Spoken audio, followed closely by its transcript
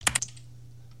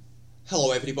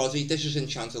Hello everybody, this is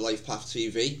Enchanted Life Path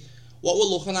TV. What we're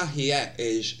looking at here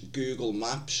is Google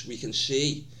Maps. We can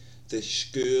see the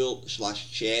school slash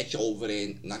church over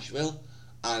in Nashville,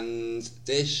 and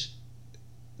this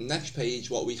next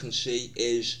page what we can see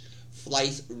is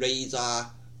Flight Radar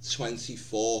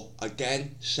 24.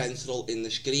 Again, central in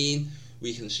the screen,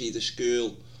 we can see the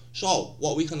school. So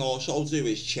what we can also do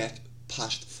is check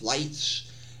past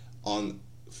flights on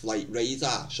Flight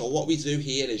Radar. So what we do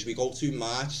here is we go to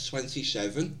March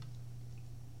 27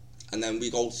 and then we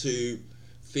go to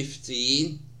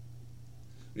 15.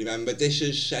 Remember, this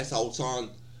is set out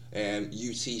on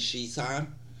UTC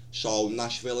time, so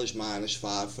Nashville is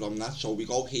 -5 from that. So we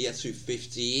go here to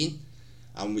 15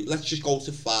 and let's just go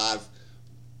to 5.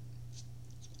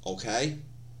 Okay,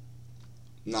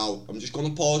 now I'm just going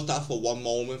to pause that for one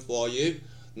moment for you.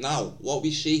 Now what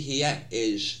we see here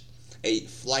is a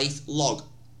flight log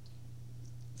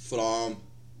from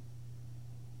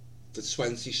the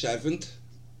 27th.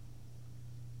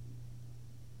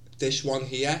 This one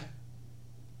here,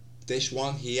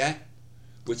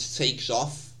 which takes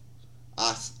off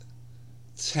at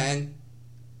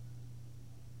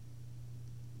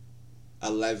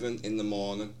 10:11 in the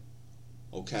morning.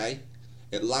 Okay,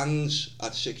 it lands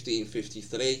at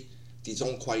 16:53. They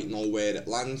don't quite know where it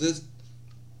landed.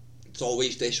 It's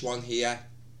always this one here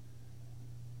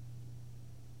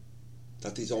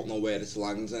that they don't know where it's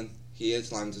landing. Here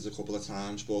it's landed a couple of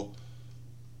times, but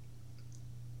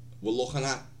we're looking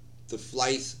at the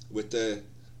flight with the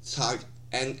tag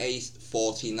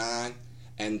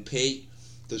N849NP.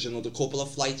 There's another couple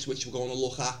of flights which we're going to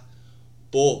look at,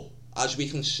 but as we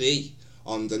can see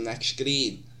on the next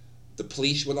screen, the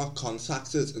police were not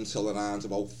contacted until around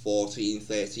about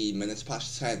 13 minutes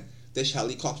past 10. This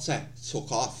helicopter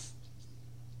took off.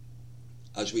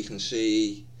 As we can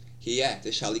see here,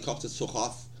 this helicopter took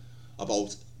off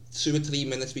about 2 or 3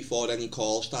 minutes before any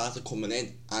calls started coming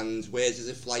in. And where did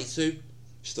it fly to?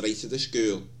 Straight to the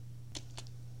school.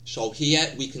 So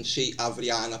here we can see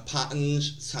Adriana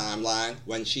Patton's timeline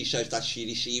when she says that she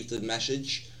received the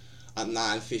message at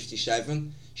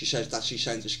 9:57. She says that she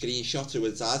sent a screenshot to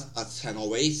her dad at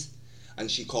 10:08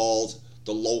 and she called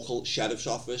the local sheriff's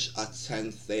office at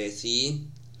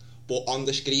 10:13. But on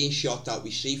the screenshot that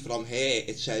we see from here,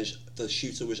 it says the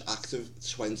shooter was active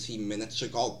 20 minutes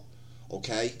ago.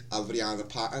 Okay, Adriana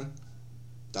Patton.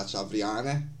 That's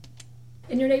Adriana.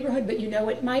 In your neighborhood, but you know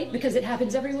it might because it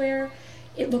happens everywhere.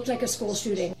 It looked like a school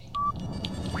shooting.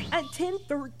 At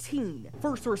 10:13,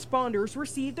 first responders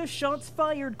received a shots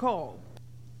fired call.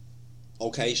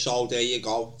 Okay, so there you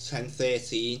go,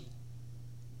 10:13.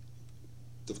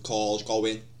 The calls go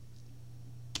in.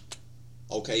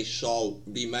 Okay, so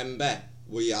remember,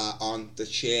 we are on the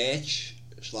church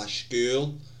slash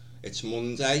school. It's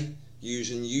Monday.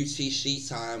 Using UTC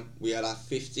time, we are at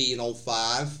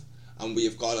 15:05 and we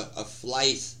have got a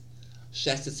flight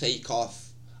set to take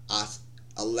off at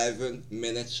 11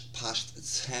 minutes past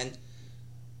 10.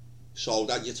 So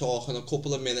that you're talking a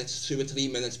couple of minutes, 2 or 3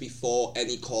 minutes before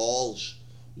any calls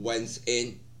went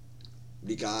in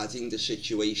regarding the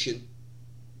situation.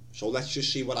 So let's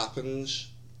just see what happens.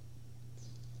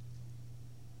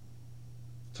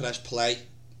 Press play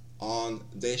on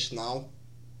this now.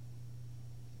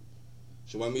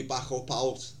 So when we back up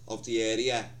out of the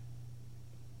area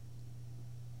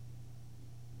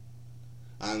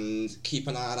and keep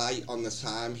an eye on the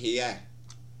time here,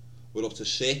 we're up to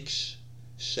 6,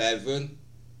 7,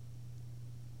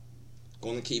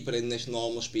 going to keep it in this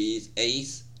normal speed,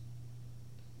 8,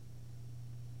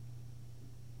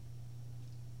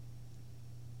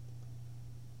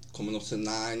 coming up to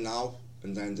 9 now,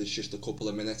 and then there's just a couple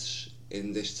of minutes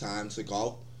in this time to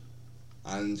go.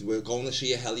 And we're going to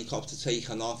see a helicopter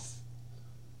taking off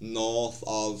north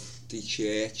of the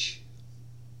church.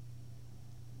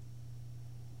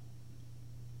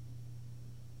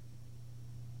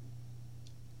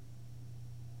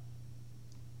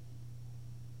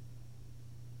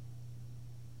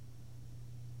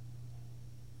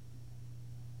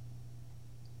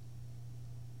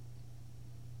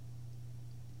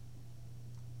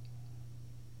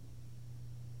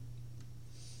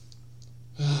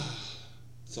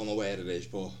 Don't know where it is,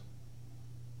 but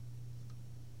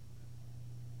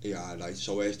yeah, right,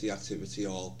 so where's the activity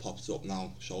all popped up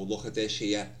now? So look at this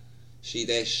here, see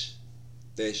this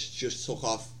just took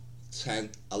off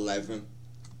 10:11.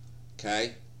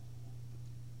 Okay,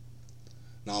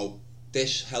 now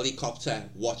this helicopter,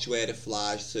 watch where it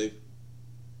flies to.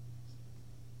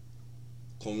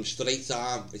 Comes straight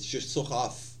down, it's just took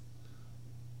off,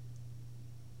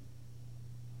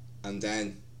 and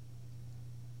then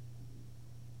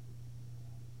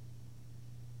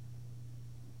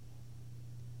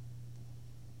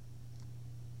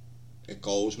it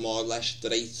goes more or less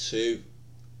straight to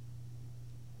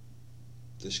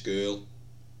the school.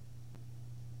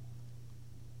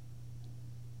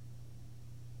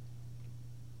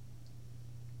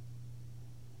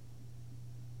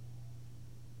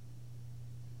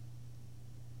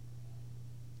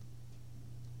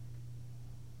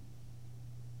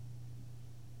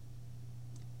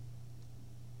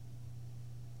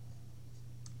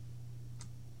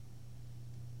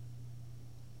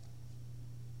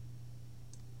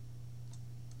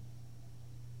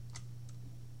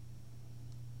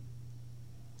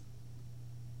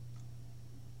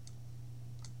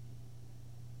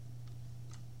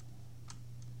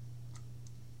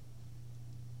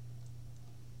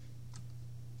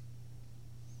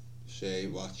 See,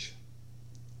 watch.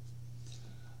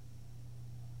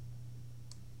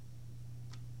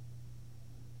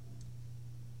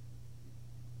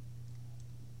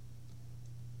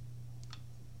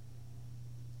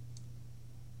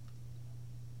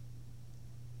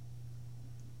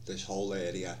 This whole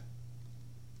area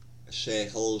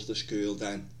circles the school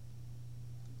then.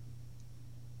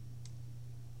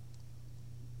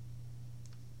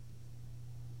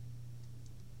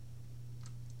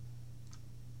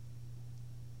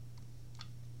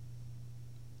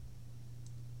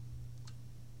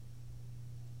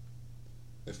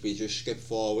 If we just skip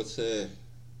forward to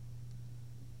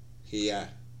here,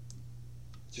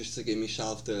 just to give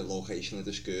myself the location of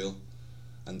the school,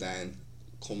 and then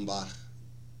come back.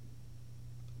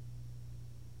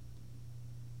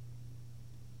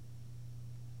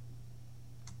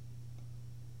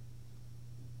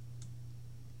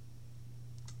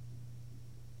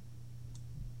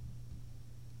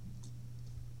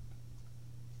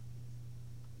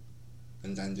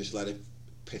 And then just let it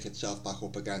pick itself back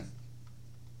up again.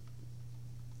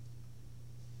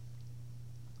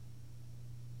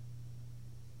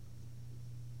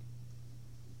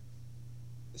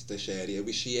 It's this area.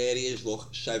 We see areas,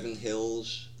 look, 7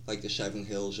 hills, like the 7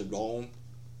 hills of Rome.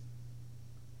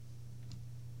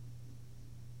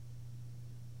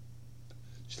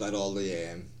 Just let all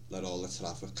the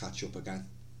traffic catch up again.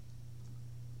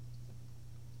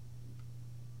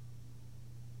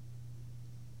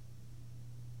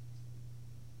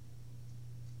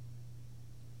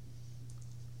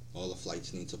 All the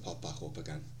flights need to pop back up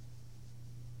again.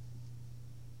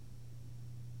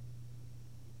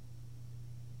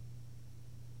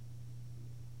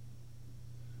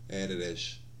 There it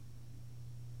is.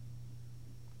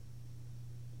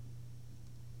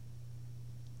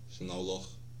 So now look,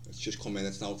 it's just come in,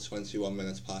 it's now 21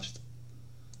 minutes past.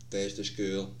 There's the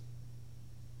school.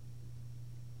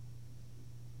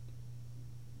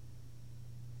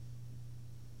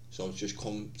 So it's just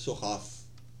took off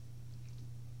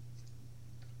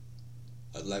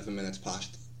 11 minutes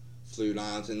past, flew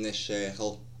round in this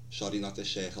circle, sorry not this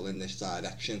circle, in this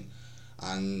direction,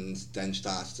 and then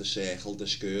starts to circle the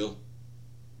school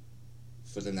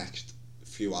for the next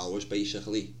few hours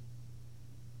basically.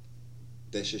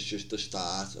 This is just the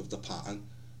start of the pattern.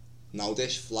 Now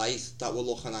this flight that we're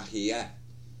looking at here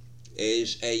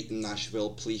is a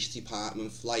Nashville Police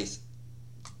Department flight.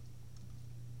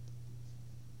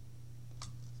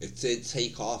 It did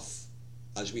take off,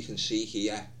 as we can see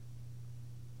here,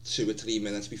 2 or 3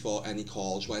 minutes before any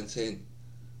calls went in,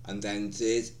 and then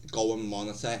did go and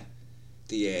monitor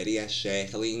the area,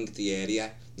 circling the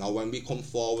area. Now when we come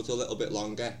forward a little bit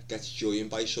longer, gets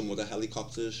joined by some other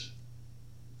helicopters.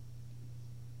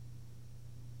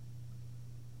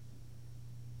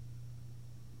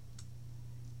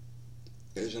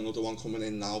 There's another one coming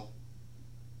in now.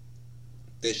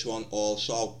 This one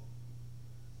also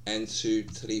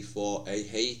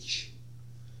N234AH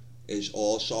is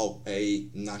also a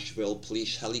Nashville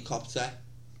police helicopter.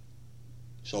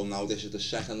 So now this is the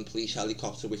second police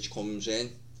helicopter which comes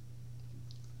in.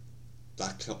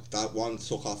 That one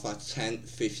took off at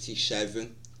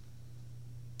 10:57.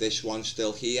 This one's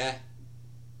still here.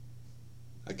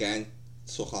 Again,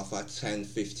 took off at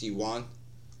 10:51.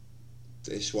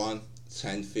 This one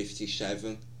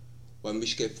 10:57. When we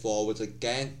skip forward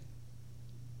again,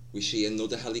 we see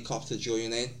another helicopter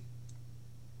join in.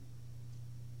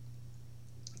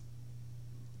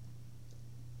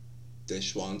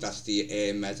 This one, that's the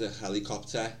Air Medic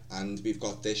helicopter, and we've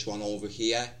got this one over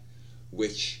here,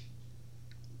 which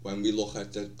when we look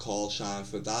at the call sign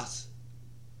for that,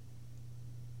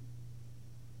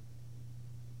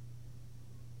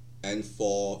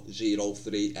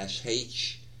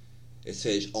 N403SH, it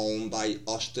is owned by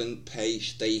Austin Peay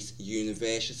State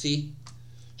University.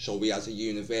 So we have a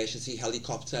university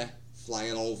helicopter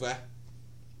flying over.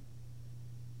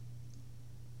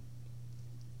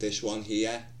 This one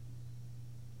here,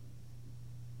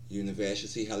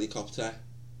 university helicopter.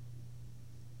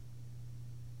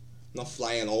 Not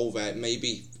flying over,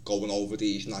 maybe going over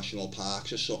these national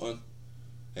parks or something.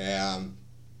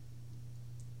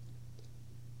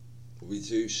 We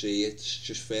do see it's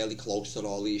just fairly close to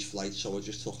all these flights, so I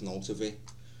just took note of it.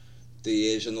 There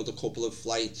is another couple of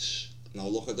flights. Now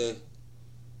look at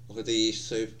these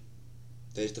two.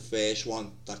 There's the first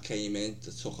one that came in,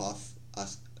 that took off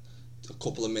at a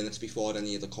couple of minutes before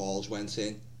any of the calls went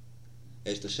in.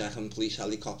 There's the second police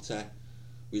helicopter.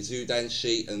 We do then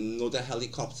see another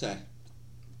helicopter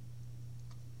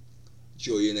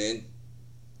join in.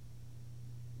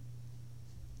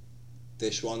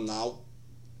 This one now,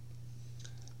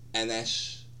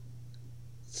 NSTV,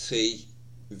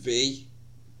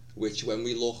 which when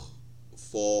we look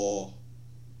for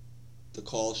the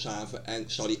call sign for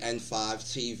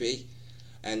N5TV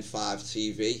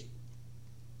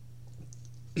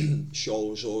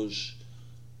shows us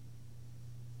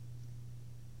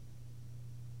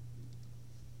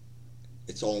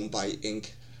it's owned by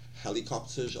Inc.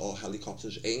 Helicopters or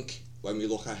Helicopters Inc. When we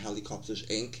look at Helicopters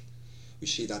Inc., we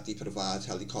see that they provide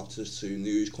helicopters to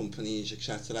news companies,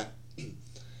 etc.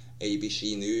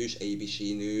 ABC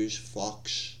News,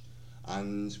 Fox,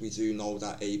 and we do know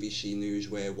that ABC News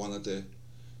were one of the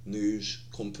news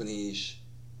companies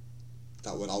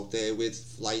that were out there with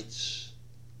flights.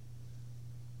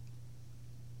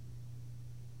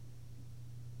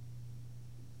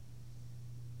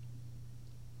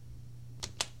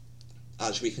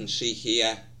 As we can see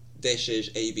here, this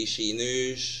is ABC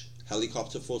News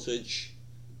helicopter footage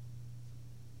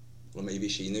from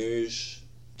ABC News,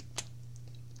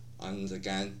 and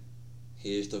again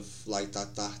here's the flight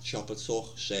that chopper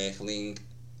took, circling.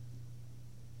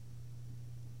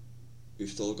 We've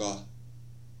still got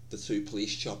the two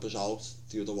police choppers out,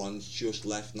 the other one's just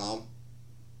left now.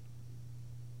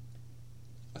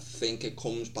 I think it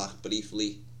comes back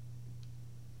briefly,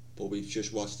 but we've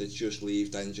just watched it just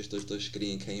leave then, just as the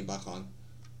screen came back on.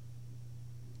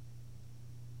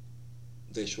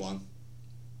 This one,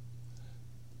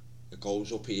 it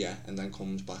goes up here and then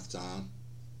comes back down.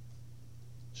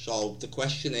 So the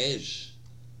question is,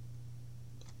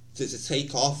 did it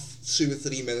take off 2 or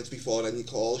 3 minutes before any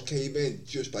calls came in,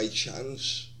 just by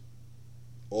chance?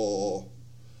 Or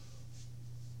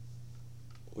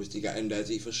was they getting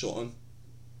ready for something?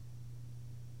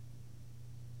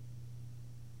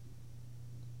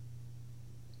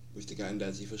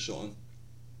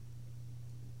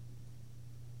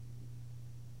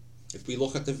 If we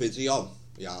look at the video,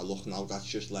 yeah, look now, that's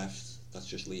just left, that's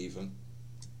just leaving.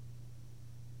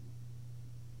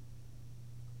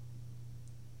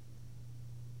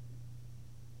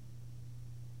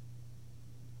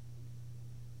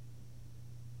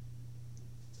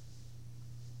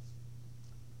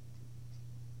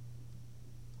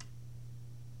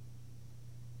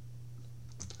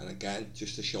 And again,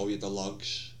 just to show you the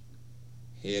logs,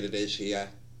 here it is here,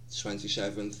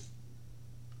 27th.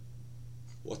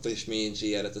 What this means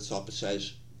here at the top, it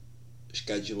says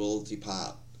scheduled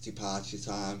departure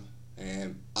time,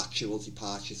 actual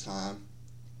departure time.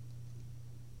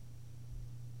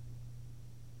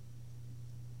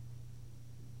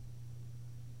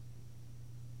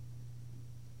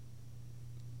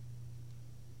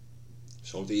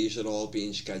 So these are all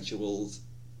being scheduled,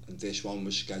 and this one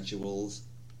was scheduled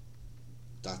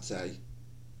that day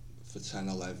for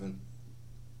 10:11.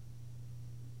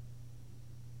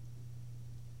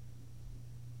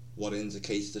 What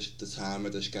indicates the time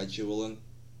of the scheduling?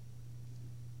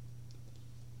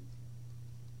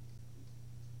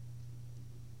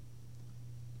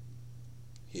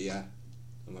 Here,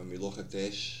 and when we look at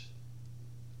this,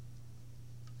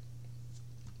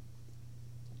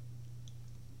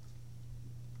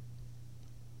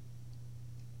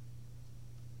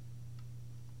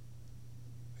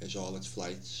 here's all its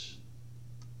flights.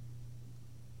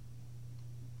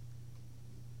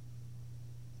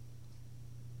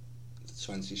 The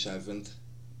 27th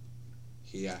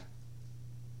here.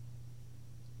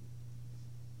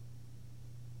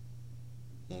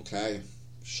 Okay,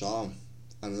 so,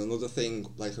 and another thing,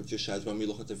 like I've just said, when we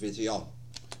look at the video,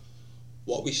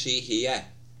 what we see here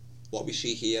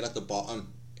at the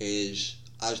bottom is,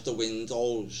 as the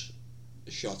windows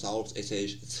shot out, it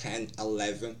is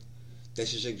 10:11.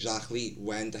 This is exactly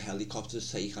when the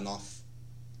helicopter's taken off.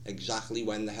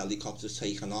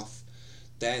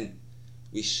 Then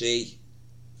we see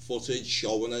footage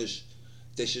showing us,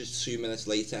 this is 2 minutes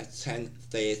later,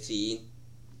 10:13.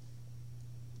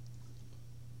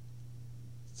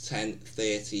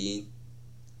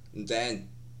 And then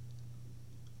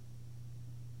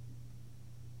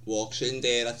walks in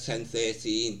there at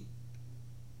 10:13.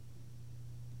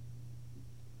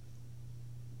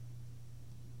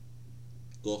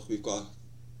 Look, we've got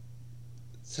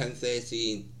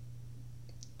 10:13,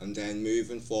 and then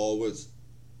moving forward,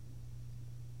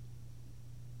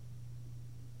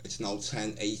 it's now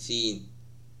 10:18.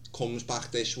 Comes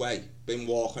back this way, been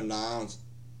walking round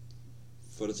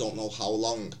for I don't know how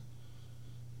long.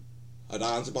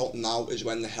 Around about now is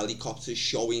when the helicopter's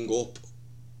showing up.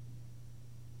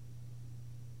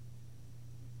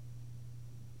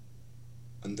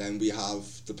 And then we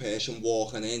have the person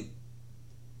walking in.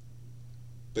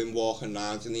 Been walking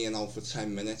round in here now for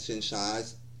 10 minutes inside.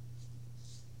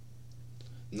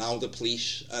 Now the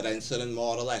police are entering,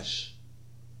 more or less.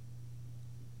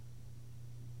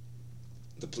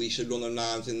 The police are running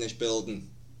around in this building.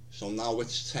 So now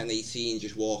it's 10:18,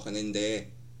 just walking in there.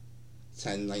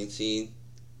 10:19.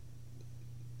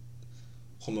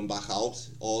 Coming back out,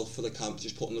 all for the camp,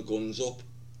 just putting the guns up.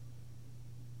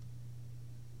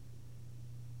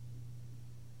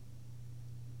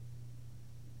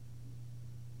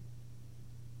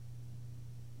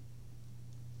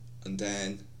 And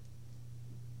then,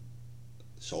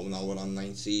 so now we're on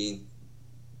 19.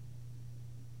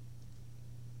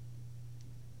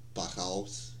 Back out.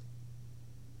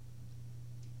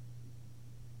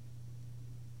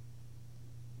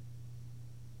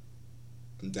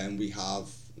 And then we have,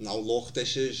 now look,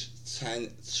 this is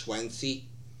 10:20.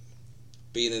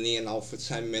 Been in here now for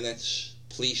 10 minutes.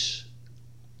 Police.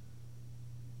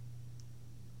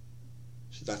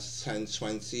 So that's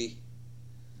 10:20.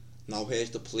 Now here's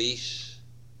the police.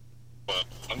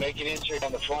 I'm making entry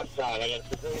on the front side. I got a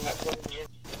civilian that's putting me in.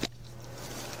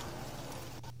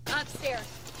 Upstairs.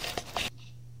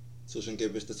 Doesn't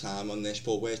give us the time on this,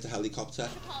 but where's the helicopter?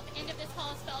 The end of this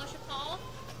hall is Fellowship Hall.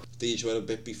 These were a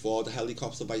bit before the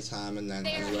helicopter by time, and then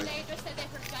anyway. They just said they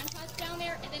heard gunshots down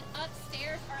there, and then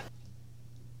upstairs are...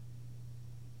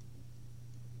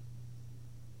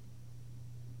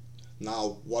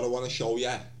 Now, what I want to show you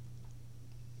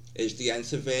is the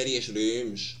enter various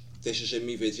rooms. This is in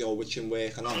my video which I'm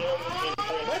working on.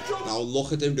 Now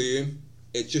look at the room.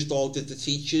 It's just all the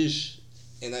teachers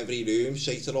in every room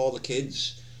say to all the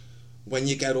kids, when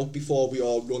you get up before we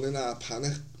all run in our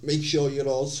panic, make sure you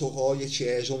all tuck all your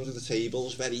chairs under the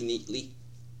tables very neatly.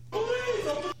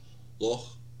 Look.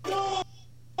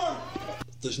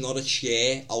 There's not a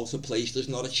chair out of place. There's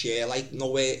not a chair like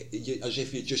nowhere, as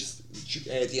if you just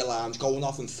the alarm's going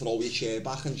off and throw your chair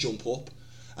back and jump up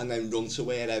and then run to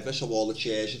wherever, so all the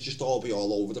chairs would just all be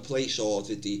all over the place. Or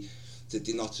did they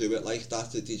not do it like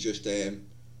that? Did they just I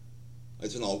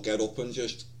don't know, get up and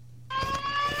just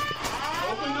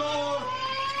open door?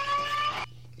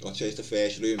 Let's here's the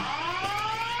first room.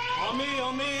 On me. We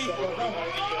don't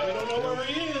know where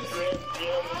he is.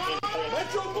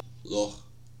 Metro. Look.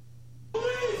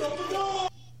 Please open the door.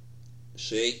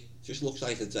 See, just looks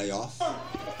like a day off.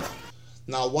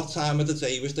 Now, what time of the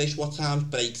day was this? What time's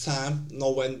break time?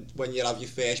 No, when you have your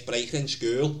first break in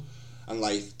school, and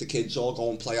like the kids all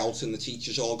go and play out, and the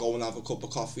teachers all go and have a cup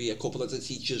of coffee. A couple of the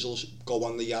teachers will go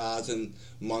on the yard and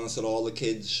monitor all the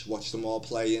kids, watch them all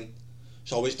playing.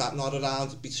 So is that not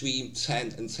around between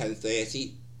 10 and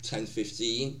 10:30,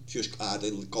 10:15? Just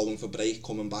either going for break,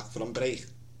 coming back from break.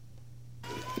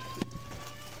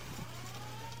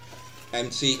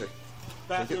 Empty.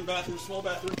 Bathroom, small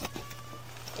bathroom.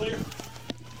 Clear.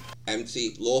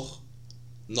 Empty. Look,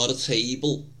 not a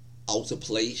table out of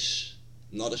place.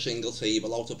 Not a single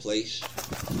table out of place.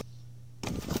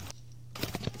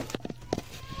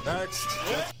 Next.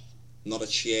 Not a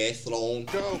chair thrown.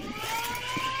 Go.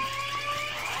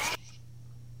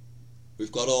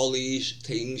 We've got all these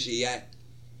things here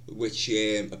which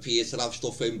appear to have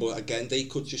stuff in, but again they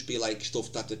could just be like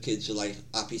stuff that the kids are like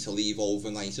happy to leave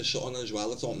overnight or something as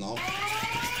well. I don't know.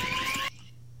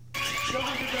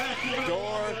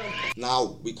 Door.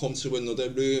 Now we come to another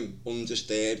room,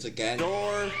 undisturbed again.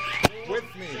 Door. With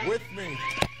me.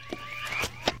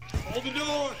 Hold the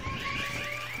door.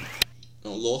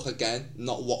 Now look again,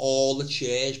 not all the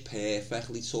chairs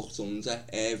perfectly tucked under,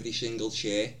 every single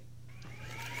chair.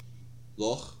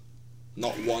 Look,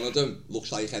 not one of them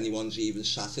looks like anyone's even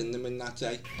sat in them in that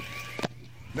day.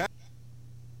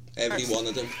 Every one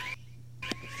of them.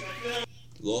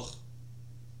 Look.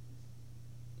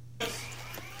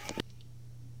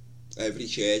 Every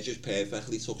chair just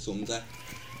perfectly tucked under.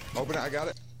 Open it, I got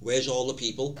it. Where's all the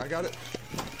people? I got it.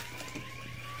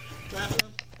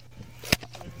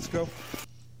 Let's go.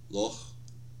 Look.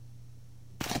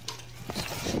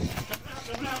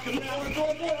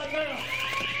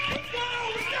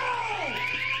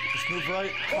 Just move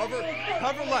right.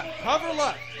 Hover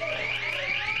left.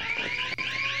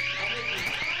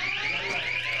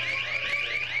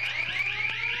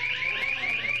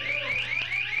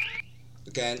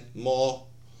 Again, more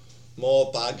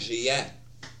more bags here,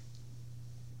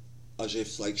 as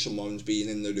if like someone's been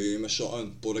in the room or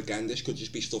something. But again, this could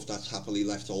just be stuff that's happily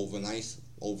left overnight,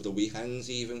 over the weekends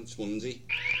even. It's Monday.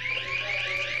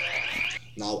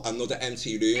 Now another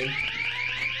empty room.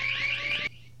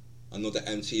 Another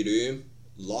empty room,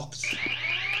 locked.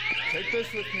 Take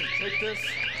this with me. Take this.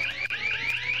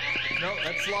 No,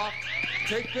 that's locked.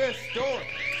 Take this door.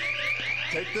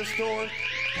 Take this door.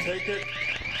 Take it.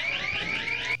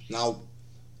 Now,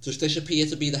 does this appear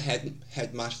to be the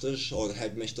headmaster's or the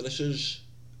headmistress's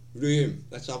room?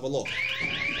 Let's have a look.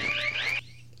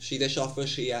 See this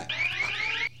office here?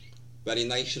 Very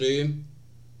nice room.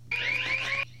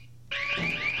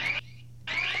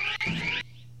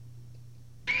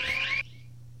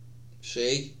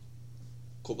 See?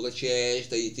 Couple of chairs.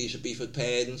 These would be for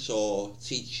parents or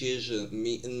teachers and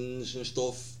meetings and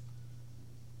stuff.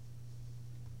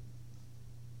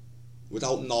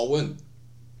 Without knowing,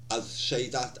 I'd say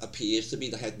that appears to be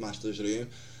the headmaster's room.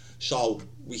 So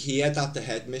we hear that the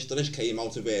headmistress came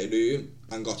out of her room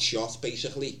and got shot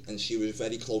basically, and she was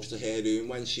very close to her room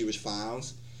when she was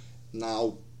found.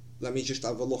 Now, let me just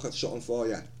have a look at something for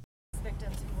you.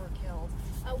 Victims who were killed.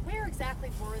 Where exactly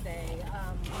were they?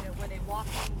 Were they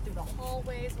walking through the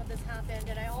hallways when this happened?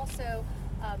 And I also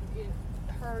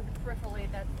heard peripherally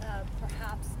that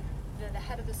perhaps the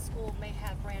head of the school may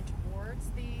have ran towards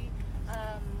the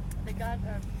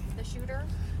shooter.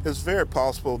 It's very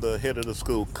possible the head of the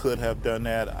school could have done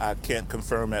that. I can't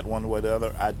confirm that one way or the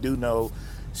other. I do know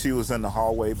she was in the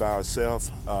hallway by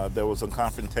herself. There was a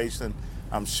confrontation,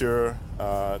 I'm sure.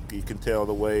 You can tell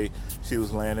the way she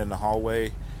was laying in the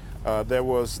hallway. There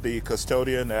was the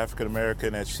custodian, the African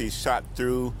American, as she shot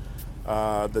through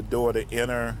the door to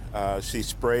enter. She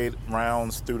sprayed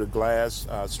rounds through the glass,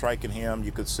 striking him.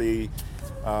 You could see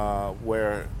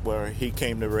where he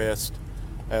came to rest.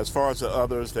 As far as the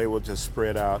others, they were just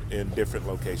spread out in different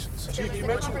locations. You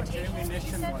mentioned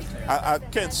ammunition. I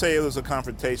can't say it was a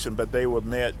confrontation, but they were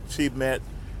met. She met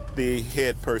the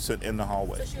head person in the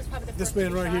hallway. So she was probably the This first man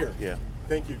to be right shot? here. Yeah.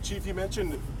 Thank you. Chief, you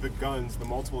mentioned the guns, the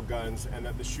multiple guns, and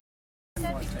that the shooter.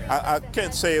 I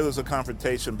can't say it was a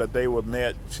confrontation, but they were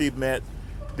met. She met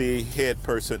the head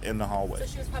person in the hallway. So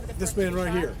she was probably the This first to man be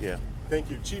right shot? here. Yeah. Thank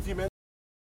you. Chief, you mentioned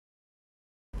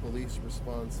police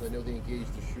response. I know they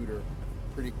engaged the shooter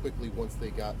pretty quickly once they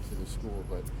got to the school,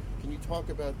 but can you talk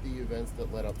about the events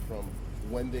that led up from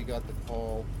when they got the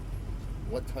call,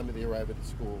 what time did they arrive at the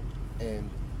school, and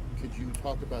could you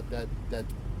talk about that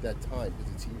time?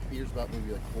 Because it appears about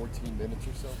maybe like 14 minutes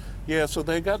or so. Yeah, so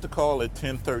they got the call at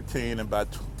 10:13, and by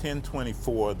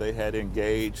 10:24 they had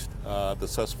engaged the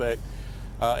suspect.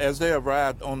 As they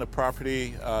arrived on the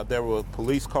property, there were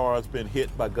police cars being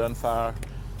hit by gunfire.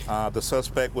 The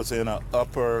suspect was in an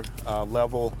upper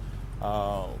level.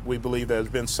 We believe there's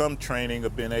been some training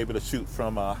of being able to shoot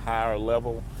from a higher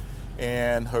level.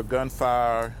 And her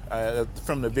gunfire,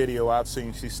 from the video I've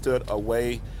seen, she stood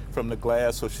away from the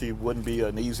glass so she wouldn't be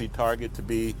an easy target to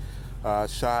be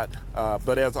shot.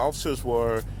 But as officers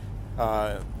were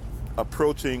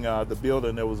approaching the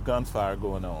building, there was gunfire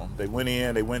going on. They went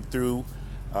in, they went through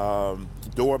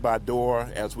door by door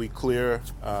as we clear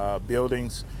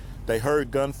buildings. They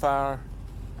heard gunfire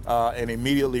and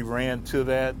immediately ran to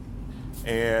that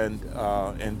and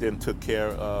then took care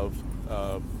of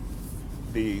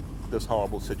this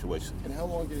horrible situation. And how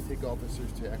long did it take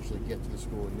officers to actually get to the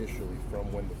school initially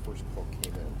from when the first call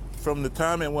came in? From the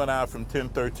time it went out from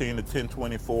 10:13 to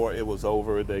 10:24, it was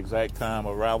over. The exact time,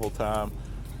 arrival time,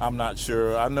 I'm not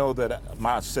sure. I know that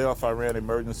myself, I ran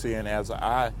emergency, and as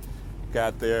I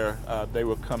got there, they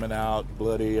were coming out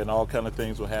bloody and all kind of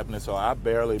things were happening, so I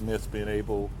barely missed being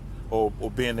able or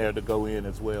being there to go in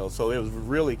as well. So it was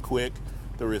really quick,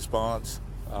 the response.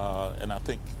 And I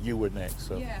think you were next.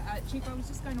 So. Yeah, Chief, I was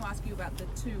just going to ask you about the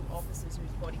two officers whose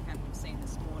body cam we've seen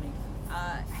this morning.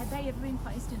 Had they ever been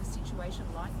placed in a situation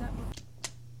like that before?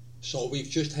 So we've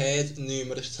just heard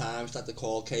numerous times that the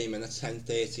call came in at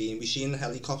 10:13. We've seen the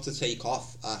helicopter take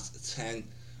off at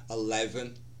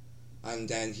 10:11, and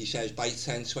then he says by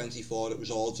 10:24 it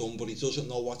was all done, but he doesn't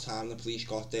know what time the police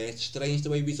got there. It's strange the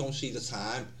way we don't see the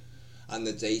time and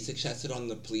the date etc. on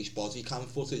the police body cam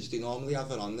footage. They normally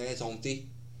have it on there, don't they?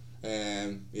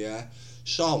 Yeah.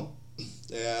 So,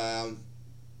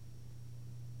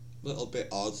 little bit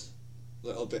odd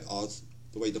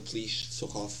the way the police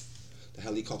took off, the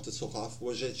helicopter took off.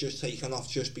 Was it just taken off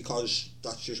just because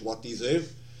that's just what they do,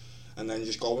 and then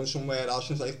just going somewhere else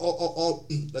and it's like, oh,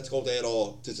 let's go there,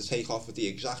 or did it take off at the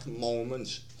exact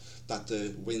moment that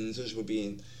the windows were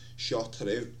being shot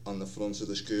through on the front of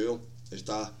the school?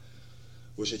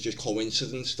 Was it just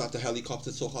coincidence that the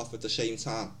helicopter took off at the same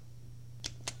time?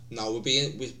 Now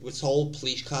we're told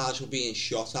police cars were being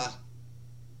shot at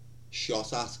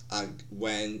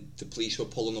when the police were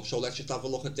pulling up. So let's just have a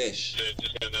look at this.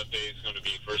 Just got an update. It's going to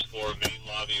be first floor, main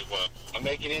lobby. I'm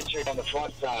making entry on the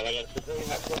front side. I got a civilian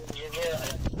that's putting me in here.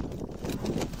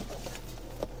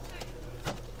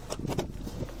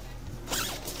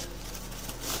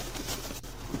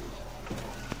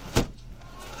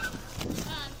 The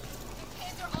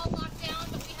kids are all locked down,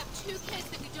 but we have 2 kids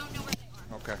that we don't know where they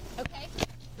are. Okay. Okay?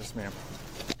 Yes, ma'am.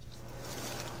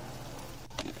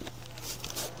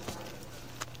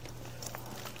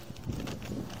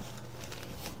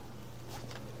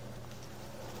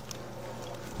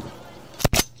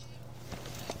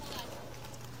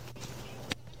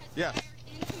 Yeah.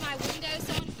 Into my window,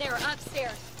 they're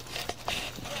upstairs.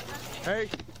 Hey.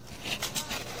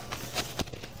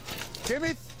 Give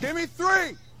me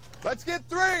 3. Let's get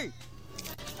 3.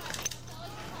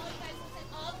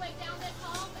 All the way down this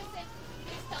hall, listen,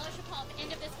 it's Fellowship Hall. The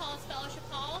end of this hall is Fellowship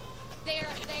Hall. They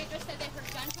just said they heard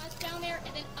gunshots down there,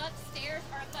 and then upstairs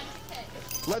are a bunch of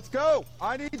kids. Let's go.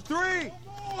 I need 3.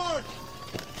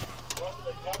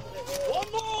 One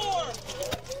more.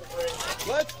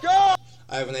 Let's go.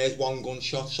 I haven't heard one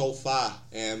gunshot so far,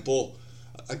 but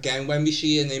again, when we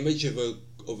see an image of a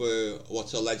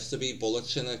what's alleged to be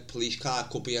bullets in a police car,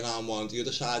 could be around one of the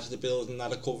other sides of the building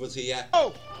that are covered here.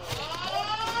 Oh.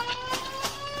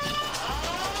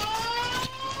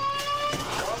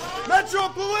 Metro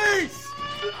Police!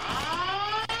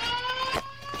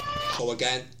 So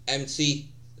again, empty.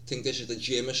 I think this is the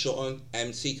gym or something.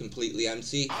 Empty, completely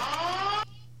empty.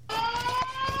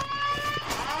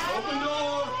 Open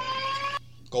door!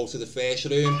 Go to the first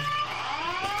room.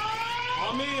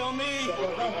 On me! We don't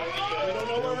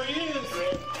know where he is!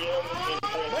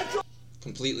 Metro!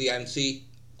 Completely empty.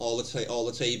 All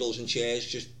the tables and chairs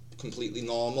just completely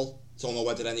normal. Don't know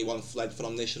whether anyone fled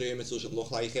from this room. It doesn't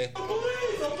look like it.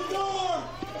 Police! Open door!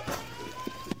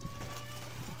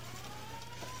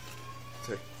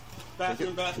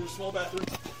 Bathroom, small bathroom.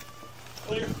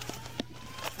 Clear.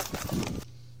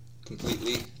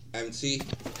 Completely empty.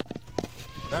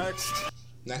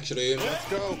 Next room. Let's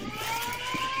go.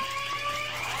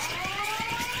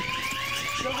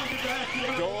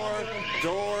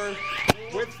 Door.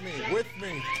 With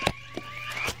me.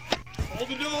 Hold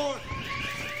the door.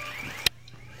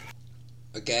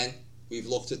 Again, we've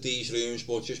looked at these rooms,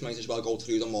 but just might as well go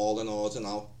through them all in order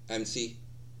now. Empty.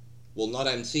 Well, not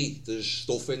empty. There's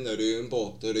stuff in the room,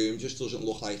 but the room just doesn't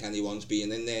look like anyone's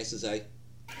been in there today.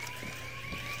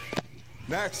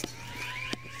 Next.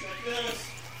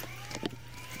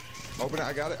 Open it.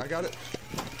 I got it.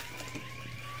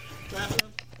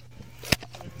 Bathroom.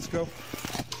 Let's go.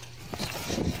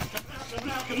 Come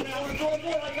out. We're going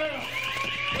right now.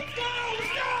 Let's go.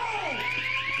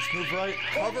 Just move right.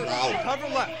 Cover. Now. Cover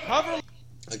left.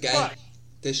 Again, left.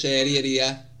 This area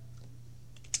here.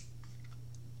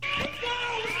 Let's go.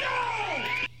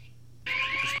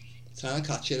 Trying to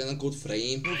catch it in a good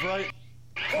frame. Move right.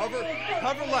 Cover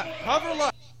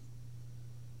left.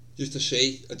 Just to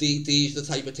see, are these the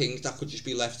type of things that could just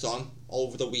be left on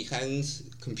over the weekend?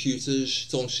 Computers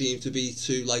don't seem to be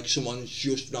too, like someone's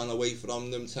just ran away from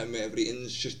them,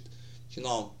 everything's just,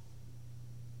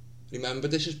 remember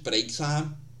this is break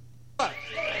time.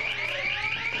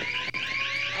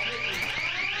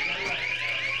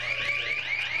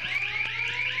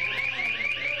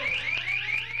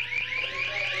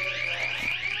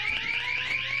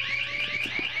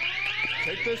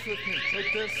 Take this with me.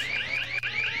 Take this.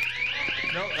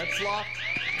 No, that's locked.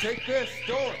 Take this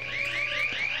door.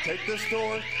 Take this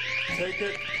door. Take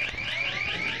it.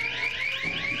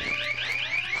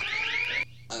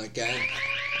 And again,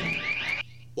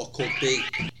 what could be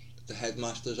the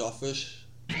headmaster's office.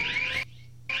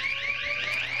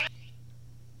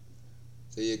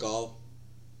 There you go.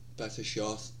 Better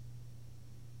shot.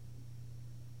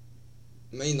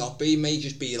 May not be, may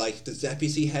just be like the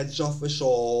deputy head's office,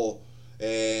 or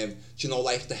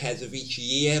like the head of each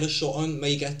year or something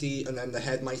may get and then the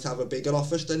head might have a bigger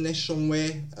office than this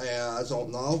somewhere. I don't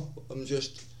know.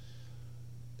 This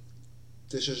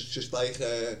is just like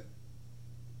I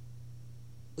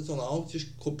don't know,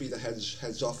 just could be the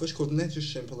head's office, couldn't it?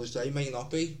 Just simple as they, may not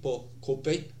be, but could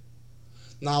be.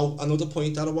 Now, another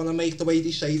point that I want to make, the way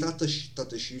they say that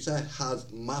the shooter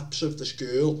had maps of the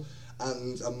school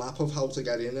and a map of how to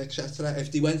get in, etc.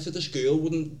 If they went to the school,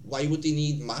 why would they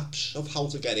need maps of how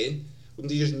to get in?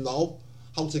 Wouldn't they just know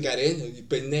how to get in? You've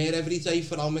been there every day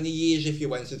for how many years if you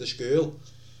went to the school?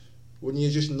 Wouldn't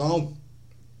you just know?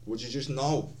 Would you just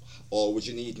know? Or would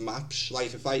you need maps?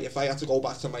 Like if I had to go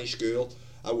back to my school,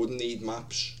 I wouldn't need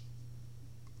maps.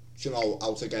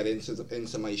 How to get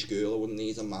into my school, I wouldn't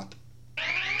need a map.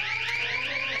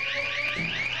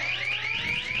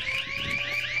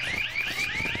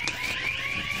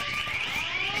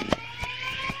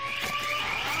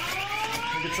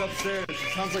 upstairs.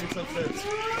 It sounds like it's upstairs.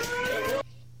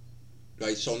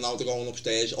 Right, so now they're going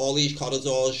upstairs. All these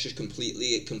corridors just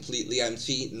completely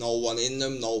empty. No one in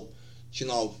them. No, you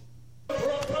know. But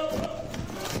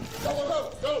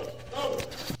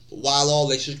while all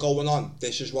this is going on,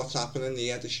 this is what's happening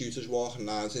here. The shooter's walking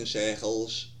around in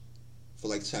circles for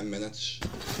like 10 minutes.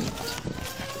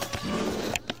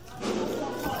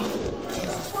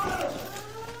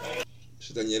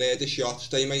 So then you hear the shots.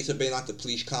 They might have been at the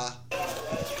police car,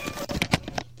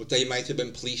 but they might have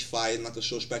been police firing at the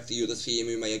suspect, the other team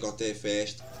who may have got there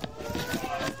first.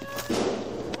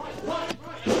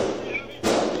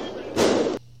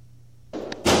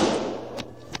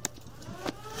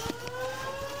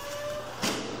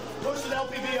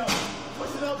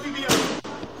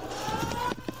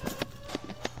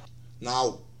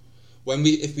 Now,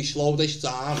 if we slow this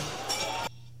down,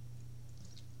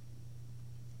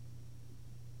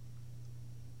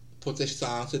 put this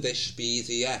down to this speed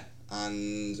here,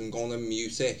 and I'm going to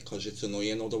mute it because it's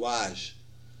annoying otherwise.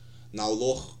 Now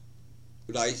look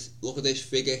at this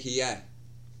figure here,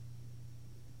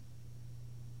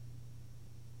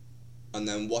 and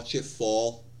then watch it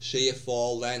fall. See it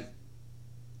fall then.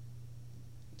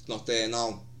 It's not there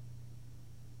now.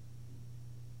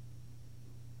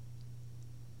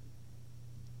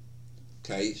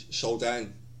 Okay, so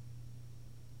then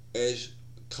is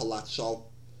Colazzo.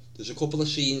 There's a couple of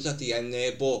scenes at the end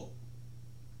there, but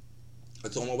I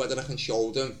don't know whether I can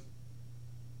show them.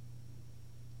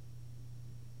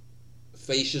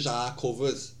 Faces are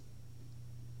covered,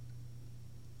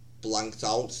 blanked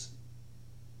out.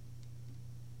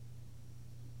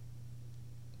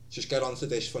 Just get onto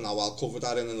this for now. I'll cover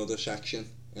that in another section,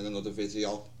 in another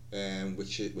video,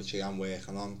 which I am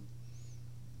working on.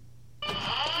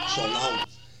 So now,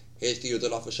 here's the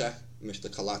other officer, Mr.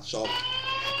 Colazzo.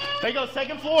 They go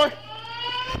second floor.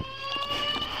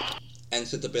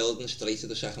 Entered the building straight to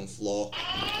the second floor.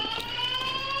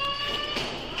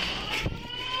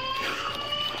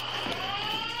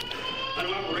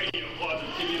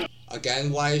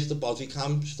 Again, why is the body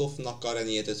cam stuff not got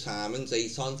any of the time and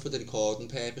date on for the recording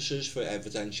purposes, for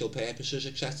evidential purposes,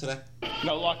 etc.?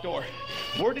 No, locked door.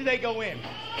 Where did they go in?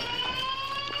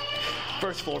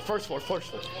 First floor.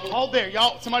 Hold there,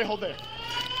 y'all. Somebody hold there.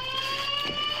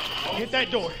 Hit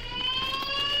that door.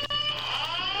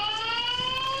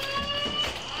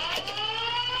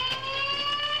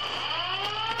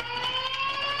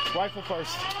 Rifle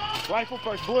first.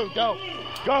 Blue, go.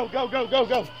 Go.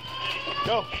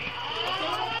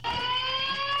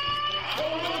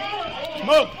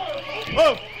 Move.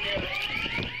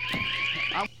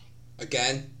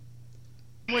 Again.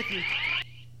 I'm with you.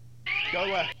 Go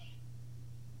left.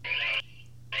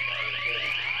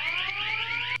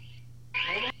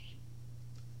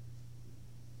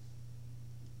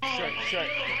 Straight.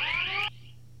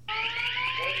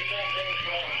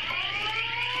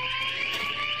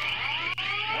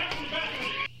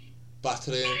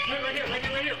 Bathroom. Right here.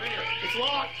 It's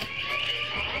locked.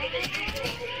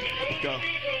 Go.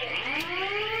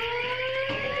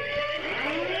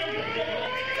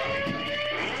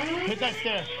 Hit that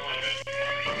stair.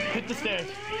 Hit the stairs.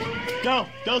 Go.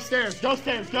 Those stairs. Go.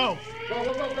 Go. I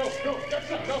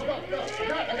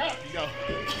got it. Go.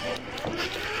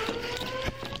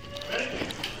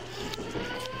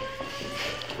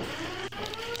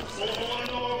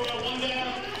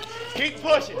 Keep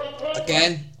pushing.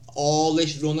 Again, all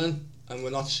this running, and we're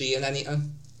not seeing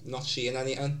anything.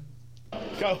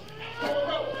 Go.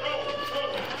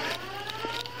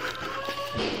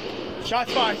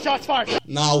 Shots fired.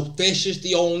 Now, this is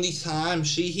the only time,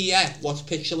 see here, what's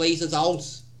pixelated out.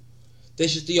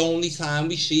 This is the only time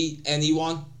we see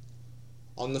anyone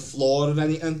on the floor or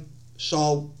anything.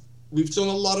 So, we've done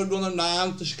a lot of running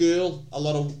around the school, a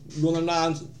lot of running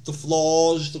around the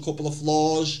floors, the couple of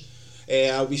floors.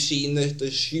 We've seen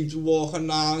the shooter walking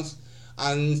around,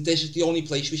 and this is the only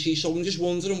place we see. So I'm just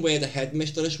wondering where the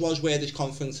headmistress was, where this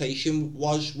confrontation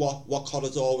was, what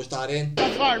corridor was that in?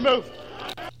 Shots fired, move.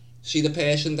 See the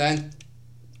person then,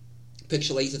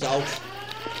 pixelated out.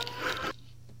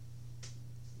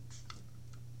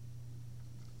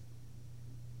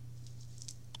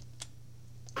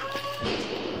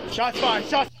 Shots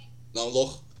fired. Now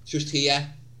look, just here.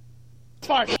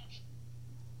 Shots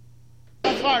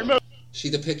fired, move. See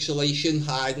the pixelation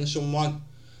hiding someone.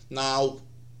 Now,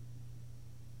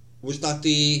 was that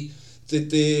did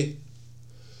the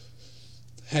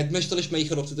headmistress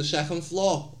make it up to the second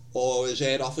floor, or is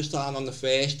her office down on the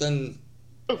first? And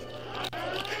let's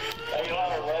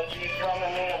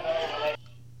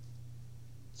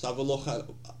have a look at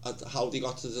how they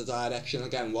got to the direction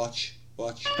again. Watch.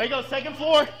 They go second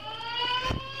floor.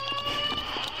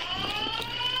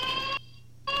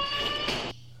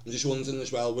 I'm just wondering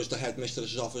as well, was the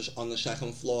headmistress's office on the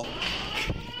second floor?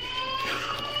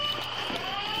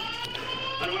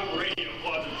 I don't have a radio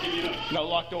closet, give me that. No,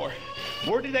 locked door.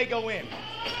 Where did they go in?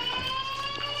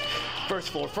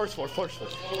 First floor, first floor, first floor.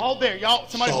 Hold there, y'all.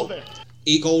 Somebody hold there.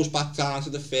 He goes back down to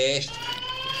the first.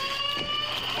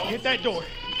 Hit that door.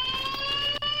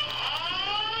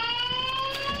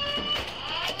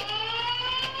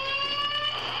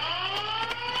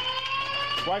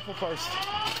 Rifle first.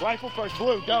 Rifle first.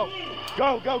 Blue, go.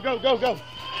 Go, go, go, go, go.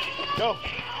 Go.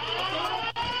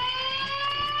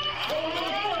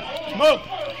 Move.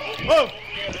 Move.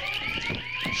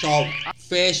 So,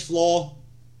 first floor,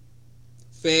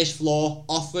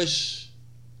 office,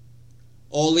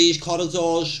 all these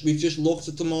corridors, we've just looked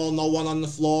at them all, no one on the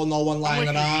floor, no one lying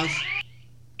around.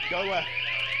 Go left.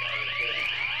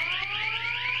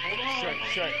 Straight,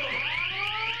 straight.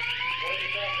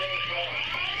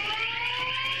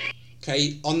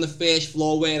 Okay, on the first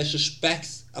floor where I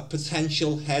suspect a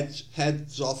potential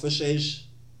head's office is.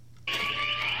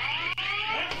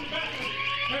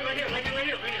 Right here.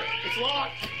 It's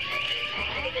locked.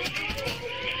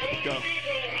 Go.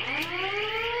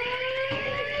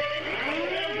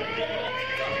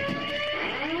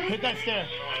 Hit that stair.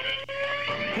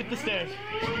 Hit the stairs.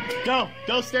 Go.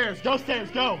 Go stairs. Go stairs.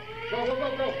 Go. Go.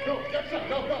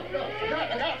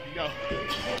 Go.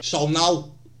 So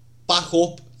now, back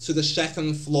up to the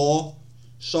second floor.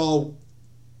 So,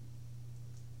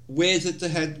 where's it the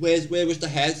head? Where was the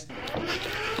head?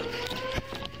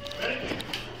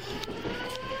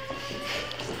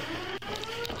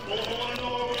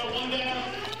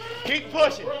 Keep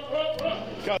pushing.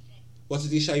 Go. What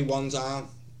did he say? One down.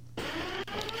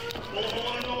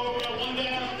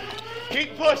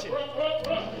 Keep pushing.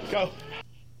 Go.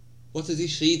 What did he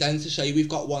see then to say we've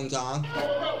got one down?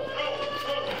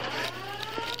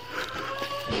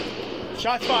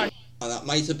 Shots fired. And that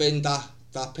might have been that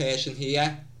person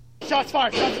here. Shots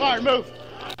fired, move.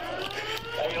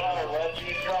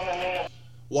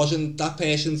 Wasn't that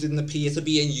person didn't appear to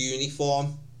be in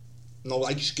uniform? No,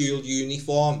 like school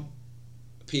uniform.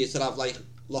 Appear to have like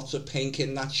lots of pink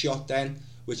in that shot then,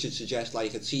 which would suggest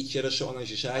like a teacher or something,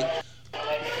 as you say.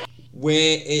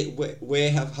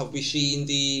 Where have we seen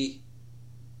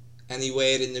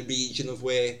anywhere in the region of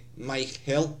where Mike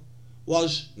Hill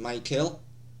was? Mike Hill.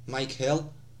 What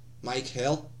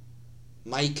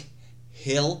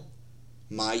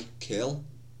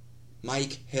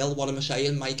am I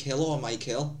saying? Mike Hill or Mike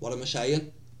Hill? What am I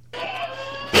saying?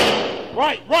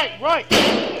 Right.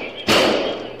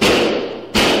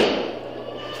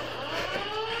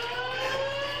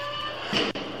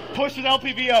 Push with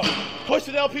LPVO.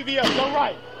 Go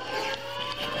right.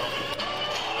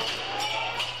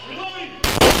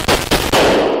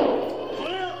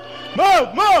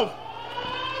 Move.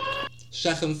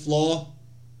 Second floor.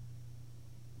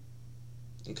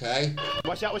 Okay.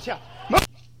 Watch out.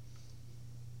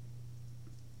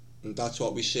 And that's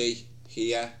what we see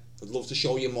here. I'd love to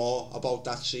show you more about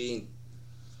that scene,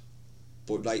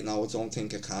 but right now I don't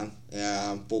think I can.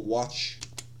 But watch.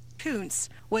 Koontz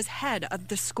was head of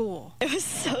the school. It was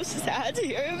so sad to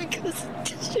hear because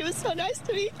she was so nice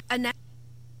to me.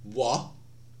 What?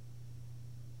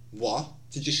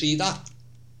 Did you see that?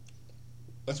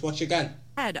 Let's watch again.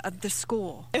 Head of the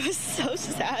school. It was so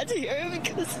sad to hear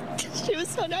because she was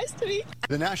so nice to me.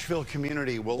 The Nashville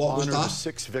community will honor the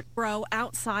 6 victims. Row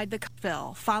outside the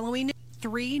Nashville following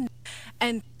 3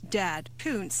 and dead.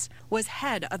 Koontz was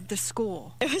head of the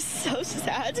school. It was so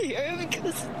sad to hear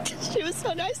because she was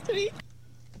so nice to me.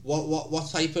 What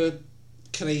type of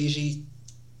crazy,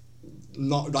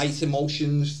 not right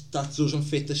emotions that doesn't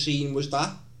fit the scene was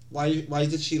that? Why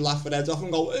did she laugh her head off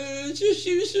and go,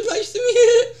 she was so nice to me?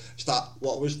 Is that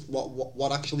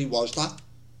what actually was that?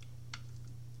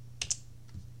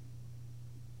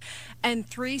 And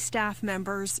 3 staff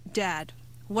members dead.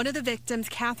 One of the victims,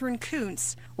 Catherine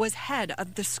Koontz, was head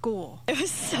of the school. It was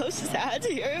so sad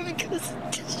to hear because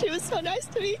she was so nice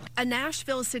to me. A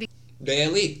Nashville city.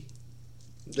 Really?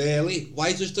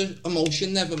 Why does the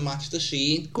emotion never match the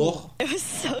scene? Look. It was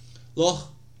so. Look,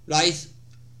 right.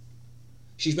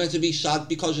 She's meant to be sad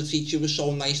because the teacher was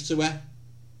so nice to her.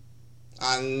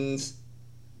 And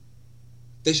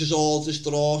this is all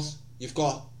distraught. You've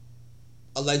got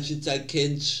alleged dead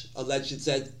kids, alleged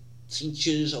dead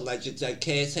teachers, alleged dead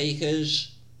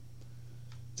caretakers.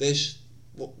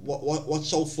 What's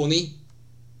so funny?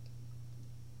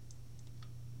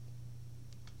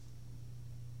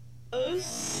 So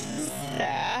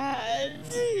sad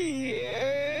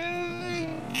here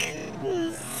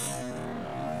because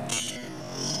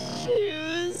she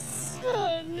was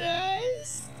so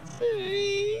nice to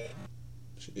me.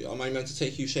 Am I meant to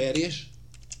take you serious?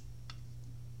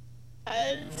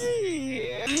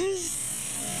 You're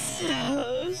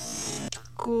so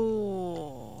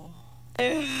Cool.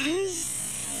 You're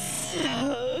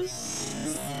so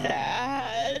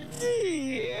sad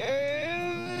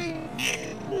here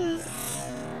because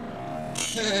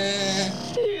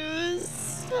she was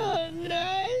so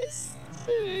nice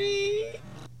to me.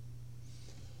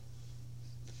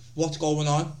 What's going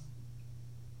on?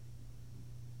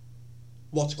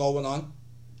 What's going on?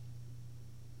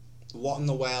 What in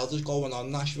the world is going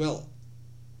on, Nashville?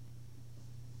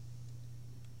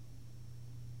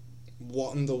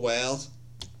 What in the world?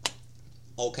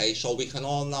 Okay, so we can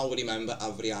all now remember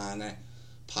Adriana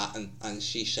Patton, and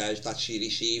she says that she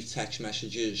received text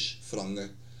messages from the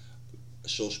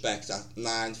suspect at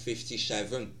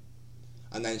 9:57,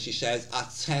 and then she says at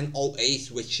 10:08,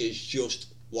 which is just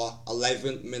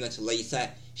 11 minutes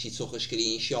later, she took a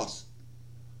screenshot,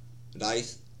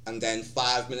 right? And then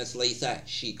 5 minutes later,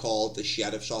 she called the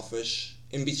sheriff's office.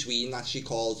 In between that, she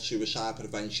called suicide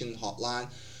prevention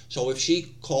hotline. So if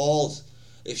she got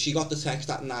the text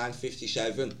at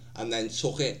 9:57 and then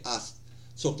took the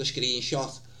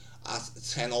screenshot at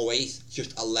 10:08,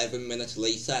 just 11 minutes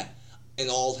later, in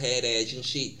all her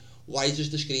urgency, why does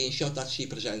the screenshot that she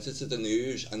presented to the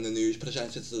news and the news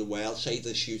presented to the world say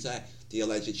the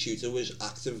alleged shooter was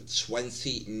active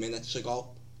 20 minutes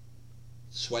ago?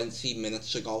 20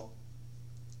 minutes ago.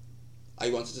 I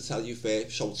wanted to tell you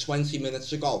first, so 20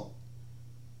 minutes ago,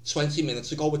 it's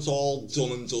all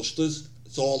done and dusted,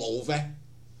 it's all over.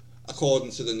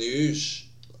 According to the news,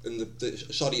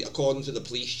 according to the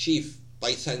police chief,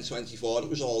 by 10:24 it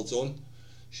was all done.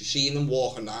 She's seen them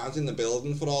walking around in the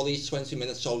building for all these 20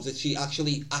 minutes, so did she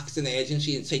actually act in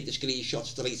urgency and take the screenshot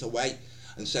straight away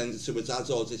and send it to her dad,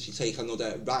 or did she take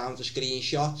another round of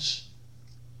screenshots?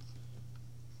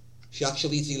 She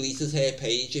actually deleted her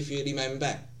page, if you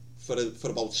remember, for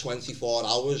about 24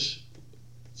 hours.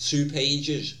 2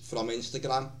 pages from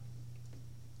Instagram.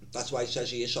 That's why it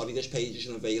says here, sorry, this page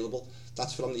isn't available.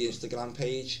 That's from the Instagram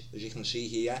page, as you can see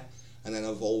here. And then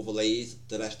I've overlaid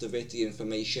the rest of it, the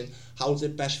information. How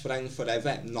did best friend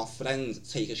forever, not friend,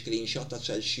 take a screenshot that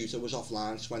says shooter was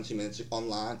offline 20 minutes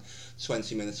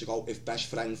ago, if best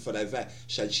friend forever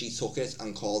said she took it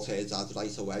and called her dad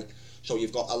right away? So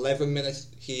you've got 11 minutes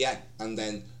here,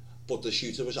 but the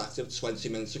shooter was active 20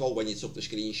 minutes ago when you took the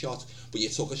screenshot, but you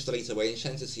took it straight away and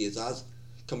sent it to your dad.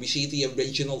 Can we see the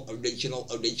original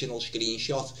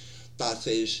screenshot that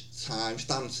is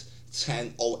timestamped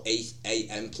 10:08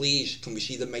 AM, please? Can we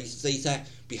see the metadata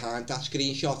behind that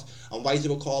screenshot? And why do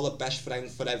we call her best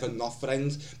friend forever, not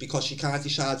friend? Because she can't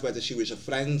decide whether she was a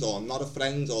friend or not a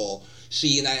friend, or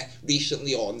seen her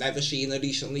recently or never seen her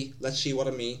recently. Let's see what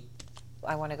I mean.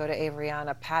 I want to go to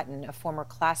Adriana Patton, a former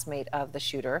classmate of the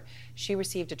shooter. She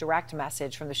received a direct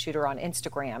message from the shooter on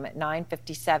Instagram at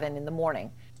 9:57 in the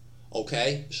morning.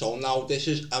 Okay, so now this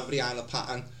is Adriana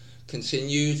Patton.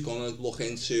 Continued, going to look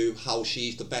into how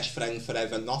she's the best friend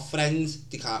forever, not friend.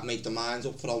 They can't make their minds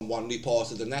up from one report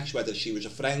to the next, whether she was a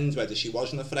friend, whether she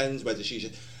wasn't a friend, whether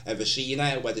she's ever seen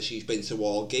her, whether she's been to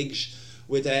all gigs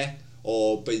with her,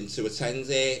 or been to attend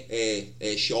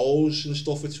shows and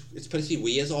stuff. It's pretty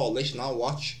weird all this. Now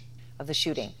watch. Of the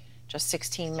shooting, just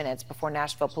 16 minutes before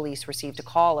Nashville police received a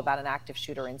call about an active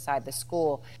shooter inside the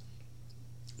school.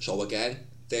 So again,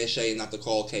 they're saying that the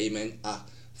call came in at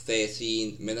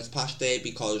 13 minutes past there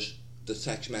because the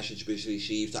text message was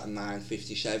received at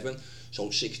 9:57. So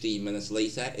 16 minutes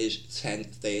later is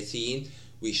 10:13.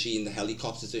 We've seen the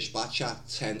helicopter dispatch at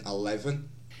 10:11.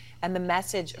 And the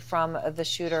message from the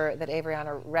shooter that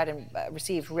Adriana read and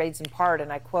received reads in part,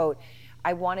 and I quote,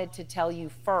 "I wanted to tell you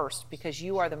first because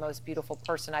you are the most beautiful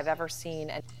person I've ever seen."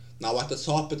 And now at the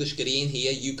top of the screen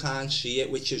here, you can't see it,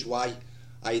 which is why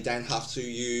I then have to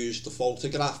use the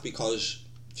photograph, because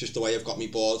just the way I've got my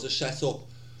borders set up,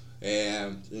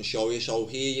 and show you. So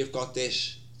here you've got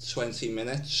this 20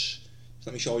 minutes.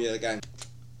 Let me show you again.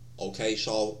 Okay,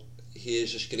 so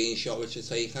here's a screenshot which is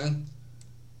taken,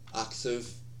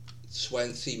 active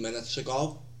 20 minutes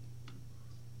ago.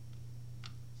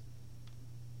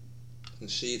 You can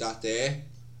see that there.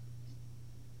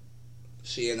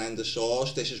 CNN, the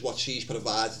source. This is what she's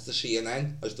provided to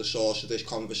CNN as the source of this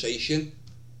conversation.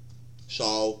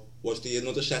 So was there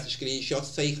another set of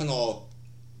screenshots taken, or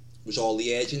was all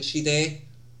the urgency there?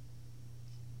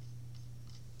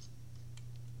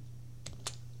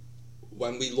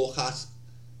 When we look at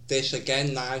this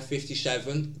again,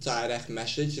 9:57, direct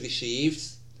message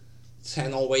received,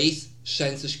 10:08,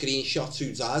 sent a screenshot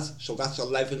to dad, so that's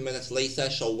 11 minutes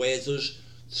later. So where does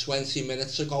 20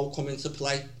 minutes ago come into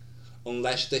play?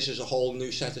 Unless this is a whole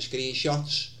new set of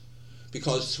screenshots,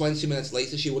 because 20 minutes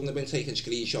later she wouldn't have been taking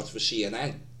screenshots for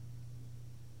CNN.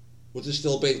 Would it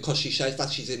still be, because she says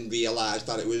that she didn't realise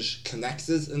that it was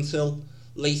connected until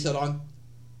later on.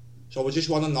 So we just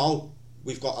want to know,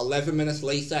 we've got 11 minutes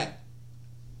later,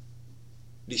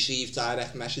 received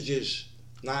direct messages,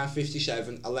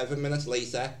 9:57, 11 minutes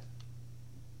later,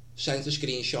 sent a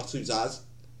screenshot to Dad,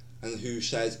 and who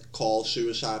said call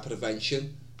suicide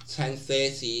prevention,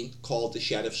 10:13 called the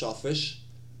sheriff's office,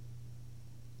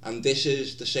 and this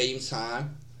is the same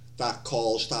time that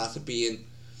calls started being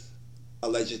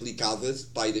allegedly gathered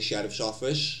by the sheriff's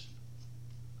office.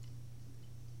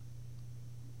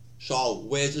 So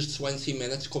where does 20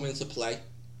 minutes come into play?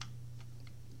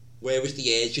 Where was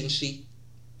the urgency?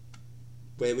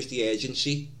 Where was the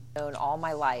urgency? Known all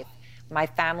my life, my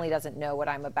family doesn't know what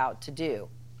I'm about to do.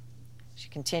 She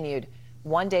continued,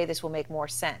 one day this will make more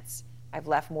sense. I've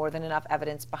left more than enough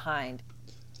evidence behind.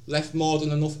 Left more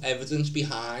than enough evidence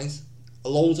behind. A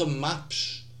load of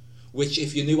maps. Which,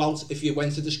 if you knew out, if you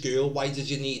went to the school, why did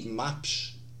you need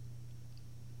maps?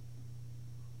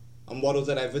 And what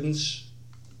other evidence?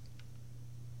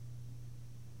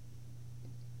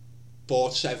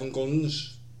 Bought 7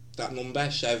 guns. That number,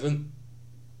 7.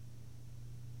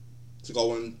 To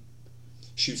go and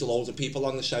shoot a load of people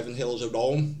on the 7 hills of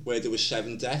Rome, where there was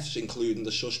 7 deaths, including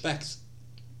the suspect.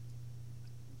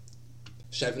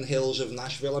 7 hills of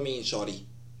Nashville, sorry.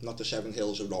 Not the 7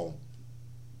 hills of Rome.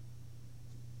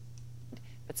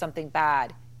 But something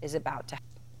bad is about to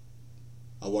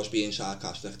I was being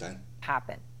sarcastic then.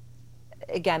 Happen.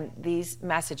 Again, these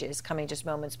messages coming just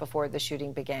moments before the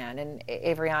shooting began, and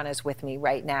Avriana's with me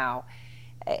right now.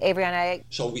 Avriana.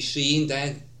 So we seen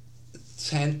then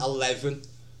 10:11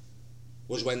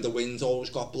 was when the windows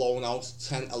got blown out.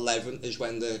 10:11 is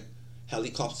when the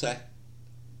helicopter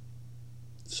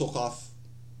took off.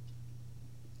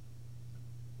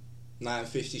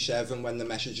 9:57 when the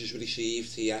messages were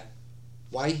received here.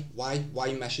 Why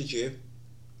message you?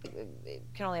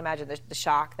 Can only imagine the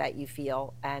shock that you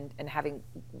feel and having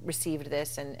received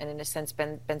this and in a sense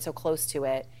been so close to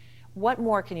it. What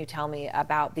more can you tell me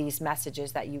about these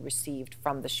messages that you received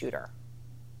from the shooter?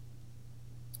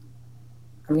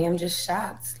 I mean, I'm just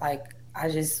shocked. Like, I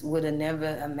just would have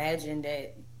never imagined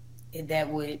that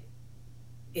would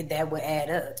add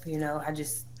up. You know,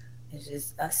 it's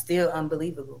just still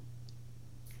unbelievable.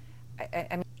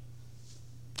 I mean,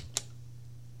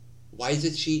 why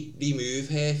did she remove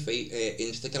her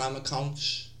Instagram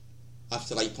accounts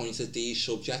after I pointed these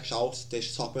subjects out?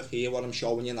 This topic here, what I'm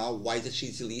showing you now, why did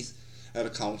she delete her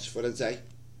accounts for a day?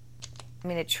 I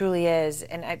mean, it truly is.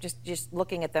 And I just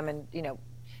looking at them and, you know,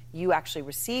 you actually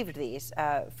received these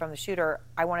from the shooter.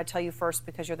 I want to tell you first,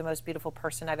 because you're the most beautiful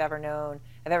person I've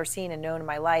ever seen and known in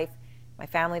my life. My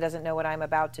family doesn't know what I'm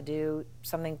about to do.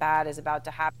 Something bad is about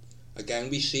to happen. Again,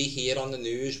 we see here on the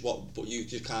news, but you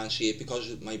just can't see it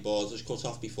because my board was cut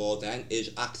off before then,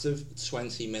 is active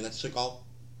 20 minutes ago.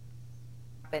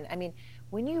 I mean,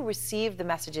 when you received the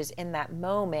messages in that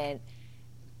moment,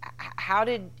 how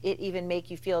did it even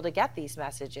make you feel to get these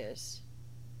messages?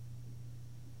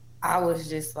 I was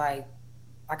just like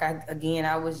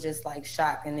I was just like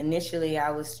shocked. And initially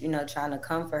I was, you know, trying to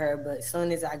comfort her, but as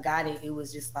soon as I got it, it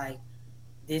was just like,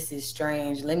 this is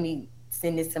strange. Let me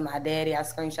send this to my daddy. I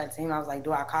screenshot to him. I was like,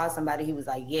 do I call somebody? He was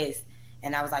like, yes.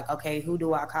 And I was like, okay, who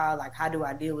do I call? Like, how do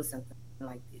I deal with something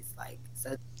like this? Like,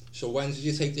 so when did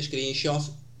you take the screenshot?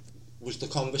 Was the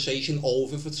conversation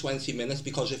over for 20 minutes?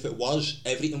 Because if it was,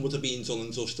 everything would have been done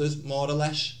and dusted, more or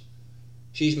less.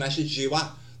 She's messaged you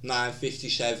at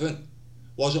 9:57.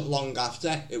 Wasn't long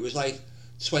after. It was like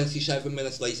 27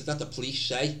 minutes later that the police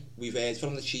say, we've heard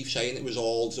from the chief saying it was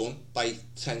all done by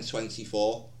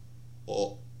 10:24.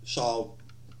 So.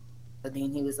 But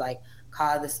then he was like,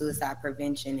 call the suicide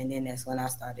prevention, and then that's when I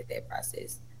started that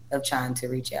process of trying to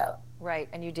reach out. Right,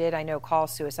 and you did, I know, call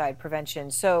suicide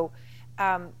prevention. So,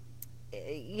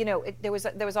 you know, there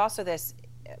was also this,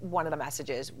 one of the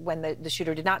messages when the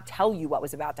shooter did not tell you what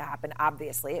was about to happen.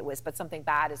 Obviously it was, but something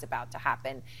bad is about to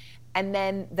happen. And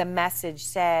then the message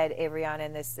said, Avriana,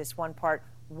 in this one part,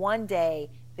 one day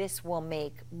this will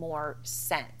make more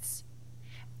sense.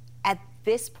 At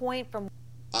this point, from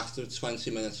after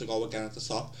 20 minutes ago, again at the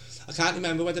top, I can't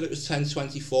remember whether it was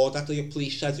 10:24 that the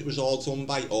police said it was all done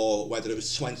by, or whether it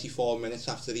was 24 minutes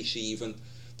after receiving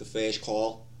the first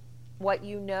call. What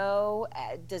you know,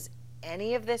 does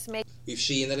any of this make... We've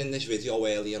seen it in this video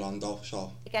earlier on though,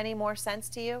 so... Make any more sense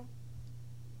to you?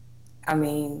 I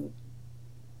mean,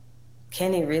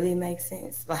 can it really make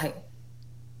sense? Like,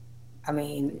 I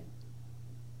mean,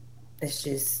 it's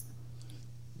just...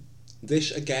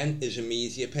 This, again, is a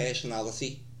media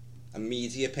personality. A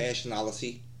media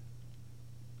personality.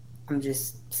 I'm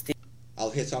just... I'll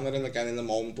hit on her again in a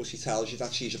moment, but she tells you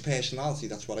that she's a personality.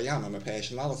 That's what I am. I'm a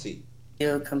personality.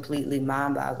 Still completely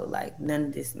mind boggled. Like, none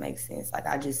of this makes sense. Like,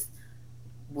 I just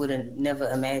would have never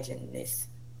imagined this.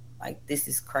 Like, this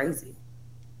is crazy.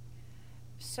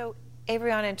 So,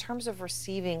 Avriana, in terms of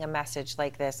receiving a message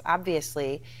like this,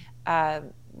 obviously,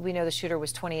 we know the shooter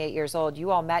was 28 years old.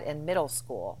 You all met in middle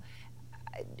school.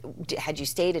 Had you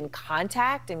stayed in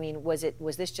contact? I mean, was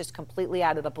this just completely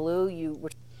out of the blue? You were...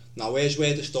 Now, here's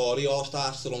where the story all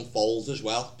starts to unfold as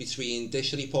well. Between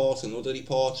this report and other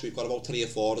reports, we've got about 3 or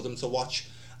 4 of them to watch.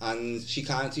 And she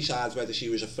can't decide whether she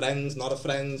was a friend, not a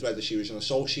friend, whether she was an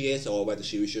associate, or whether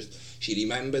she was just, she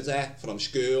remembered her from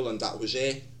school and that was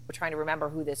it. We're trying to remember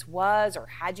who this was, or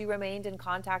had you remained in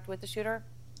contact with the shooter?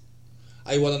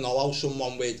 I want to know how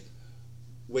someone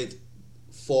with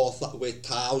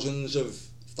thousands of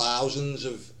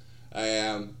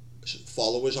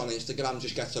followers on Instagram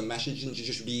just gets a message and you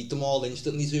just read them all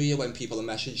instantly to you when people are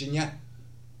messaging you.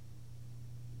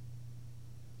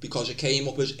 Because it came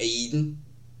up as Aiden.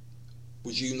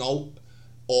 Would you know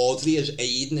Audrey as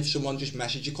Aiden? If someone just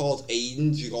messaged you called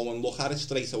Aiden, you go and look at it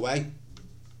straight away?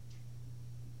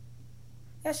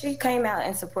 Yeah, she came out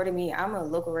and supported me. I'm a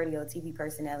local radio TV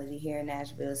personality here in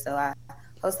Nashville, so I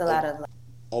post a lot of...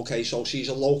 Okay, so she's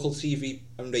a local TV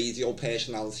and radio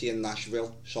personality in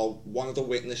Nashville. So one of the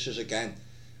witnesses, again,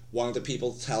 one of the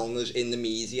people telling us in the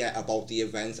media about the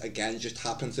event, again, just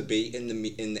happened to be in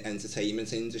the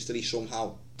entertainment industry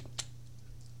somehow.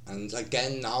 And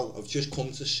again now, I've just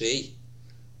come to see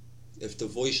if the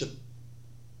Voice of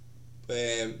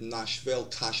Nashville,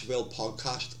 Cashville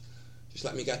podcast, just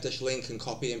let me get this link and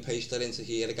copy and paste it into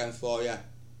here again for you.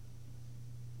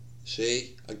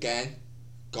 See, again,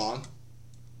 gone.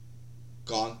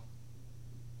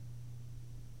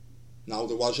 Now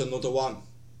there was another one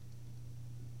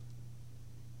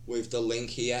with the link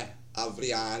here,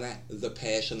 Avriana, the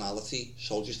personality.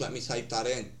 So just let me type that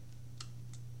in.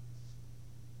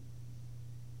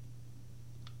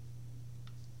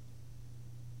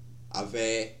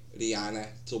 Avriana,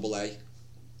 double A.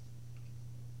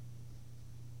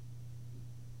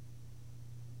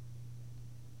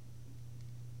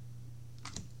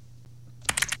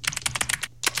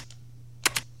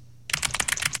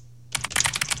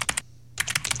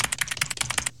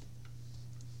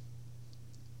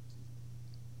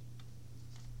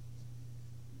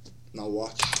 Now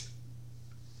watch.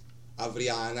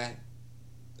 Avriana.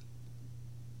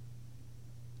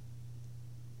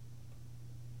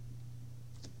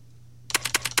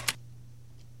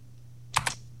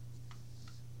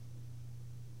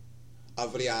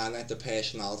 Avriana, the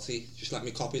personality. Just let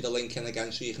me copy the link in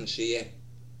again so you can see it.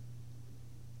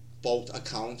 Both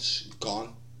accounts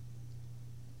gone.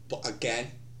 But again,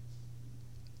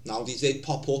 now they did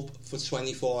pop up for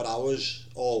 24 hours.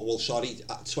 Oh, well, sorry,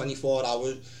 24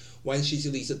 hours. When she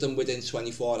deleted them within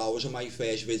 24 hours of my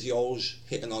first videos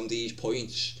hitting on these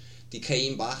points, they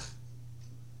came back.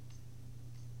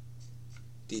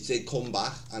 They did come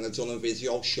back, and I've done a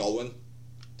video showing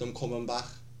them coming back.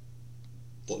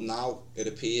 But now it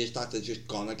appears that they're just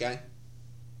gone again.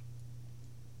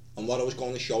 And what I was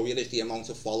going to show you is the amount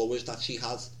of followers that she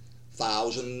has.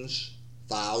 Thousands.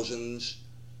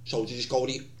 So to just go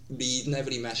reading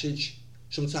every message.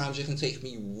 Sometimes it can take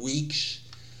me weeks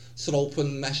to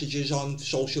open messages on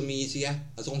social media.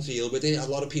 I don't deal with it. A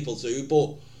lot of people do,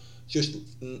 but to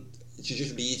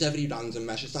just read every random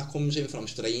message that comes in from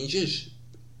strangers,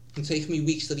 it can take me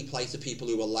weeks to reply to people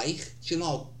who are like, do you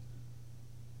know?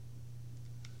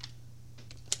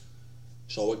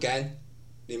 So again,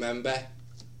 remember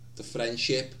the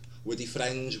friendship. Were they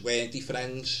friends? Weren't they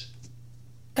friends?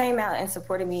 Came out and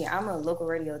supported me. I'm a local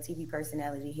radio TV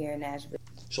personality here in Nashville.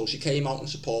 So she came out and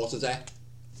supported her.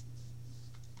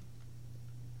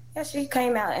 Yeah, she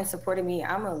came out and supported me.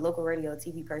 I'm a local radio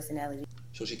TV personality.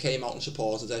 So she came out and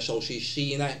supported her. So she's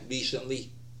seen her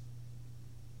recently.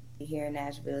 Here in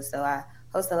Nashville. So I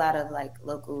host a lot of like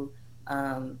local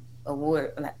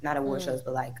not award shows,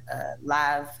 but like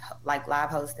live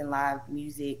hosting, live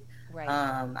music. Right.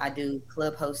 I do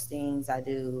club hostings. I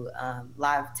do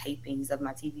live tapings of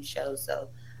my TV shows. So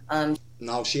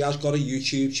now she has got a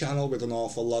YouTube channel with an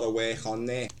awful lot of work on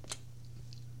there.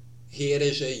 Here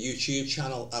is a YouTube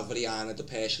channel, Avriana, the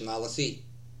personality.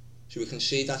 So we can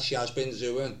see that she has been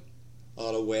doing a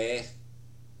lot of work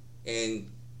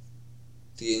in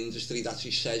the industry that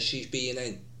she says she's been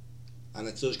in. And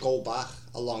it does go back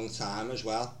a long time as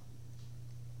well.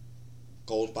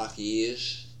 Goes back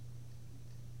years.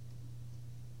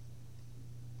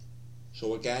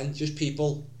 So again, just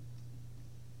people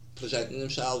presenting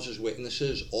themselves as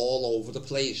witnesses all over the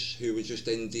place who were just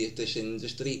in this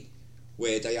industry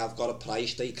where they have got a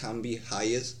price they can be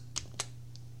hired.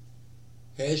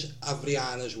 Here's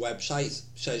Avriana's website.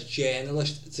 Says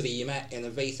journalist, dreamer,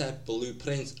 innovator,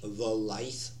 blueprint, the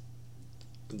light.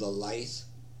 The light.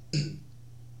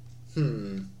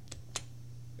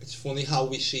 It's funny how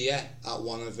we see her at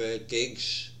one of her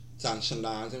gigs dancing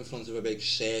around in front of a big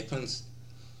serpent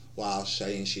while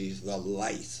saying she's the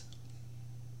light.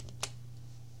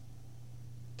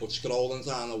 But scrolling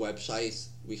down the website,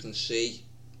 we can see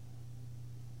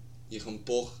you can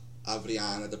book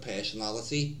Avriana the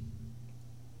personality,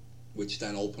 which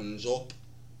then opens up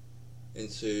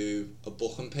into a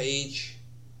booking page,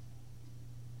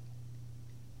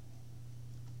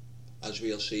 as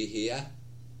we'll see here.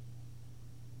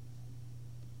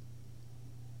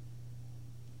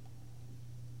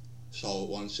 So it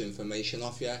wants information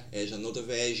off you. Here's another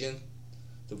version,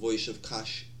 the Voice of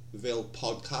Cashville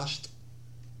podcast.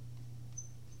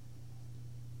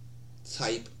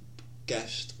 Type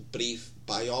guest brief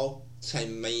bio,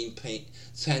 10 main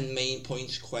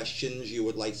points questions you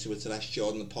would like to address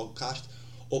during the podcast,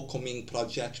 upcoming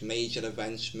projects, major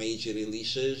events, major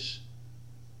releases.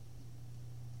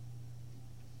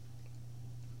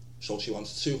 So she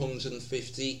wants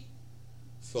 250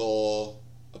 for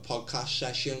a podcast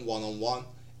session, one-on-one.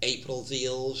 April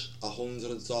deals,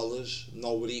 $100,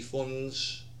 no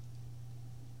refunds.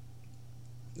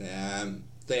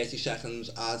 30 seconds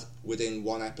ad within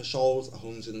one episode,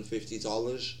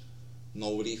 $150,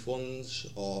 no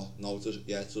refunds, or no,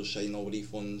 it does say no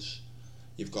refunds.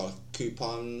 You've got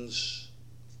coupons.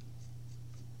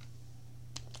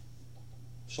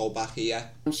 So back here.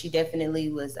 She definitely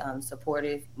was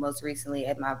supportive, most recently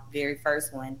at my very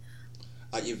first one.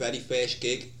 At your very first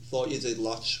gig, thought you did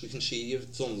lots. We can see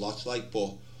you've done lots, like,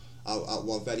 but at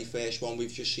our very first one,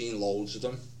 we've just seen loads of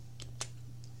them.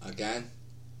 Again,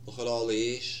 look at all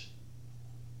these.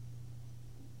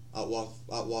 At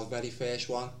what very first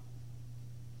one?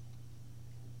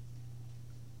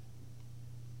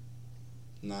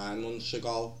 9 months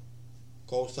ago.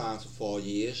 Goes down to 4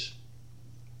 years.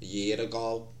 A year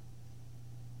ago.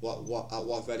 At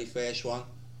what very first one?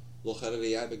 Look at it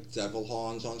here, big devil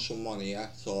horns on someone here,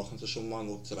 talking to someone,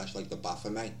 look dressed like the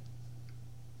Baphomet.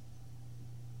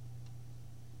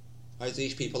 Like,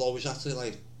 these people always have to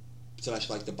like dress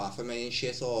like the Baphomet and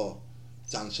shit, or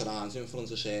dance around in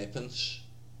front of serpents.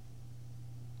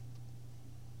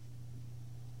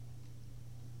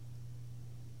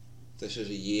 This is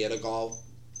a year ago,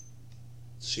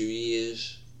 2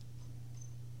 years,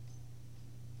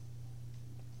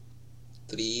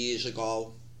 3 years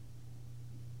ago.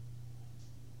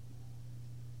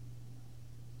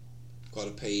 Got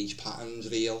a page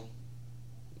patterns reel,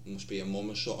 must be a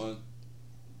mum or something.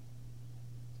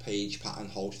 Page pattern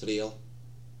host reel.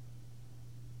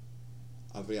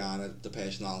 Avriana the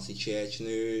personality, church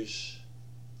news,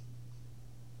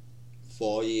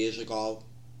 4 years ago.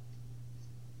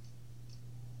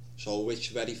 So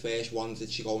which very first one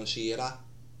did she go and see her at?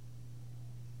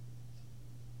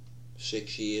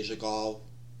 6 years ago.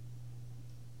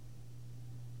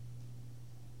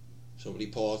 So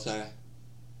reporter,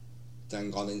 then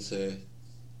gone into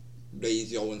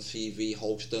radio and TV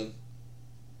hosting.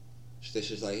 So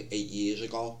this is like 8 years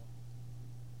ago.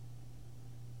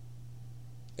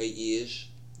 8 years.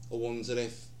 I wonder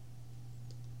if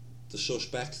the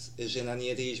suspect is in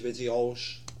any of these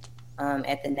videos.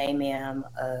 At the Name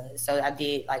so I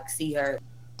did like see her.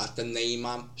 At the Name,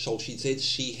 so she did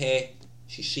see her.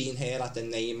 She's seen her at the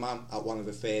Name at one of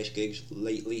her first gigs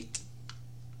lately.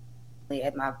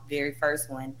 At my very first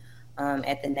one.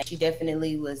 At the she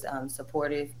definitely was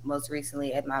supportive, most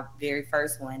recently at my very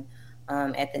first one,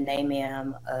 at the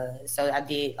Name. So I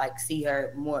did like see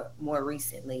her more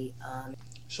recently.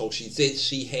 So she did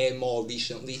see her more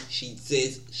recently. She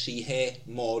did see her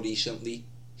more recently.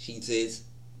 She did.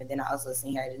 And then I also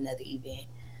seen her at another event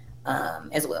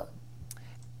as well.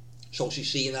 So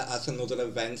she's seen her at another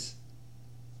event.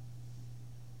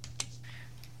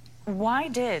 Why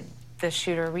did the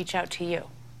shooter reach out to you?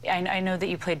 I know that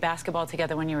you played basketball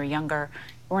together when you were younger.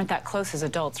 You weren't that close as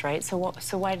adults, right? So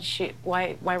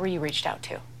why were you reached out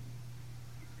to?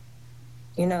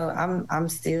 You know, I'm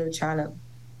still trying to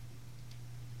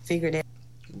figure that.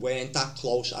 Weren't that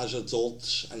close as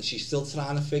adults, and she's still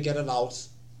trying to figure it out.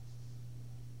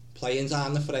 Playing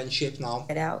down the friendship now.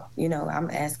 It out. You know, I'm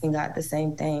asking God the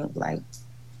same thing. Like,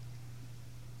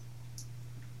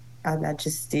 I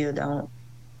just still don't.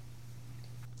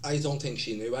 I don't think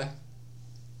she knew her.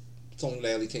 Don't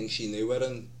really think she knew her,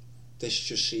 and this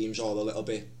just seems all a little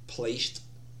bit placed,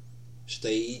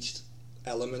 staged,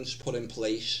 elements put in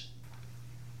place.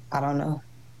 I don't know.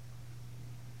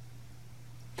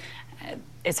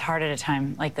 It's hard at a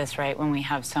time like this, right? When we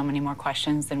have so many more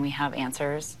questions than we have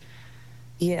answers.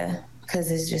 Yeah,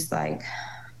 because it's just like,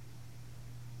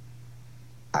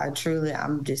 I'm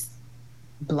just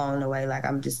blown away. Like,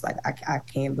 I'm just like, I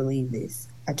can't believe this.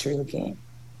 I truly can't.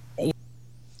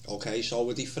 Okay, so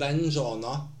were they friends or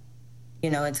not? You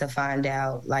know, and to find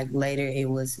out, like, later it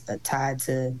was tied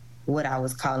to what I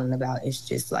was calling about. It's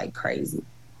just, like, crazy.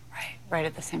 Right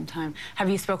at the same time. Have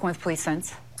you spoken with police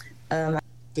since?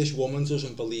 This woman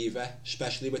doesn't believe it,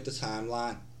 especially with the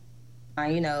timeline.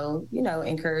 You know,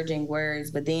 encouraging words,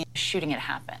 but then shooting it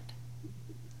happened.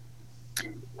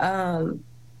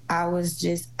 I was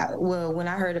just, when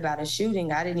I heard about a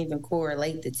shooting, I didn't even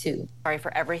correlate the two. Sorry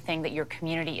for everything that your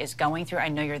community is going through. I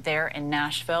know you're there in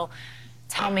Nashville.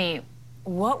 Tell me,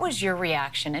 what was your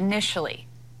reaction initially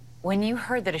when you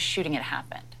heard that a shooting had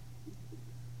happened?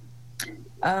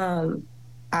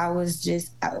 I was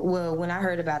just, when I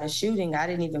heard about a shooting, I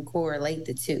didn't even correlate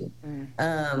the two.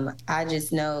 I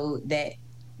just know that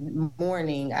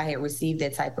morning I had received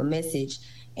that type of message,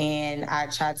 and I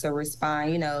tried to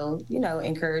respond, you know,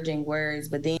 encouraging words,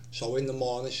 but then. So in the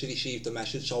morning she received the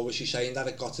message, so was she saying that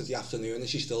it got to the afternoon and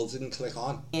she still didn't click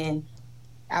on? And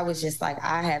I was just like,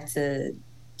 I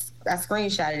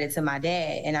screenshotted it to my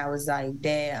dad, and I was like,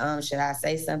 Dad, should I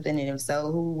say something? And if so,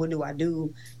 what do I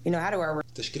do? You know, how do I...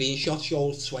 The screenshot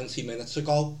showed 20 minutes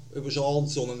ago. It was all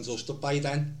done and dusted by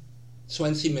then.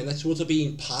 20 minutes would have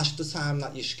been past the time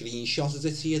that you screenshotted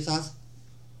it to your dad.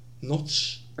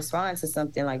 Nuts. Respond to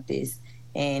something like this,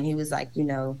 and he was like, you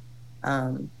know,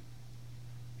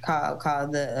 call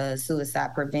the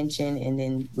suicide prevention, and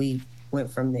then we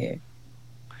went from there.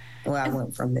 Well, I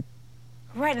went from there.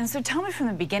 Right, and so tell me from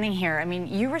the beginning here, I mean,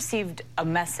 you received a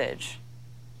message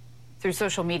through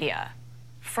social media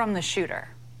from the shooter,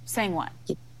 saying what?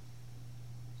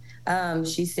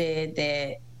 She said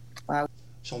that...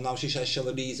 So now she says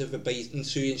she'll read it verbatim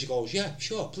to you, and she goes, yeah,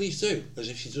 sure, please do, as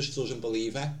if she just doesn't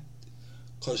believe it.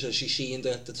 Because she's seen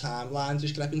the timeline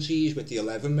discrepancies with the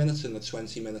 11 minutes and the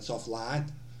 20 minutes offline,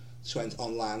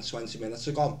 online 20 minutes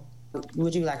ago.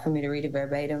 Would you like for me to read it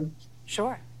verbatim?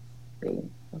 Sure.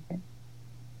 Okay.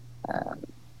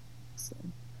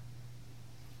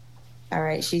 All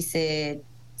right, she said,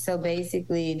 so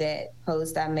basically that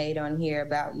post I made on here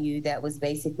about you, that was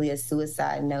basically a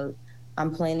suicide note.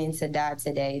 I'm planning to die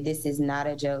today. This is not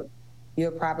a joke.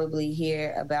 You'll probably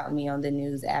hear about me on the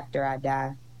news after I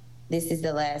die. This is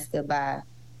the last goodbye.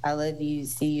 I love you.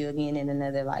 See you again in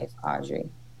another life, Audrey.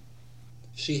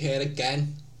 See her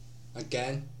again.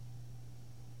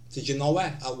 Did you know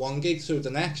it? At one gig to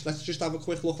the next. Let's just have a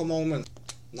quick look a moment.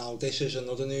 Now, this is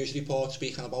another news report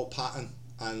speaking about Patton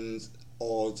and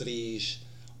Audrey's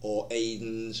or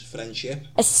Aiden's friendship.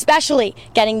 Especially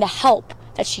getting the help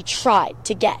that she tried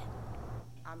to get.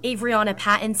 Avriana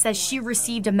Patton says she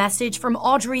received a message from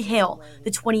Audrey Hale, the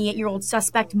 28-year-old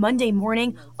suspect, Monday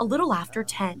morning, a little after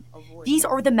 10. These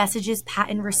are the messages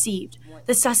Patton received.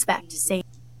 The suspect saying...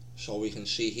 So we can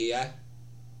see here.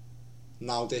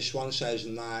 Now this one says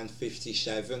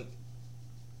 9:57.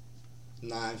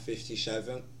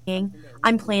 9:57.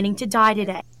 I'm planning to die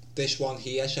today. This one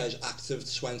here says active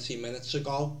 20 minutes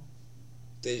ago.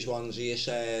 These ones here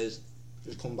says,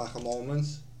 just come back a moment.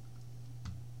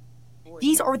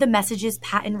 These are the messages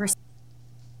Patton received.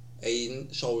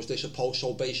 Aiden, so is this a post?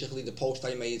 So basically the post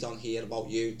I made on here about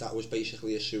you, that was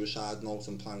basically a suicide note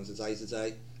and plan to die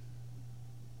today.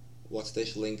 What's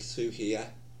this linked to here?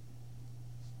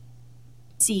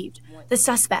 Received. The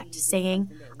suspect saying,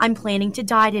 I'm planning to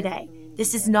die today.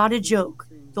 This is not a joke.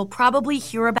 You'll probably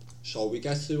hear about... So we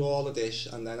get through all of this,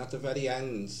 and then at the very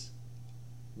end,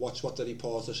 watch what the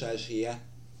reporter says here.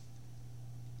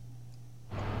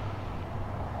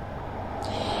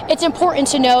 It's important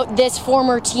to note this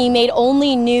former teammate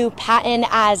only knew Patton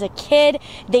as a kid.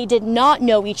 They did not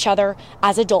know each other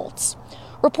as adults.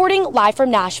 Reporting live from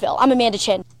Nashville, I'm Amanda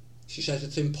Chin. She says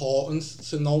it's important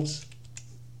to note.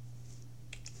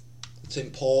 It's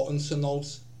important to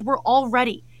note. We're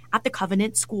already at the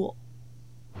Covenant School.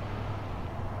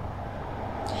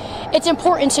 It's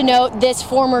important to note this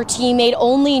former teammate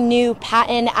only knew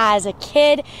Patton as a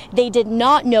kid. They did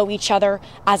not know each other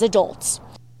as adults.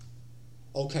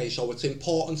 Okay, so it's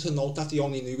important to note that they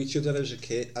only knew each other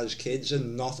as kids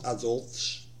and not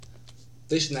adults.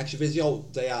 This next video,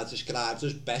 they are described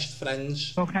as best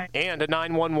friends. Okay. And a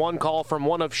 911 call from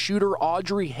one of shooter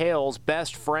Audrey Hale's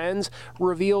best friends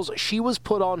reveals she was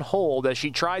put on hold as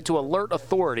she tried to alert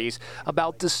authorities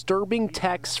about disturbing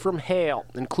texts from Hale,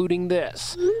 including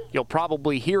this. You'll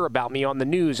probably hear about me on the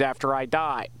news after I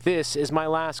die. This is my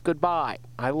last goodbye.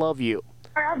 I love you.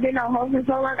 I've been on hold for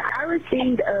so long. I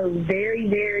received a very,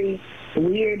 very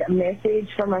weird message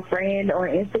from a friend on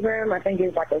Instagram. I think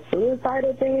it's like a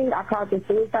suicidal thing. I called the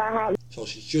suicide hotline. So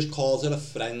she just calls her a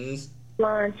friend.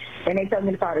 And they told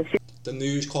me to call the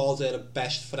news calls her a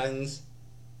best friend.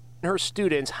 Her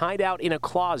students hide out in a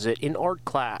closet in art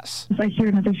class. I hear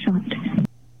another shot.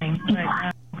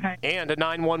 And a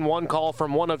 911 call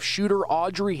from one of shooter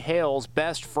Audrey Hale's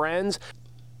best friends.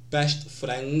 Best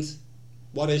friend?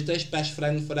 What is this? Best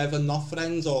friend forever, not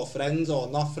friends or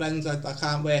not friends? I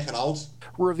can't work it out.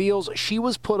 Reveals she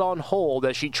was put on hold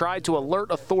as she tried to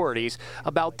alert authorities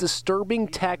about disturbing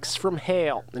texts from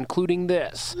Hale, including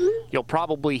this. You'll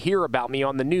probably hear about me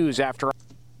on the news after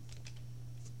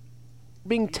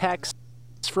disturbing texts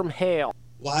from Hale.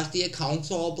 Why is the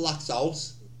account all blacked out?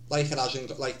 Like it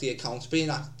hasn't, like the account's being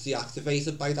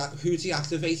deactivated by that. Who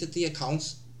deactivated the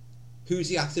account? Who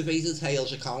deactivated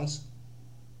Hale's account?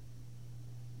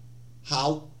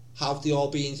 How? How have they all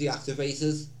been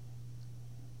deactivated?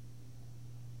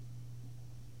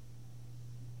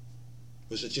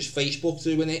 Was it just Facebook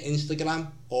doing it, Instagram?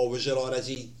 Or was it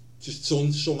already just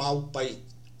done somehow by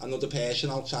another person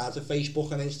outside of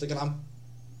Facebook and Instagram?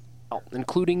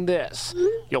 Including this.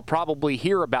 You'll probably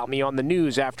hear about me on the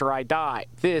news after I die.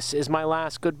 This is my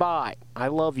last goodbye. I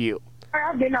love you.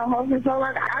 I've been on hold for so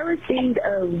long. I received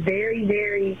a very,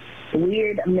 very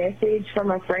weird message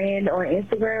from a friend on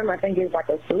Instagram. I think it's like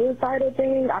a suicidal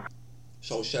thing.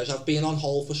 So says, I've been on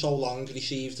hold for so long,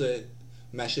 received a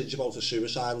message about a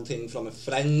suicidal thing from a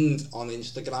friend on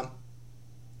Instagram.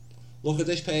 Look at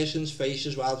this person's face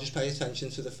as well, just pay attention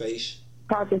to the face.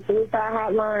 Called the suicide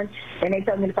hotline, and they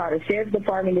told me to call the sheriff's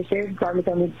department. The sheriff's department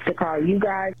told me to call you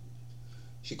guys.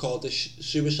 She called the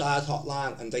suicide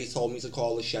hotline, and they told me to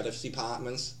call the sheriff's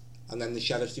department. And then the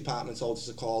sheriff's department told us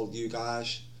to call you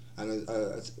guys. And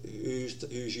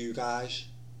who's you guys?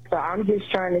 So I'm just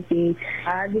trying to see.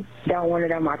 I just don't want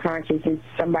it on my conscience. If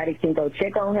somebody can go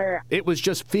check on her. It was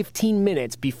just 15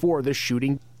 minutes before the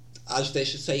shooting. As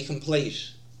this is taking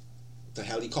place, the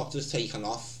helicopter's taken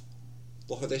off.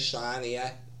 Look at this sign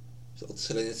here, little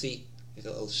Trinity, a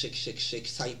little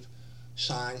 666 type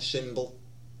sign, symbol.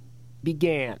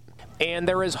 Began. And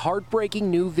there is heartbreaking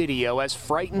new video as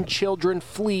frightened children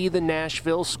flee the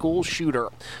Nashville school shooter.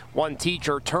 One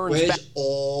teacher turns back. Where's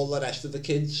all the rest of the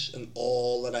kids and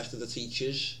all the rest of the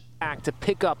teachers? Back to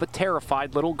pick up a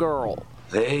terrified little girl.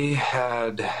 They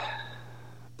had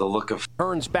the look of...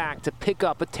 Turns back to pick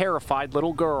up a terrified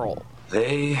little girl.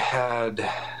 They had...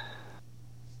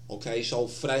 Okay, so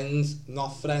friends, not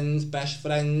friends, best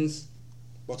friends.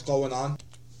 What's going on?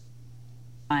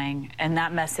 And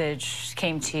that message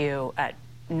came to you at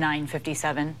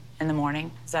 9:57 in the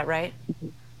morning, is that right?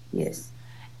 Yes.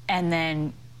 And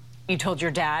then you told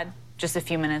your dad just a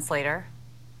few minutes later?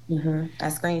 Mm-hmm. I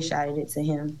screenshotted it to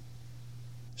him.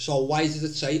 So why did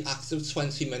it say active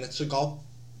 20 minutes ago?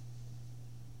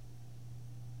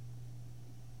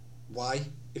 Why?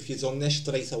 If you've done this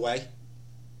straight away.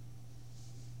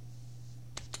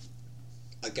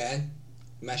 Again,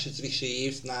 message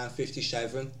received,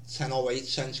 9:57, 10:08,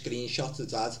 sent screenshot to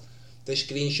dad. This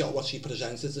screenshot, what she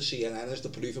presented to CNN as the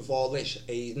proof of all this,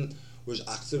 Aiden, was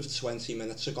active 20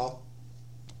 minutes ago.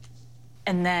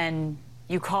 And then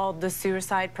you called the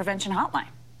suicide prevention hotline?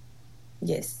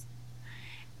 Yes.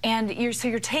 And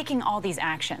you're taking all these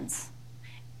actions,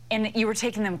 and you were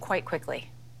taking them quite quickly.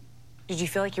 Did you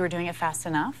feel like you were doing it fast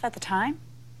enough at the time?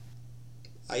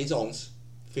 I don't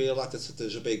feel like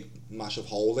there's a big, massive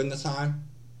hole in the time.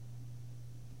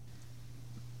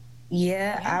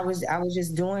 Yeah, I was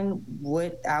just doing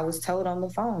what I was told on the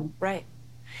phone. Right.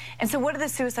 And so what did the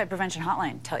suicide prevention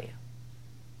hotline tell you?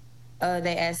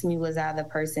 They asked me, was I the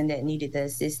person that needed the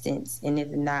assistance? And if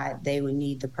not, they would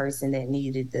need the person that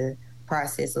needed the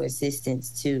process or assistance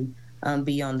to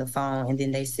be on the phone. And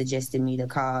then they suggested me to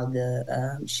call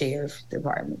the sheriff's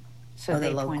department. So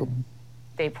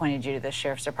they pointed you to the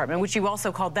sheriff's department, which you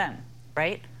also called them,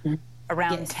 right? Mm-hmm.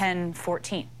 Around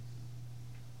 10:14.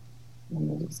 Let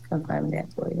me just confirm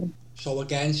that for you. So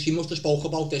again, she must have spoke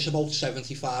about this about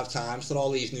 75 times to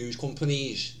all these news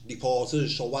companies,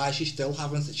 reporters, so why is she still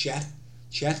having to check?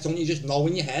 Check, don't you just know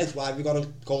in your head? Why have you got to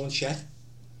go and check?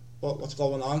 What's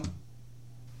going on?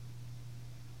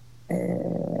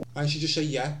 And she just say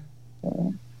yeah.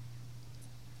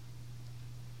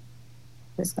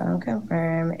 Just gonna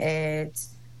confirm at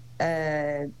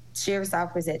sheriff's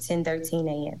office at 10:13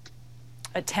 a.m.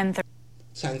 At 10:13.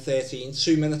 10:13,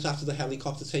 2 minutes after the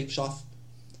helicopter takes off,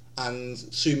 and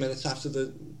 2 minutes after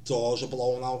the doors are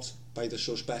blown out by the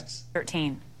suspects.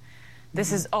 13.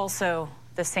 This is also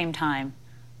the same time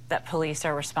that police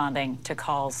are responding to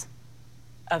calls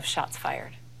of shots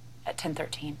fired. at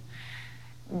 10:13.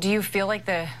 Do you feel like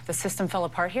the system fell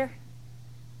apart here?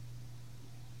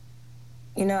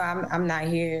 You know, I'm not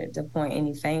here to point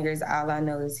any fingers. All I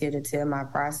know is here to tell my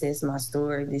process, my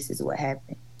story. This is what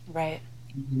happened. Right.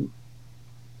 Mm-hmm.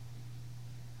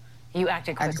 You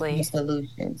acted quickly. I just need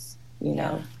solutions, you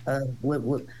know.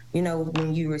 You know,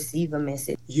 when you receive a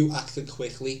message. You acted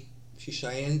quickly, she's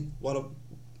saying.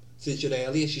 Did you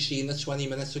earlier, she seen the 20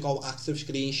 minutes ago active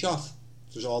screenshot?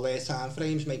 Does all their time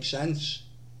frames make sense?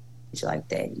 Like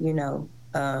that, you know.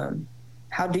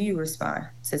 How do you respond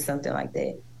to something like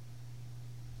that?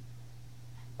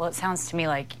 Well, it sounds to me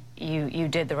like you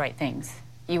did the right things.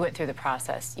 You went through the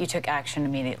process. You took action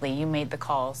immediately. You made the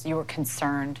calls. You were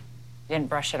concerned. You didn't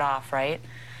brush it off, right?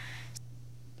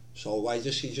 So why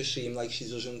does she just seem like she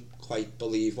doesn't quite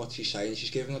believe what she's saying? She's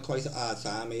giving her quite a hard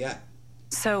time here.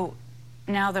 So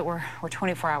now that we're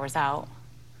 24 hours out,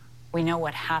 we know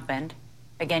what happened.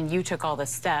 Again, you took all the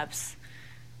steps.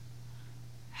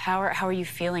 How are you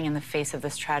feeling in the face of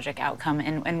this tragic outcome,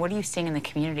 and what are you seeing in the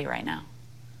community right now?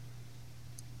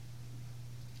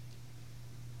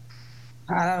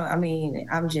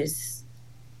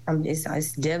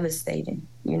 It's devastating,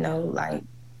 you know, like,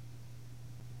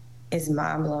 it's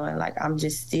mind-blowing. Like, I'm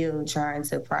just still trying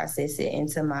to process it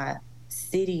into my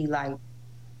city. Like,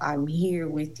 I'm here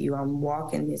with you. I'm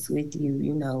walking this with you,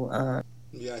 you know.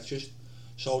 Yeah, just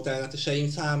so then at the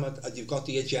same time, you've got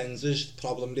the agendas,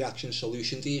 problem, reaction,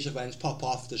 solution. These events pop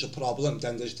off, there's a problem,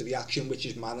 then there's the reaction which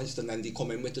is managed, and then they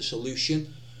come in with the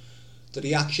solution. The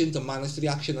reaction, the managed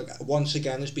reaction, once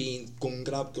again, has been gun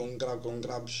grabs,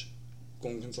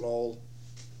 gun control.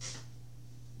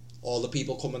 All the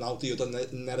people coming out, the other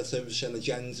narratives and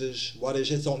agendas. What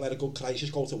is it? Don't let a good crisis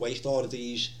go to waste. Or are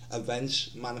these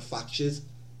events manufactured?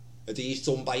 Are these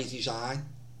done by design?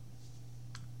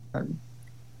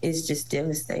 It's just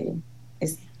devastating.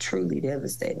 It's truly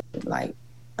devastating. Like,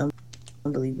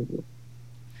 unbelievable.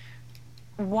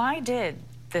 Why did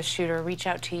the shooter reach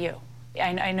out to you?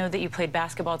 I know that you played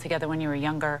basketball together when you were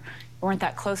younger. You weren't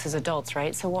that close as adults,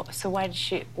 right? So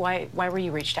why were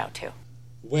you reached out to?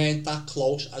 Weren't that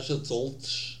close as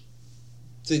adults.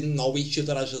 Didn't know each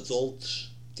other as adults.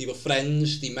 They were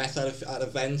friends. They met at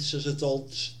events as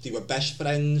adults. They were best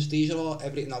friends. These are all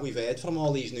everything that we've heard from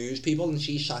all these news people, and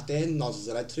she sat there and nodded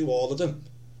her head through all of them.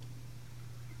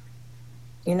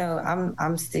 You know,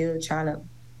 I'm still trying to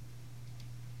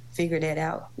figure that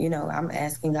out. You know, I'm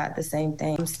asking God the same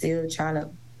thing. I'm still trying to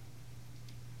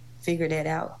figure that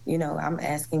out. You know, I'm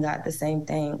asking God the same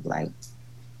thing. Like,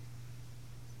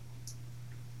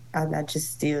 I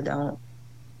just still don't.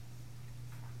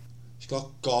 She's got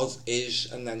God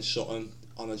is and then something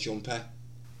on a jumper.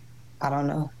 I don't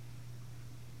know.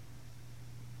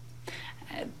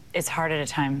 It's hard at a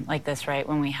time like this, right?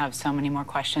 When we have so many more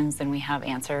questions than we have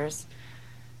answers.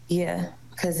 Yeah,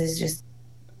 because it's just...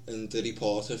 And the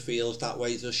reporter feels that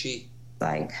way, does she?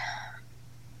 Like,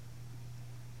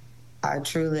 I'm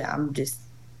just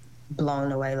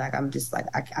blown away. Like, I'm just like,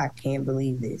 I can't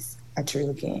believe this. I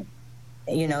truly can't.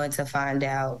 You know, and to find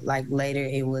out, like, later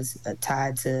it was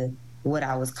tied to what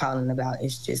I was calling about.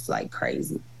 It's just, like,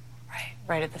 crazy.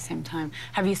 Right at the same time.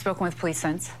 Have you spoken with police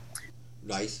since?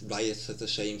 Right at the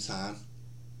same time.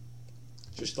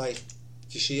 Just like,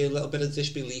 do you see a little bit of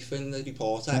disbelief in the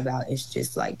reporter? It's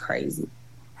just, like, crazy.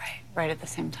 Right at the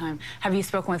same time. Have you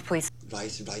spoken with police?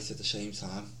 Right at the same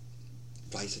time.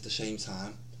 Right at the same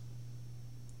time.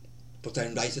 But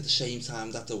then right at the same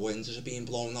time that the windows are being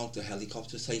blown out, the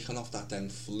helicopter's taken off, that then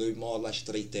flew more or less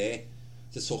straight there.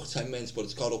 It took 10 minutes, but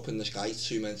it's got up in the sky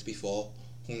 2 minutes before,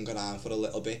 hung around for a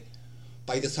little bit.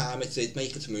 By the time it did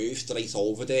make its move straight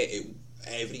over there,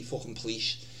 every fucking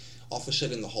police officer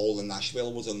in the whole of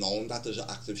Nashville would have known that there's an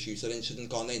active shooter incident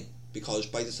gone in. Because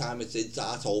by the time it did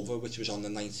dart over, which was on the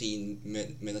 19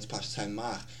 minutes past 10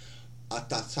 mark, at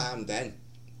that time then,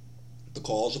 the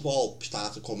calls have all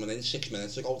started coming in 6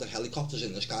 minutes ago. The helicopters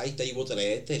in the sky, they would have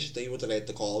heard this. They would have heard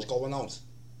the calls going out.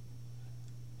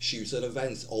 Shooter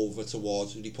event over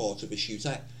towards report of a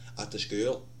shooter at the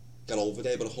school. Got over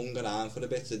there, but hung around for a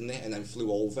bit, didn't it? And then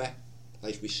flew over,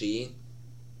 like we've seen.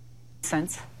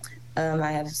 Since?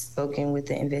 I have spoken with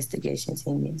the investigation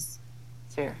team, yes.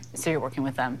 So you're working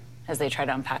with them as they try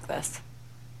to unpack this?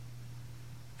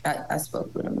 I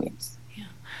spoke with them, yes.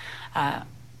 Yeah.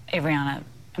 Avriana,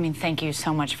 I mean, thank you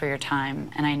so much for your time,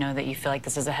 and I know that you feel like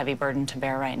this is a heavy burden to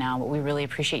bear right now, but we really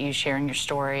appreciate you sharing your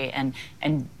story and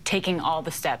taking all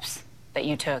the steps that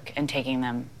you took and taking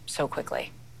them so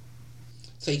quickly.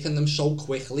 Taking them so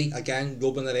quickly, again,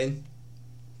 rubbing it in.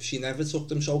 She never took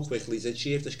them so quickly, did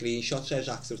she? If the screenshot says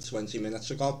active 20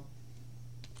 minutes ago.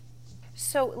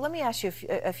 So let me ask you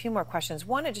a few more questions.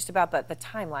 One is just about the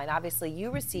timeline. Obviously, you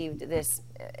received this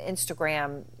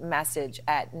Instagram message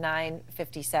at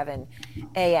 9:57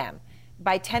 a.m.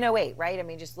 By 10:08, right? I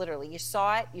mean, just literally, you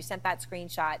saw it, you sent that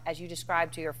screenshot as you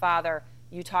described to your father,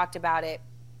 you talked about it,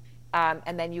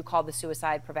 and then you called the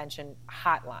suicide prevention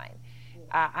hotline.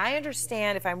 I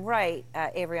understand, if I'm right,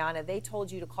 Avriana, they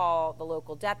told you to call the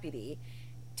local deputy.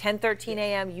 10:13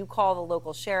 a.m., you call the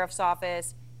local sheriff's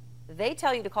office. They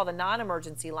tell you to call the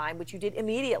non-emergency line, which you did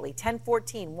immediately.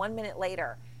 10:14, 1 minute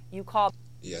later, you called.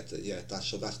 Yeah,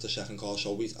 that's the second call.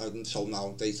 So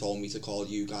now they told me to call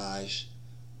you guys.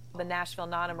 The Nashville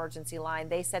non-emergency line.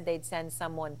 They said they'd send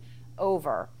someone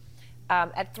over.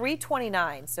 At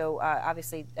 3:29, so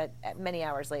obviously at many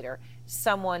hours later,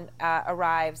 someone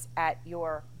arrives at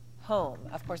your home.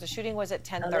 Of course, the shooting was at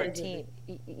 10:13.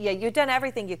 Yeah, you've done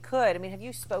everything you could. I mean, have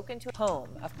you spoken to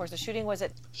home? Of course, the shooting was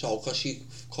at. So, because she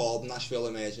called Nashville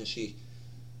emergency,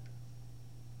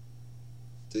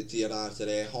 they arrived at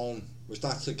their home. Was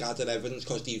that to gather evidence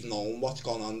because they've known what's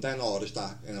gone on then, or is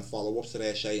that in a follow-up to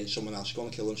their saying someone else is going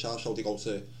to kill himself, so they go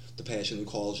to the person who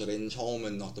calls her in's home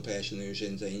and not the person who's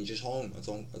in danger's home? I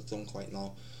don't quite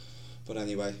know. But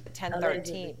anyway.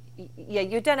 10:13. Yeah,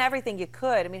 you've done everything you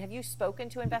could. I mean, have you spoken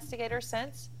to investigators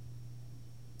since?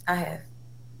 I have.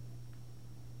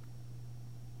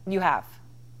 You have?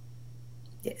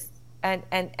 Yes.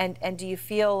 And do you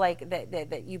feel like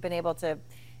that you've been able to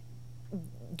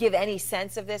give any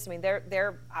sense of this? I mean,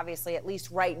 they're obviously, at least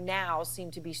right now,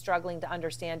 seem to be struggling to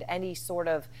understand any sort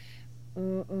of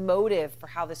motive for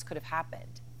how this could have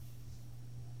happened.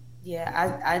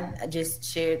 Yeah, I just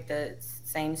shared the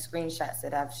same screenshots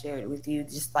that I've shared with you,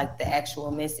 just like the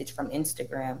actual message from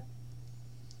Instagram.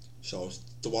 So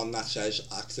the one that says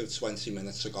active 20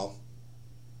 minutes ago.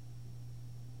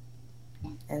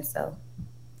 And so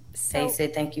they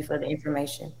said thank you for the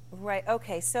information. Right.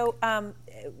 Okay. So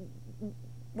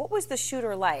what was the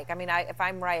shooter like? I mean, if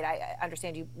I'm right, I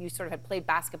understand you sort of had played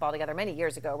basketball together many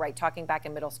years ago, right? Talking back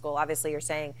in middle school. Obviously, you're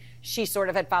saying she sort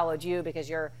of had followed you because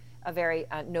you're a very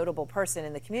notable person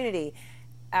in the community.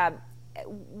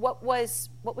 What was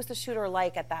the shooter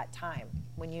like at that time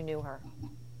when you knew her?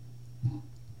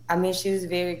 I mean, she was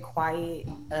very quiet,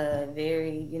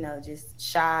 very, just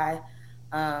shy.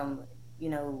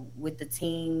 With the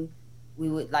team, we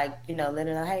would let her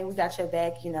know, hey, we got your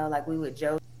back, we would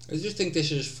joke. I just think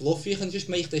this is fluff. You can just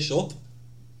make this up.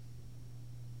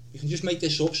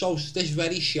 So this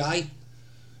very shy,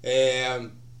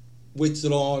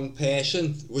 withdrawn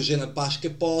person was in a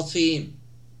basketball team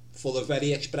full of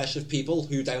very expressive people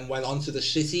who then went on to the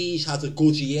cities, had a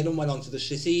good year and went on to the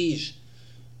cities.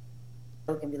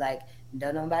 And be like,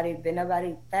 don't nobody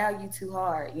foul you too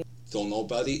hard. Don't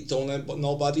nobody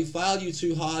foul you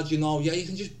too hard, Yeah, you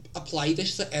can just apply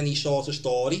this to any sort of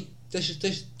story. This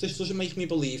doesn't make me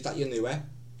believe that you knew it.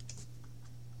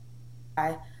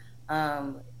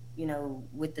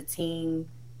 With the team,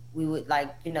 we would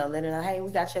let her know, hey,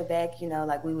 we got your back,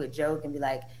 we would joke and be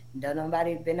like, don't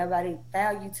nobody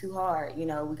foul you too hard, we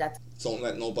got to don't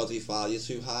let nobody foul you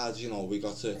too hard, we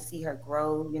got to see her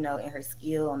grow, in her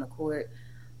skill on the court.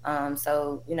 Got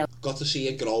to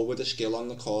see her grow with the skill on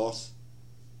the court.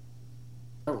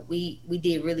 We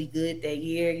did really good that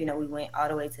year, we went all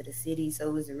the way to the city, so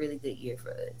it was a really good year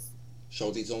for us.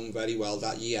 So they done very well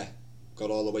that year,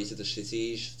 got all the way to the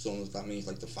cities, so that means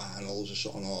like the finals or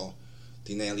something, or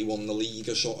they nearly won the league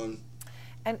or something.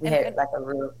 And we had like a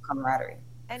real camaraderie.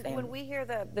 And family. When we hear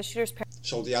the shooter's parents...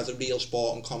 So they had a real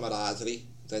sport and camaraderie.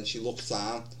 Then she looked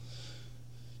down.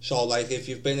 So like if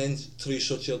you've been in through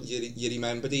such a... You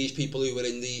remember these people who were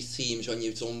in these teams when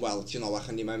you've done well. I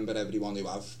can remember everyone who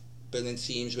have been in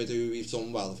teams with who we've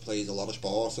done well. I've played a lot of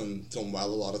sport and done well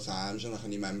a lot of times, and I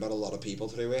can remember a lot of people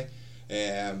through it.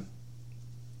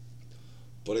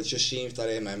 But it just seems that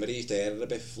her memories there are a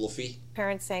bit fluffy.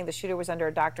 Parents saying the shooter was under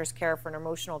a doctor's care for an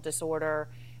emotional disorder.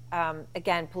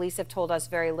 Again, police have told us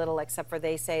very little, except for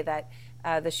they say that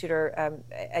the shooter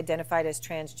identified as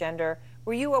transgender.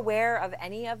 Were you aware of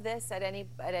any of this at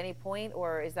any point,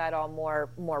 or is that all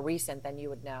more recent than you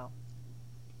would know?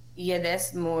 Yeah,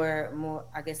 that's more.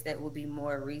 I guess that would be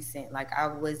more recent. Like I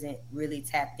wasn't really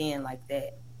tapped in like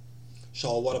that.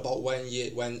 So what about when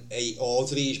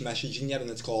Audrey's messaging you and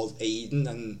it's called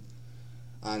Aiden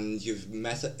and you've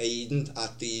met Aiden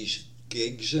at these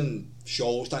gigs and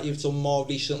shows that you've done more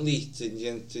recently?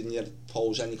 Didn't you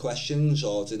pose any questions,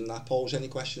 or didn't that pose any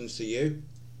questions to you?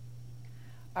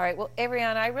 All right. Well,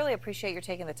 Avriana, I really appreciate your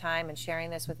taking the time and sharing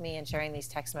this with me and sharing these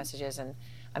text messages. And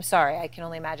I'm sorry, I can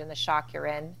only imagine the shock you're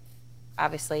in.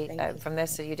 Obviously, from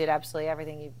this, you did absolutely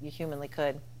everything you humanly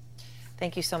could.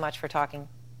 Thank you so much for talking.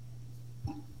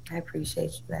 I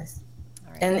appreciate you guys.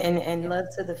 And love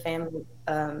to the family,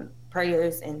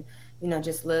 prayers, and, you know,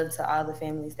 just love to all the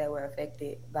families that were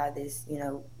affected by this. You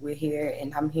know, we're here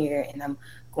and I'm here and I'm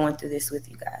going through this with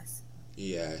you guys.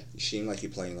 Yeah, you seem like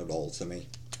you're playing a role to me.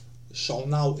 So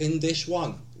now in this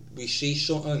one, we see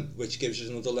something which gives us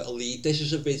another little lead. This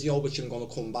is a video which I'm going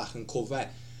to come back and cover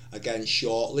again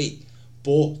shortly.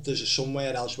 But there's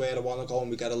somewhere else where I want to go and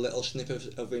we get a little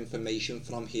snippet of information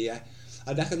from here.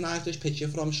 I recognise this picture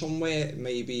from somewhere,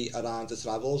 maybe around the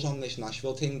travels on this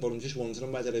Nashville thing, but I'm just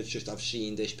wondering whether it's just I've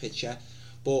seen this picture.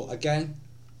 But again,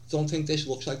 don't think this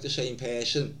looks like the same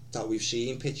person that we've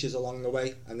seen pictures along the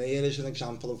way. And here is an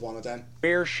example of one of them.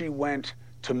 Where she went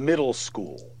to middle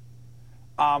school.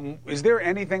 Is there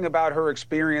anything about her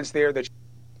experience there that...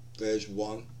 There's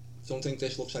one. Don't think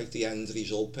this looks like the end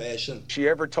result person. She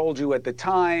ever told you at the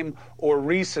time or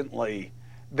recently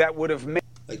that would have made...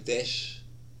 Like this.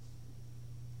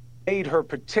 Made her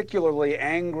particularly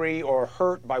angry or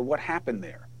hurt by what happened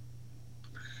there?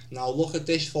 Now look at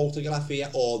this photograph here,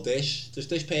 or this. Does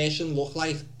this person look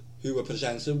like who we're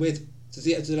presented with? Does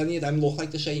any of them look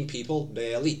like the same people,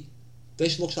 really?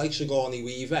 This looks like Sigourney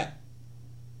Weaver.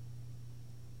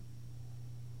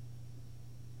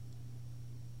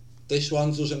 This one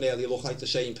doesn't really look like the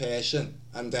same person.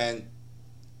 And then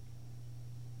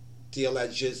the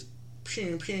alleged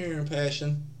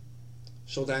person.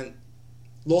 So then,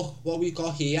 look, what we've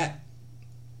got here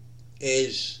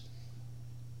is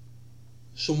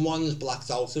someone's blacked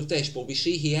out of this, but we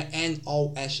see here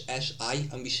N-O-S-S-I,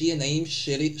 and we see a name,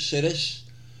 Cirrus,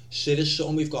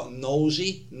 something. We've got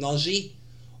Nozzy,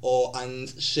 and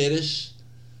Cirrus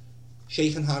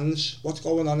shaking hands. What's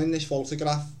going on in this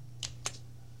photograph?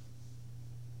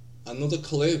 Another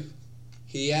clue.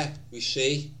 Here we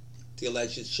see the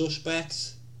alleged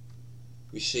suspect.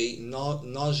 We see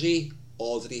Nozzy,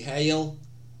 Audrey Hale,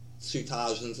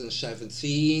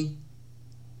 2017,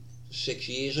 6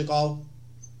 years ago.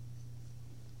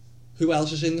 Who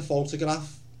else is in the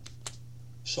photograph?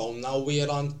 So now we're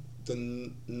on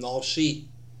the Nozzy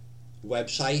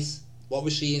website. What we're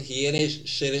seeing here is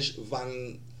Cirrus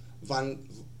van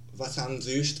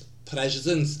Dust,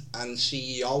 President and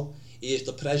CEO. He is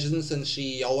the President and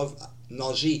CEO of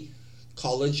Nozzy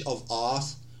College of Art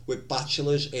with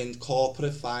bachelors in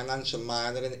corporate finance and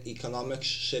minor in economics.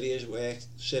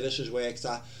 Cirrus has worked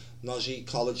at Nozzy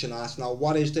College of Art. Now,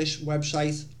 what is this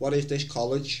website? What is this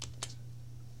college?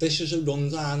 This is a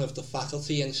rundown of the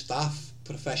faculty and staff,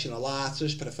 professional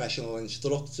artists, professional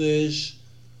instructors.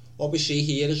 What we see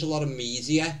here is a lot of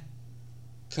media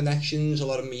connections, a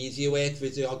lot of media work,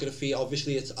 videography.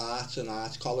 Obviously it's arts and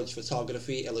arts college,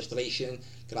 photography, illustration,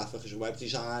 graphics, web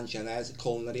design, genetic,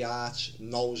 culinary arts,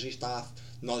 Nozzy staff,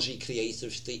 Nozzy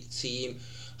creative team,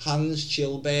 Hans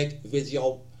Chilberg,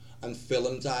 video and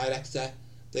film director.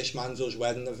 This man does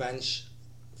wedding events,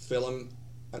 film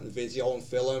and video and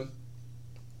film,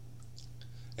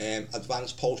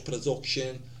 advanced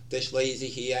post-production. This lady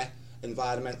here,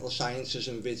 environmental sciences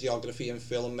and videography and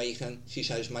filmmaking. She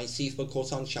says, my teeth were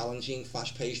cut on challenging,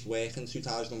 fast-paced work in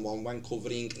 2001 when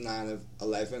covering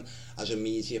 9/11 as a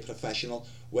media professional,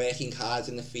 working hard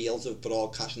in the fields of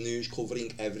broadcast news,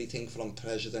 covering everything from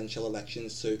presidential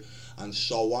elections to and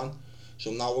so on. So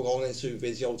now we're going into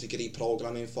video degree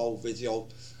program info, video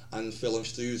and film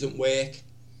student work.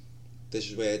 This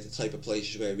is where the type of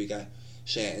places where we get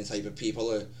certain type of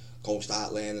people who go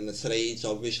start learning the trades,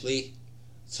 obviously.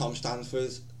 Tom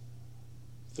Stanford,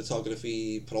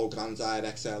 photography program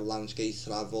director, landscape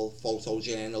travel,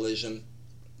 photojournalism,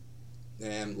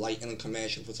 lighting and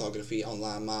commercial photography,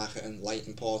 online marketing,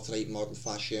 lighting, portrait, model,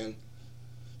 fashion,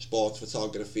 sports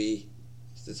photography.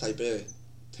 It's the type of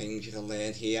things you can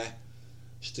learn here.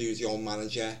 Studio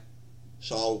manager.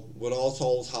 So we're all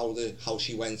told how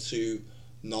she went to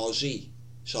Nozzy.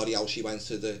 How she went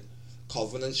to the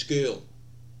Covenant School.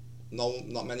 No,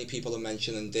 not many people are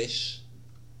mentioning this.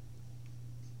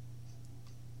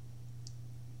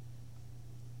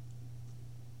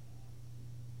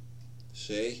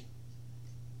 See?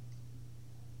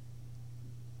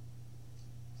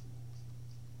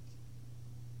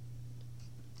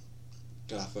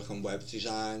 Graphic and web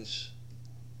designs,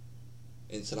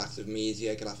 interactive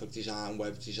media, graphic design,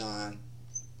 web design,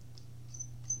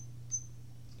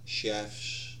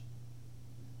 chefs,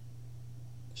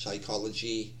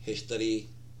 psychology, history.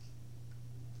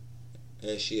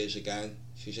 Here she is again.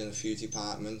 She's in a few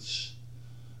departments.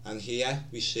 And here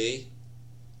we see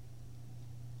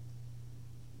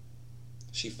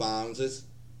she founded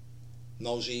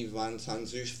Nozzy van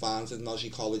Tandus founded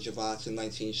Nozzy College of Art in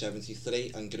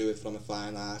 1973 and grew it from a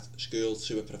fine art school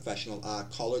to a professional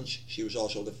art college. She was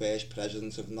also the first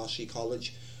president of Nozzy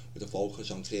College, with a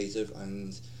focus on creative,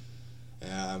 and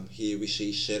here we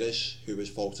see Cyrus, who was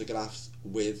photographed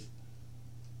with,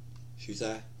 who's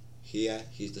there? Here,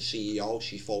 he's the CEO,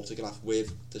 she's photographed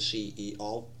with the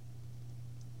CEO.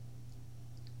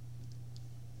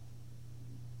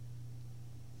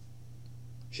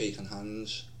 Shaking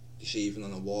hands, receiving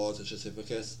an award, a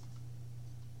certificate.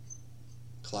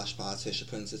 Class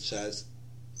participants, it says.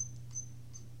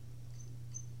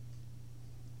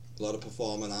 A lot of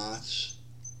performing arts.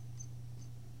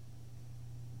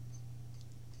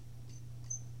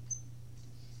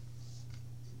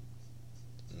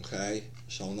 Okay,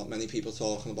 so not many people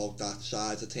talking about that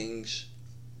side of things.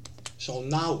 So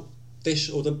now,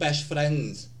 this other best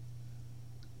friend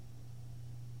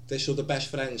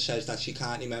says that she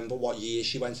can't remember what year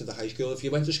she went to the high school. If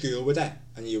you went to school with her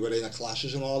and you were in her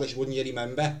classes and all this, wouldn't you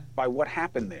remember? By what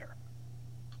happened there?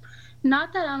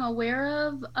 Not that I'm aware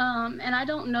of, and I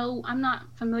don't know, I'm not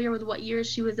familiar with what year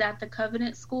she was at the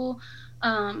Covenant School,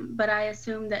 but I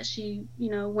assume that she,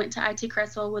 went to IT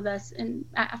Cresswell with us and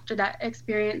after that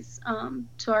experience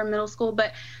to our middle school.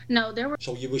 But no, there were...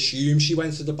 So you assume she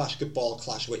went to the basketball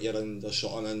class with you and or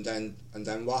something, and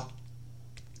then what?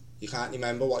 You can't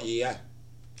remember what year?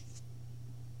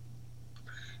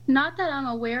 Not that I'm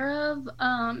aware of,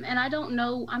 and I don't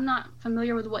know, I'm not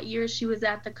familiar with what year she was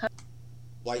at the Covenant.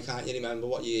 Why can't you remember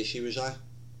what year she was at?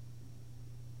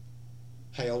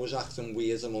 Hale was acting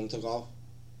weird a month ago.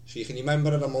 So you can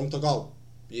remember it a month ago,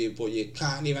 but you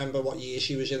can't remember what year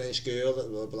she was in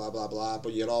school, blah, blah, blah,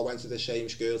 but you all went to the same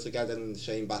school together and the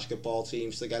same basketball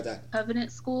teams together.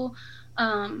 Covenant School,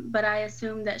 but I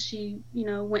assume that she,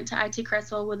 went to IT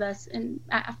Cresswell with us and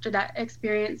after that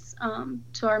experience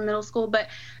to our middle school. But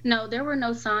no, there were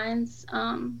no signs,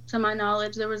 to my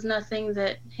knowledge. There was nothing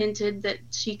that hinted that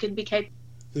she could be capable.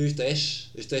 Who's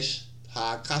this? Is this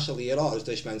Hardcastle here, or is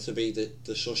this meant to be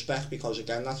the suspect? Because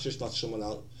again, that's just not someone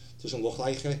else. Doesn't look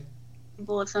like it.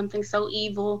 Of something so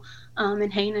evil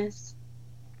and heinous.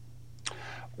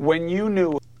 When you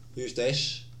knew... Who's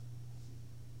this?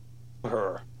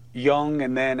 Her. Young,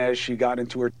 and then as she got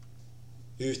into her...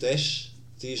 Who's this?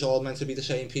 These all meant to be the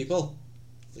same people?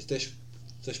 Is this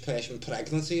person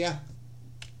pregnant here?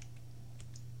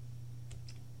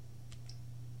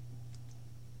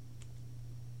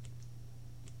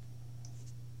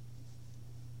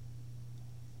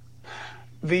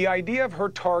 The idea of her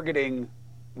targeting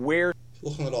where...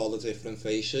 Looking at all the different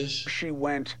faces. She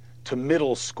went to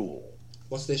middle school.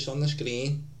 What's this on the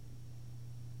screen?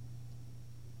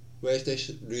 Where's this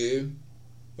room?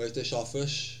 Where's this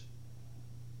office?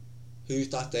 Who's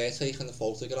that there taking the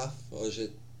photograph? Or is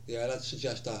it... Yeah, I'd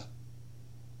suggest that.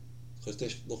 Because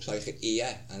this looks like an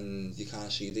ear and you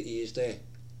can't see the ears there.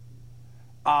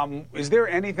 Is there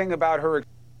anything about her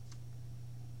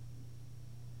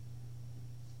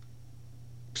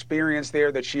experience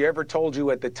there that she ever told you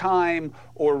at the time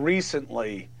or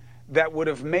recently that would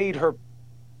have made her...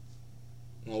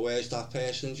 Well, where's that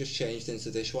person just changed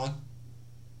into this one?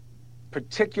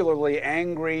 Particularly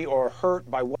angry or hurt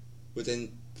by what?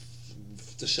 Within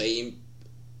the same...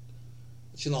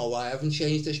 I haven't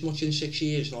changed this much in 6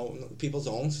 years. No, people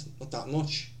don't. Not that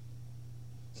much.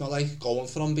 It's not like going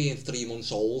from being 3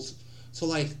 months old to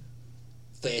like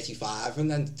 35 and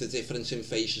then the difference in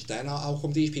faces then. How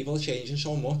come these people are changing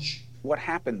so much? What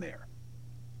happened there?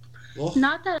 Look,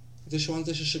 not that... this is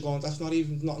Siobhan. That's not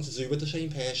even nothing to do with the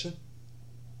same person.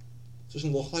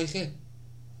 Doesn't look like it.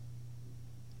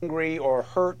 Angry or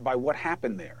hurt by what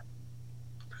happened there?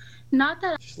 Not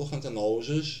that... Just looking at the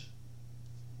noses.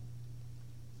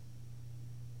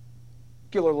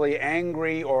 Particularly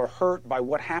angry or hurt by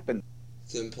what happened?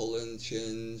 Dimple in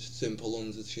chin, dimple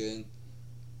under chin.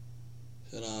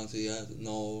 Around the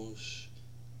nose.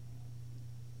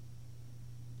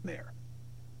 There.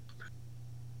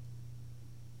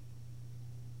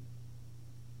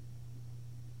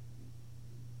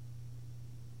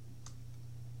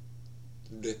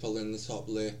 Ripple in the top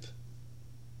lip.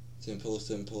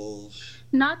 Dimples.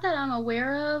 Not that I'm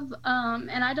aware of,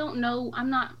 and I don't know, I'm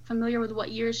not familiar with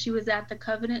what year she was at the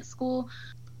Covenant School.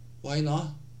 Why not?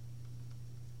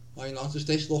 Why not? Does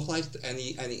this look like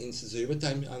anything to do with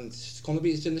them? And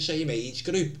it's in the same age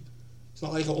group. It's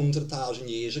not like 100,000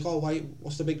 years ago.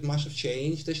 What's the big massive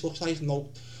change? This looks like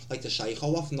the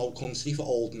Psycho off No Country for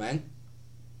Old Men.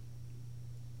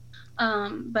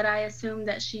 But I assume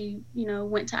that she,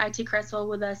 went to IT Cresswell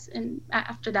with us and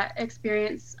after that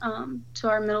experience to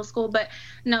our middle school. But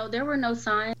no, there were no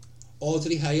signs.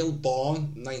 Audrey Hale,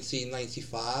 born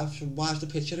 1995. So why's the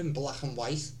picture in black and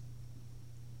white?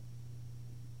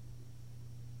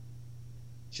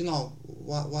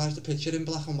 Why's the picture in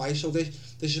black and white? So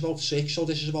this is about 6, so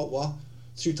this is about what?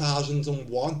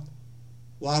 2001.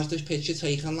 Why is this picture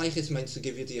taken like it's meant to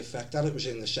give you the effect that it was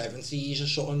in the 70s or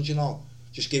something, you know?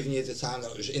 Just giving you the time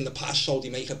that it was in the past, so they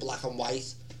make it black and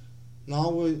white.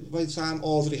 No, by the time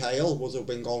Audrey Hale would have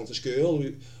been going to school,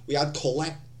 we had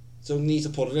colour, so we need to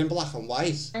put it in black and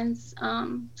white. And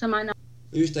to my knowledge.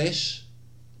 Who's this?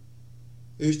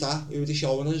 Who's that? Who are they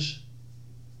showing us?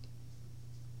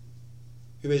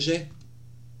 Who is it?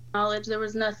 There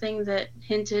was nothing that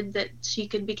hinted that she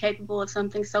could be capable of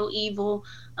something so evil.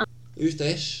 Who's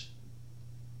this?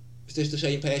 Is this the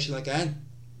same person again?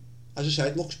 As I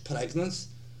said, looks pregnant.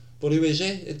 But who is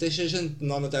it? This isn't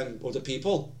none of them other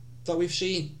people that we've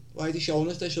seen. Why are they showing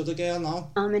us this other girl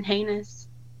now? And heinous.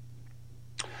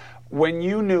 When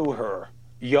you knew her,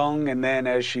 young, and then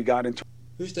as she got into...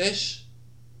 Who's this?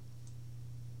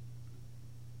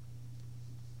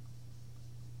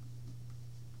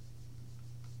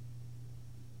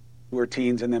 her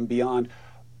teens and then beyond,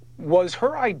 was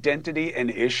her identity an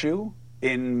issue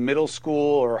in middle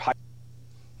school or high?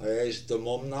 Is the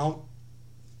mum now?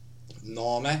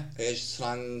 Norma is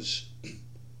trans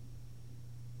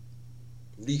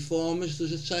reformers,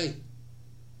 does it say?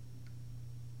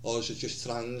 Or is it just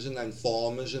trans and then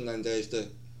formers and then there's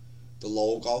the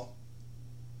logo?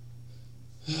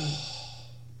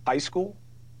 High school?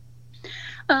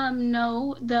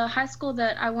 No, the high school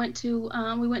that I went to,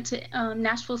 we went to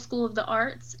Nashville School of the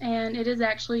Arts, and it is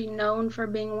actually known for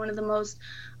being one of the most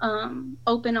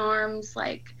open arms,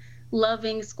 like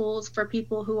loving schools for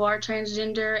people who are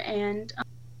transgender and...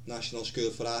 National School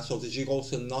for Art. So did you go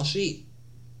to Nossie?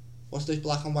 What's this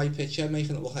black and white picture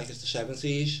making it look like it's the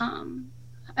 70s?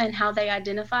 And how they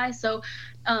identify. So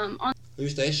on...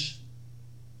 Who's this?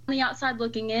 On the outside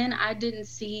looking in, I didn't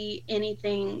see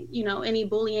anything, you know, any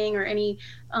bullying or any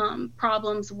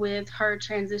problems with her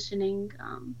transitioning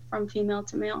from female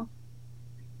to male.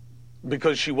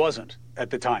 Because she wasn't at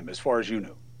the time, as far as you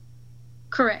knew.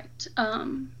 Correct.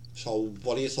 So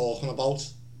what are you talking about?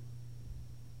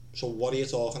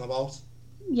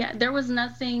 Yeah, there was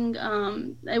nothing,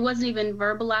 it wasn't even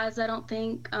verbalized, I don't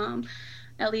think.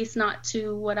 At least not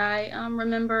to what I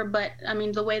remember, but I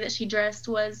mean the way that she dressed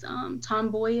was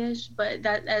tomboyish, but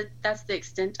that's the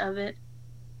extent of it.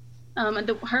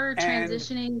 Her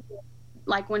transitioning,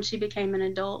 like when she became an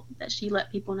adult, that she let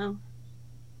people know.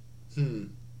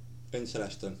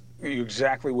 Interesting.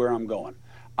 Exactly where I'm going.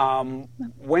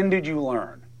 When did you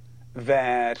learn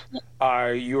that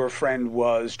your friend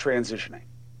was transitioning?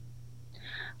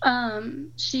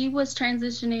 She was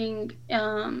transitioning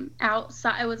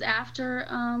outside. It was after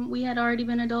we had already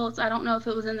been adults. I don't know if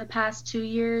it was in the past 2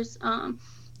 years.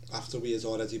 After we had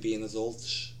already been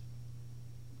adults.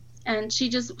 And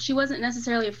she wasn't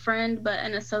necessarily a friend, but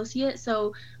an associate.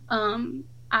 So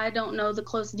I don't know the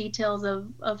close details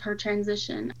of her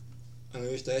transition. And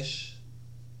who's this?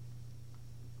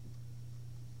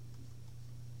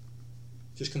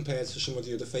 Just compared to some of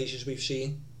the other faces we've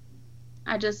seen.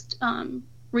 I just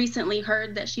recently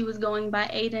heard that she was going by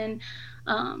Aiden,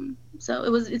 so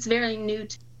it's very new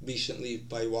to recently.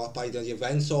 By what? By the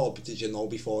event, or did you know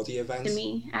before the event? To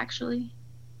me, actually.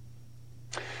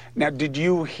 Now, did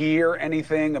you hear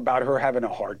anything about her having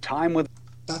a hard time with?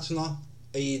 That's not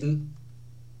Aiden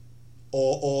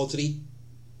or Audrey.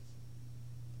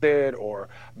 Or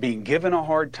being given a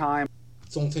hard time?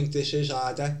 Don't think this is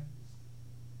either.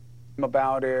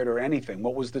 About it or anything?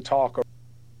 What was the talk?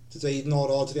 Did Aiden or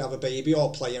Audrey have a baby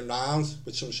or playing around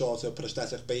with some sort of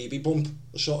prosthetic baby bump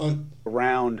or something?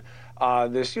 Around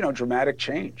this, dramatic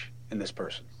change in this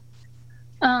person.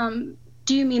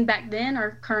 Do you mean back then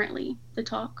or currently, the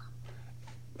talk?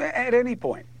 At any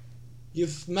point.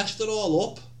 You've messed it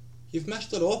all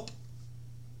up.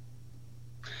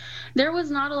 There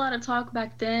was not a lot of talk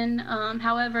back then.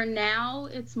 However, now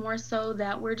it's more so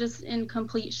that we're just in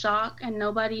complete shock and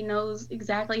nobody knows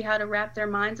exactly how to wrap their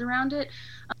minds around it.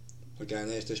 Again,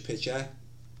 there's this picture.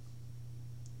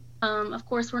 Of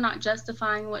course, we're not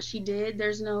justifying what she did.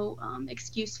 There's no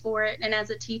excuse for it. And as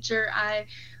a teacher, I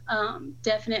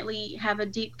definitely have a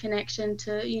deep connection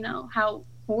to, how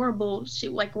horrible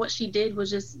what she did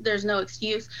was just, there's no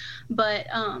excuse. But,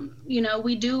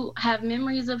 we do have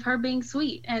memories of her being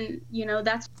sweet. And,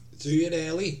 that's... Do you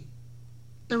really?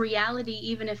 The reality,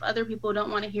 even if other people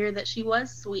don't want to hear that she was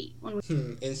sweet.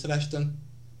 Interesting.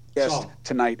 Yes,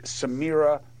 tonight,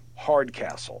 Samira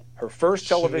Hardcastle. Her first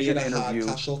television interview.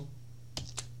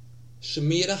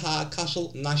 Samira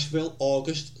Hardcastle, Nashville,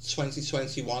 August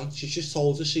 2021. She's just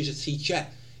told us she's a teacher.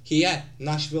 Here,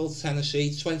 Nashville,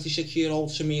 Tennessee, 26-year-old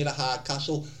Samira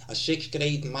Hardcastle, a 6th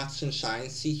grade maths and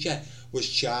science teacher, was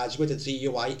charged with a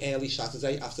DUI early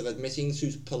Saturday after admitting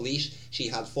to police she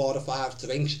had 4 or 5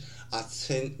 drinks a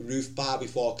tin roof bar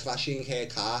before crashing her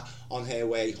car on her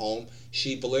way home.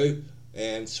 She blew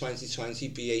 2020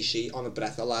 BAC on a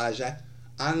breathalyzer,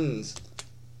 and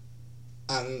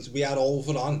we are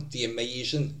over on the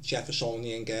amazing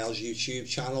Jeffersonian Girls YouTube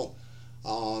channel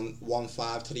on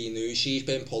 153 News. She's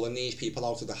been pulling these people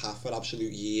out of the hat for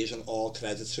absolute years, and all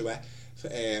credit to her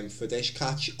for this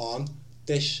catch on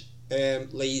this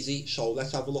lazy. So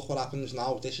let's have a look what happens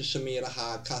now. This is Samira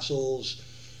Hardcastle's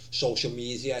social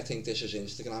media. I think this is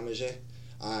Instagram, is it?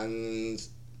 And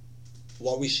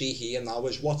what we see here now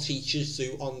is what teachers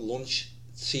do on lunch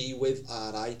tea with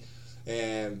RI.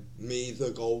 Me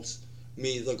the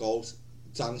goat,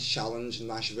 dance challenge,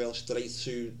 Nashville, straight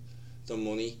to the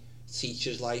money.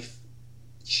 Teacher's life,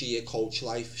 cheer coach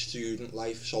life, student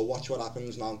life. So watch what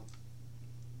happens now.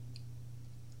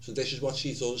 So this is what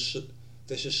she does.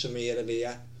 This is Samira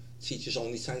here. Teaches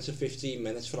only 10 to 15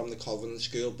 minutes from the Covenant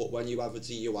School, but when you have a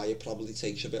DUI it probably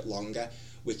takes a bit longer,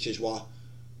 which is what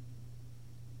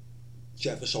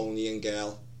Jeffersonian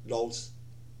Girl wrote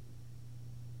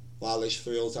while this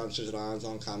fool dances around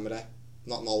on camera,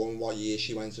 not knowing what year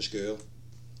she went to school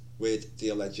with the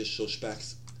alleged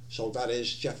suspect. So that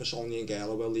is Jeffersonian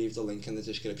Girl. I will leave the link in the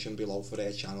description below for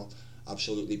her channel.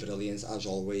 Absolutely brilliant as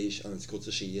always, and it's good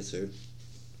to see you too.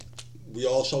 We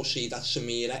also see that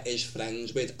Samira is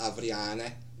friends with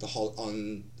Avriana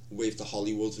with the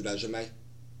Hollywood resume.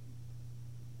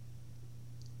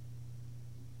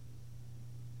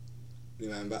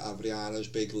 Remember Avriana's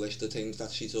big list of things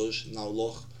that she does. Now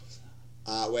look,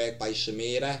 artwork by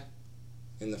Samira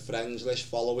in the friends list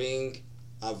following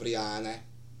Avriana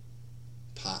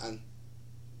pattern.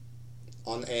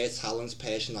 On air talent,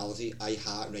 personality,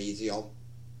 iHeartRadio.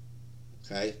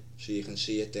 Okay, so you can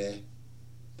see it there.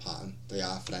 Pattern, they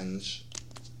are friends.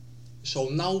 So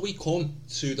now we come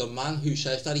to the man who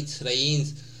says that he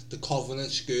trained the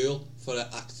Covenant School for an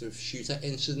active shooter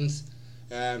incident.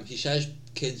 He says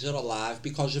kids are alive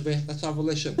because of it. Let's have a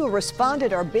listen. Who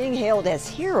responded are being hailed as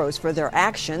heroes for their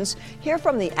actions. Hear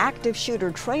from the active shooter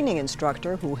training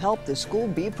instructor who helped the school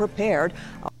be prepared.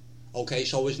 Okay,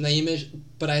 so his name is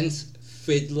Brent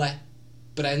Fiddler.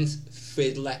 Brent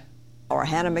Fiddler. Our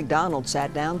Hannah McDonald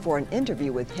sat down for an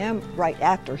interview with him right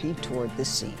after he toured the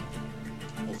scene.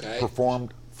 Okay.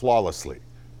 Performed flawlessly.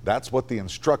 That's what the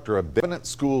instructor of Covenant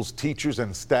School's teachers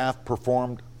and staff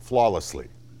performed flawlessly.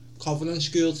 Covenant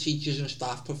School teachers and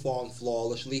staff performed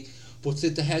flawlessly, but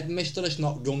did the headmistress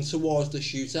not run towards the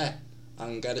shooter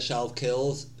and get herself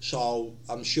killed? So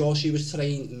I'm sure she was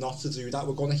trained not to do that.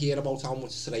 We're going to hear about how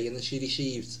much training she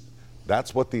received.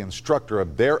 That's what the instructor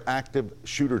of their active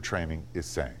shooter training is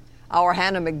saying. Our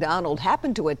Hannah McDonald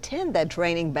happened to attend that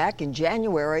training back in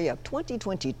January of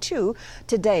 2022.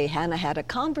 Today, Hannah had a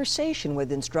conversation with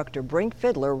instructor Brent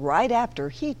Fiddler right after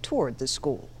he toured the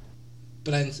school.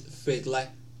 Brent Fiddler.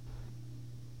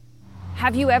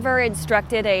 Have you ever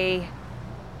instructed a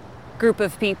group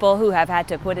of people who have had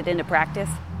to put it into practice?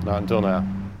 Not until now.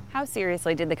 How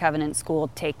seriously did the Covenant School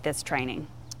take this training?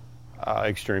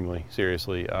 Extremely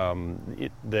seriously.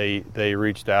 They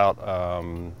reached out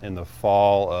in the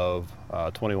fall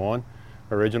of 21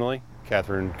 originally.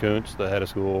 Catherine Kuntz, the head of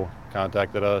school,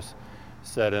 contacted us,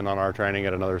 set in on our training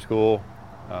at another school,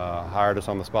 hired us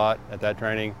on the spot at that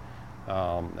training,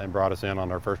 and brought us in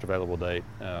on our first available date,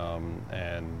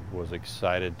 and was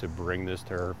excited to bring this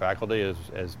to her faculty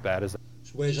as bad as.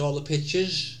 So where's all the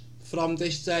pictures from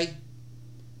this day?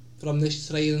 From this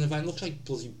training event? Looks like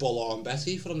bloody Bull-on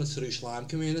Betty from the True Slime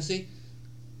community.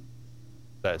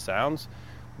 That sounds,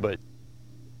 but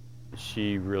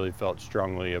she really felt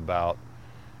strongly about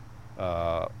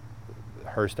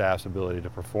her staff's ability to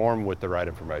perform with the right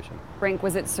information. Brink,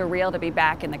 was it surreal to be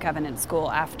back in the Covenant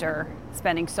School after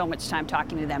spending so much time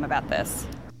talking to them about this?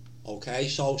 Okay,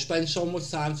 so spend so much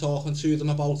time talking to them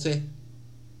about it.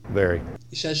 Very.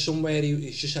 He says somewhere, he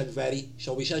just said very,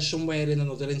 so he says somewhere in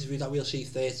another interview that we'll see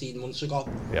 13 months ago.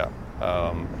 Yeah,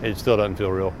 it still doesn't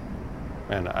feel real,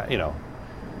 and you know.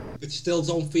 It still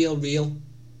don't feel real.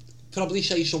 Probably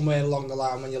say somewhere along the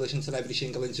line when you listen to every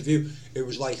single interview, it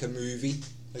was like a movie.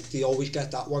 Like they always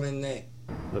get that one in there.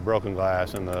 The broken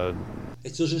glass and the.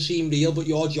 It doesn't seem real, but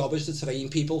your job is to train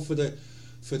people for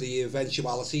the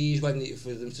eventualities for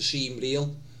them to seem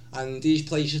real. And these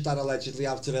places that allegedly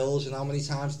have drills, and how many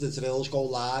times did the drills go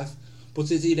live? But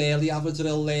did he really have a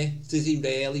drill there? Did he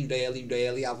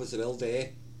really have a drill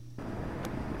there?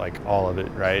 Like all of it,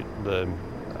 right?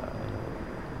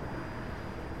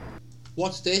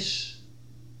 What's this?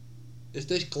 Is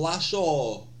this glass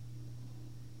or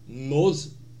mud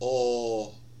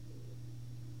or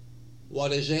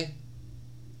what is it?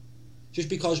 Just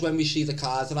because when we see the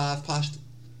car drive past,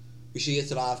 we see it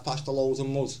drive past a load of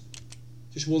mud.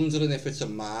 Just wondering if it's a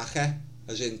marker,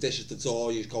 as in this is the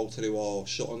door you go through or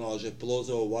something, or is it blood,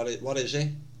 or what is it?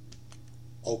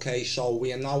 Okay, so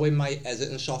we are now in my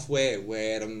editing software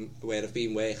where I've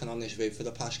been working on this vid for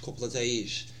the past couple of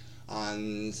days,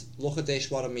 and look at this,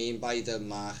 what I mean by the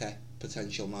marker,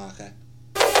 potential marker.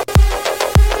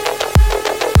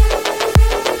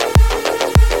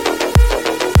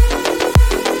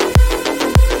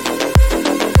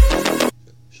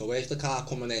 So where's the car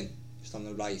coming in? Just on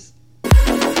the right.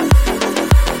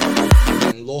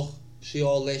 And look, see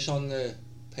all this on the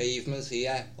pavement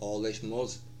here, all this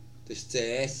mud, this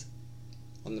dirt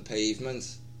on the pavement.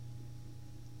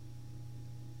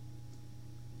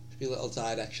 Should be little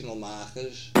directional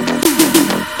markers.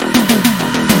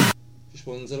 Just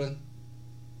wondering.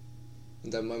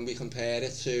 And then when we compare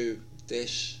it to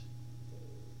this,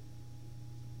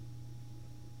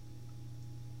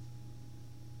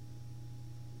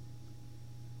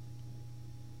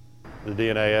 the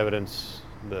DNA evidence,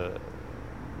 the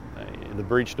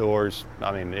breech doors,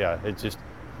 I mean, yeah, it's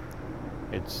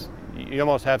you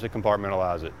almost have to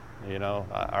compartmentalize it, you know,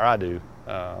 or I do,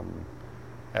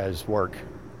 as work.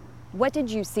 What did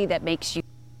you see that makes you...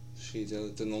 See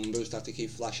the numbers that they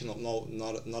keep flashing up. No,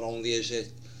 not only is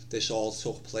it this all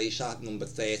took place at number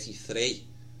 33.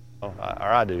 Or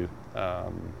I do,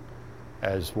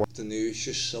 as work. The news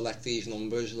just select these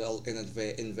numbers, little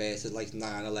inverted, like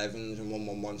 911s and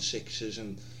 1116s,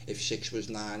 and if 6 was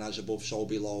 9 as above, so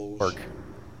below. Work.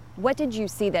 What did you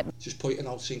see that... Just pointing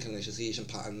out synchronicities and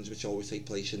patterns which always take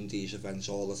place in these events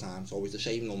all the time. It's always the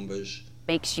same numbers.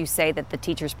 Makes you say that the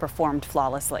teachers performed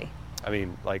flawlessly? I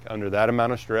mean, like under that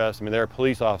amount of stress, I mean, there are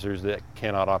police officers that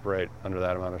cannot operate under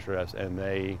that amount of stress, and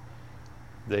they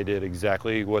did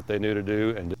exactly what they knew to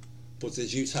do. And but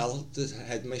did you tell the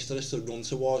headmistress to run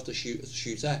towards the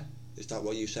shooter? Is that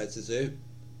what you said to do?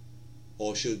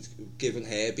 Or should, given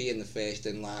her being the first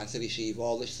in line to receive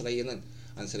all this training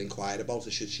and to inquire about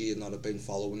it, should she not have been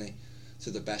following it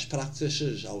to the best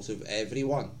practices out of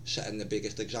everyone, setting the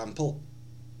biggest example?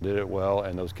 Did it well,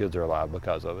 and those kids are alive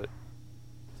because of it.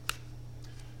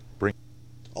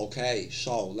 Okay,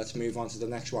 so let's move on to the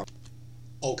next one.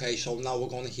 Okay, so now we're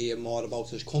going to hear more about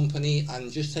his company,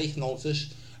 and just take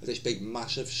notice of this big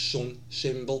massive sun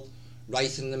symbol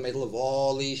right in the middle of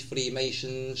all these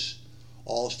Freemasons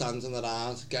all standing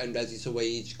around getting ready to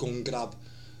wage gun grab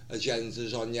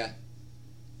agendas on you.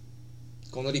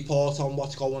 Going to report on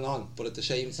what's going on, but at the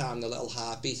same time the little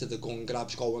heartbeat of the gun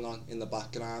grab's going on in the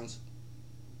background.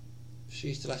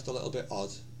 She's dressed a little bit odd.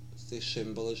 It's this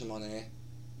symbolism on here.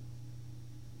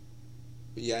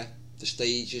 But yeah, the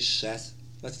stage is set.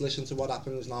 Let's listen to what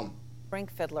happens now.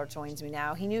 Brink Fiddler joins me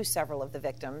now. He knew several of the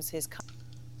victims.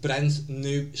 Brent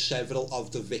knew several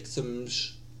of the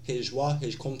victims. His what?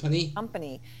 His company?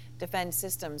 Defense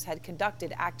Systems had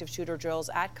conducted active shooter drills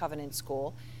at Covenant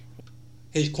School.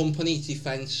 His company,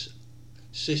 Defense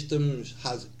Systems,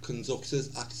 had conducted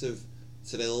active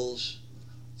drills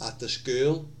at the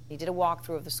school. He did a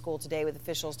walkthrough of the school today with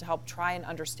officials to help try and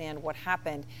understand what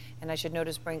happened. And I should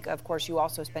notice, Brink, of course, you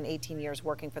also spent 18 years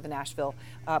working for the Nashville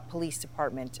Police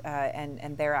Department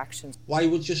and their actions. Why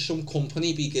would just some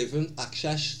company be given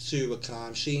access to a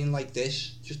crime scene like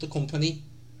this? Just a company,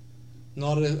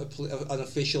 not an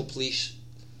official police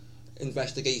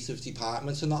investigative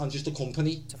department, and not just a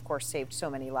company. Of course, saved so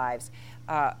many lives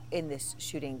in this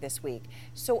shooting this week.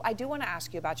 So I do want to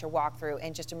ask you about your walkthrough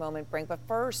in just a moment, Brink. But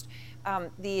first,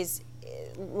 these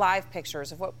live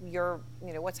pictures of what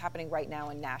what's happening right now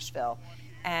in Nashville,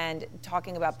 and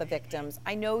talking about the victims.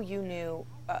 I know you knew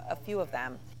a few of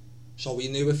them. So we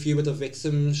knew a few of the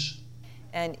victims,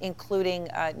 and including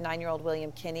 9-year-old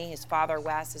William Kinney. His father,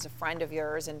 Wes, is a friend of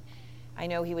yours, and I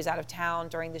know he was out of town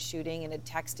during the shooting and had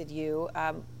texted you.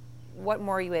 What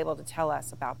more are you able to tell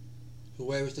us about?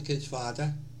 Where was the kid's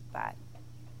father? That.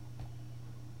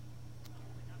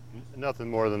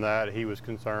 Nothing more than that. He was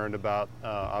concerned about,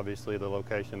 obviously, the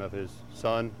location of his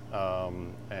son,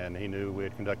 and he knew we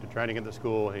had conducted training at the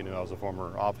school. He knew I was a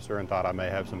former officer and thought I may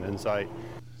have some insight.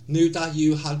 Knew that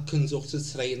you had conducted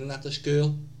training at the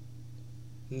school?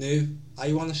 Knew.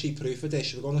 I want to see proof of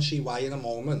this. We're going to see why in a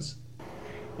moment.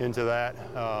 Into that,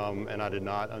 and I did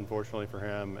not, unfortunately for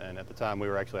him. And at the time, we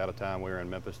were actually out of town. We were in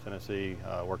Memphis, Tennessee,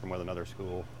 working with another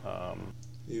school.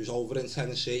 He was over in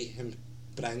Tennessee.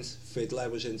 Brent Fiddler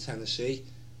was in Tennessee,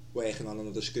 working on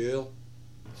another school.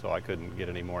 So I couldn't get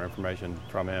any more information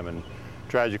from him. And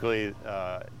tragically,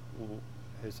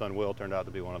 his son Will turned out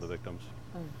to be one of the victims.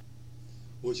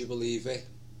 Would you believe it?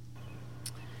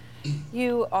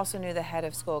 You also knew the head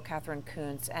of school, Catherine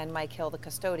Kuntz, and Mike Hill, the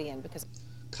custodian, because...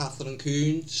 Catherine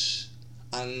Kuntz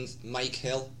and Mike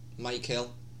Hill.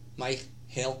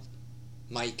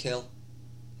 Mike Hill,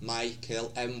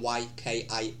 M-Y-K-I-L-L,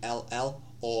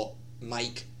 or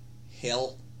Mike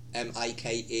Hill, M-I-K-E-H-I-L-L.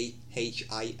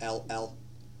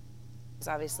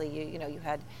 Obviously, you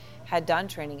had done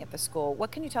training at the school.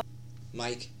 What can you tell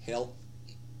Mike Hill.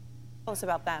 Tell us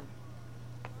about them.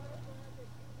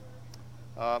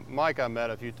 Mike, I met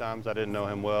a few times. I didn't know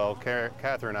him well.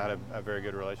 Catherine, I had a very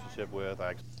good relationship with.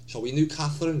 So we knew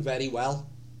Catherine very well.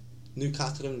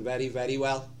 Very, very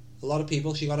well. A lot of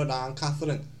people, she got around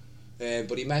Catherine.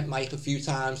 But he met Mike a few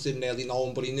times, didn't really know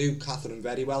him, but he knew Catherine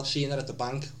very well. Seen her at the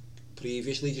bank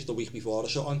previously, just a week before or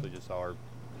something. We just saw her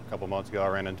a couple months ago. I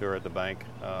ran into her at the bank.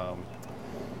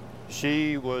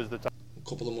 She was the type. A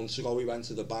couple of months ago we went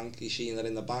to the bank. He seen her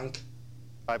in the bank.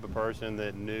 Type of person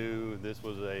that knew this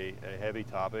was a heavy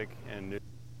topic and knew.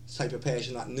 Type of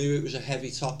person that knew it was a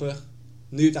heavy topic,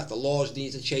 knew that the laws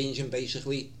needed changing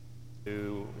basically.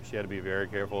 She had to be very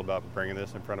careful about bringing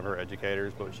this in front of her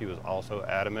educators, but she was also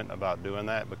adamant about doing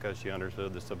that because she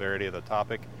understood the severity of the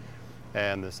topic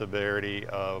and the severity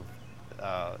of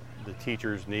the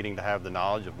teachers needing to have the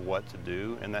knowledge of what to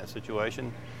do in that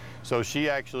situation. So she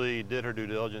actually did her due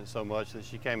diligence so much that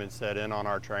she came and sat in on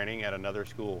our training at another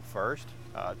school first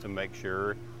to make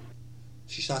sure.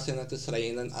 She sat in at the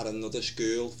training at another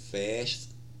school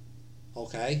first.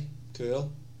 Okay,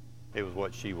 cool. It was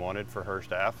what she wanted for her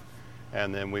staff.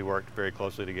 And then we worked very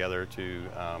closely together to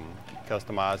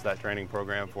customize that training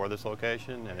program for this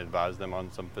location and advise them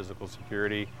on some physical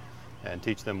security and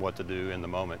teach them what to do in the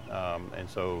moment. And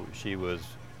so she was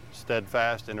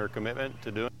steadfast in her commitment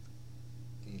to doing.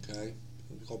 Okay,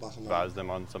 go back and advise them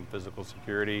on some physical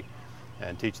security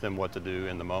and teach them what to do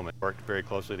in the moment. Worked very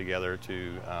closely together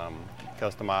to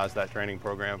customize that training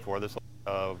program for this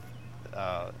of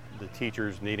the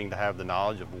teachers needing to have the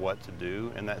knowledge of what to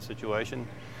do in that situation.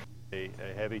 A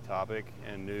heavy topic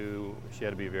and knew she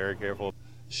had to be very careful.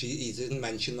 He didn't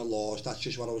mention the laws, that's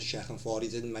just what I was checking for. He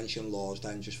didn't mention laws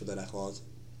then, just for the record.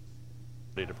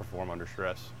 To perform under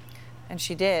stress. And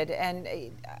she did. And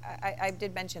I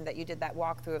did mention that you did that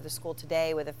walkthrough of the school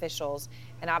today with officials.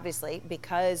 And obviously,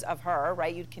 because of her,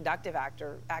 right, you'd conducted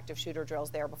active shooter drills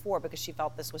there before because she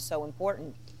felt this was so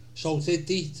important. So did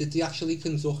they actually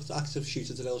conduct active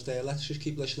shooter drills there? Let's just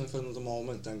keep listening for another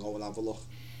moment and go and have a look.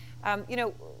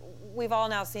 We've all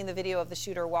now seen the video of the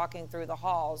shooter walking through the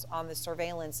halls on the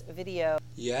surveillance video.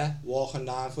 Yeah, walking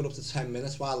down for up to 10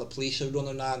 minutes while the police are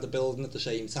running around the building at the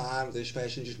same time. This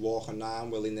person just walking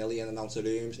down willy-nilly in and out of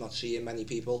rooms, not seeing many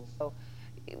people.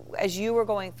 As you were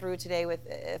going through today with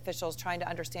officials trying to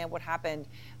understand what happened,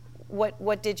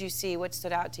 what did you see? What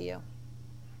stood out to you?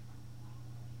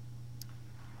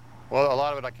 Well, a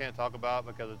lot of it I can't talk about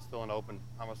because it's still an open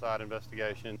homicide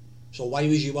investigation. So why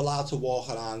was you allowed to walk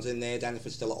around in there then if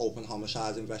it's still an open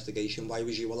homicide investigation? Why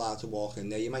was you allowed to walk in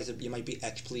there? You might be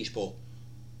ex-police, but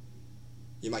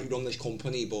you might run this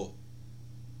company, but...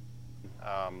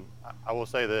 I will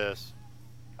say this.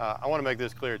 I want to make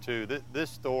this clear too. This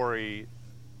story,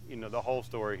 the whole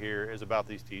story here is about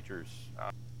these teachers.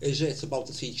 Is it? It's about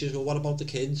the teachers? Well, what about the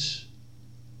kids?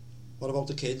 What about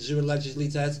the kids who are allegedly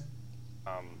dead?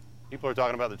 People are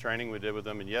talking about the training we did with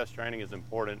them, and yes, training is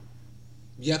important.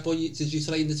 Yeah, but did you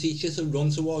train the teacher to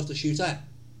run towards the shooter?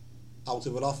 Out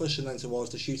of her office and then towards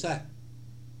the shooter?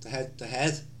 The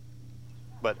head?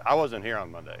 But I wasn't here on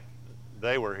Monday.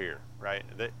 They were here, right?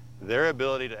 Their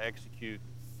ability to execute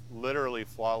literally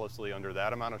flawlessly under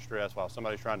that amount of stress while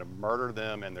somebody's trying to murder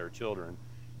them and their children,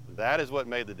 that is what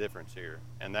made the difference here.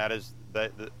 And that is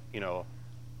that,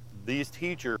 these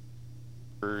teachers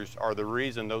are the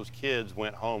reason those kids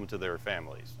went home to their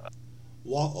families.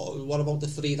 What about the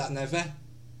three that never?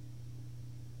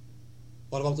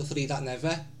 What about the three that never?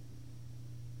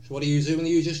 So what are you doing? Are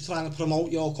you just trying to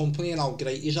promote your company and how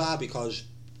great you are? Because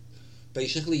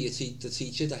basically the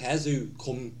teacher, the head, who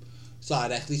come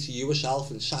directly to you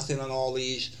yourself and sat in on all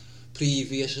these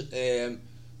previous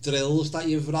drills that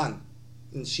you've run,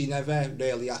 and she never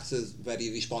really acted very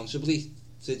responsibly,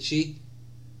 did she?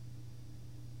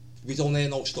 We don't hear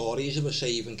no stories of her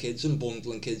saving kids and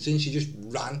bundling kids in. She just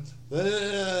ran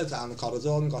down the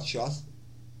corridor and got shot.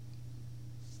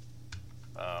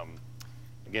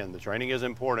 Again, the training is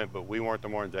important, but we weren't the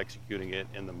ones executing it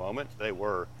in the moment. They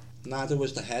were. Neither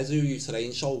was the head who you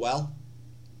trained so well.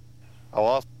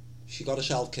 She got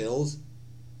herself killed,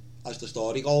 as the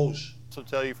story goes. I'll also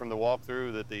tell you from the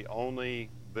walkthrough that the only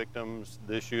victims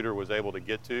this shooter was able to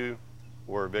get to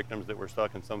were victims that were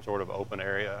stuck in some sort of open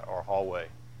area or hallway.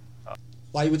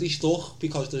 Why were they stuck?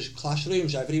 Because there's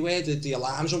classrooms everywhere. The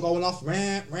alarms were going off.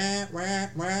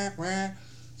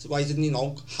 So why didn't he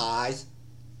hide?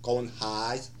 Go and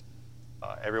hide.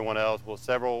 Everyone else,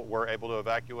 several were able to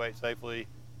evacuate safely.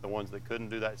 the ones that couldn't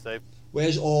do that safe.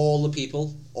 Where's all the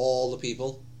people? All the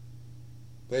people.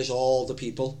 Where's all the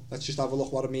people? Let's just have a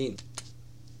look what I mean.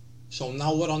 So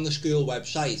now we're on the school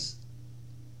website.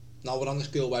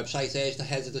 Here's the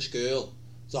head of the school,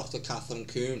 Dr. Catherine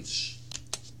Kuntz.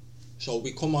 So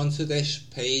we come onto this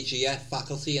page here,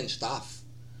 faculty and staff,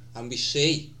 and we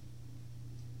see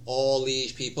all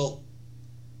these people.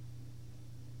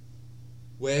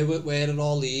 Where are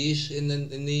all these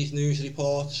in these news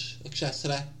reports,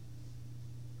 etc.?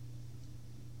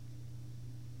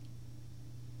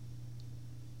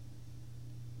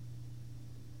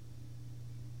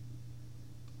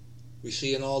 We're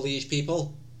seeing all these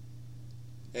people.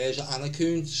 Here's Anna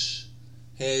Kuntz.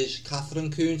 Here's Catherine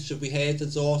Kuntz. Have we heard the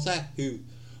daughter who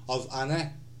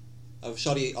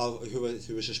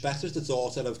was suspected, the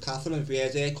daughter of Catherine? Have we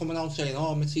heard her coming out saying,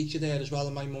 "Oh, I'm a teacher there as well,"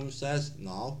 and my mum says,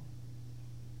 no.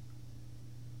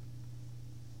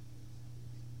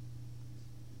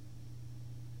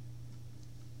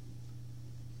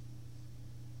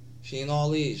 Seeing all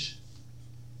these.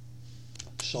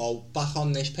 So back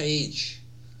on this page,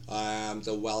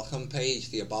 the welcome page,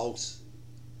 the about,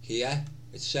 here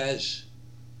it says,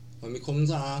 when we come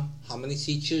down, how many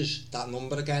teachers? That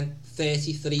number again,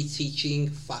 33 teaching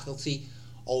faculty,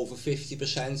 over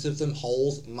 50% of them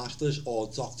hold master's or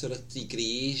doctorate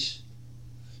degrees.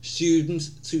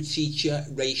 Student to teacher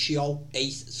ratio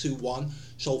 8:1.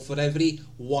 So for every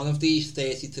one of these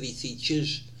 33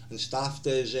 teachers and staff,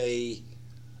 there's a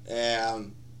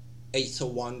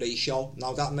 8:1 ratio.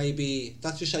 Now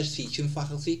that just says teaching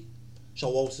faculty.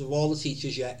 So out of all the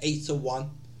teachers, 8:1.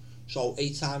 So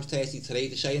 8 times 33,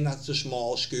 they're saying that's a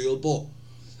small school, but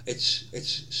it's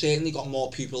certainly got more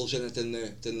pupils in it than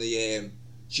the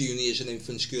juniors and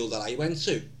infant school that I went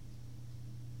to.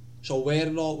 So where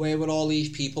were all these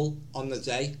people on the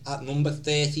day? At number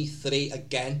 33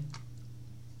 again,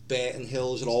 Burton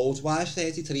Hills Road. Why is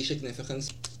 33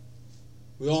 significant?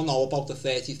 We all know about the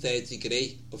 33rd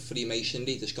degree of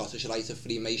Freemasonry, the Scottish Rite of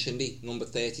Freemasonry. Number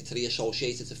 33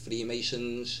 associated to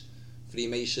Freemasons. We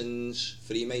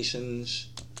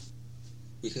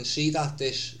can see that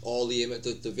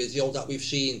the video that we've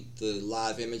seen, the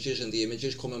live images and the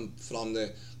images coming from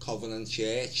the Covenant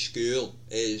Church school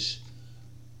is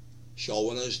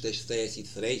showing us this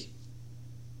 33.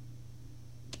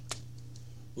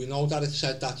 We know that it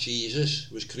said that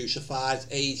Jesus was crucified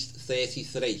aged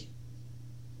 33.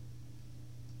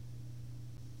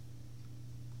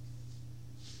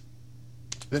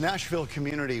 The Nashville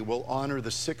community will honor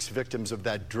the 6 victims of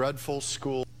that dreadful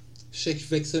school. 6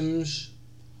 victims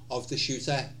of the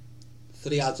shooter,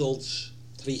 3 adults,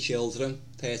 3 children,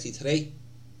 33.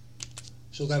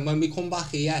 So then when we come back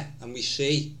here and we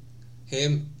see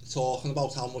him talking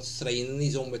about how much training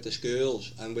he's done with the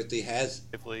schools and with the head.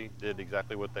 Did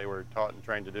exactly what they were taught and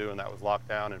trained to do, and that was lock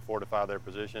down and fortify their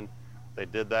position. They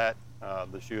did that.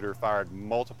 The shooter fired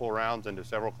multiple rounds into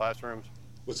several classrooms.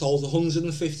 We're told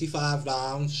 155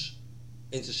 rounds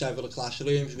into several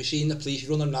classrooms. We've seen the police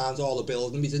running around all the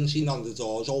building. We didn't see none of the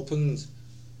doors opened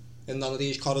in none of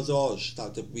these corridors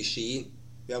that we've seen.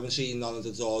 We haven't seen none of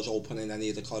the doors open in any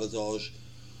of the corridors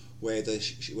where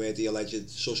the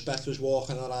alleged suspect was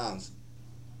walking around.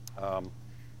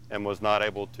 And was not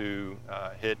able to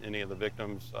hit any of the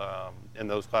victims in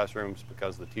those classrooms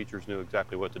because the teachers knew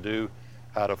exactly what to do,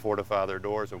 how to fortify their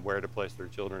doors, and where to place their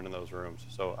children in those rooms.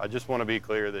 So I just want to be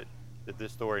clear that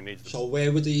this story needs to... So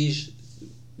where were these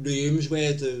rooms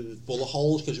where the bullet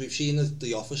holes, because we've seen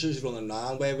the officers running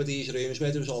around, where were these rooms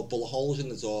where there was all bullet holes in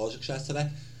the doors,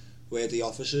 etc., where the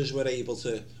officers were able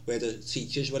to, where the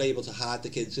teachers were able to hide the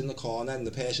kids in the corner, and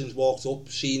the person's walked up,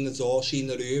 seen the door, seen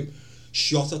the room,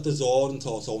 shot at the door and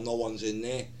thought, oh, no one's in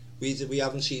there. We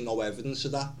haven't seen no evidence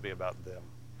of that. Be about them.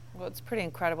 Well, it's pretty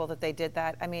incredible that they did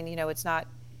that. I mean, you know, it's not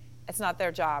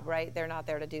their job, right? They're not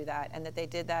there to do that. And that they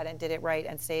did that and did it right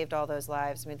and saved all those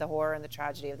lives. I mean, the horror and the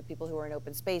tragedy of the people who were in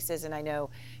open spaces. And I know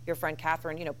your friend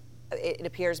Catherine, you know, it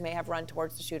appears may have run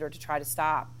towards the shooter to try to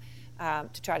stop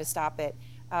it.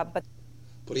 But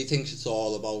he thinks it's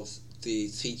all about the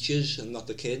teachers and not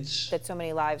the kids. That so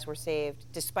many lives were saved,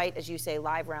 despite, as you say,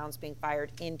 live rounds being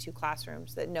fired into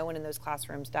classrooms, that no one in those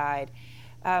classrooms died.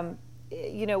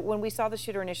 You know, when we saw the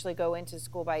shooter initially go into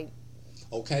school by...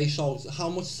 Okay, so how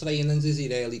much training does he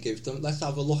really give them? Let's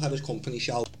have a look at his company,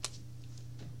 shall we?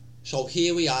 So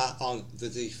here we are on the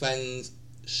Defend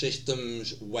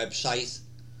Systems website.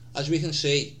 As we can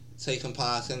see, taking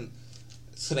part in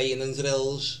training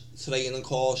drills, training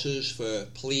courses for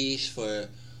police, for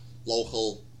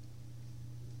local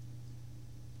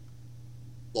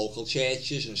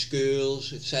churches and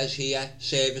schools. It says here,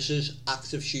 services,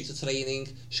 active shooter training,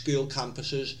 school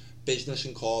campuses, business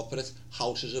and corporate,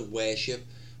 houses of worship,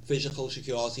 physical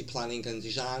security planning and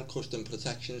design, custom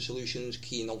protection solutions,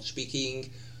 keynote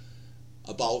speaking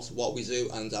about what we do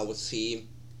and our team.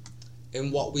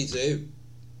 In what we do,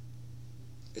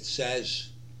 it says,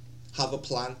 have a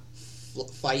plan,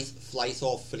 fight, flight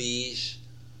or freeze.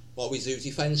 What we do,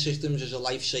 Defence Systems is a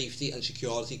life safety and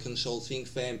security consulting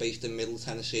firm based in Middle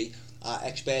Tennessee. Our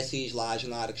expertise lies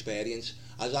in our experience.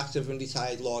 As active and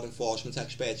retired law enforcement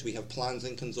experts, we have planned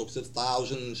and conducted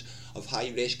thousands of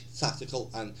high-risk,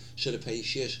 tactical and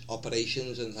surreptitious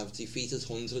operations and have defeated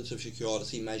hundreds of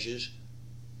security measures.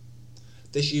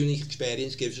 This unique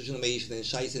experience gives us an amazing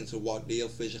insight into what real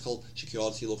physical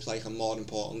security looks like and, more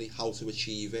importantly, how to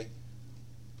achieve it.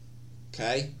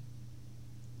 Okay?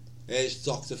 Here's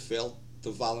Dr. Phil,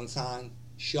 the Valentine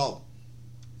Show.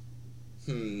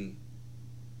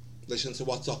 Listen to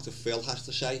what Dr. Phil has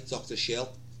to say, Dr.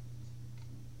 Schill.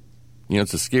 You know,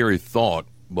 it's a scary thought,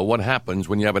 but what happens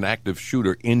when you have an active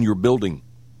shooter in your building?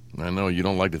 I know you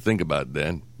don't like to think about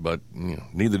that, but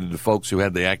neither did the folks who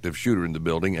had the active shooter in the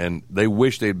building, and they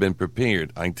wish they'd been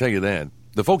prepared. I can tell you that.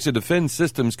 The folks at Defend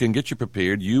Systems can get you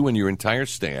prepared, you and your entire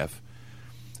staff.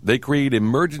 They create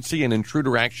emergency and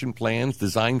intruder action plans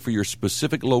designed for your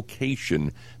specific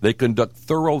location. They conduct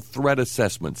thorough threat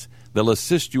assessments. They'll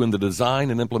assist you in the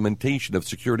design and implementation of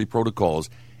security protocols,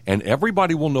 and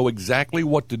everybody will know exactly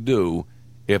what to do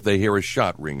if they hear a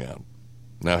shot ring out.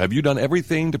 Now, have you done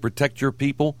everything to protect your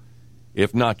people?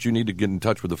 If not, you need to get in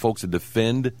touch with the folks at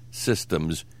Defend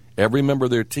Systems. Every member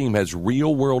of their team has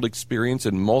real-world experience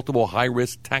in multiple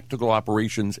high-risk tactical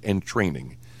operations and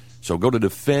training. So go to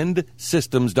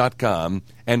defendsystems.com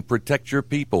and protect your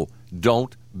people.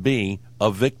 Don't be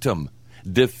a victim.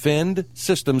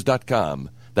 Defendsystems.com.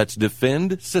 That's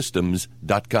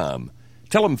defendsystems.com.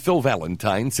 Tell them Phil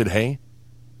Valentine said hey.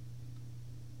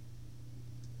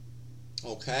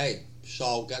 Okay,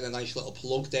 so getting a nice little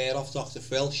plug there off Dr.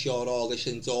 Phil. Sure, all this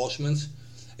endorsement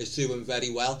is doing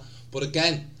very well. But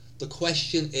again, the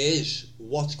question is,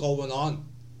 what's going on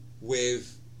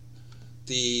with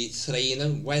the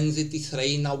training? When did they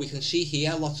train? Now we can see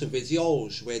here lots of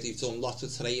videos where they've done lots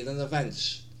of training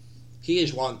events.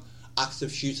 Here's one,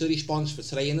 active shooter response for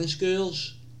training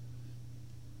schools.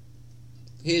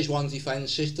 Here's one,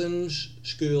 Defence Systems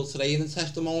school training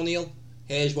testimonial.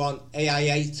 Here's one,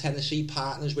 AIA Tennessee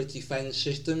partners with Defence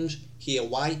Systems. Hear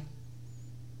why.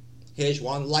 Here's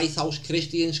one, Lighthouse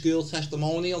Christian school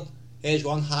testimonial. Here's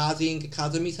one, Harding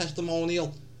Academy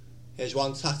testimonial. Here's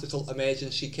one, tactical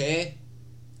emergency care.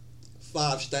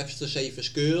 5 steps to safer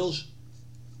schools.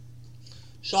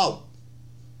 So,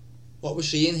 what we're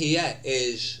seeing here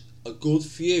is a good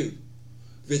few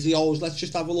videos. Let's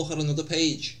just have a look at another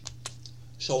page.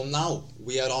 So now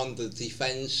we are on the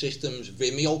Defence Systems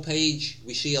Vimeo page.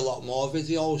 We see a lot more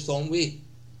videos, don't we?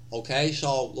 Okay,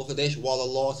 so look at this. What a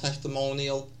Law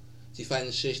testimonial.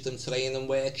 Defence System training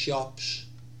workshops.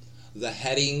 The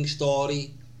Herring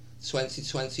story.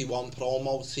 2021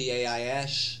 promo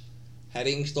TAIS.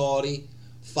 Herring story.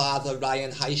 Father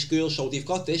Ryan High School. So they've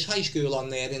got this high school on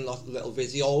there in little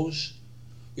videos.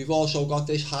 We've also got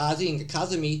this Harding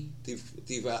Academy.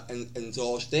 They've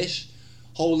endorsed this.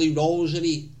 Holy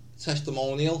Rosary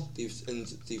testimonial. They've done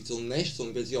this.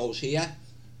 Done videos here.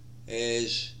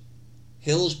 Is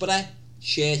Hillsborough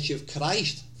Church of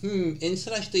Christ.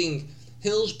 Interesting.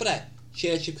 Hillsborough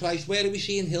Church of Christ. Where are we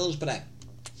seeing Hillsborough?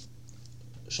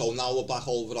 So now we're back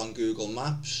over on Google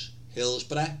Maps.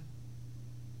 Hillsborough.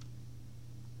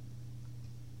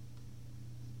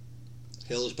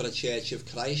 Hillsborough Church of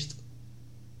Christ.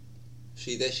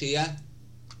 See this here?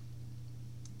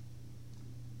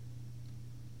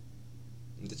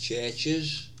 And the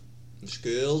churches and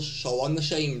schools. So on the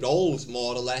same road,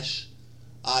 more or less,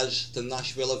 as the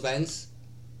Nashville event.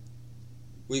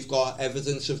 We've got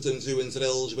evidence of them doing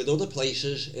drills with other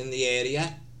places in the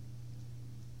area.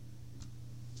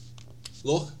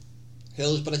 Look,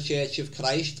 Hillsborough Church of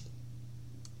Christ.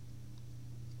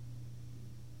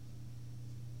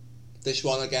 This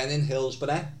one again in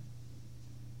Hillsborough.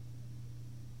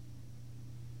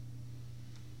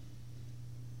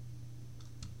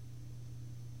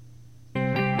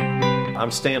 I'm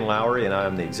Stan Lowry, and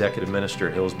I'm the Executive Minister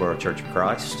at Hillsborough Church of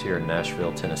Christ here in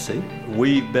Nashville, Tennessee.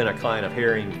 We've been a client of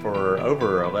Herring for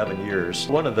over 11 years.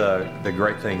 One of the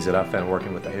great things that I found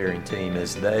working with the Herring team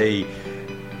is they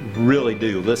really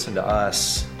do listen to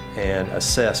us and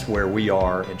assess where we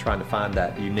are in trying to find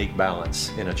that unique balance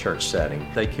in a church setting.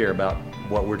 They care about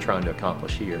what we're trying to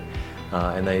accomplish here,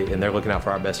 and they're looking out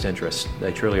for our best interests.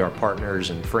 They truly are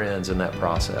partners and friends in that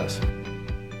process.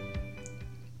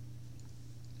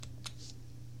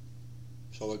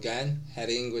 So again,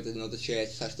 heading with another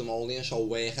church testimonial, so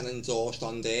working endorsed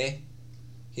on there.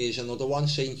 Here's another one,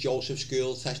 St. Joseph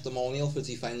School testimonial for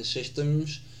Defence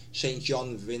Systems, St.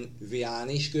 John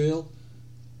Vianney School.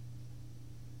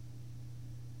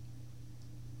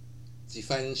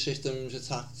 Defence Systems a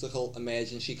Tactical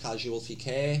Emergency Casualty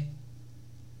Care.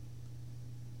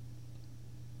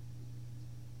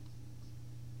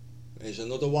 Here's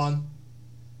another one.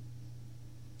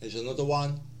 Here's another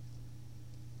one.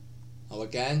 Now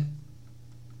again,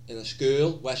 in a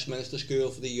school, Westminster School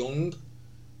for the Young,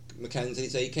 Mackenzie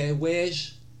Daycare.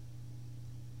 Where's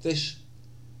this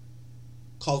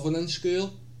Covenant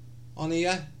School on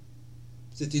here?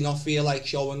 Did you not feel like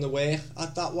showing the work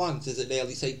at that one? Does it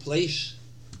really take place?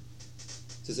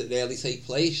 Does it really take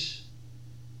place?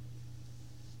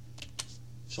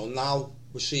 So now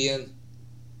we're seeing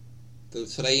the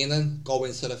training go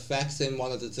into effect in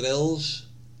one of the drills.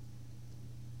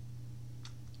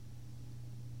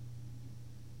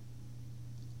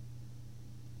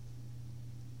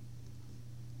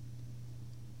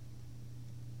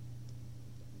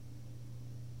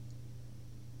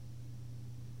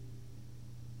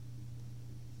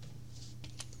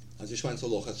 I just went to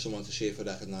look at someone to see if I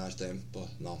recognised them, but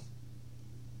no.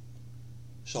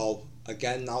 So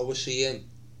again, now we're seeing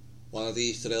one of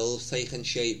these drills taking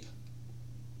shape,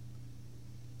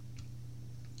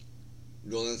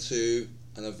 running to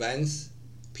an event.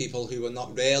 People who are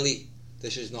not really,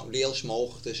 this is not real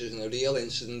smoke, this isn't a real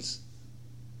incident,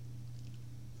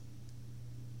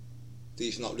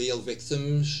 these are not real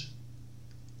victims.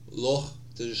 Look,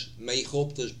 there's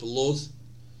makeup, there's blood,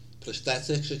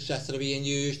 prosthetics, etc. being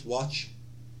used. Watch.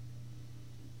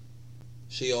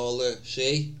 See all the,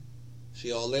 see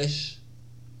all this,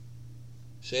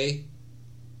 see.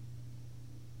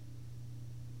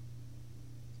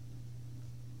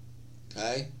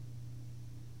 Okay.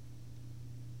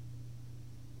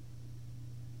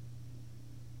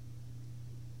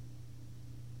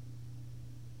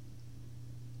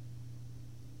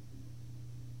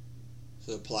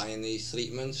 So applying these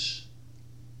treatments.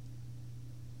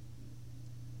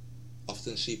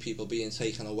 Often see people being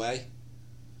taken away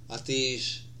at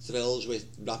these drills with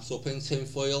wrapped up in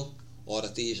tinfoil, or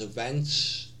at these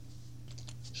events.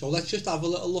 So let's just have a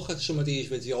little look at some of these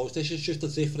videos. This is just a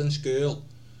different school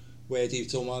where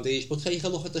they've done one of these, but take a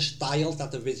look at the style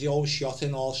that the video is shot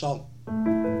in also.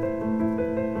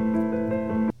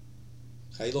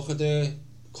 Okay, look at the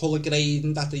colour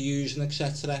grading that they're using,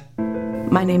 etc.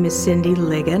 My name is Cindy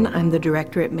Ligon. I'm the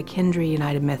director at McKendree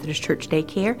United Methodist Church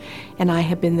Daycare, and I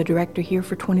have been the director here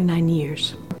for 29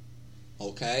 years.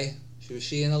 Okay, so we're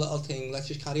seeing a little thing. Let's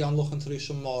just carry on looking through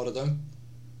some more of them.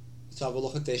 Let's have a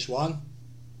look at this one.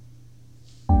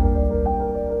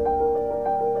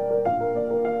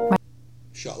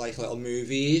 Shot like little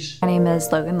movies. My name is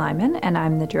Logan Lyman, and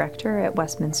I'm the director at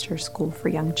Westminster School for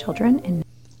Young Children.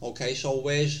 Okay, so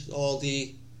where's all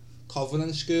the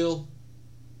Covenant School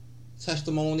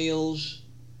testimonials?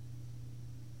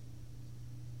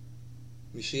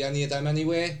 You see any of them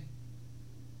anywhere?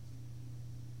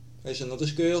 There's another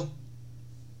school.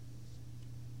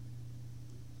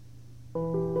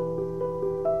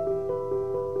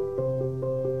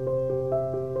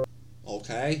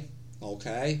 Okay.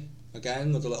 Again,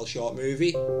 another little short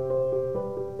movie.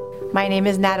 My name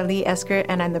is Natalie Esker,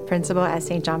 and I'm the principal at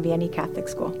St. John Vianney Catholic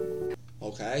School.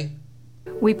 Okay.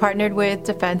 We partnered with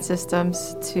Defense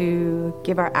Systems to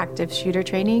give our active shooter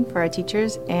training for our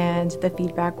teachers, and the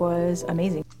feedback was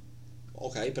amazing.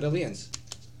 Okay, brilliant.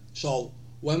 So,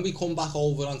 when we come back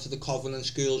over onto the Covenant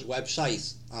School's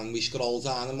website and we scroll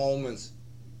down a moment,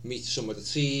 meet some of the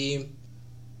team.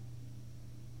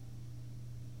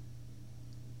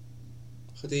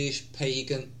 Look at these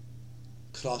pagan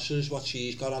crosses, what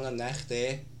she's got on her neck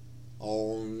there.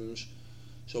 Arms.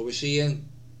 So we're seeing.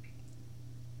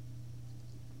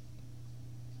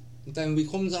 And then we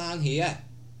come down here,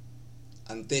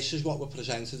 and this is what we're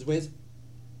presented with,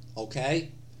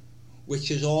 okay? Which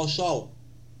is also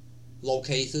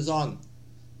located on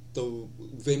the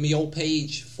Vimeo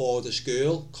page for the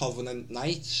school, Covenant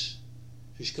Nights.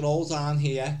 If you scroll down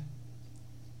here,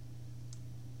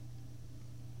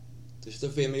 this is the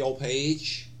Vimeo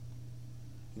page.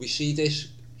 We see this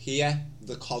here,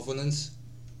 the Covenant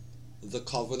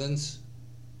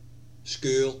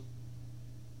School.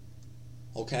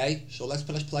 Okay, so let's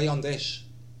press play on this.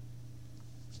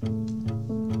 When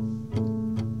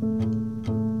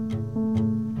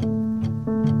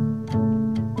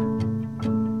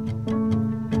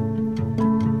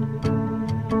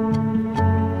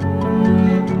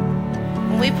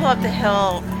we pull up the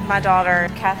hill, my daughter,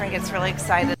 Catherine, gets really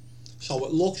excited. So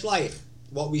it looks like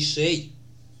what we see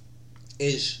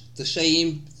is the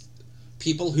same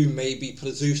people who maybe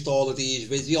produced all of these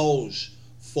videos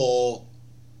for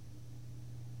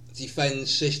defence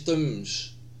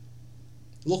systems,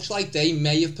 looks like they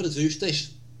may have produced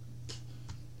this.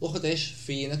 Look at this,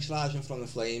 Phoenix rising from the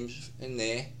flames in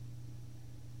there.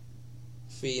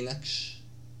 Phoenix.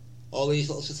 All these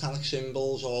little satanic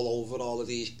symbols all over all of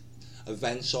these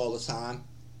events all the time.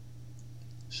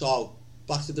 So,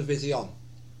 back to the video.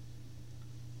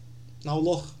 Now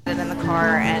look. In the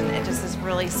car, and it just is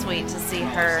really sweet to see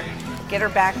her get her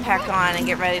backpack on and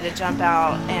get ready to jump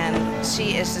out, and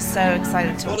she is just so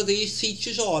excited to... What are these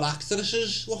teachers or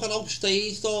actresses? Look at how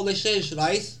staged all this is,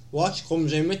 right? Watch,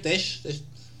 comes in with this. This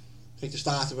like the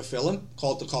start of a film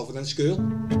called The Covenant School.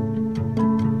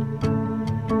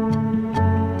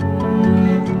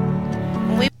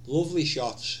 Lovely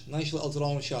shots, nice little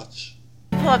drone shots.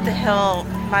 Pull up the hill,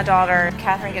 my daughter,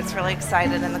 Catherine, gets really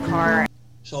excited in the car.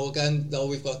 So again, now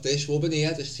we've got this woman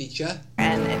here, this teacher.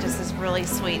 And it just is really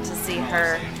sweet to see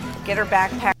her get her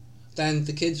backpack. Then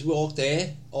the kids walk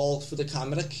there, all for the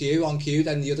camera, cue on cue,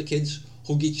 then the other kids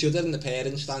hug each other and the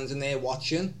parents standing there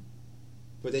watching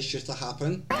for this just to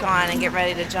happen. On and get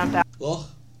ready to jump out. Look,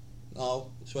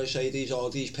 no, that's why I say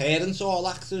these parents, all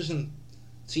actors and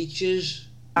teachers.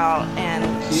 Out,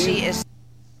 and she is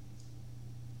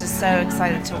just so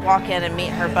excited to walk in and meet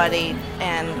her buddy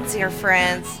and see her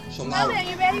friends. So now, are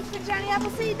you ready for Johnny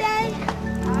Appleseed Day?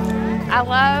 I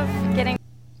love getting...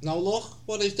 Now look,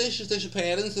 what is this? Is this a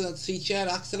parent and a teacher,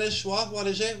 actress? What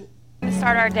is it? To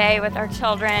start our day with our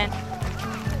children.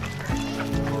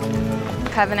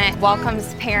 Covenant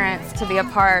welcomes parents to be a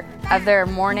part of their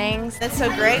mornings. That's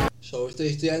so great. So is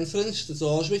this the entrance, the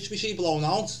doors which we see blown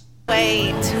out? Way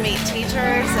to meet teachers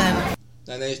and...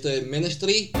 Then there's the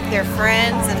ministry. Their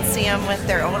friends and see them with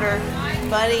their older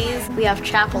buddies. We have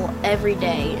chapel every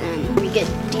day and we get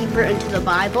deeper into the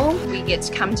Bible. We get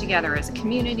to come together as a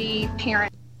community,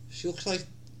 parents. She looks like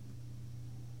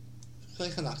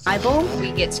an actor. Bible.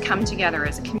 We get to come together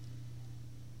as a community.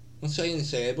 I'm not saying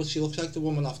it's her, but she looks like the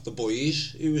woman off The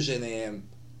Boys who was in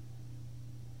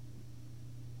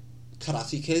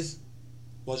Karate Kid.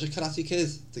 Was it Karate Kid?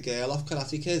 The girl off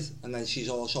Karate Kid. And then she's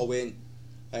also in,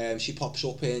 she pops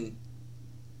up in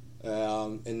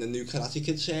the new Karate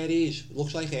Kid series.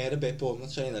 Looks like her a bit, but I'm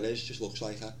not saying it is, just looks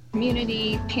like her.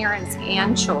 Community, parents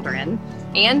and children,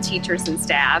 and teachers and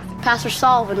staff. Pastor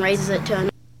Sullivan raises it to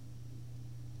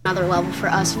another level for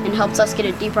us and helps us get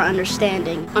a deeper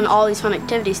understanding. And all these fun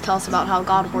activities tell us about how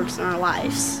God works in our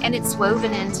lives. And it's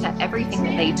woven into everything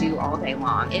that they do all day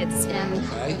long. It's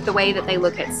in the way that they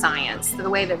look at science, the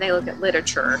way that they look at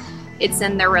literature. It's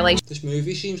in their relationship. This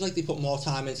movie seems like they put more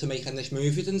time into making this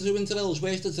movie than doing drills.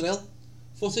 Where's the drill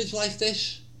footage like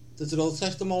this? The drill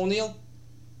testimonial?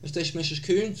 Is this Mrs.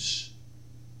 Kuntz?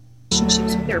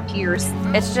 Relationships with their peers.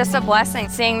 It's just a blessing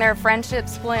seeing their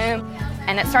friendships bloom,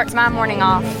 and it starts my morning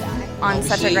off on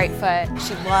such a great foot.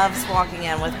 She loves walking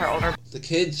in with her older the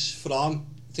kids from,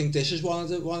 I think this is one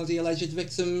of the alleged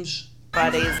victims.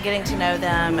 Buddies, getting to know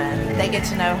them, and they get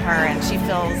to know her, and she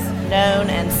feels known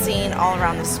and seen all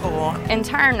around the school. In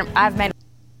turn, I've made...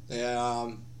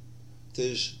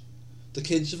 There's the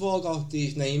kids have all got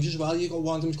these names as well. You got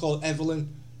one of them's called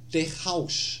Evelyn Dick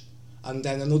House, and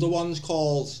then another one's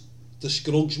called the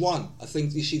Scruggs one. I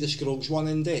think you see the Scruggs one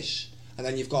in this, and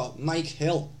then you've got Mike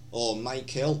Hill or Mike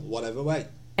Hill, whatever way.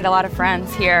 Made a lot of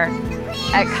friends here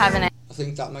at Covenant. I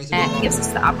think that might and it gives us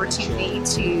the opportunity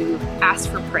to ask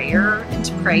for prayer and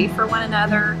to pray for one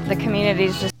another. The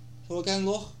community's just... So again,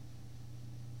 look,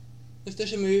 is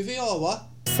this a movie or what?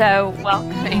 So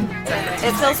welcoming.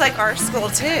 It feels like our school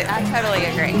too. I totally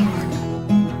agree.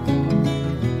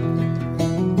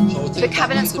 So the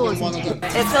Covenant School is one of them.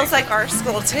 It feels like our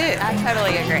school too. I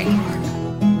totally agree.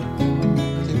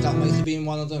 I think that might have been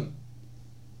one of them.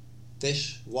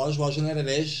 This wasn't it? It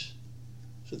is.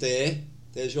 So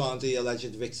there's one of the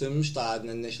alleged victims starring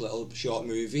in this little short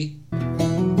movie.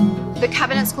 The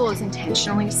Covenant School is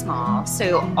intentionally small,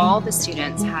 so all the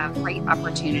students have great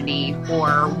opportunity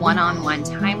for one-on-one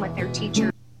time with their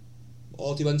teacher.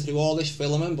 Oh, they went through all this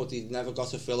filming, but they never got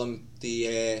to film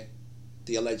the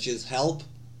alleged help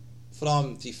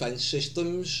from defence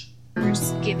systems.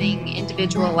 Giving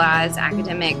individualized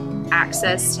academic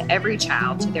access to every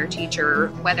child to their teacher,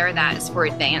 whether that is for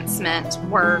advancement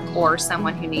work or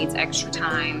someone who needs extra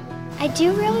time. I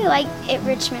do really like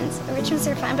enrichments. Enrichments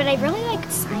are fun, but I really like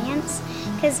science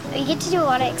because we get to do a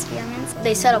lot of experiments.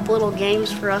 They set up little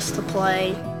games for us to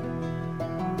play.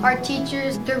 Our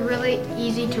teachers, they're really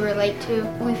easy to relate to.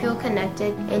 We feel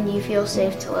connected and you feel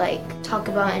safe to talk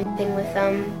about anything with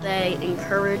them. They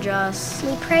encourage us.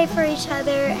 We pray for each other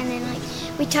and then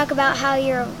we talk about how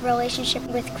your relationship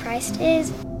with Christ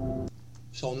is.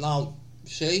 So now,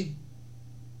 see,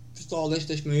 just all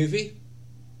this movie.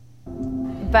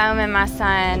 Bowman, my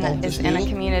son, is in a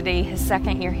community, his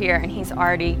second year here, and he's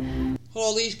already...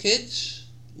 All these kids,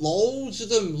 loads of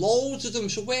them.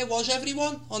 So where was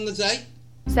everyone on the day?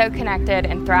 So connected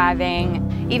and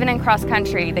thriving. Even in cross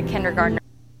country, the kindergartners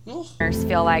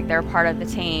feel like they're part of the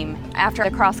team. After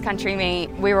the cross country meet,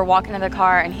 we were walking to the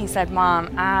car and he said,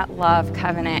 "Mom, I love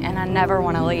Covenant and I never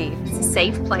want to leave." It's a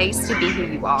safe place to be who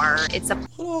you are. It's a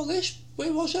all this,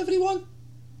 where was everyone?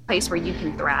 Place where you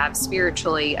can thrive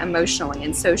spiritually, emotionally,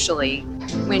 and socially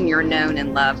when you're known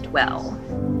and loved well.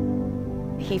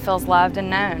 He feels loved and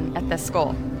known at this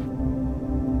school.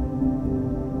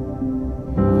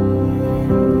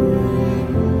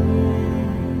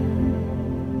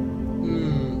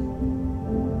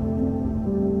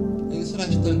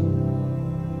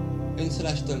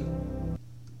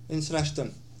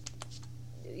 Interesting.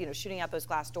 You know, shooting out those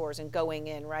glass doors and going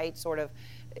in, right? Sort of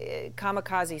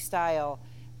kamikaze style.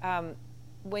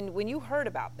 When you heard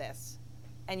about this,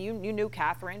 and you knew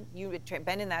Catherine, you had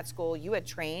been in that school, you had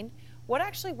trained, what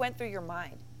actually went through your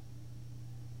mind?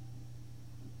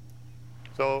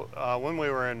 So when we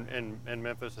were in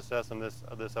Memphis assessing this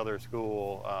other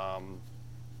school,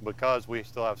 because we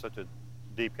still have such a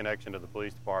deep connection to the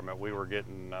police department, we were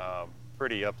getting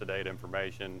pretty up-to-date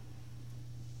information.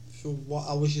 So what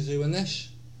hours you doing this?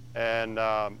 And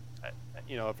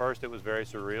you know, at first it was very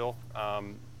surreal.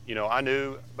 You know, I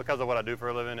knew because of what I do for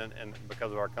a living and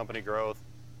because of our company growth,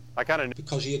 I kind of knew.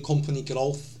 Because of your company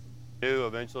growth? Knew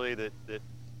eventually that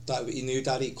he knew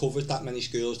that he covered that many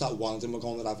schools that one of them were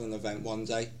going to have an event one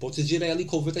day. But did you really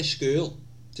cover this school?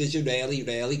 Did you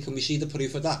really? Can we see the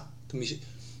proof of that? Can we see?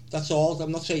 That's all.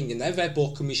 I'm not saying you never,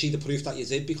 but can we see the proof that you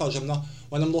did? Because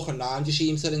when I'm looking around, you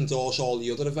seem to endorse all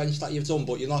the other events that you've done,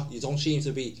 but you don't seem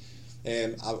to be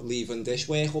leaving this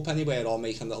work up anywhere or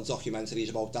making little documentaries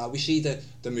about that. We see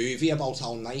the movie about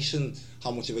how nice and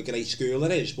how much of a great school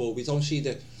it is, but we don't see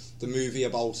the movie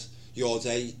about your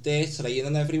day there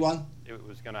training everyone. It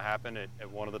was going to happen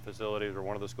at one of the facilities or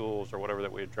one of the schools or whatever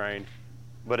that we had trained,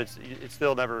 but it's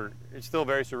still very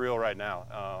surreal right now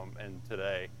and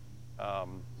today.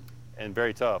 And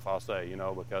very tough, I'll say, you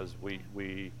know, because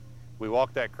we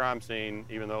walked that crime scene,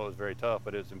 even though it was very tough,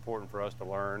 but it's important for us to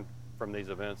learn from these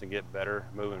events and get better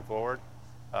moving forward.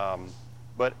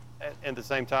 But at the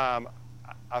same time,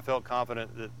 I felt confident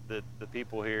that the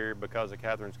people here, because of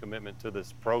Catherine's commitment to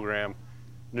this program,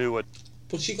 knew what...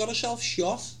 But she got herself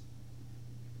shot.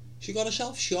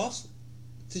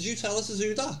 Did you tell her to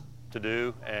do that? To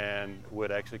do, and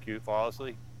would execute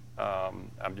flawlessly.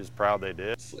 I'm just proud they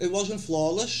did. It wasn't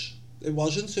flawless. It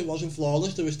wasn't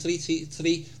flawless. There was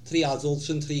three adults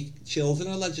and 3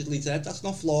 children allegedly dead. That's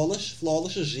not flawless.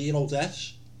 Flawless is 0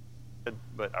 deaths.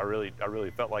 But I really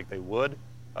felt like they would,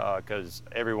 because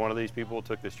every one of these people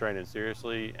took this training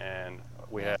seriously, and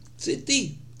we had... Did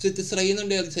the training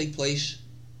really take place?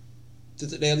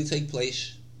 Did it really take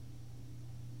place?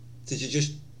 Did you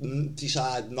just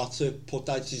decide not to put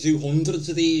that? Did you do hundreds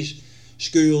of these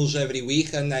schools every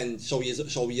week, and then so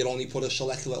you only put a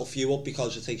select little few up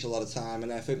because it takes a lot of time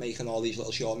and effort making all these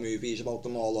little short movies about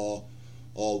them all,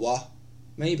 or what?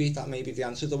 Maybe that may be the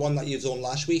answer. The one that you done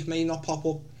last week may not pop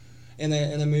up in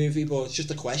a movie, but it's just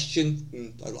a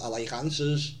question. I like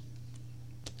answers.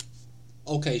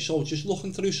 Okay, so just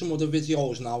looking through some other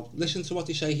videos now. Listen to what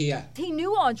they say here. He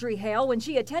knew Audrey Hale when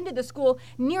she attended the school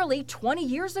nearly 20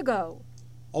 years ago.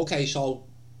 Okay, so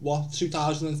what?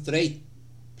 2003.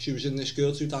 She was in the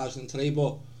school 2003,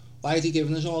 but why are they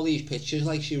giving us all these pictures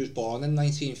like she was born in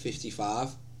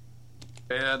 1955?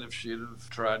 And if she'd have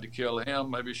tried to kill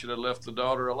him, maybe she'd have left the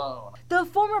daughter alone. The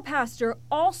former pastor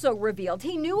also revealed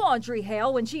he knew Audrey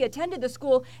Hale when she attended the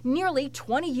school nearly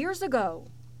 20 years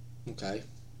ago. Okay,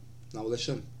 now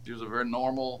listen. She was a very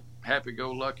normal,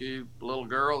 happy-go-lucky little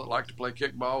girl that liked to play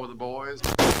kickball with the boys.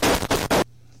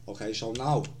 Okay, so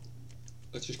now,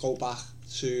 let's just go back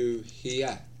to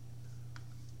here.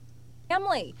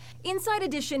 Family. Inside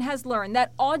Edition has learned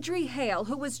that Audrey Hale,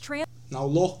 who was Now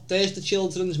look, there's the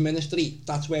children's ministry.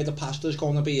 That's where the pastor's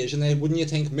going to be, isn't it? Wouldn't you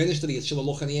think ministry is still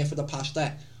looking here for the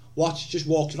pastor? Watch, just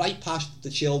walked right past the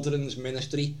children's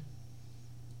ministry.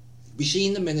 We've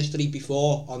seen the ministry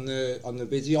before on the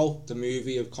video, the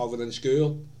movie of Covenant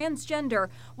School. Transgender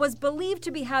was believed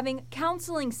to be having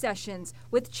counseling sessions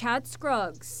with Chad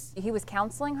Scruggs. He was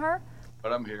counseling her?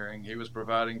 What I'm hearing, he was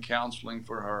providing counseling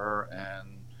for her,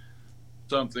 and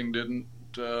something didn't...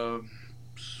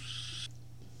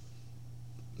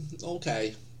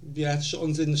 Okay. Yeah,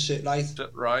 something didn't sit right.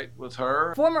 Sit right with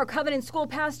her. Former Covenant School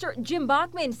pastor Jim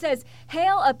Bachman says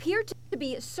Hale appeared to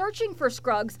be searching for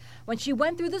Scruggs when she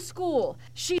went through the school.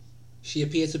 She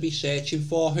appeared to be searching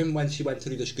for him when she went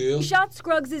through the school. Shot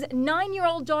Scruggs'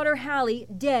 9-year-old daughter Hallie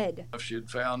dead. If she'd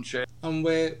found Chad, And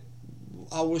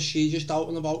how was she just out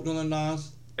and about running around?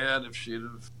 if she'd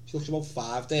have She looks about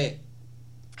 5 there.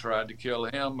 tried to kill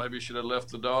him, maybe she'd have left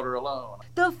the daughter alone.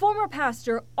 The former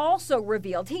pastor also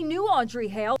revealed he knew Audrey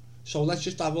Hale. So let's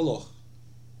just have a look.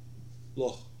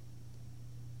 Look.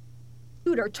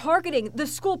 Shooter targeting the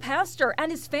school pastor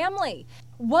and his family.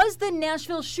 Was the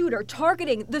Nashville shooter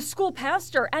targeting the school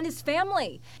pastor and his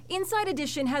family? Inside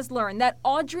Edition has learned that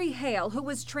Audrey Hale, who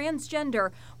was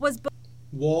transgender, was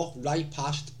Walk right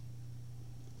past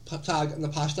targeting the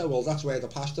pastor. Well, that's where the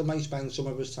pastor might spend some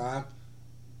of his time.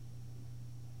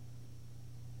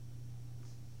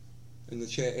 In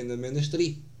the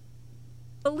ministry.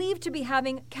 believed to be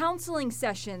having counseling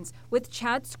sessions with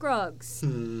Chad Scruggs.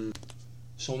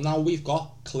 So now we've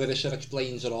got Clarissa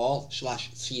Explains It All /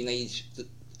 Sabrina's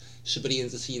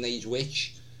the Teenage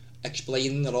Witch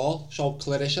explaining it all. So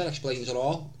Clarissa Explains It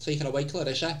All. Take it away,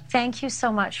 Clarissa. Thank you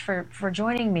so much for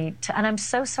joining me. And I'm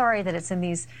so sorry that it's in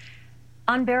these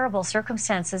unbearable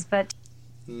circumstances, but...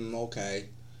 Okay.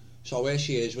 So where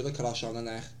she is with a cross on her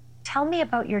neck. Tell me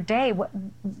about your day.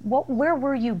 Where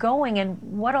were you going and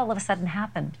what all of a sudden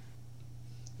happened?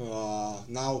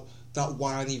 Now that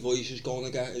whiny voice is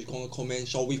going to come in.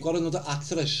 So we've got another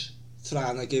actress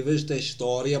trying to give us this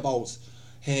story about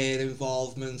her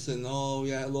involvement and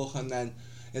and then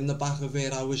in the back of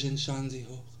it I was in Sandy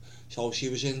Hook. So she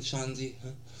was in Sandy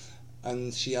Hook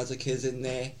and she has a kid in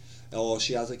there, or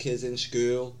she has a kid in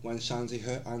school when Sandy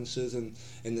Hook answers, and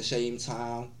in the same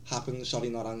town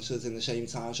not answered in the same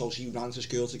town, so she ran to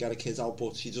school to get her kids out,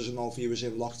 but she doesn't know if he was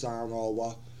in lockdown or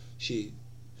what.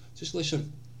 Just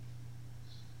listen.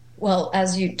 Well,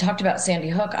 as you talked about Sandy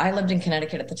Hook, I lived in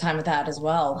Connecticut at the time of that as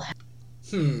well.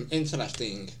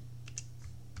 Interesting.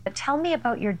 Tell me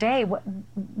about your day.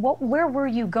 Where were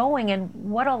you going and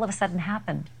what all of a sudden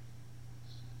happened?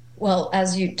 Well,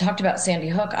 as you talked about Sandy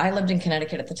Hook, I lived in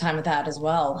Connecticut at the time of that as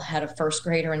well. Had a first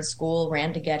grader in school,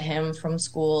 ran to get him from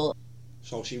school.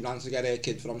 So she ran to get her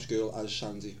kid from school as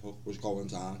Sandy Hook was going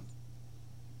down.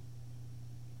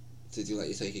 Did you let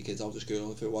you take your kids out of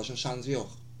school if it wasn't Sandy Hook?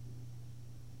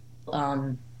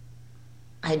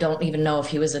 I don't even know if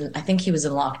he was I think he was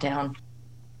in lockdown.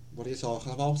 What are you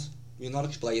talking about? You're not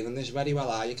explaining this very well,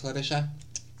 are you, Clarissa?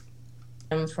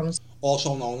 From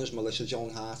also known as Melissa Joan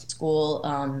Hart. School,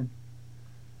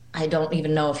 I don't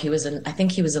even know if he was I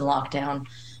think he was in lockdown,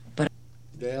 but...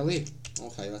 Really?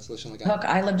 Okay, let's listen again. Look,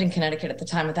 I lived in Connecticut at the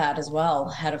time of that as well.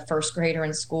 Had a first grader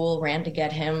in school, ran to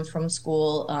get him from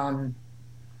school.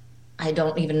 I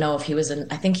don't even know if he was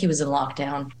I think he was in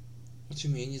lockdown. What do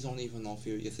you mean you don't even know if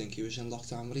you think he was in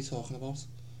lockdown? What are you talking about?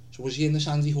 So was he in the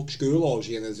Sandy Hook school or was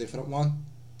he in a different one?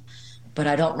 But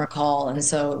I don't recall, and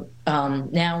so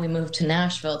now we moved to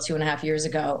Nashville 2.5 years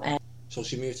ago. And so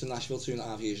she moved to Nashville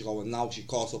 2.5 years ago, and now she's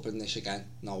caught up in this again.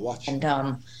 Now watch.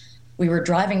 And we were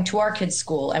driving to our kid's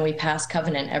school, and we passed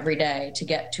Covenant every day to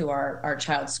get to our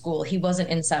child's school. He wasn't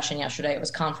in session yesterday; it was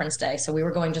conference day, so we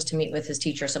were going just to meet with his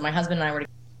teacher. So my husband and I were.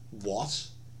 What?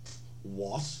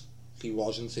 He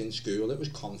wasn't in school. It was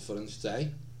conference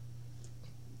day.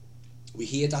 We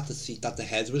hear that the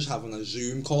head was having a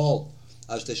Zoom call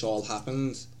as this all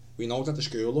happened. We know that the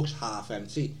school looks half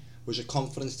empty. Was a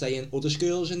conference day in other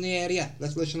schools in the area?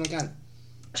 Let's listen again.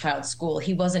 Child's school.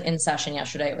 He wasn't in session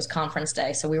yesterday. It was conference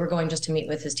day, so we were going just to meet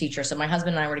with his teacher. So my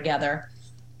husband and I were together.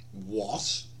 What?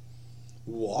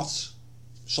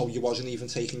 So you wasn't even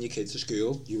taking your kids to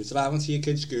school? You were driving to your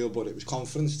kids' school, but it was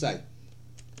conference day?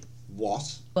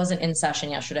 What? Wasn't in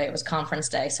session yesterday. It was conference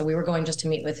day, so we were going just to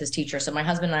meet with his teacher. So my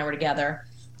husband and I were together.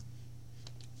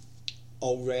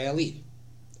 Oh, really?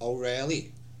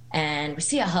 And we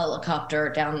see a helicopter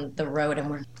down the road, and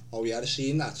we're... Oh, yeah, the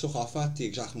scene that took off at the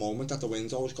exact moment that the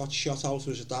windows got shot out.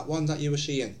 Was it that one that you were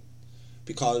seeing?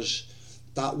 Because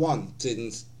that one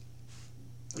didn't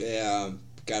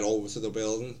get over to the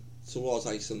building towards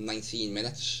like some 19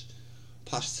 minutes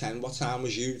past 10. What time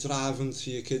was you driving to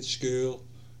your kids' school?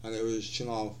 And it was,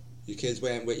 your kids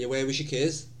weren't with you. Where was your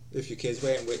kids? If your kids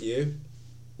weren't with you,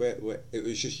 it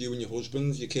was just you and your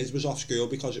husband. Your kids was off school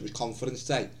because it was conference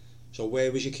day. So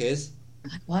where was your kids?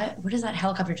 Like, what is that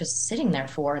helicopter just sitting there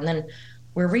for? And then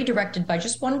we're redirected by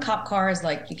just one cop car. Is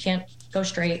like, you can't go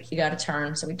straight, you got to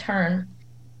turn. So we turn.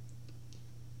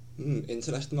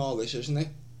 Interesting all this, isn't it?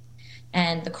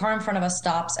 And the car in front of us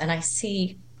stops, and I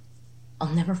see,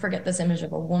 I'll never forget this image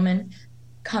of a woman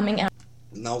coming out.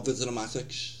 Now the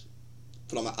dramatics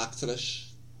from an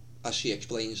actress as she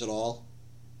explains it all.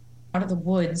 Out of the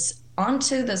woods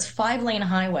onto this 5-lane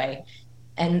highway,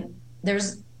 and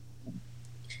there's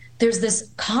there's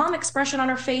this calm expression on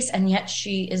her face, and yet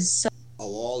she is so... Oh,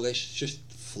 all this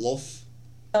just fluff.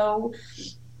 So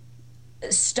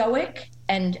stoic,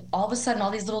 and all of a sudden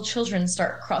all these little children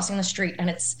start crossing the street,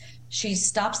 and she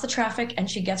stops the traffic and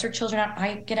she gets her children out.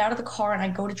 I get out of the car and I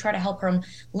go to try to help her. I'm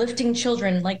lifting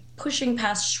children, like pushing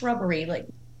past shrubbery, like...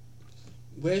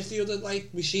 Where's the other, like,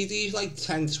 we see these, like,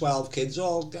 10, 12 kids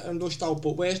all getting rushed out,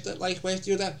 but where's the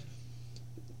other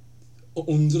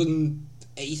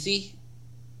 180?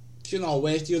 Do you know,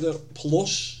 where's the other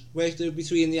plus? Where's the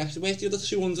other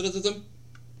 200 of them?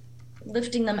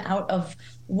 Lifting them out of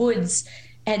woods,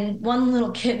 and one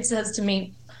little kid says to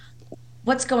me,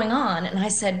 "What's going on?" And I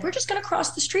said, "We're just going to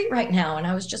cross the street right now." And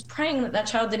I was just praying that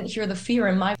child didn't hear the fear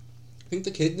in my... I think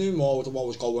the kid knew more what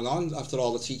was going on after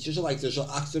all the teachers are like, there's an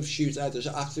active shooter. I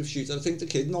think the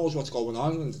kid knows what's going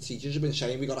on, and the teachers have been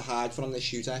saying, we got to hide from this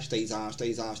shooter, stays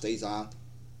on.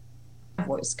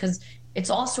 Voice, because it's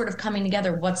all sort of coming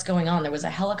together. What's going on? There was a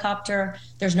helicopter,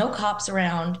 there's no cops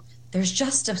around, there's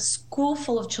just a school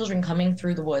full of children coming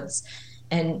through the woods,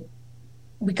 and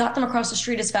we got them across the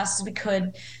street as fast as we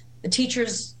could. The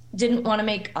teachers didn't want to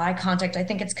make eye contact. I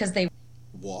think it's because they...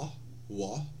 What?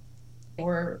 They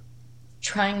were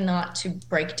trying not to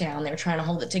break down. They were trying to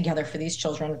hold it together for these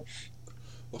children.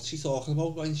 What's she talking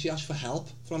about when she asked for help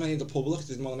from any of the public?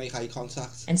 Didn't want to make eye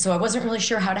contact. And so I wasn't really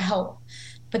sure how to help.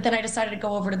 But then I decided to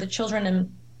go over to the children,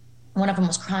 and one of them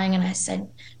was crying, and I said,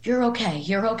 you're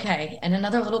okay. And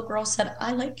another little girl said,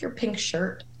 I like your pink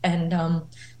shirt. And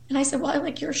I said, well, I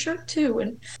like your shirt too.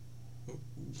 And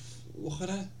look at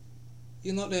her.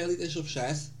 You're not really this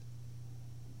upset.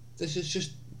 This is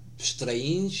just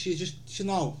strange. You just,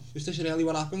 is this really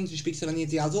what happened? You speak to any of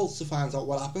the adults to find out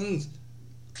what happened.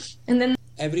 And then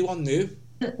everyone knew.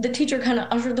 The teacher kind of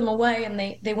ushered them away, and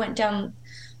they went down.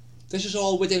 This is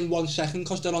all within 1 second,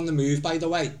 because they're on the move, by the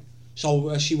way.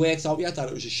 So she worked out yet that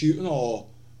it was a shooting, or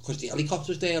because the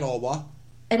helicopter's there, or what?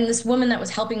 And this woman that was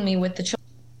helping me with the children.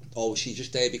 Oh, was she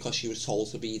just there because she was told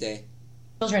to be there?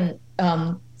 Children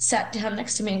sat down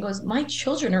next to me and goes, my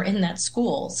children are in that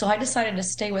school. So I decided to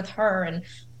stay with her and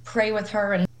pray with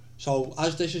her. And so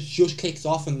as this has just kicked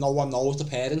off and no one knows, the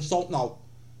parents don't know,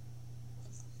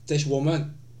 this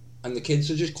woman and the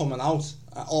kids are just coming out.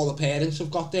 All the parents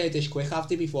have got there this quick, have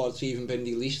they, before it's even been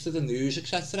released to the news,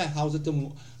 etc. How did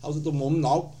the mum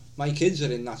know my kids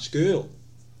are in that school?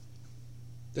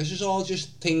 This is all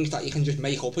just things that you can just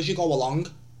make up as you go along.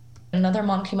 Another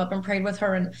mom came up and prayed with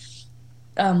her, and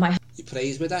You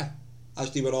prayed with her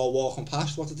as they were all walking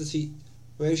past. What did they see?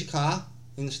 Where's your car?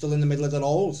 Still in the middle of the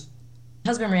road.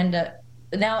 Husband ran to,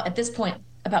 now at this point,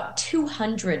 about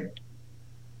 200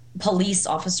 police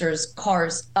officers,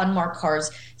 cars, unmarked cars,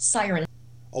 sirens.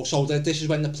 Oh, so this is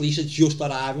when the police had just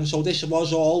arrived, so this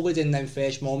was all within them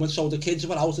first moments. So the kids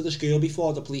were out of the school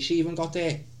before the police even got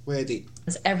there, were they? It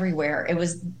was everywhere. It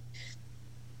was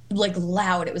like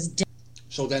loud. It was.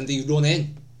 So then they run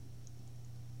in.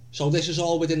 So this is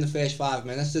all within the first 5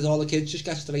 minutes. Did all the kids just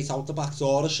get straight out the back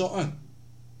door or something?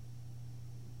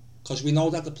 Because we know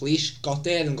that the police got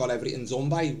there and got everything done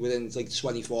by within like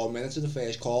 24 minutes of the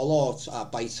first call, or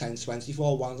by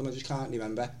 10:24. One of them I just can't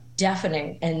remember.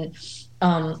 Deafening. And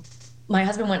my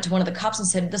husband went to one of the cops and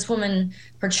said, this woman,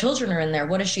 her children are in there.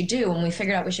 What does she do? And we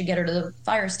figured out we should get her to the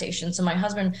fire station. So my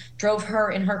husband drove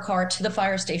her in her car to the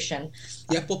fire station.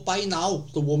 Yeah, but by now,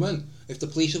 the woman, if the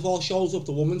police have all showed up,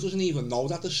 the woman doesn't even know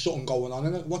that there's something going on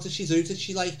in it. What did she do? Did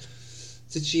she get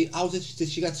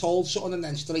told something and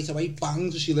then straight away, bang,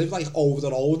 does she live like over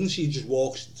the road and she just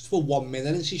walks for 1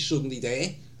 minute and she's suddenly there?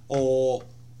 Or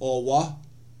what?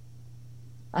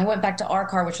 I went back to our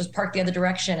car, which was parked the other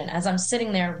direction, and as I'm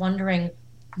sitting there wondering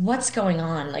what's going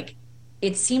on, like,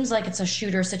 it seems like it's a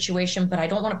shooter situation, but I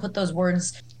don't want to put those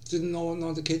words. Didn't no one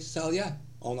know the kids tell you?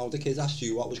 Oh no, the kids asked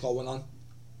you what was going on?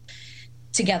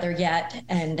 Together yet,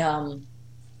 and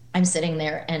I'm sitting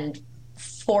there and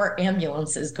 4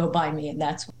 ambulances go by me, and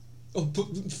that's... Oh,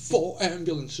 but 4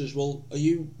 ambulances? Well, are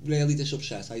you really this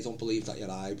upset? I don't believe that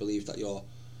I believe that you're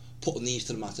putting these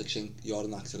dramatics in. You're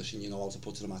an actress and you know how to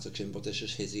put dramatics in, but this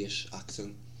is hideous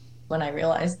acting. When I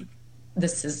realised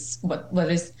this is what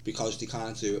is... Because they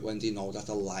can't do it when they know that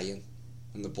they're lying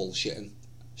and they're bullshitting,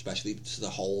 especially to the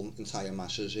whole entire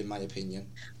masses, in my opinion.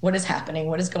 What is happening?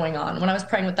 What is going on? When I was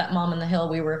praying with that mom on the hill,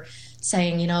 we were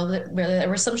saying, that there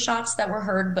were some shots that were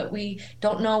heard, but we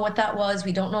don't know what that was.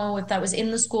 We don't know if that was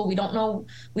in the school. We don't know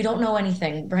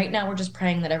anything. Right now, we're just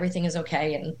praying that everything is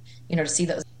okay, and, to see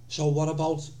those. So what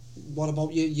about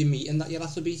your meeting that you had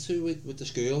to be to with the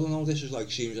school? I know this is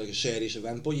seems like a serious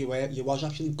event, but you was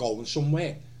actually going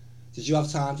somewhere. Did you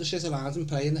have time to sit around and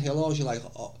pray in the hill, or was you like,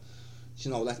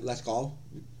 you know, let's go.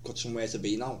 Got somewhere to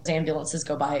be now. As ambulances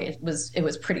go by, it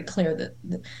was pretty clear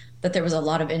that there was a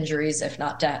lot of injuries, if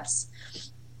not deaths.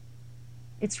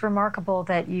 It's remarkable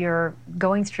that you're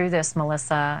going through this,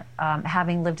 Melissa,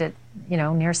 having lived at,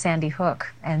 near Sandy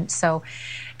Hook. And so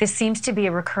this seems to be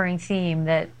a recurring theme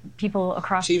that people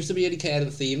across... Seems to be a recurring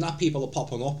theme that people are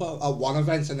popping up at one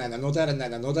event and then another and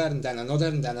then another and then another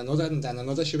and then another and then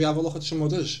another. Should we have a look at some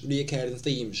others recurring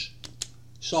themes?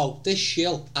 So this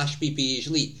shill, Ashby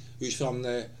Beasley, who's from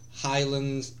the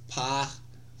Highland Park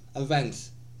event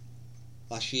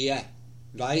last year,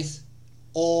 right?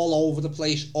 All over the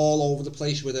place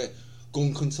with a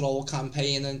gun control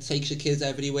campaign, and takes the kids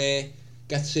everywhere,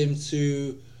 gets him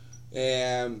to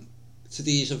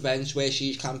these events where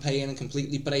she's campaigning and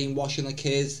completely brainwashing the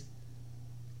kids.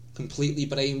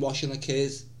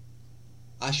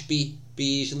 Ashby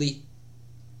Beasley.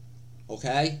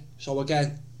 Okay, so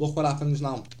again, look what happens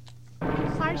now.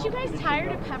 Aren't you guys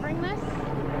tired of covering this?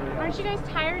 Aren't you guys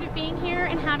tired of being here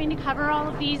and having to cover all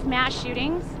of these mass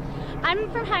shootings?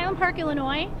 I'm from Highland Park,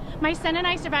 Illinois. My son and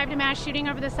I survived a mass shooting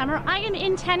over the summer. I am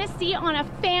in Tennessee on a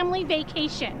family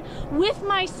vacation with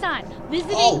my son,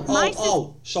 visiting my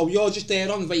sister. So you're just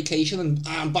there on vacation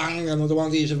and bang, another one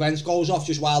of these events goes off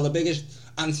just while the biggest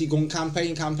anti-gun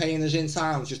campaign is in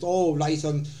town. Just, look,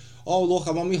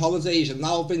 I'm on my holidays and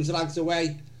now I've been dragged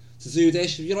away to do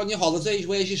this. If you're on your holidays,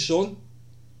 where's your son?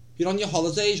 If you're on your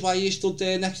holidays, why are you stood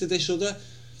there next to this other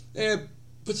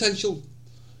potential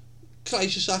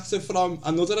crisis actor from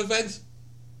another event?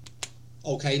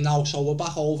 Okay, now, so we're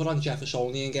back over on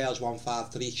Jeffersonian Girls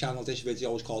 153 channel. This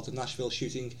video is called The Nashville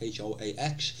Shooting,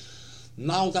 HOAX.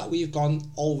 Now that we've gone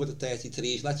over the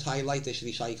 33s, let's highlight this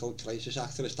recycled crisis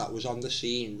actress that was on the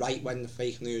scene right when the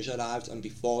fake news arrived and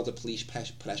before the police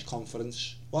press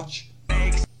conference. Watch.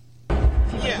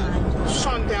 Yeah,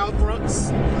 Shondell Brooks.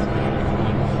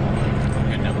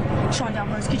 Shondell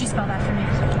Brooks, could you spell that for me?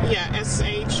 Yeah,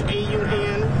 SHAUNDELLE.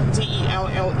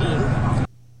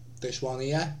 This one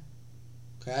here.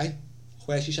 Okay.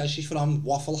 Where she says she's from,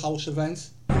 Waffle House event.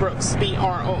 Brooks,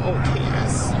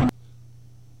 BROOKS.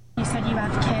 You said you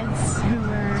have kids who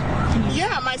were...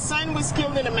 Yeah, my son was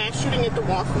killed in a mass shooting at the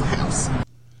Waffle House.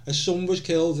 His son was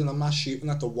killed in a mass shooting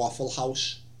at the Waffle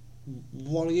House.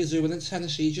 What are you doing in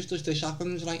Tennessee just as this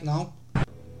happens right now?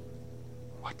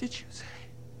 What did you say?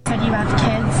 You said you have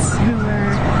kids who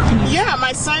were... Yeah,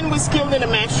 my son was killed in a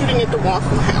mass shooting at the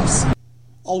Waffle House.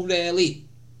 Oh really?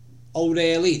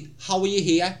 How are you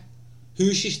here?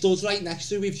 Who she stood right next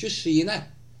to? We've just seen her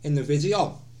in the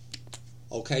video.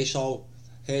 Okay, so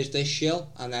here's this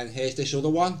shill, and then here's this other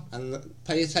one, and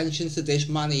pay attention to this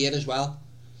man here as well.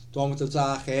 The one with the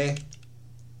dark hair.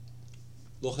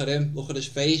 Look at him, look at his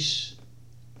face.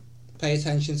 Pay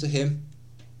attention to him.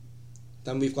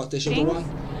 Then we've got this other one.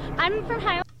 I'm from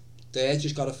Highland There,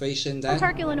 just got a face in there.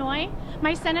 Park, Illinois.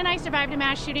 My son and I survived a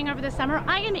mass shooting over the summer.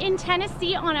 I am in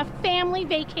Tennessee on a family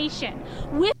vacation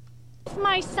with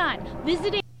my son,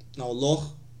 visiting... Now look,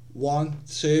 1,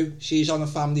 2, she's on a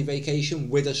family vacation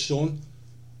with her son.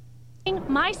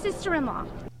 My sister-in-law.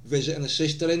 Visiting a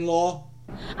sister-in-law.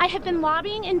 I have been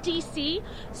lobbying in D.C.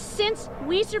 since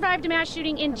we survived a mass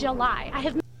shooting in July.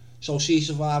 So she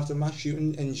survived a mass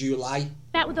shooting in July.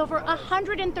 Met with over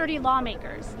 130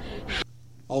 lawmakers.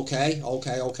 Okay.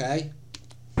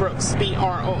 Brooks,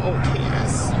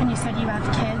 BROOKS. And you said you have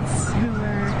kids who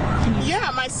were...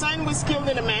 Yeah, my son was killed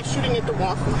in a mass shooting at the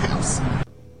Waffle House.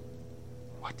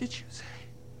 What did you say?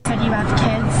 You said you have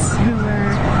kids who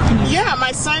were... Yeah,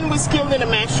 my son was killed in a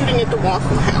mass shooting at the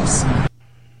Waffle House.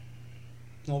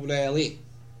 No, really?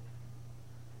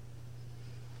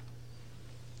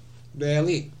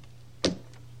 Really?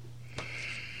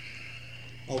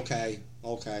 Okay.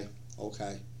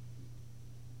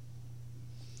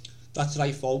 That's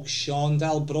right, folks.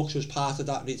 Shondell Brooks was part of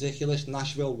that ridiculous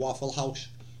Nashville Waffle House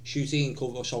shooting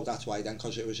cover, so that's why then,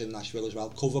 because it was in Nashville as well,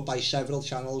 covered by several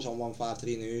channels on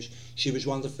 153 News. She was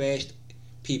one of the first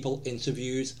people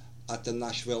interviewed at the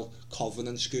Nashville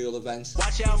Covenant School event.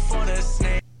 Watch out for the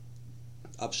snake.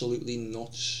 Absolutely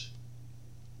nuts.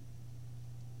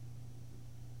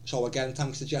 So again,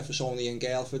 thanks to Jeffersonian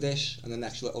Girl for this, and the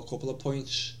next little couple of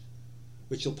points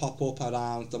which will pop up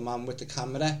around the man with the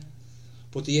camera.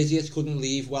 But the idiots couldn't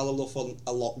leave well enough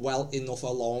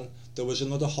alone. There was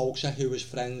another hoaxer who was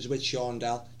friends with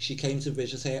Shondell. She came to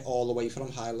visit her all the way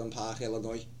from Highland Park,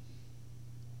 Illinois.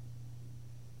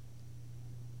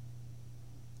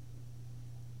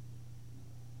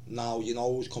 Now you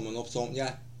know who's coming up, don't you?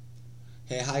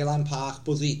 Her Highland Park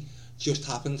buddy just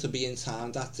happened to be in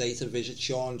town that day to visit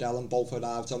Shondell, and both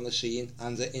arrived on the scene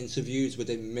and are interviewed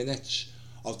within minutes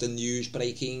of the news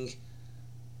breaking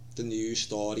the news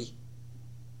story.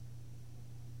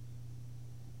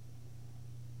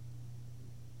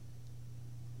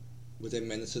 within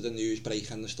minutes of the news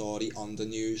breaking the story on the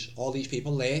news. All these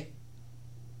people there.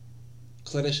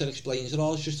 Clarissa explains it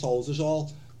all. She just told us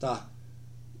all that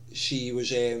she was,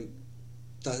 that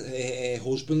her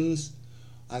husband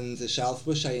and herself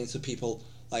were saying to people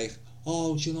like,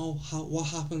 oh, do you know what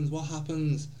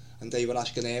happened? And they were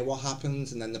asking her what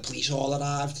happened, and then the police all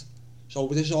arrived. So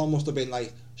this all must have been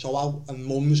like, and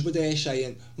mums were there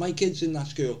saying, my kid's in that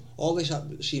school. All this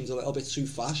seems a little bit too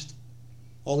fast.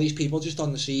 All these people just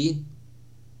on the scene.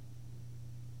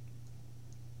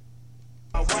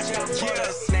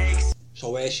 So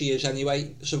where she is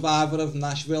anyway, survivor of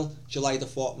Nashville, July the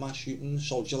 4th mass shooting.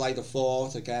 So July the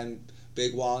 4th, again,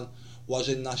 big one, was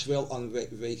in Nashville on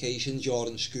vacation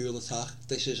during school attack.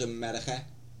 This is America.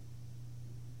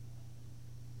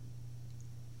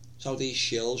 That's how these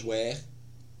shills work.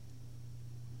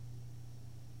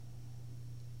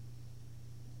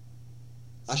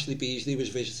 Ashley Beasley was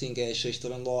visiting her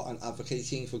sister-in-law and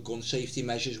advocating for gun safety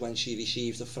measures when she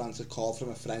received a frantic call from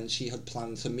a friend she had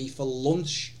planned to meet for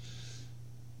lunch.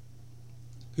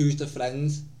 Who's the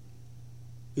friend?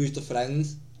 Who's the friend?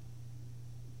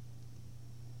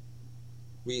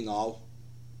 We know.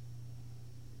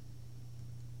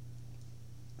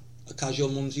 A casual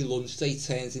Monday lunch date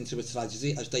turns into a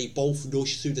tragedy as they both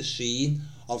rush to the scene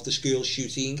of the school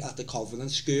shooting at the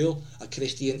Covenant School, a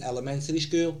Christian elementary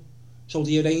school. So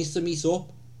they arranged to meet up.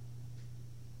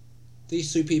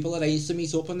 These two people arranged to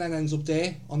meet up and then ends up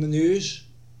there on the news.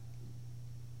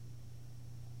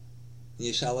 And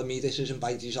you're telling me this isn't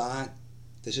by design?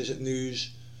 This isn't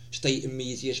news, state and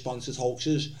media sponsored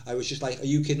hoaxes? I was just like, are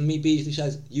you kidding me? Beasley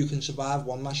says, you can survive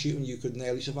one mass shooting, you could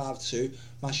nearly survive two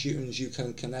mass shootings, you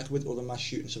can connect with other mass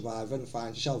shooting survivor and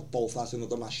find yourself both at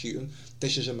another mass shooting.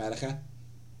 This is America.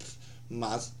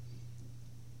 Mad.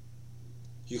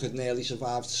 You could nearly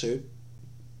survive two.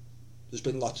 There's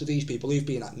been lots of these people who've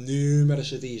been at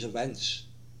numerous of these events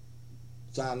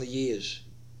down the years.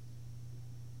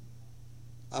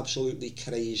 Absolutely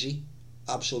crazy.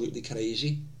 Absolutely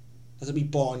crazy. Had to be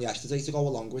born yesterday to go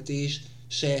along with these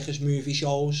circus movie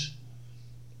shows.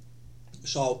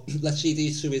 So let's see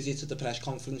these two idiots at the press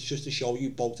conference just to show you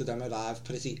both of them arrived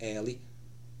pretty early.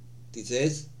 They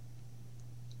did.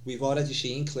 We've already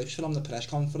seen clips from the press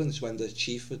conference when the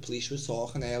chief of police was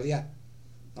talking earlier.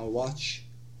 Now watch.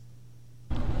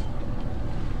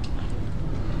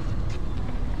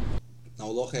 Now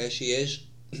look, here she is.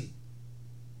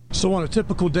 So on a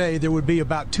typical day, there would be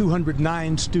about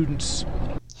 209 students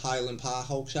Highland Park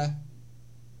hoaxer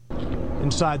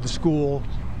inside the school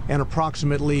and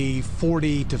approximately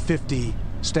 40 to 50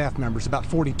 staff members, about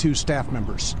 42 staff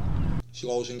members. She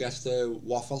goes and gets the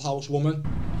Waffle House woman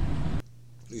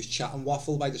who's chatting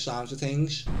waffle by the sounds of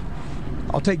things.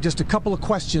 I'll take just a couple of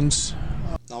questions.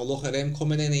 Now look at him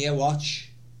coming in here, watch.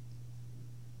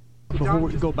 Before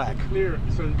we go back. Clear.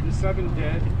 So the 7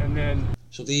 dead, and then.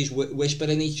 So these whisper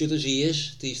in each other's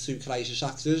ears, these two crisis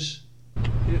actors.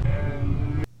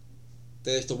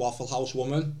 There's the Waffle House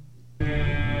woman.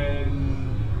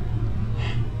 And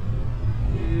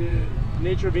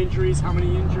nature of injuries, how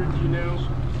many injured, do you know?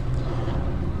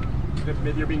 That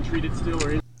maybe you're being treated still,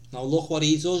 or. Now look what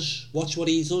he does. Watch what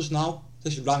he does now.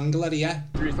 This wrangler here.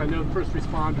 I know the first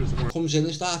responders were. Comes in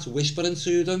and starts whispering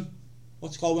to them.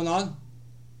 What's going on?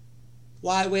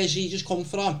 Where's he just come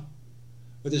from?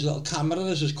 With his little camera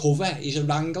as his cover, he's a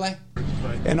wrangler.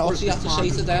 And what's he have to say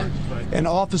to them? An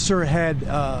officer had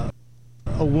a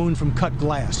wound from cut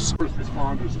glass. First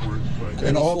responders were.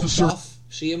 An officer. Off.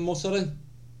 See him muttering.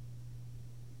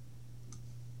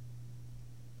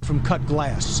 From cut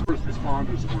glass. First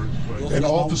responders were. An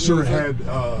officer had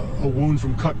a wound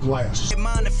from cut glass.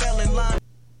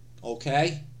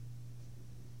 Okay.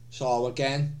 So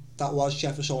again, that was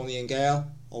Jeffersonian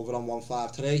Girl over on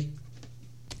 153.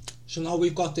 So now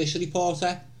we've got this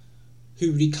reporter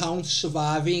who recounts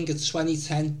surviving a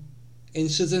 2010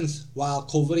 incident while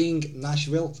covering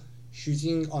Nashville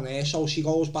shooting on air. So she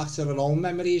goes back to her own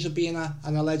memories of being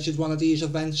an alleged one of these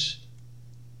events.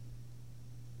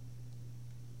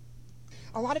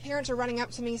 A lot of parents are running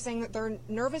up to me saying that they're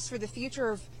nervous for the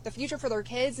future for their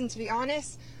kids, and to be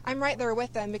honest, I'm right there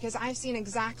with them because I've seen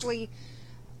exactly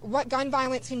what gun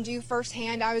violence can do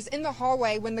firsthand. I was in the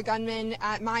hallway when the gunman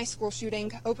at my school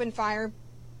shooting opened fire,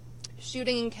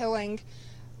 shooting and killing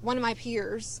one of my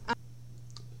peers.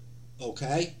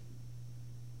 Okay.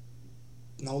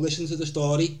 Now listen to the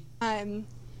story. And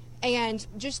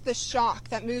just the shock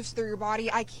that moves through your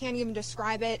body, I can't even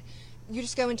describe it. You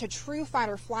just go into true fight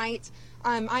or flight.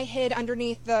 I hid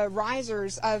underneath the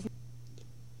risers of...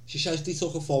 She says they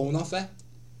took a phone off her.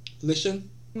 Listen.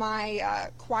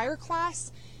 My choir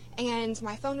class, and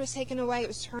my phone was taken away. It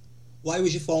was turned... Why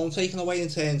was your phone taken away and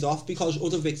turned off? Because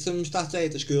other victims that day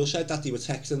at the school said that they were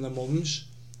texting their mums.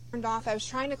 Turned off. I was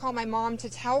trying to call my mom to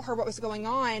tell her what was going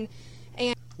on,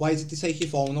 and why did they take your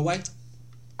phone away?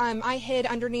 I hid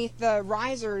underneath the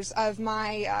risers of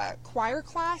my choir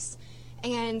class,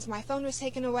 and my phone was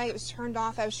taken away. It was turned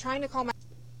off. I was trying to call my...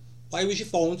 Why was your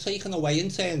phone taken away and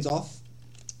turned off?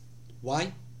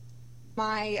 Why?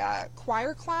 My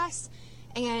choir class,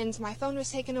 and my phone was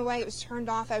taken away. It was turned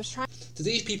off. I was trying... Do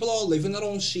these people all live in their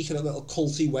own secret little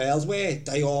culty world where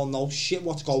they all know shit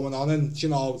what's going on and, you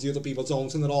know, the other people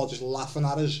don't, and they're all just laughing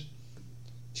at us?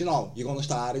 Do you know, you're going to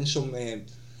start in some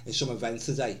event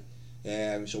today.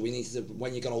 So we need to,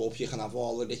 when you grow up, you can have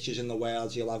all the riches in the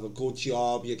world, you'll have a good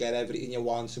job, you get everything you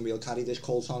want, and we'll carry this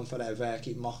cult on forever,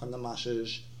 keep mocking the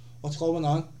masses. What's going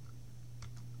on?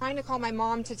 Trying to call my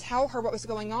mom to tell her what was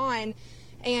going on,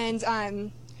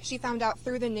 and she found out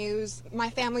through the news.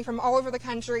 My family from all over the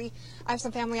country, I have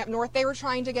some family up north, they were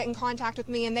trying to get in contact with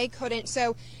me and they couldn't,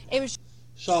 so it was...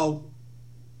 So,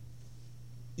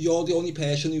 you're the only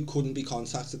person who couldn't be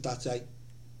contacted that day.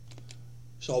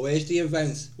 So where's the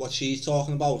event, what she's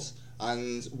talking about?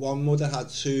 And one person had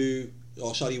two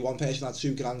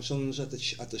grandsons at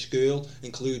the school,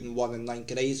 including one in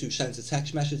 9th grade, who sent a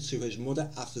text message to his mother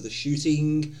after the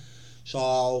shooting.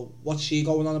 So what's she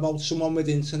going on about? Someone with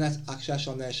internet access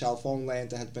on their cell phone learned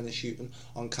there had been a shooting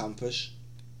on campus.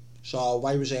 So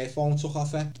why was her phone took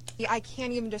off her? I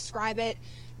can't even describe it.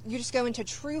 You just go into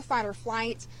true fight or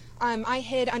flight. I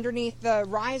hid underneath the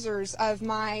risers of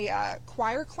my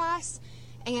choir class,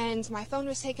 and my phone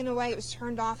was taken away. It was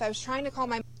turned off. I was trying to call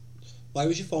my... Why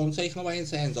was your phone taken away and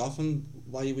turned off, and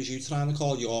why was you trying to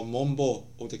call your mum but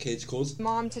other kids could?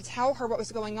 Mom to tell her what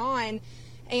was going on,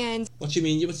 and... What do you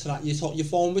mean you thought your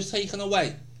phone was taken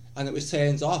away and it was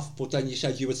turned off, but then you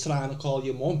said you were trying to call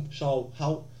your mum? So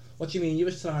how... What do you mean you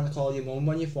were trying to call your mum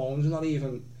when your phone's not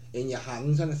even in your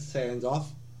hands and it's turned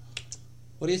off?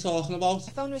 What are you talking about?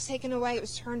 My phone was taken away. It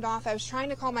was turned off. I was trying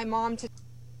to call my mom to...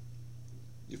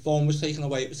 Your phone was taken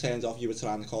away, it was turned off, you were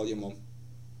trying to call your mum.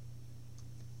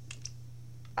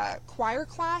 Choir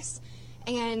class,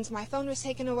 and my phone was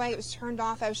taken away, it was turned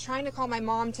off. I was trying to call my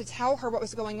mom to tell her what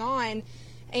was going on,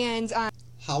 and...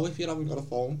 How if you haven't got a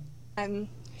phone?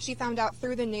 She found out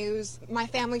through the news. My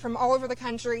family from all over the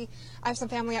country, I have some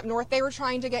family up north, they were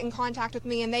trying to get in contact with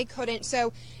me and they couldn't,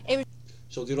 so it was...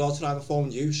 So they're all trying to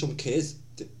phone you, some kid,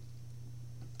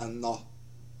 and not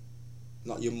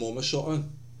your mum or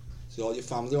something? So all your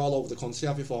family all over the country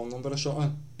have your phone number or something?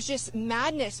 It was just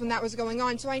madness when that was going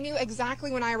on. So I knew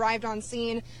exactly when I arrived on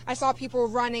scene. I saw people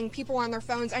running, people on their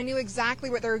phones. I knew exactly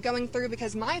what they were going through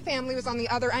because my family was on the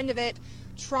other end of it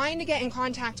trying to get in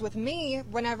contact with me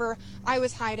whenever I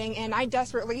was hiding. And I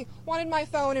desperately wanted my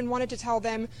phone and wanted to tell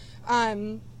them that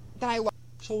I loved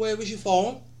them. So where was your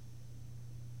phone?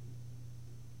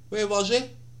 Where was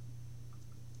it?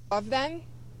 Of them.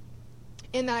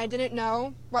 And that I didn't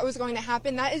know what was going to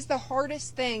happen. That is the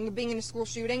hardest thing being in a school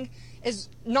shooting, is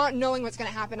not knowing what's going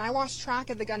to happen. I lost track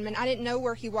of the gunman. I didn't know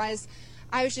where he was.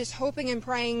 I was just hoping and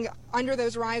praying under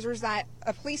those risers that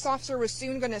a police officer was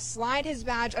soon going to slide his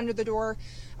badge under the door,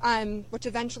 which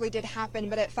eventually did happen,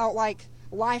 but it felt like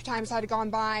lifetimes had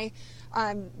gone by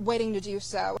waiting to do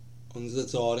so. Under the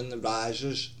door in the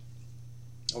risers.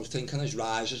 I was thinking there's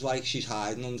risers like she's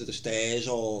hiding under the stairs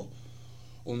or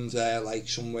under like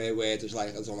somewhere where there's like,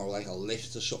 I don't know, like a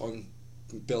lift or something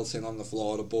built in on the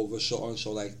floor above or something,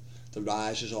 so like the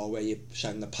risers are where you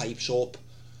send the pipes up.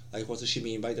 Like what does she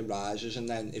mean by the risers? And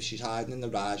then if she's hiding in the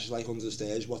risers like under the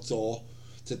stairs, what door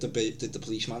did the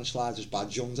policeman slide his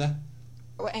badge under?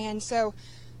 And so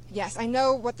yes, I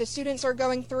know what the students are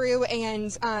going through,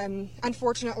 and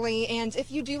unfortunately, and if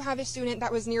you do have a student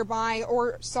that was nearby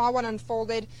or saw what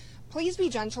unfolded, please be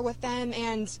gentle with them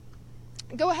and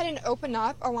go ahead and open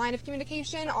up a line of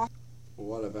communication.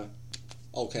 Whatever.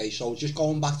 Okay, so just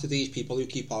going back to these people who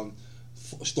keep on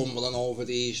stumbling over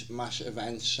these mass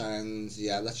events, and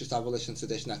yeah, let's just have a listen to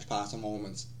this next part a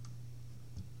moment.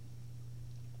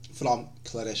 From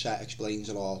Clarissa Explains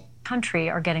It All. Country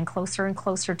are getting closer and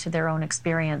closer to their own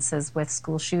experiences with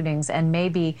school shootings, and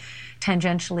maybe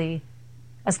tangentially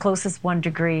as close as 1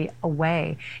 degree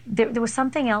away. There was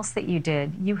something else that you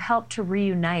did. You helped to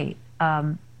reunite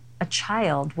a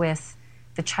child with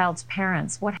the child's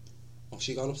parents. What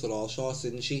she got up to all sorts,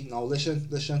 didn't she? Now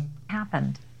listen.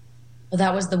 Happened? Well,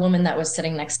 that was the woman that was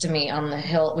sitting next to me on the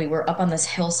hill. We were up on this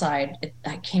hillside.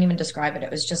 I can't even describe it.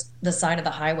 It was just the side of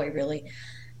the highway, really.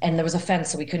 And there was a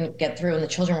fence, so we couldn't get through. And the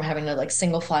children were having to like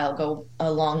single file go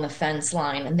along the fence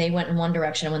line. And they went in one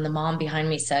direction. And when the mom behind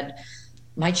me said,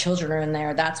 "My children are in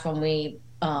there," that's when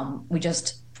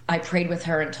I I prayed with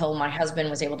her until my husband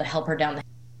was able to help her down the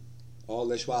All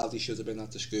this while they should have been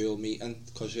at the school meeting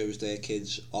because it was their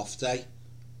kids' off day,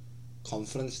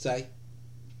 conference day.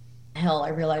 hill. I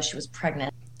realized she was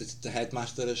pregnant. The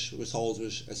headmaster was told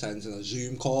was attending a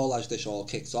Zoom call as this all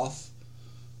kicked off.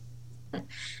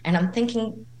 And I'm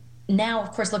thinking now,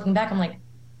 of course, looking back, I'm like,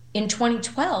 in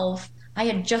 2012, I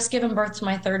had just given birth to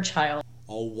my third child.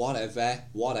 Oh, whatever.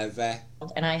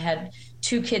 And I had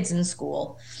 2 kids in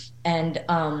school. And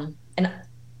I'm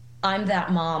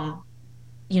that mom,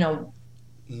 you know,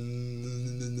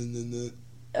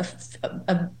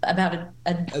 about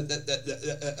a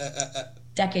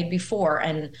decade before.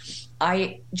 And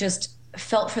I just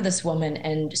felt for this woman.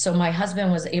 And so my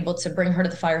husband was able to bring her to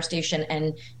the fire station.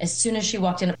 And as soon as she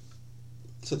walked in...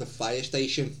 To the fire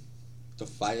station.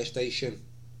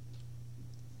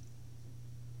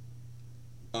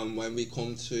 And when we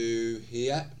come to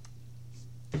here,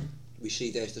 we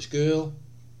see there's the school,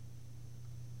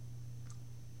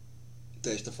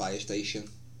 there's the fire station.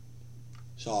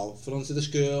 So, front of the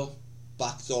school,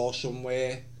 back door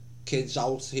somewhere, kids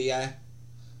out here,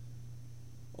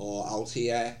 or out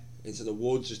here, into the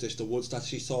woods. Is this the woods that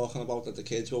she's talking about, that the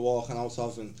kids were walking out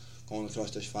of and going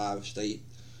across this 5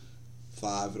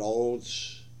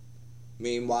 roads?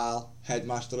 Meanwhile,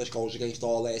 headmaster goes against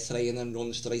all their training and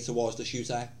runs straight towards the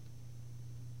shooter.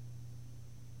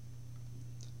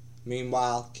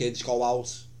 Meanwhile, kids go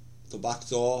out the back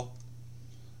door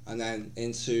and then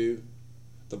into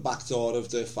the back door of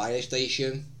the fire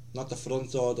station, not the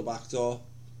front door, the back door.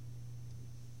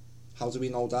 How do we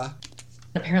know that?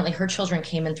 Apparently her children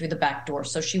came in through the back door,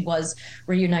 so she was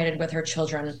reunited with her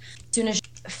children. As soon as she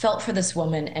felt for this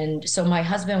woman, and so my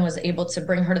husband was able to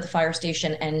bring her to the fire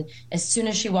station, and as soon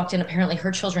as she walked in, apparently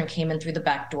her children came in through the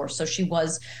back door, so she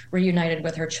was reunited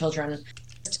with her children.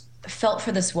 Felt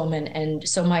for this woman, and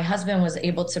so my husband was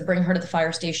able to bring her to the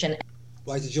fire station.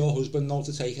 Why did your husband know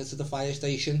to take her to the fire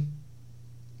station?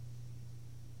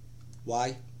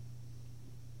 Why?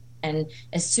 And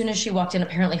as soon as she walked in,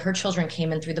 apparently her children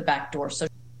came in through the back door. So,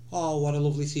 oh, what a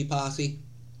lovely tea party.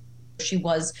 She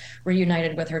was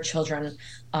reunited with her children.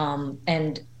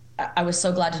 And I was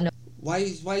so glad to know. Why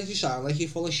did you sound like you're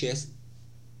full of shit?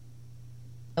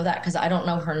 That because I don't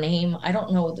know her name. I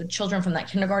don't know the children from that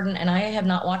kindergarten, and I have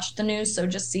not watched the news. So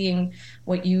just seeing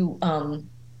what you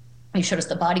showed us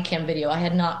the body cam video, I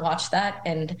had not watched that,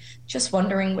 and just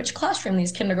wondering which classroom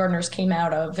these kindergartners came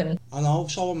out of. And I know,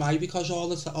 so am I, because all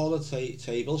the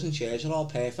tables and chairs are all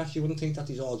perfect. You wouldn't think that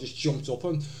these all just jumped up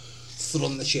and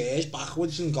thrown the chairs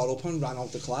backwards and got up and ran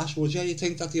out the class, would you? You'd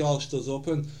think that they all stood up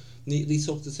and neatly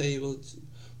took the table,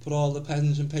 put all the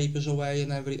pens and papers away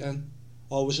and everything.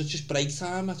 Or was it just break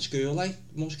time at school? Like,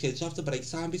 most kids have the break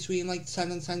time between like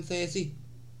 10 and 10:30.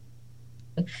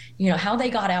 You know, how they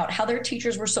got out, how their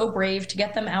teachers were so brave to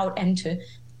get them out, and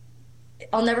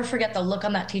I'll never forget the look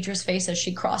on that teacher's face as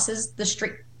she crosses the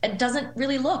street and doesn't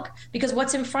really look, because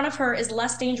what's in front of her is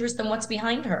less dangerous than what's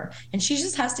behind her. And she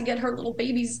just has to get her little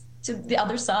babies to the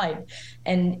other side.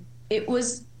 And it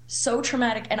was so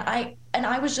traumatic. And I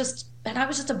was just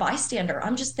a bystander.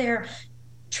 I'm just there.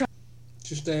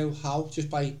 Just there, how? Just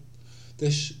by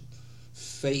this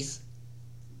faith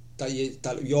that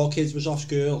your kids was off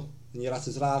school and you had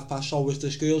to drive past. So was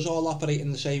the schools all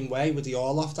operating the same way? Were they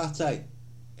all off that day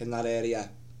in that area?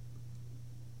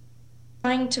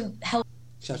 Trying to help.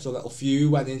 Except a little few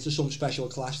went into some special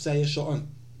class day or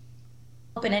something.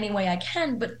 Help in any way I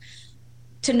can, but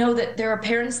to know that there are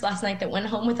parents last night that went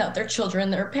home without their children.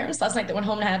 There are parents last night that went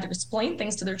home and had to explain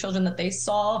things to their children that they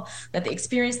saw, that they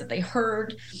experienced, that they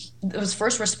heard. Those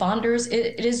first responders,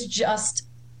 it is just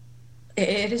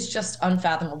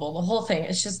unfathomable. The whole thing,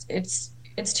 it's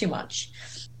too much.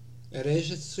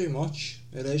 It's too much.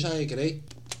 It is, I agree.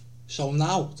 So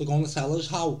now they're going to tell us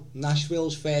how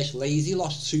Nashville's first lady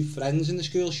lost 2 friends in the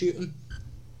school shooting.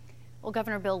 Well,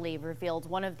 Governor Bill Lee revealed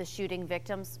one of the shooting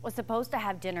victims was supposed to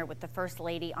have dinner with the First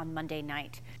Lady on Monday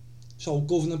night. So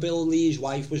Governor Bill Lee's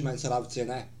wife was meant to have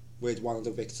dinner with one of the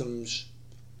victims.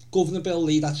 Governor Bill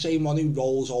Lee, that same one who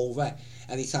rolls over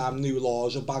anytime new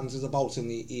laws are bandied about, and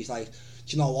he's like,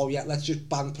 do you know, oh yeah, let's just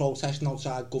ban protesting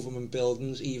outside government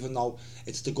buildings, even though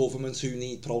it's the government who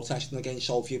need protesting against.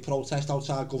 So if you protest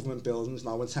outside government buildings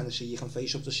now in Tennessee, you can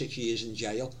face up to 6 years in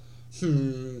jail.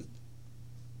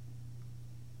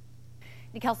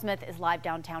 Nikel Smith is live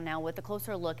downtown now with a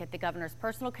closer look at the governor's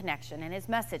personal connection and his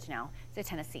message now to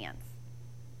Tennesseans.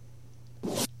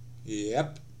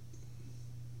 Yep.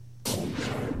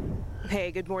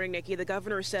 Hey, good morning, Nikki. The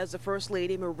governor says the First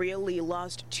Lady, Maria Lee,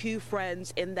 lost 2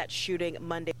 friends in that shooting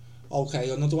Monday. Okay,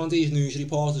 another one of these news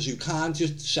reporters who can't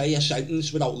just say a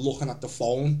sentence without looking at the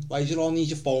phone. Why do you all need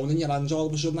your phone in your hands all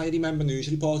of a sudden? I remember news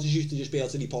reporters used to just be able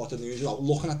to report the news without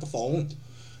looking at the phone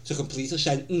to complete a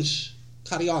sentence.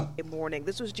 Carry on. Morning.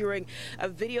 This was during a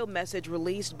video message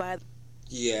released by...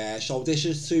 Yeah, so this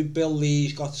is to Bill Lee.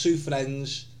 He's got two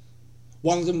friends.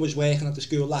 One of them was working at the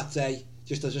school that day,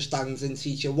 just as a stand-in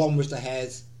teacher. One was the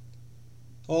head.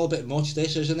 All a bit much,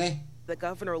 this, isn't it? The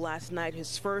governor last night,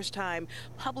 his first time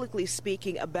publicly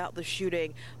speaking about the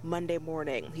shooting Monday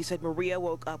morning. He said Maria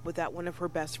woke up without one of her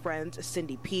best friends,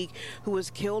 Cindy Peak, who was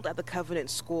killed at the Covenant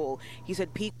School. He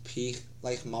said Peak,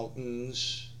 like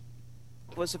mountains,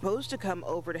 was supposed to come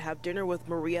over to have dinner with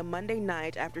Maria Monday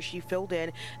night after she filled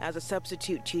in as a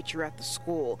substitute teacher at the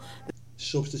school.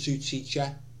 Substitute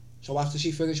teacher. So after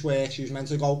she finished work, she was meant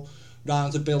to go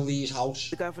round to Bill Lee's house.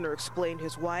 The governor explained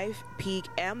his wife, Peak,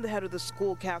 and the head of the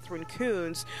school, Catherine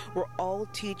Coons, were all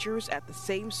teachers at the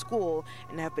same school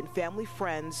and have been family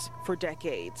friends for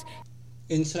decades.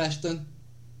 Interesting.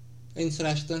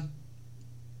 Interesting.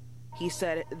 He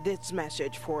said this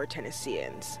message for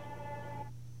Tennesseans.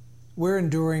 We're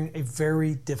enduring a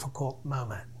very difficult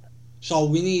moment. So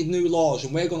we need new laws,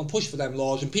 and we're going to push for them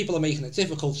laws, and people are making it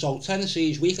difficult. So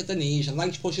Tennessee's weak at the knees and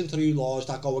likes pushing through laws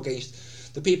that go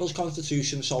against the people's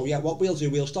constitution. So yeah, what we'll do,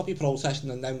 we'll stop you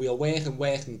protesting, and then we'll work and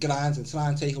grind and try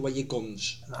and take away your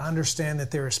guns. I understand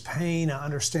that there is pain. I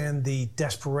understand the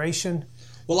desperation.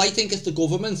 Well, I think it's the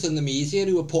government and the media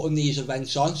who are putting these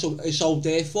events on. So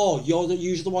therefore, you're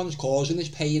the ones causing this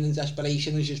pain and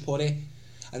desperation, as you put it,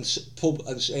 and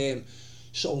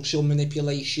social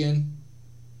manipulation,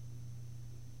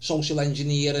 social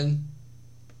engineering,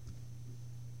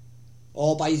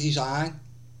 all by design.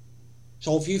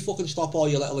 So if you fucking stop all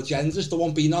your little agendas, there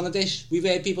won't be none of this. We've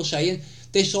heard people saying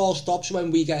this all stops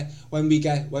when we get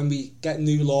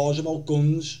new laws about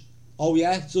guns. Oh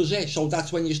yeah, does it? So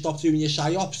that's when you stop doing your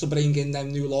psyops to bring in them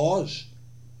new laws.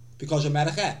 Because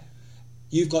America,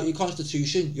 you've got your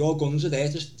constitution, your guns are there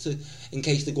to in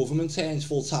case the government turns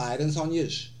full tyrant on you.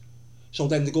 So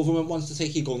then the government wants to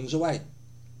take your guns away.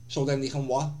 So then they can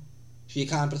what? So you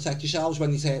can't protect yourselves when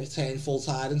they turn full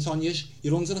tyrants on you.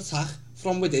 You're under attack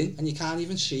from within and you can't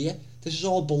even see it. This is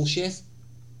all bullshit.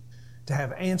 To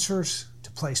have answers,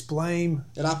 to place blame.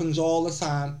 It happens all the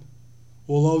time.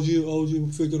 Well, how do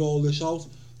you figure all this out?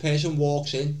 Person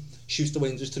walks in, shoots the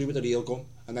windows through with a real gun,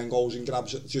 and then goes and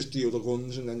grabs just the other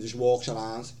guns and then just walks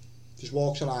around.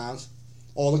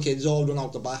 All the kids all run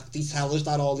out the back. They tell us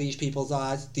that all these people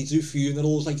died. They do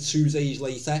funerals like 2 days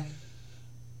later.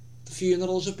 The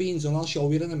funerals have been done, I'll show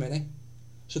you in a minute.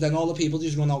 So then all the people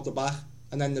just run out the back,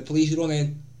 and then the police run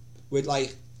in with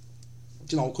like,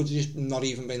 could have just not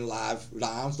even been live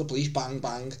rounds. The police bang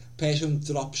bang, person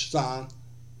drops down.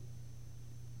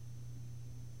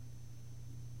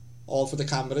 All for the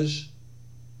cameras.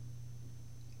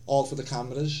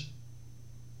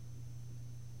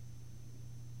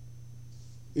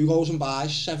 Who goes and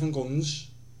buys 7 guns?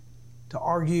 To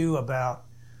argue about...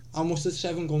 How much did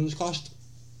 7 guns cost?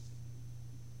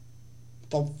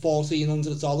 About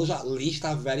 $1,400 at least,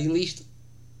 at very least.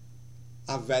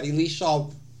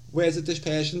 So where did this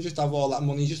person just have all that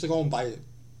money just to go and buy a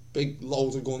big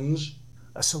load of guns?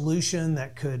 A solution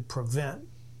that could prevent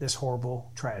this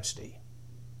horrible tragedy.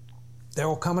 There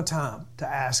will come a time to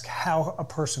ask how a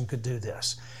person could do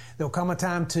this. There will come a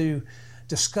time to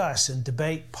discuss and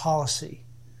debate policy.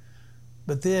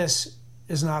 But this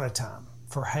is not a time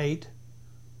for hate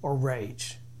or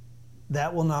rage.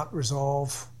 That will not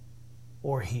resolve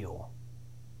or heal.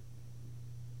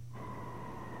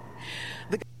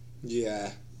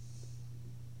 Yeah.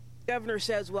 The governor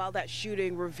says while that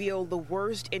shooting revealed the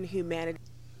worst inhumanity.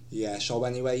 Yeah, so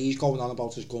anyway, he's going on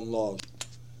about his gun laws.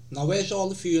 Now where's all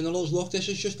the funerals? Look, this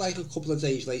is just like a couple of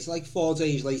days later, like 4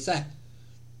 days later.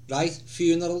 Right?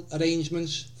 Funeral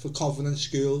arrangements for Covenant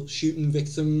School, shooting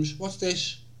victims. What's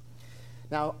this?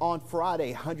 Now, on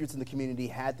Friday, hundreds in the community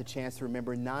had the chance to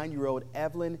remember 9-year-old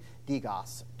Evelyn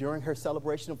Degas during her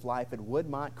celebration of life at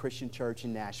Woodmont Christian Church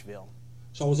in Nashville.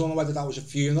 So I don't know whether that was a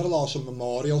funeral or some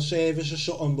memorial service or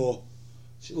something, but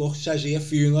look, it says here,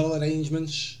 funeral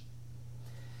arrangements.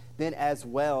 Then as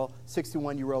well,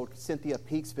 61-year-old Cynthia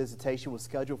Peak's visitation was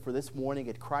scheduled for this morning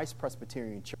at Christ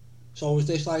Presbyterian Church. So was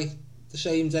this like the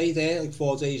same day there, like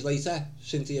 4 days later,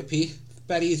 Cynthia Peak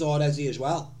buried already as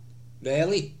well?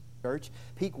 Really? Church.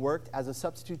 Peak worked as a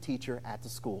substitute teacher at the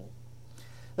school.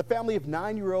 The family of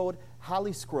 9-year-old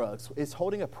Holly Scruggs is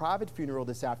holding a private funeral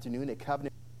this afternoon at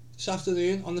Covenant. This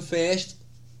afternoon, on the 1st,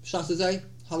 Saturday,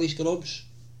 Holly Scruggs.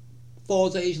 4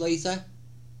 days later.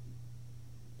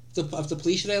 Have the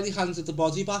police really handed the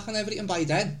body back and everything by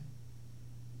then?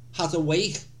 Had a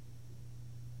wake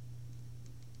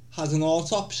had an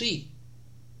autopsy.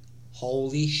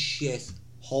 Holy shit.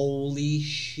 Holy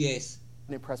shit.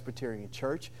 In Presbyterian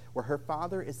Church, where her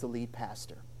father is the lead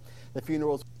pastor. The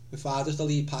funerals. My father's the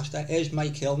lead pastor. Here's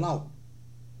Mike Hill now.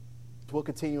 Will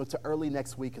continue until early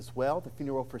next week as well. The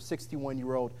funeral for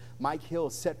 61-year-old Mike Hill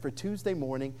is set for Tuesday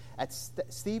morning at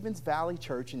Stevens Valley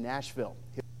Church in Nashville.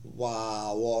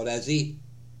 Wow, already?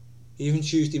 Even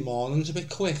Tuesday morning's a bit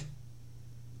quick.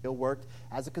 Hill worked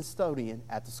as a custodian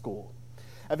at the school.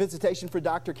 A visitation for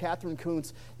Dr. Catherine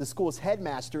Kuntz, the school's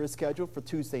headmaster, is scheduled for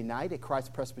Tuesday night at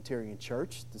Christ Presbyterian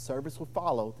Church. The service will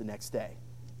follow the next day.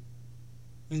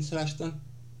 Interesting.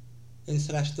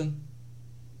 Interesting.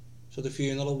 So the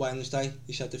funeral Wednesday,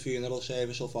 he said the funeral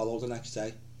service will follow the next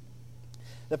day.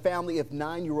 The family of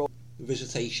 9-year-old...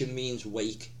 Visitation means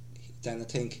wake. Then I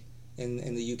think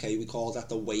in the UK we call that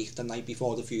the wake, the night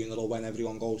before the funeral, when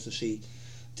everyone goes to see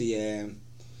the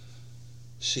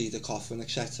coffin,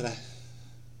 etc.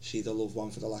 See the loved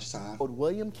one for the last time.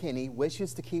 William Kinney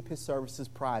wishes to keep his services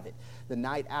private. The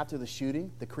night after the shooting,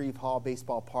 the Creve Hall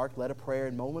Baseball Park led a prayer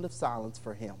and moment of silence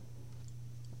for him.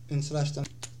 Interesting.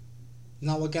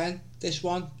 Now again, this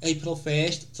one, April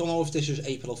 1st, don't know if this was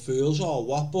April Fool's or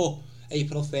what, but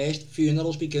April 1st,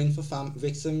 funerals begin for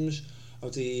victims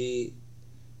of the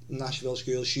Nashville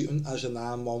school shooting as a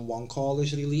 911 call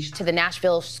is released. To the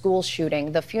Nashville school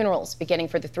shooting, the funerals beginning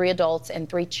for the 3 adults and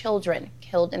 3 children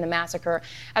killed in the massacre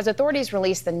as authorities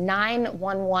release the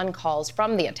 911 calls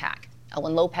from the attack.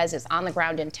 Elwin Lopez is on the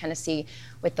ground in Tennessee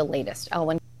with the latest.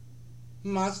 Elwin.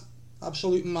 Mad,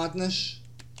 absolute madness.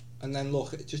 And then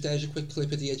look, just there's a quick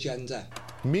clip of the agenda.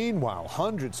 Meanwhile,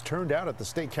 hundreds turned out at the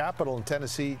state capitol in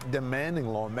Tennessee demanding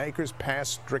lawmakers pass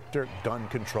stricter gun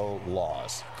control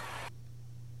laws.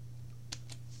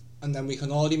 And then we can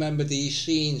all remember these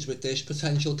scenes with this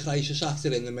potential crisis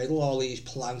actor in the middle, all these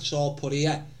plants all put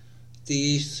here,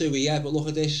 these two here, but look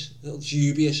at this little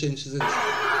dubious incident.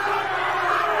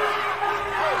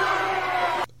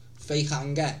 Fake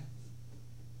anger.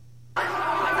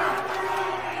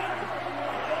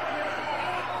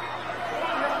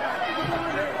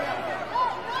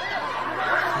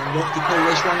 And look, they pull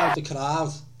this one out the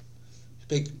crowd.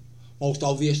 Big, most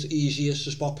obvious, easiest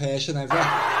to spot person ever.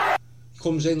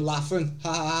 Comes in laughing,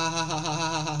 ha ha ha ha ha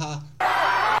ha ha ha.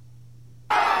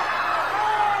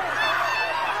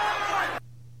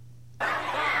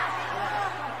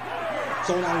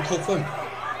 Don't handcuff him.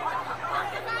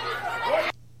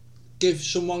 Give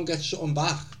someone, get something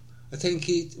back. I think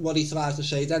what he tried to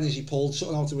say then is he pulled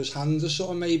something out of his hand or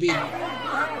something maybe.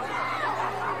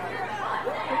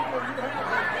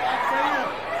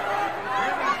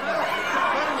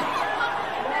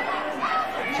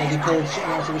 So they pulled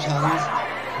something out of his hand,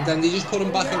 and then they just put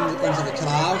him back into the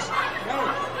crowd.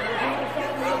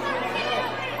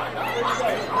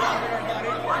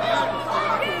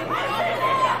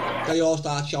 They all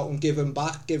start shouting, give him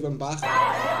back, give him back.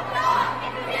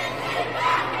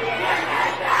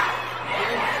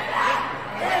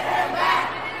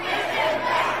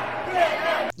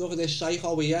 Look at this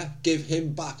psycho here, give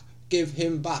him back, give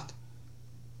him back.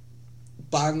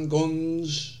 Bang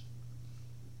guns.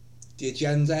 The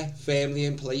agenda firmly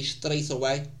in place straight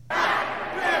away.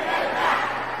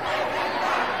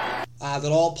 Either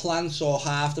all plants or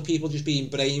half the people just being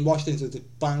brainwashed into the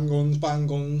bang guns, bang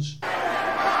guns.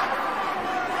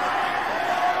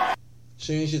 As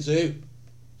soon as you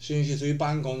do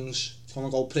bang guns, it's going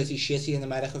to go pretty shitty in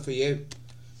America for you.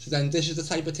 So then this is the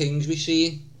type of things we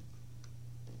see.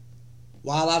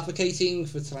 While advocating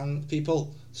for trans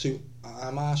people to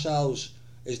arm ourselves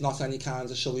is not any kind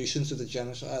of solution to the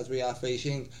genocide we are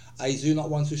facing, I do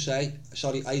want to say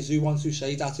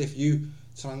that if you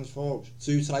transphobes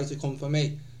do try to come for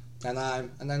me, then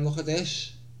and then look at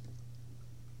this.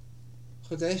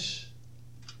 Look at this.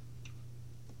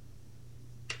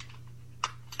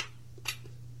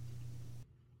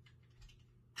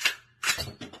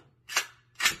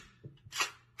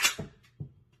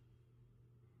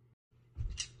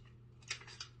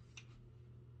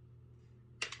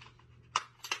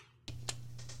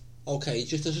 Okay,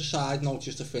 just as a side note,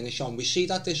 just to finish on, we see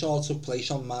that this all took place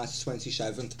on March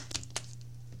 27th.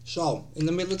 So, in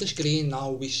the middle of the screen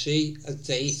now, we see a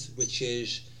date which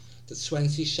is the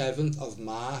 27th of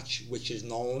March, which is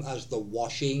known as the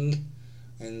washing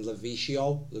in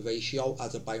Levatio,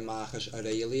 added by Marcus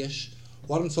Aurelius.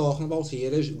 What I'm talking about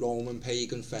here is Roman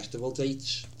pagan festival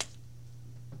dates.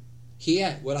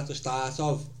 Here, we're at the start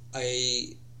of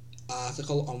a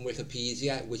article on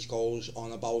Wikipedia which goes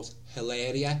on about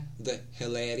Hilaria, the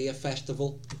Hilaria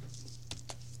festival.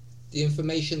 The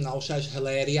information now says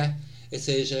Hilaria,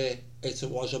 it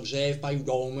was observed by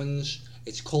Romans,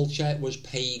 its culture was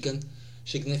pagan,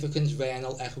 significant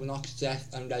vernal equinox, death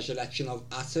and resurrection of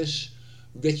Attis,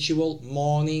 ritual,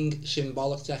 mourning,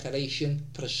 symbolic decoration,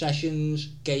 processions,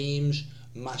 games,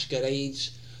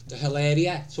 masquerades. The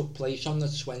Hilaria took place on the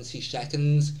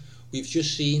 22nd. We've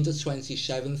just seen the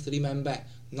 27th, remember.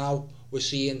 Now we're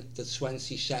seeing the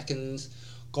 22nd,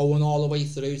 going all the way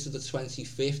through to the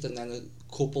 25th, and then a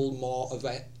couple more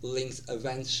linked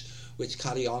events which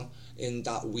carry on in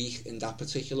that week, in that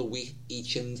particular week,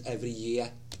 each and every year.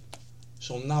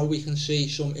 So now we can see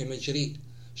some imagery,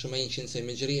 some ancient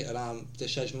imagery around.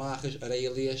 This says Marcus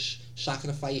Aurelius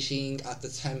sacrificing at the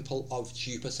temple of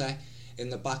Jupiter. In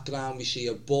the background we see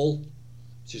a bull,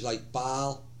 which is like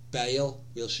Baal.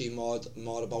 We'll see more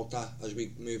about that as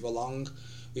we move along.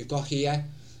 We've got here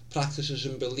practices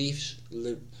and beliefs,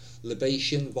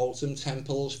 libation, votum,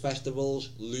 temples, festivals,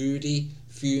 ludi,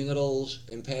 funerals,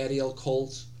 imperial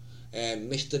cult,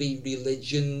 mystery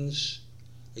religions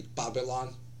like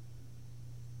Babylon,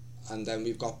 and then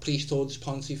we've got priesthoods,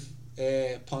 pontifices,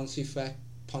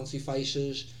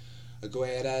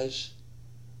 agueres,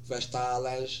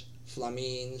 vestales,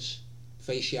 flamines,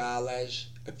 faciales,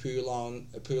 epulones,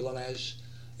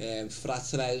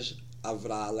 fratres,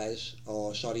 avales.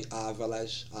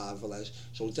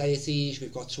 So deities,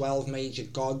 we've got 12 major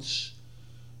gods,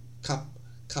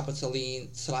 Capitoline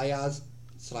Triad,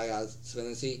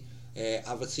 Trinity,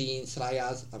 Avatine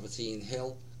Triad, Avatine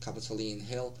Hill, Capitoline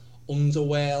Hill,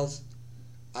 Underworld,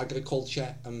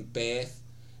 agriculture and birth.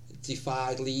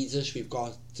 Defied leaders, we've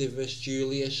got Divus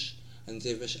Julius and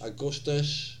Divus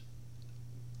Augustus,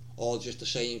 all just the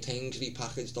same things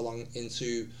repackaged along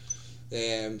into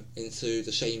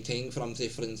the same thing from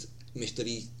different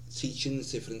mystery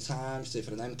teachings, different times,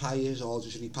 different empires, all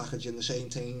just repackaging the same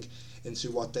thing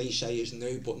into what they say is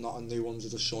new, but not a new under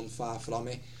the sun, far from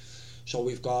it. So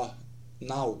we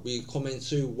come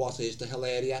into what is the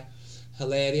Hilaria.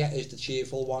 Hilaria is the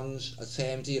cheerful ones, a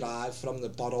term derived from the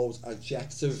borrowed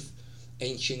adjective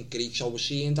ancient Greek. So we're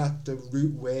seeing that the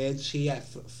root words here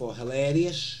for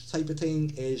hilarious type of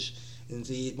thing is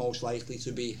indeed most likely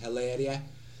to be Hilaria.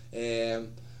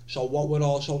 So what we're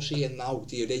also seeing now,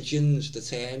 the origins, the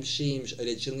term seems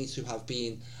originally to have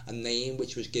been a name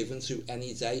which was given to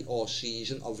any day or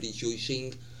season of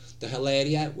rejoicing. The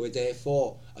Hilaria were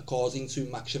therefore, according to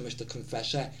Maximus the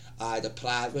Confessor, either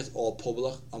private or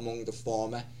public among the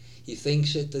former. He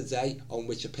thinks it the day on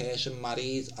which a person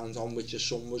married and on which a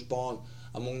son was born.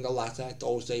 Among the latter,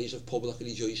 those days of public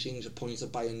rejoicings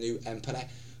appointed by a new emperor.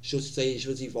 Such days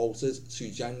were devoted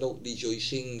to general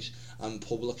rejoicings and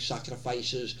public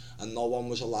sacrifices, and no one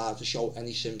was allowed to show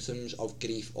any symptoms of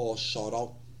grief or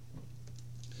sorrow.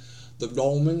 The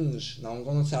Romans, now I'm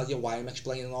going to tell you why I'm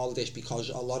explaining all of this, because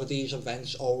a lot of these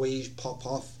events always pop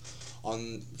off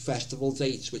on festival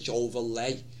dates which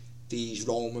overlay these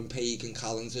Roman pagan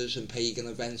calendars and pagan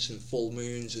events and full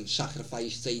moons and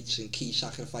sacrifice dates and key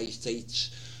sacrifice dates.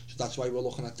 So that's why we're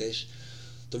looking at this.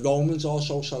 The Romans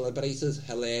also celebrated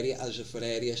Hilaria as a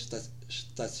Feria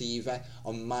Stativa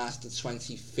on March the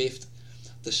 25th,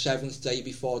 the 7th day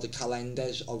before the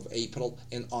calendars of April,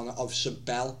 in honour of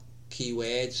Cybele. Key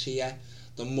words here,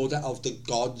 the mother of the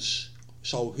gods.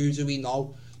 So who do we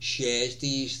know shares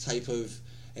these type of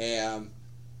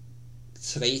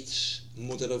traits?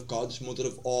 Mother of gods, mother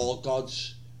of all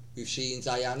gods. We've seen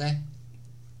Diana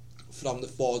from the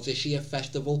Fordycia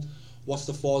festival. What's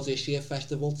the Fordycia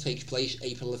festival? Takes place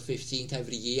April the 15th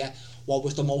every year. What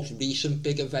was the most recent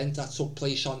big event that took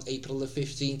place on April the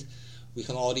 15th? We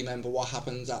can all remember what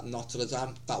happened at Notre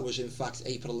Dame. That was in fact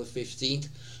April the 15th.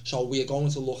 So we are going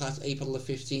to look at April the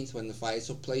 15th when the fire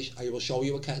took place. I will show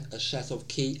you a set of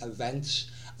key events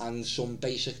and some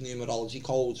basic numerology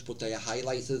codes, but they are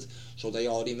highlighted, so they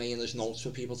all remain as notes for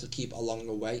people to keep along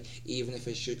the way, even if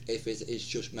it is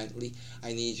just mentally.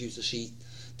 I need you to see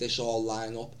this all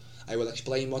line up. I will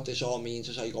explain what this all means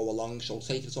as I go along, so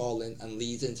take it all in and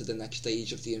lead into the next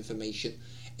stage of the information.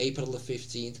 April the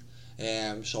 15th.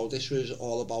 So this was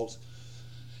all about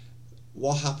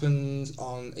what happened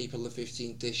on April the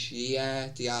 15th this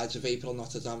year. The Ides of April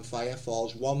Notre Dame fire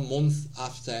falls 1 month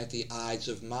after the Ides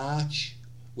of March,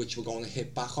 which we're going to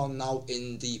hit back on now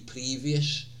in the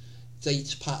previous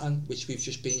dates pattern, which we've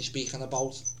just been speaking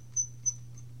about,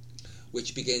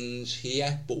 which begins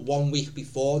here. But 1 week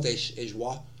before this is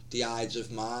what? The Ides of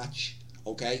March.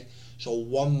 Okay, so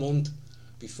 1 month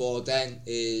before then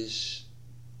is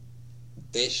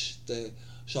this,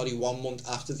 1 month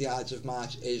after the Ides of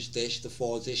March is this, the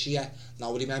Fordycia.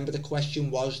 Now remember, the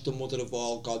question was the mother of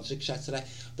all gods, etc.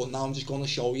 But now I'm just going to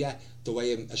show you the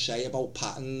way I say about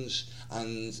patterns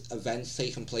and events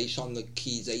taking place on the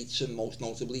key dates, and most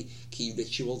notably key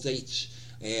ritual dates.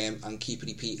 and keep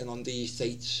repeating on these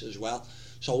dates as well.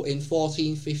 So in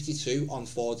 1452, on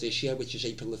Fordiscia, which is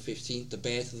April the 15th, the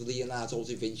birth of Leonardo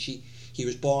da Vinci. He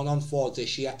was born on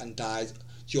Fordiscia and died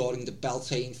during the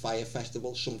Beltane Fire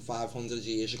Festival some 500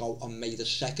 years ago on May the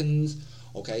 2nd.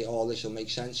 Okay, all this will make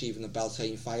sense, even the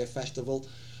Beltane Fire Festival,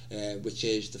 which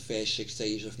is the first 6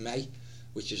 days of May,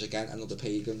 which is again another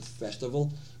pagan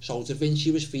festival. So Da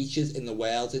Vinci was featured in the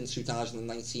World in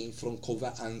 2019 front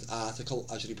cover and article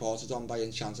as reported on by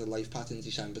Enchanted Life Path in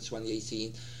December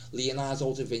 2018.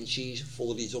 Leonardo da Vinci's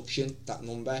full reduction, that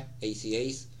number,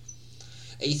 88.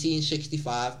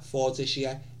 1865,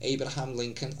 Fordiscia, Abraham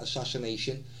Lincoln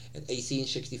assassination. In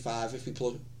 1865, if we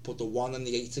put the 1 and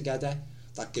the 8 together,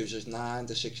 that gives us 9,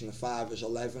 the 6 and the 5 is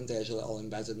 11, there's a little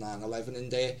embedded 9/11 in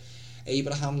there.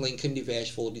 Abraham Lincoln reverse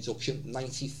full reduction,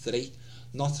 93.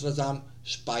 Notre Dame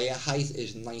spire height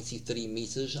is 93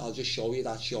 metres. I'll just show you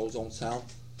that, show don't tell.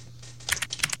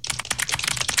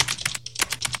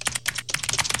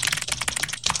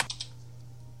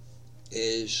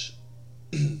 Is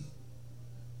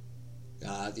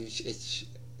it's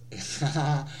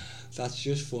that's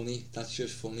just funny.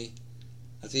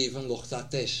 I've even looked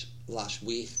at this last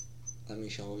week. Let me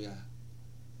show you.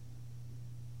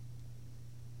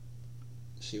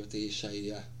 See what these say,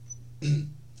 yeah.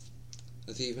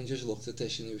 I've even just looked at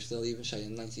this and he was still even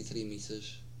saying 93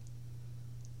 metres.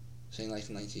 Saying like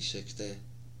 96 there.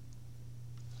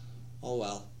 Oh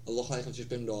well, it looked like I've just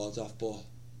been roared off, but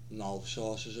no,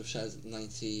 sources have said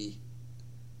 93.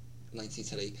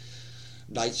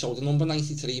 Right, so the number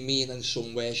 93 meaning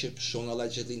sun worship, sun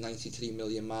allegedly 93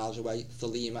 million miles away.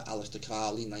 Thelema, Aleister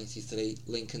Crowley, 93.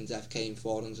 Lincoln's death came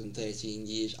 413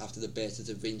 years after the birth of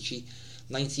Da Vinci.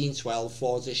 1912,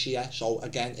 Fordiscia, so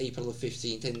again April the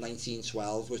 15th in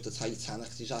 1912 was the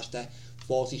Titanic disaster,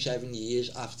 47 years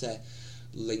after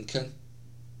Lincoln.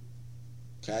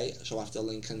 Okay, so after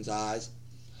Lincoln died.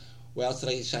 World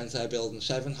Trade Center Building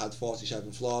 7 had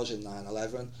 47 floors in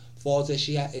 9/11.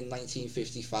 Fordiscia in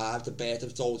 1955, the birth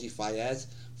of Dodi Fayed,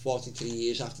 43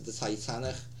 years after the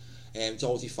Titanic.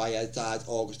 Dodi Fayed died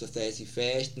August the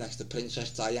 31st, next to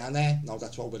Princess Diana. Now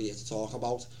that's what we're here to talk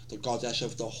about, the goddess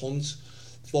of the hunt.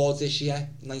 Fordiscia,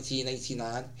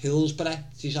 1989, Hillsborough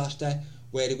disaster.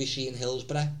 Where are we seeing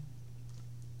Hillsborough?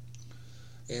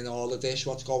 In all of this,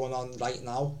 what's going on right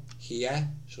now, here.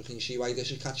 So can you see why this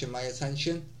is catching my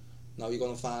attention? Now you're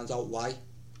going to find out why.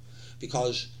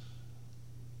 Because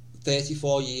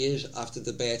 34 years after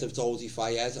the birth of Dodi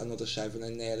Fayed, another 7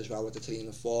 in there as well with the 3 and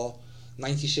the 4.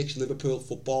 96 Liverpool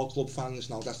Football Club fans,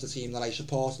 now that's the team that I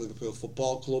support, Liverpool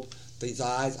Football Club, they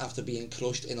died after being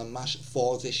crushed in a mass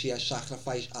Fordiscia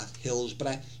sacrifice at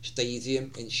Hillsborough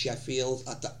Stadium in Sheffield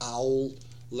at the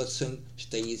Owlton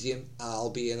Stadium, owl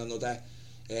being another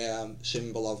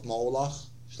symbol of Moloch.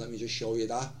 So let me just show you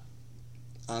that.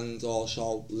 And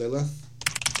also Lilith.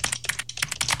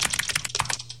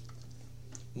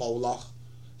 Moloch,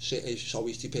 so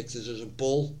he's depicted as a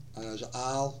bull and as an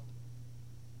owl.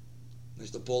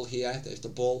 There's the bull here, there's the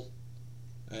bull,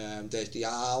 there's the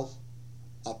owl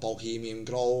at Bohemian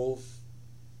Grove.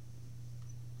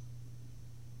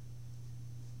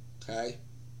 Okay,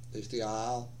 there's the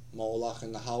owl, Moloch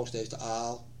in the house, there's the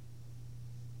owl.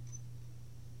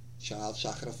 Child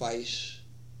sacrifice.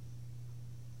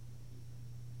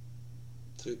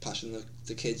 Through passing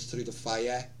the kids through the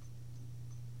fire.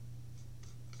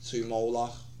 To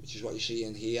Moloch, which is what you see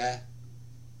in here.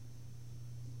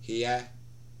 Here.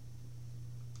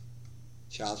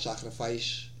 Child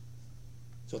sacrifice.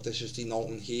 So this is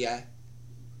denoting here.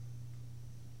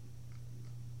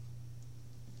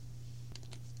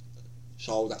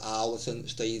 So the Owlton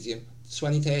Stadium.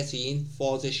 2013,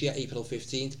 Fordiscia, April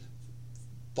 15th.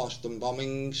 Boston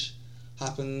bombings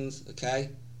happened, okay.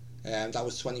 That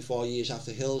was 24 years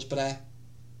after Hillsborough.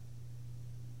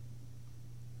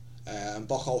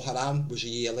 Boko Haram was a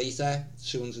year later,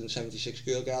 276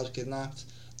 girls kidnapped.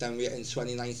 Then we're in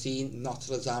 2019,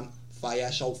 Notre Dame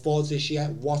fire. So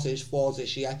Fordiscia, what is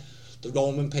Fordiscia? The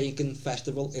Roman pagan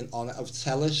festival in honour of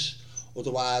Tellus,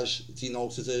 otherwise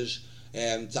denoted as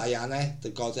Diana, the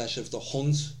goddess of the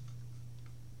hunt.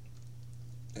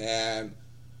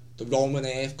 The Roman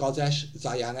earth goddess,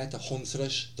 Diana, the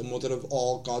huntress, the mother of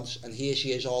all gods, and here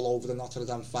she is all over the Notre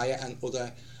Dame fire and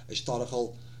other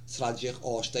historical, tragic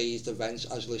or staged events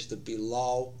as listed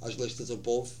below, as listed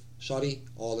above,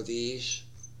 all of these,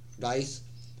 right?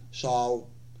 So,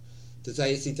 the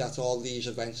deity that all these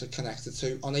events are connected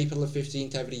to. On April the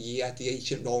 15th every year, the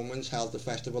ancient Romans held the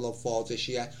festival of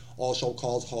Fordiscia, also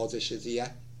called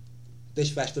Hordiscia.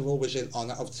 This festival was in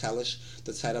honour of Tellus,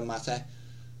 the Terra Mater,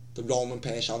 the Roman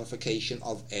personification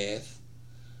of earth.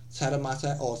 Terra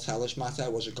Mater or Tellus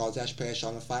Mater was a goddess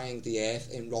personifying the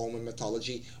earth in Roman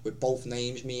mythology, with both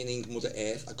names meaning Mother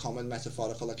Earth, a common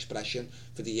metaphorical expression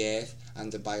for the earth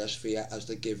and the biosphere as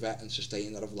the giver and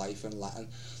sustainer of life in Latin.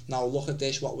 Now look at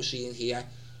this, what we're seeing here.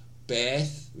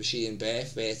 Birth, we're seeing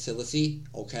birth, fertility,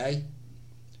 okay?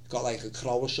 Got like a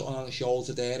crow or something on the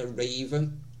shoulder there, a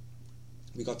raven.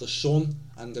 We got the sun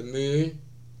and the moon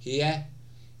here.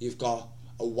 You've got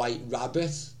a white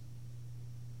rabbit,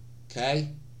 okay?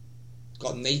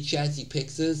 Got nature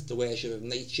depicted, the worship of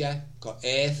nature. Got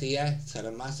earth here,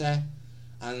 Terra Mater.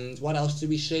 And what else do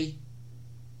we see?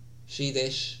 See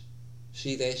this,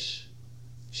 see this,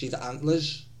 see the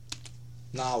antlers.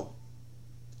 Now,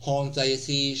 horned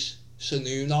deities,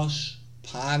 Sunnunos,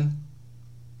 Pan,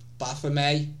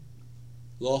 Baphomet,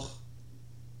 look.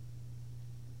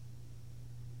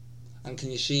 And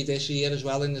can you see this here as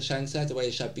well in the centre, the way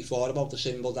I said before about the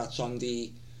symbol that's on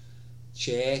the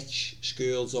church,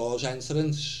 school doors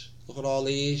entrance? Look at all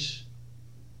these.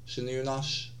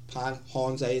 Sunnunos, Pan,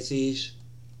 horned deities.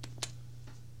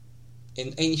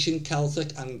 In ancient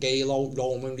Celtic and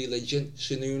Gallo-Roman religion,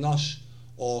 Sunnunos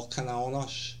or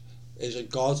Canonos is a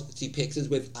god depicted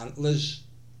with antlers,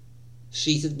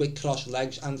 seated with crossed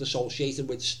legs and associated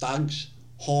with stags,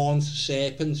 horned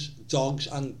serpents, dogs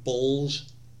and bulls,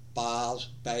 Baals,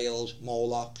 Baals,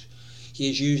 Molochs. He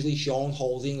is usually shown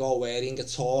holding or wearing a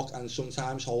torque and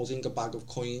sometimes holding a bag of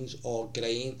coins or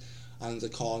grain and a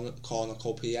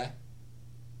cornucopia.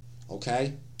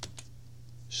 Okay?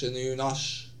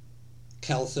 Sunnunos,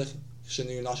 Celtic,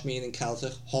 Sunnunos meaning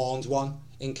Celtic, horned one.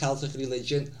 In Celtic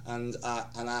religion and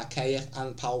an archaic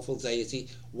and powerful deity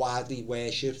widely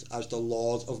worshipped as the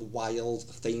lord of wild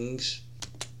things.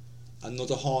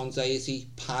 Another horned deity,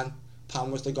 Pan. Pan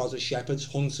was the god of shepherds,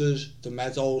 hunters, the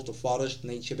meadows, the forest,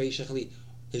 nature basically.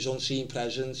 His unseen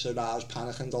presence aroused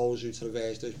panic in those who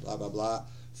traversed it, blah blah blah.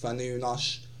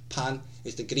 Phanunos, Pan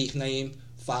is the Greek name,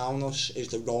 Faunus is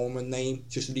the Roman name,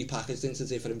 just repackaged into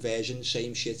different versions,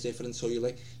 same shit, different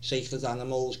toilet. Sacred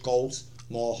animals, goat,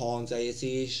 more horned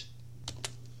deities.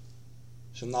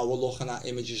 So now we're looking at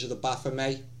images of the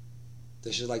Baphomet.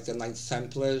 This is like the Knights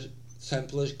Templars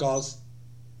god.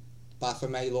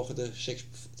 Baphomet, look at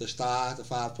the star, the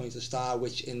 5-pointed star,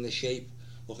 which in the shape,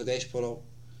 look at this, put up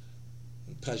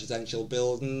presidential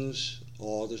buildings,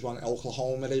 or there's one,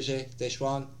 Oklahoma is it, this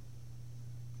one.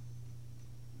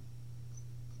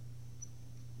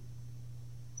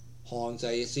 Horned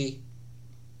deity.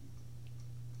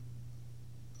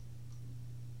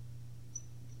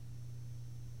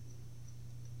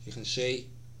 You can see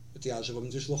with the Azab, I'm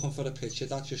just looking for a picture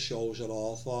that just shows it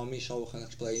all for me so I can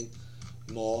explain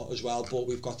more as well. But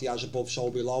we've got the as above so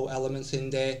below element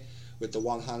in there with the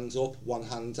one hand up, one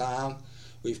hand down.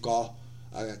 We've got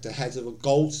the head of a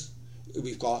goat.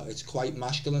 We've got, it's quite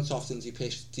masculine, it's often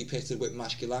depicted with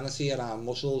masculinity around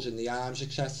muscles in the arms,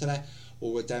 etc.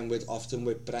 Or often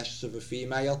with breasts of a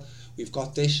female. We've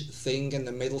got this thing in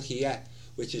the middle here,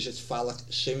 which is its phallic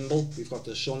symbol. We've got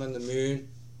the sun and the moon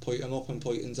pointing up and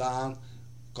pointing down.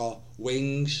 Got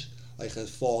wings like a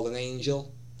fallen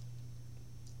angel.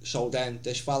 So then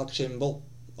this phallic symbol,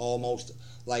 almost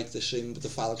like the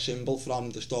phallic symbol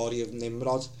from the story of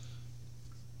Nimrod.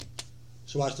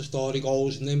 So as the story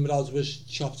goes, Nimrod was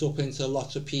chopped up into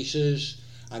lots of pieces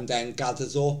and then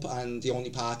gathered up, and the only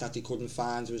part that they couldn't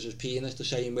find was his penis. The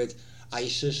same with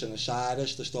Isis and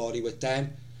Osiris, the story with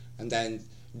them. And then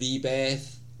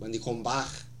rebirth, when they come back,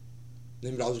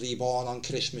 Nimrod's reborn on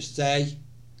Christmas Day.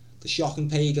 The shocking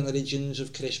pagan origins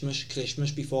of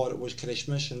Christmas before it was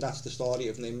Christmas, and that's the story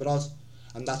of Nimrod.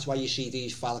 And that's why you see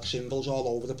these phallic symbols all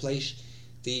over the place.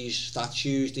 These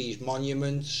statues, these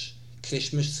monuments,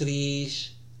 Christmas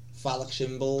trees, phallic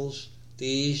symbols,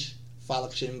 these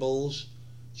phallic symbols,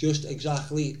 just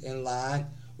exactly in line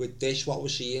with this, what we're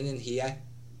seeing in here.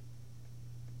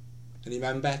 And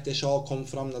remember, this all come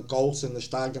from the goat and the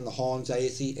stag and the horned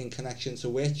deity in connection to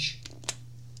which?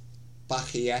 Back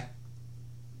here,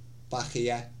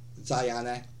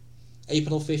 Diana.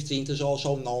 April 15th is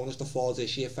also known as the 4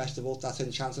 this year festival that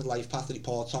Enchanted Life Path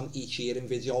reports on each year in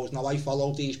videos. Now I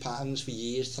followed these patterns for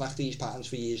years, tracked these patterns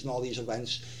for years, and all these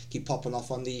events keep popping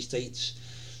off on these dates.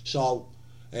 So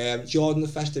during the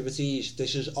festivities,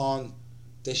 this is on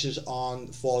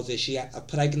for this year. A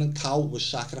pregnant cow was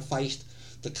sacrificed.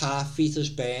 The calf fetus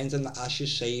burned and the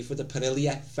ashes saved for the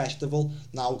Perilia festival.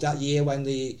 Now that year when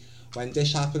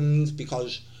this happened,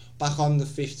 because back on the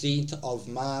 15th of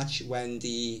March when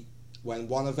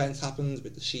one event happened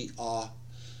with the CR,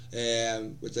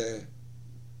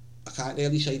 I can't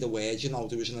really say the word,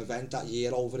 there was an event that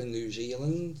year over in New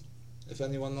Zealand, if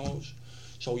anyone knows.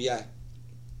 So yeah,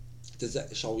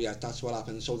 So yeah, that's what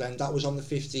happened. So then that was on the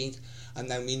 15th, and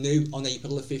then we knew on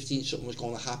April the 15th something was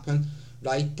going to happen,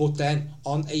 right? But then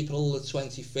on April the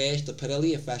 21st, the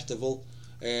Perilia Festival,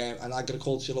 an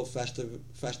agricultural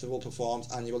festival performed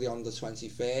annually on the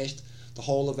 21st. The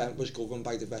whole event was governed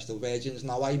by the Vestal Virgins.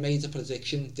 Now, I made a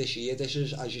prediction this year. This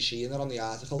is, as you're seeing it on the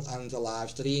article and the live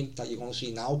stream that you're going to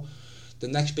see now. The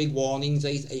next big warning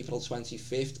date, April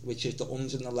 25th, which is the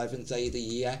 111th day of the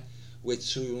year, with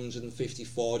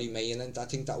 254 remaining. I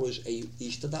think that was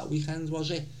Easter that weekend,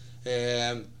 was it?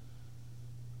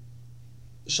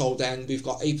 So then we've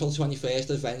got April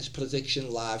 21st events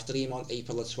prediction live stream on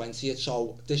April the 20th.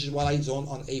 So this is what I done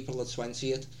on April the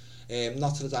 20th.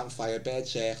 Notre Dame Firebird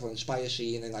Circle and Spire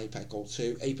Scene in IPECO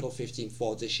 2, April 15th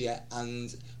for this year,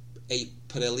 and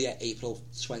Perilia, April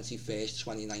 21st,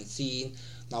 2019.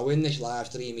 Now in this live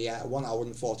stream here, 1 hour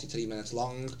and 43 minutes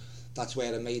long, that's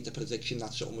where I made the prediction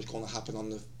that something was going to happen on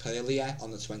the Perilia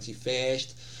on the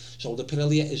 21st. So the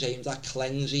Perilia is aimed at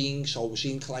cleansing, so we're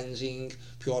seeing cleansing,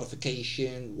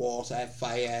 purification, water,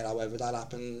 fire, however that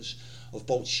happens, of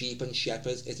both sheep and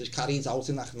shepherds. It is carried out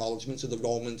in acknowledgement of the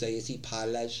Roman deity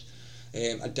Pales,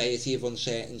 a deity of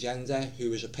uncertain gender,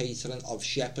 who is a patron of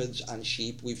shepherds and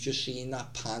sheep. We've just seen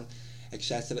that Pan,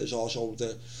 etc. is also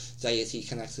the deity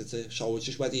connected to. So it's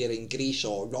just whether you're in Greece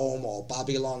or Rome or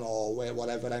Babylon or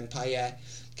whatever empire,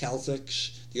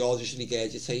 Celtics, they all just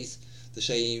regurgitate the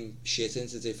same shit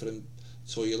into different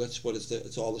toilets, but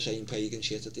it's all the same pagan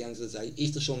shit at the end of the day.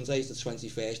 Easter Sunday is the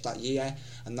 21st that year,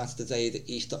 and that's the day that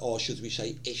Easter, or should we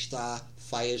say Ishtar,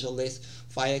 fires are lit.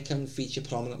 Fire can feature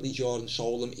prominently during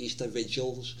solemn Easter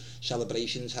vigils,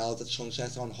 celebrations held at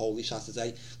sunset on Holy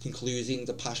Saturday, concluding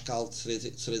the Paschal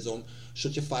Triduum.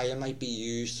 Such a fire might be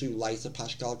used to light a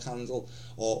Paschal candle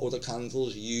or other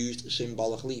candles used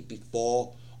symbolically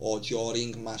before or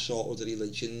during Mass or other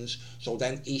religions. So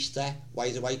then Easter,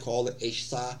 why do I call it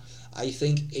Ishtar? I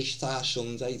think Ishtar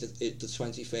Sunday, the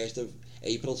 21st of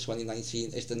April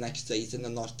 2019, is the next date in the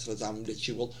Notre Dame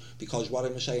ritual. Because what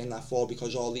am I saying that for?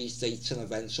 Because all these dates and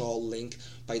events all link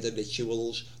by the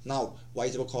rituals. Now, why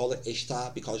do I call it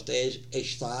Ishtar? Because there's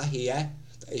Ishtar here.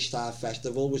 The Ishtar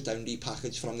festival was then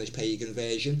repackaged from this pagan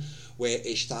version, where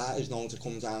Ishtar is known to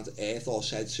come down to earth, or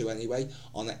said to anyway,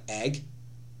 on an egg.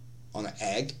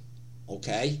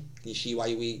 Okay? Can you see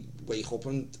why we wake up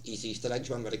and eat Easter eggs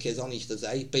when we're a kid on Easter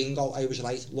Day? Bingo, I was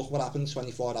right. Look what happened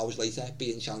 24 hours later.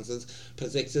 Be enchanted.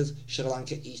 Predicted Sri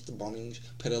Lanka Easter bombings.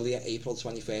 Perilia, April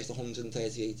 21st,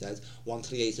 138 dead.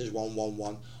 138 is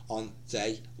 111 on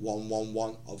day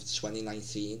 111 of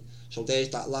 2019. So there's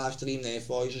that live stream there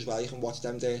for you as well. You can watch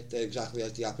them there. They're exactly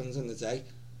as they happened in the day.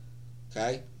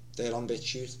 Okay? They're on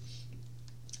BitChute.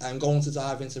 I'm going to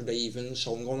dive into Ravens.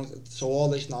 So all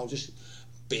this now, just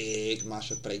big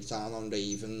massive breakdown on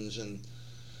Ravens, and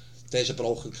there's a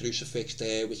broken crucifix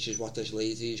there, which is what this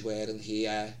lady is wearing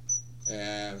here.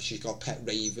 She's got pet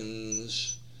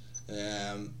ravens,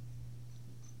 and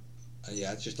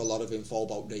yeah, just a lot of info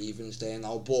about Ravens there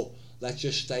now. But let's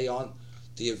just stay on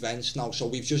the events now. So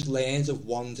we've just learned of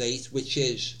one date, which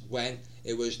is when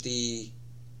it was the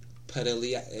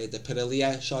Perilia,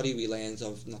 we learned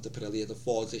of, not the Perilia, the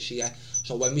Ford this year.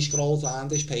 So when we scroll down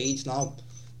this page now,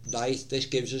 right, this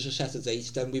gives us a set of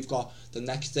dates. Then we've got the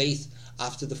next date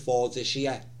after the Ford this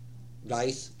year,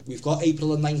 right? We've got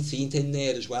April the 19th in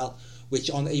there as well, which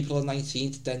on April the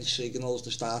 19th then signals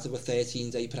the start of a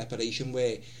 13-day preparation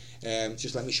where,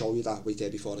 just let me show you that right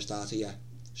there before I start here.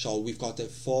 So we've got the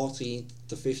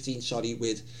 15th,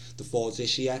 with the Ford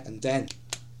this year, and then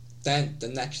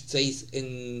the next date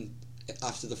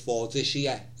after the Ford this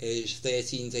year is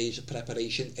 13 days of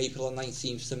preparation, April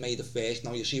 19th to May the 1st.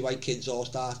 Now you see why kids all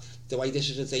start, the way this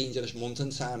is a dangerous month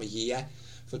and time of year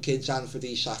for kids, and for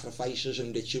these sacrifices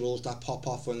and rituals that pop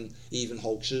off, and even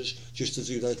hoaxes, just to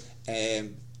do the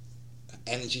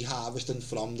energy harvesting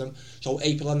from them. So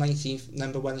April 19th,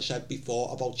 remember when I said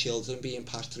before about children being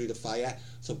passed through the fire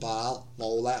to Baal,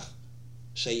 Molech,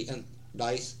 Satan,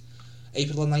 right?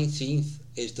 April 19th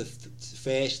is the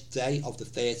first day of the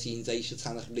 13-day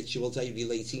satanic ritual day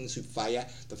relating to fire,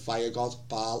 the fire god,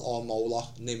 Baal or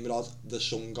Moloch, Nimrod, the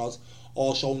sun god,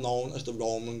 also known as the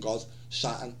Roman god,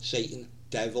 Saturn, Satan,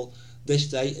 devil. This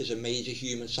day is a major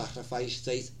human sacrifice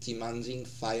date, demanding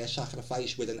fire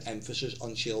sacrifice with an emphasis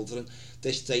on children.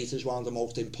 This date is one of the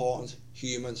most important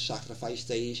human sacrifice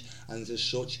days, and as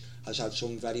such has had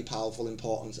some very powerful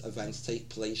important events take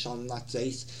place on that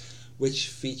date, which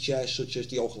feature such as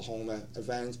the Oklahoma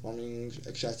event, bombings,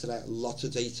 etc. Lots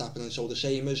of dates happening. So the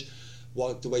same as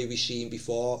the way we've seen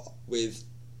before with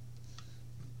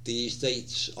these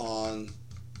dates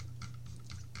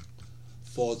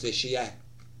for this year,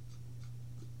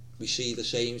 we see the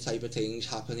same type of things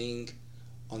happening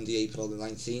on the April the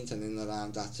 19th and in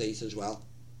around that date as well.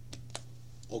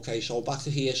 Okay, so back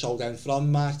to here. So then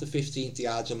from March the 15th, the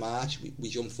Ides of March, we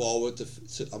jump forward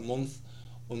to a month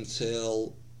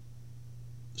until,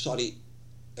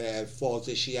 for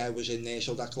this year was in there,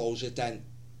 so that closes it then.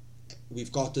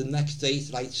 We've got the next date,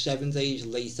 right, 7 days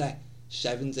later,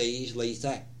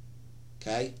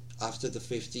 okay, after the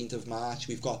 15th of March,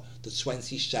 we've got the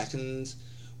 22nd,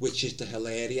 which is the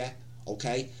Hilaria,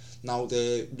 okay. Now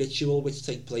the ritual which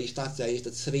takes place that day is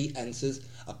the tree enters,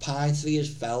 a pine tree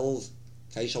is felled,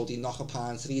 okay, so they knock a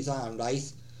pine tree down,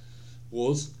 right,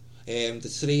 wood.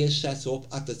 The tree is set up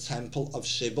at the temple of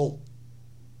Sybil.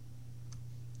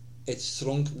 Its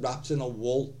trunk wrapped in a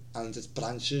wool and its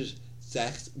branches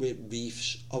decked with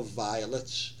wreaths of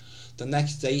violets. The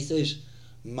next date is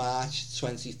March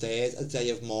 23rd, a day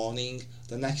of mourning.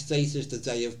 The next date is the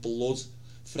day of blood.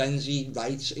 Frenzy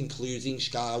rites, including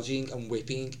scourging and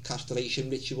whipping, castration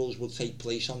rituals will take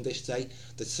place on this day.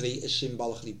 The tree is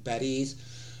symbolically buried.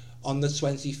 On the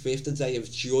 25th, the day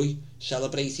of joy,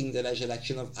 celebrating the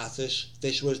resurrection of Attis.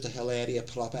 This was the Hilaria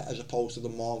proper, as opposed to the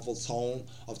mournful tone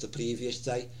of the previous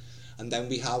day. And then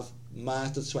we have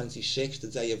March the 26th, the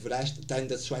day of rest. Then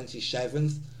the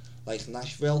 27th, like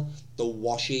Nashville, the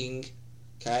washing,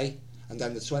 okay. And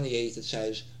then the 28th, it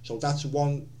says, so that's the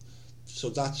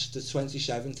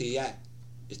 27th here,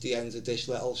 is the end of this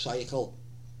little cycle.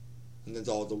 And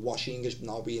the washing is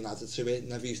now being added to it.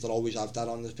 Never used to always have that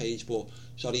on the page, but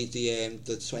the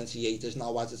 28th is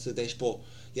now added to this. But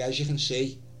yeah, as you can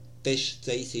see, this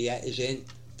date here is in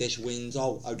this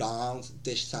window around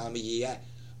this time of year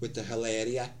with the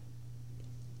Hilaria.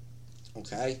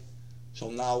 Okay, so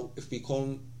now if we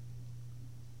come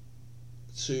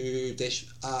to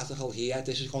this article here,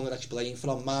 this is going to explain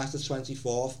from March the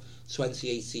 24th,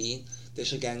 2018.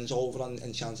 This again is over on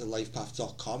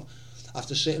enchantedlifepath.com.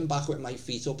 After sitting back with my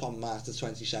feet up on March the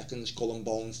 22nd, Skull and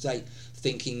Bones Day,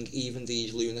 thinking even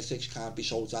these lunatics can't be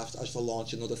so daft as to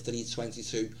launch another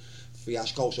 322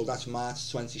 fiasco. So that's March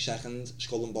 22nd,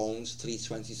 Skull and Bones,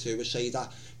 322. I say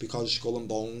that because Skull and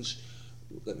Bones,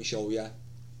 let me show you.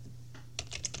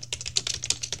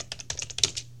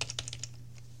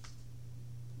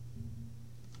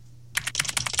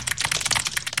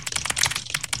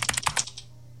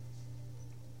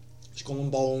 Skull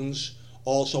and Bones,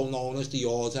 also known as the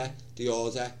Order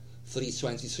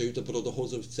 322, the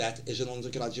Brotherhood of Death, is an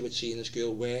undergraduate senior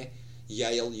school where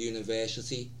Yale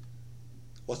University.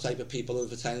 What type of people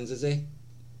have attended it?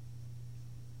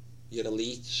 Your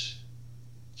elites,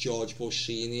 George Bush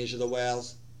seniors of the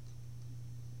world.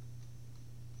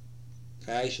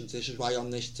 Okay, so this is why on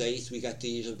this date we get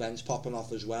these events popping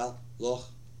off as well. Look,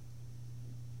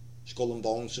 Skull and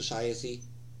Bones Society,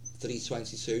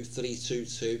 322,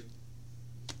 322.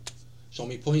 So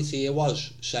my point here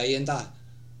was saying that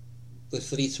the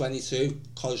 322,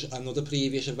 because another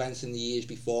previous event in the years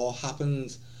before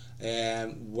happened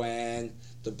when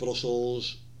the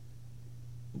Brussels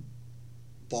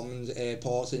bombing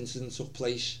airport incident took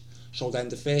place. So then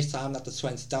the first time that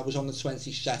that was on the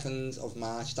 22nd of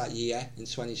March that year in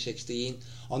 2016.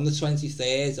 On the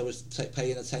 23rd, I was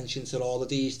paying attention to all of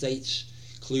these dates,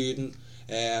 including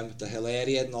the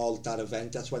Hilaria and all that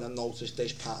event. That's when I noticed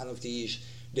this pattern of these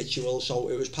rituals. So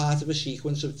it was part of a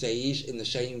sequence of days in the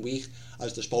same week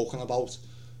as the spoken about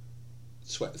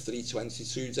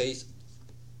 322 date,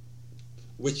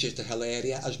 which is the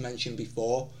Hilaria, as mentioned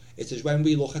before. It is when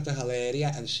we look at the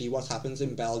Hilaria and see what happens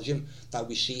in Belgium that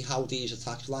we see how these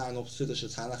attacks line up to the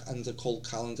satanic and occult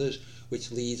calendars,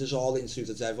 which leads us all into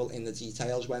the devil in the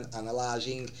details when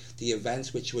analysing the event,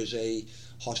 which was a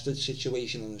hostage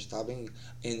situation and a stabbing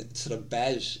in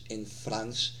Trebez in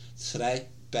France.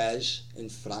 Trebez in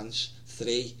France,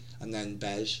 3 and then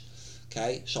Bez.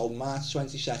 Okay, so March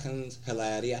 22nd,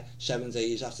 Hilaria, 7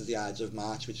 days after the Ides of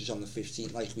March, which is on the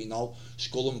 15th, like we know.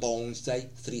 Skull and Bones Day,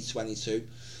 322.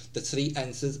 The tree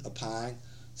enters a pine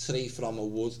tree from a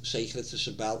wood sacred to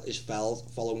Sybil is felled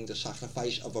following the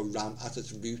sacrifice of a ram at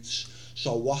its roots.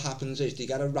 So what happens is they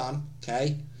get a ram,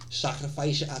 okay,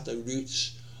 sacrifice it at the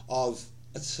roots of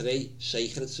a tree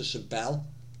sacred to Sybil,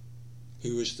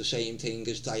 who was the same thing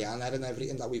as Diana and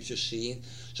everything that we've just seen.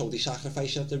 So they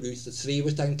sacrificed at the roots. The tree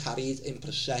was then carried in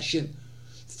procession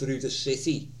through the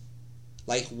city,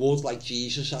 like wood, like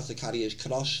Jesus had to carry his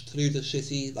cross through the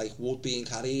city, like wood being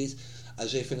carried,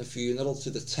 as if in a funeral,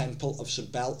 to the temple of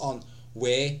Sybil on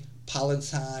where?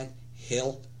 Palatine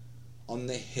Hill, on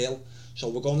the hill. So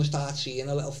we're going to start seeing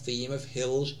a little theme of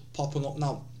hills popping up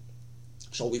now.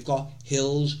 So we've got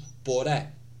Hillsborough,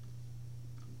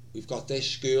 we've got this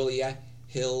school here,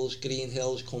 Hills, Green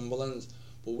Hills, Cumberland,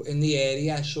 but in the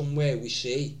area somewhere we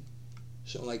see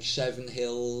something like 7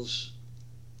 Hills.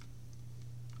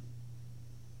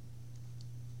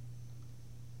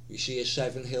 We see a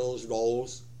 7 Hills Road,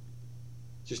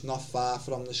 just not far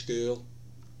from the school.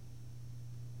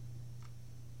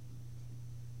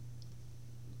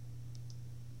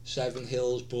 Seven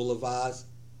Hills Boulevard,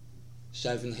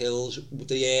 7 Hills,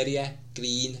 the area,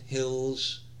 Green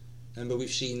Hills. Remember, we've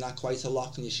seen that quite a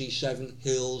lot. Can you see 7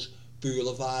 Hills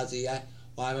Boulevard here?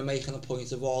 Why am I making a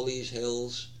point of all these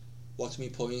hills? What's my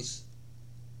point?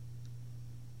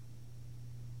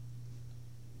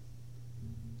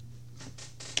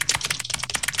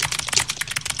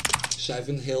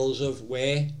 Seven Hills of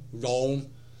where? Rome.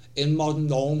 In modern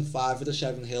Rome, 5 of the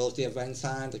 7 hills, the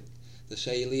Aventine, the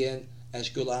Salian,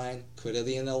 Esquiline,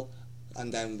 Quirinal,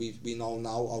 and then we know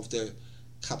now of the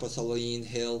Capitoline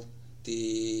Hill,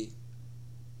 the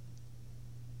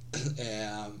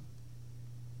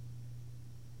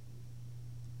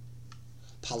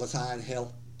Palatine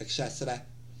Hill, etc.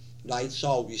 Right,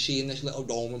 so you're seeing this little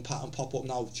Roman pattern pop up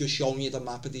now, just showing you the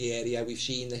map of the area. We've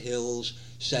seen the hills,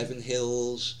 7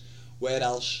 Hills. Where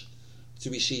else do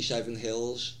we see 7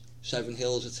 Hills? 7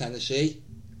 Hills of Tennessee.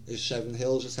 Is 7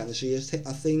 Hills of Tennessee a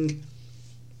thing?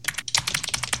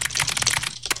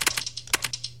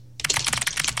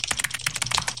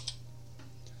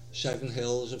 Seven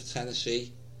Hills of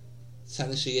Tennessee.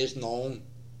 Tennessee is known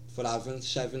for having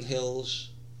 7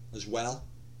 hills as well.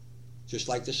 Just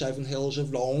like the 7 Hills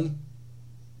of Rome.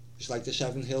 Just like the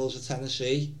 7 Hills of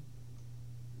Tennessee.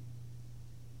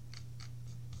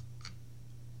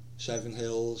 7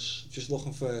 Hills. Just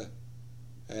looking for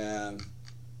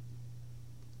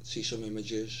see some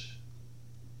images.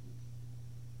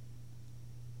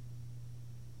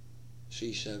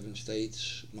 See 7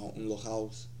 states, mountain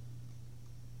lookout.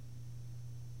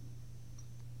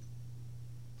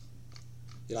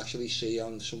 You actually see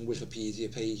on some Wikipedia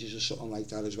pages or something like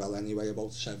that as well anyway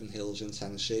about 7 Hills in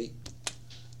Tennessee.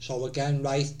 So again,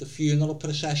 right, the funeral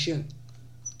procession.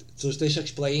 Does this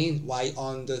explain why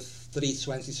on the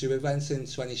 322 event in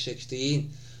 2016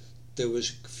 there was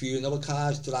funeral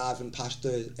cars driving past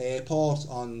the airport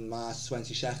on March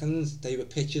 22nd? They were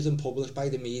pictured and published by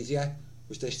the media.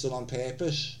 Was this done on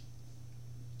purpose?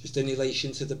 Just in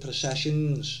relation to the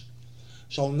processions.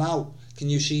 So now, can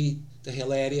you see the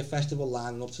Hilaria Festival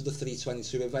lining up to the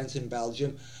 322 event in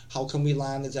Belgium? How can we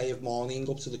line the Day of Mourning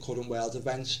up to the current world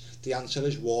events? The answer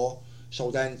is war.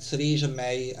 So then Theresa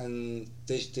May, and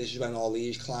this is when all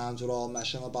these clowns were all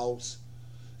messing about.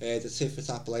 The tit for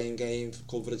tat blame game for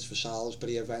coverage for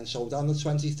Salisbury event. So on the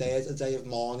 23rd, a Day of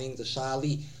Mourning, the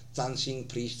Sali dancing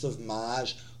priests of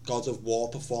Mars, god of war,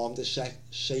 performed a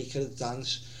sacred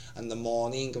dance, and the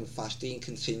mourning and fasting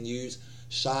continued.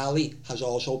 Sali has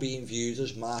also been viewed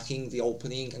as marking the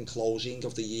opening and closing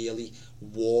of the yearly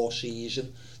war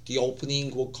season. The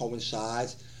opening will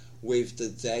coincide with the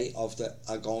day of the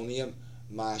Agonium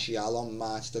Martial on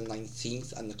March the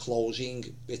 19th, and the closing,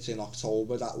 it's in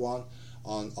October, that one,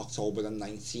 on October the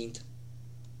 19th.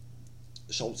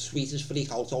 So tweeters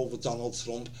freak out over Donald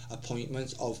Trump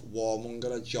appointment of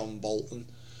warmonger John Bolton.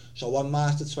 So on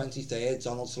March the 23rd,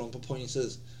 Donald Trump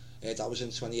appointed, that was in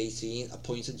 2018,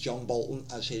 appointed John Bolton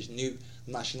as his new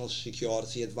National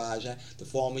Security Advisor. The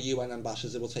former UN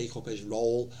ambassador will take up his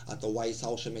role at the White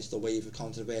House amidst the wave of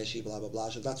controversy, blah blah blah.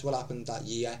 So that's what happened that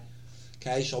year.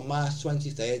 Okay, so March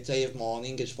 23rd, Day of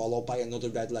Mourning, is followed by another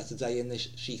red letter day in this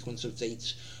sequence of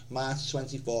dates. March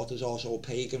 24th is also a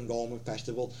pagan Roman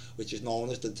festival, which is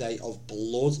known as the Day of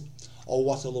Blood. Oh,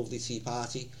 what a lovely tea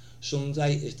party.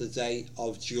 Sunday is the Day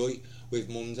of Joy, with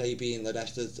Monday being the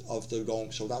rest of the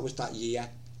Rome. So that was that year.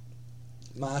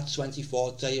 March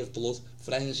 24th, Day of Blood.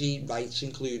 Frenzy rites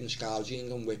including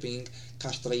scourging and whipping.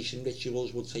 Castration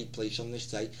rituals will take place on this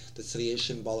day. The tree is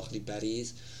symbolically buried.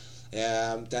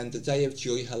 Then the Day of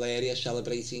Joy, Hilaria,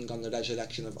 celebrating on the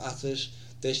resurrection of Attis.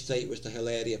 This date was the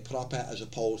Hilaria proper, as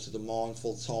opposed to the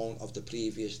mournful tone of the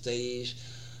previous days.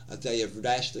 A day of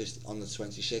rest is on the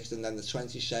 26th, and then the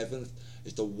 27th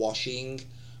is the washing.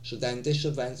 So then this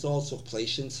event all took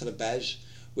place in Trebes,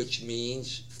 which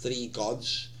means 3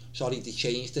 gods. Sorry, they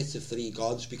changed it to 3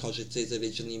 gods because it did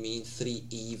originally mean 3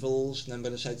 evils.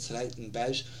 Remember I said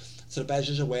Trebes? Trebes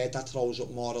is a word that throws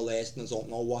up more or less and I don't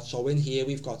know what. So in here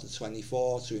we've got the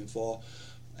 24, 2 and 4,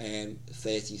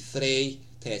 33,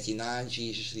 39,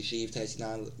 Jesus received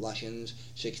 39 lashings,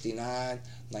 69,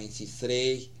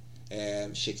 93,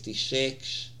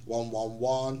 66,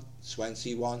 111,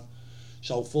 21.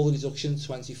 So full reduction,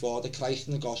 24. The Christ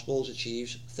in the Gospels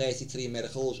achieves 33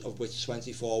 miracles, of which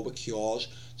 24 were cures.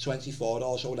 24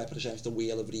 also represents the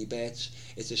wheel of rebirths.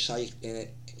 It's a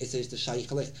It is the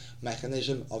cyclic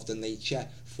mechanism of the nature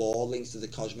 4 linked to the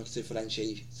cosmic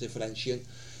differentiation,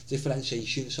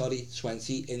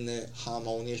 20 in the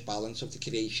harmonious balance of the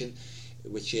creation,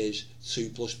 which is 2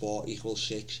 plus 4 equals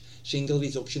 6. Single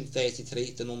reduction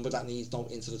 33, the number that needs no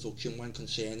introduction when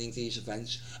concerning these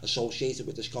events associated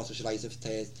with the Scottish Rite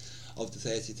of the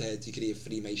 33rd degree of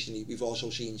Freemasonry. We've also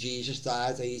seen Jesus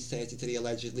died at age 33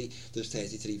 allegedly. There's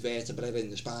 33 vertebrae in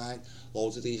the spine.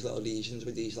 Loads of these little lesions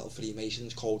with these little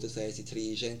Freemasons coded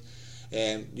 33s in.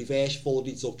 Reverse full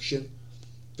reduction,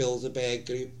 Bilderberg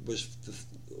group was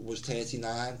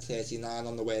 39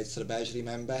 on the word Trebes,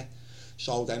 remember?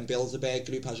 So then Bilderberg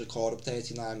group has a core of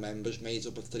 39 members made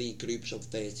up of 3 groups of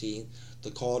 13.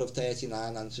 The core of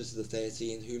 39 answers to the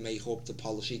 13 who make up the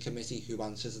policy committee, who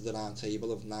answers to the round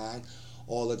table of 9.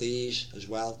 All of these as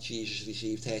well, Jesus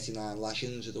received 39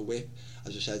 lashings of the whip,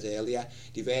 as I said earlier.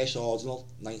 Reverse ordinal,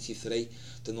 93,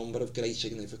 the number of great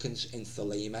significance in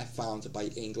Thelema, founded by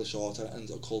English author and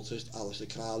occultist Aleister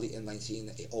Crowley in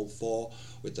 1904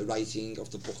 with the writing of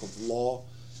the Book of Law.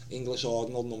 English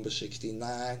ordinal number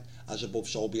 69, as above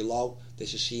so below.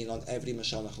 This is seen on every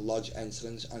Masonic lodge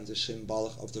entrance and is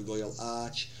symbolic of the Royal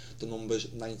Arch. The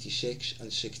numbers 96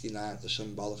 and 69 are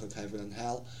symbolic of heaven and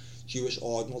hell. Jewish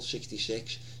ordinal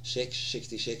 66,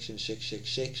 66 and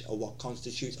 666 are what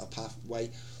constitute a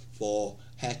pathway for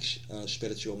hex and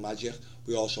spiritual magic.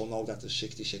 We also know that there's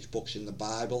 66 books in the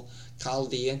Bible.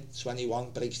 Chaldean 21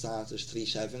 breaks down as 3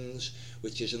 sevens,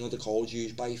 which is another code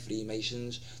used by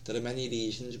Freemasons. There are many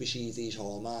reasons we see these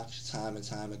hallmarks time and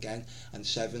time again, and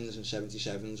 7s and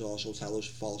 77s also tell us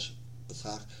false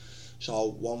attack.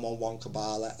 So 111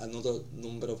 Kabbalah, another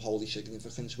number of holy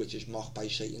significance which is mocked by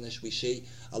Satanists. We see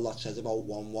a lot said about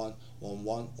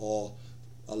 1111 or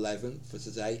 11 for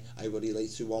today. I will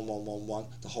relate to 1111,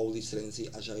 the Holy Trinity,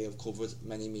 as I have covered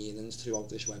many meanings throughout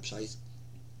this website.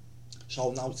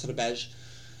 So now Trebes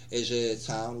is a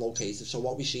town located. So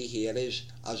what we see here is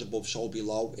as above so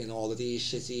below in all of these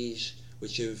cities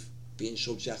which have been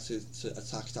subject to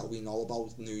attacks that we know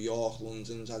about. New York,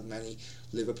 London's had many,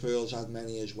 Liverpool's had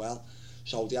many as well.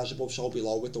 So the as above so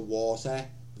below with the water,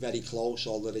 very close,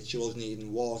 all the rituals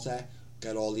needing water,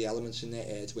 get all the elements in there,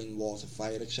 earth, wind, water,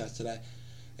 fire, etc.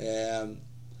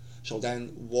 So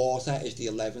then water is the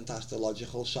 11th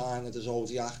astrological sign of the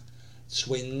zodiac.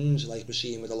 Twins, like we're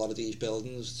seeing with a lot of these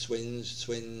buildings,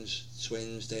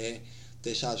 twins there.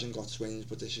 This hasn't got twins,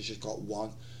 but this has just got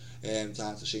one,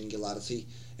 down to singularity.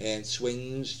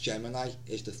 Twins, Gemini,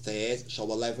 is the 3rd, so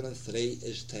 11 and 3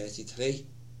 is 33.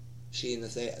 Seeing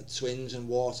the twins and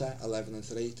water, 11 and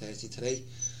 3, 33.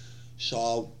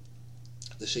 So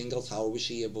the single tower we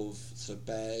see above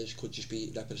Trebes could just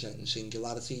be representing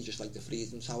singularity, just like the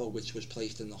Freedom Tower, which was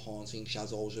placed in the haunting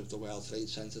shadows of the World Trade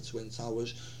Center Twin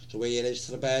Towers. So here is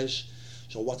Trebes.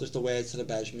 So what does the word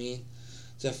Trebes mean?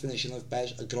 Definition of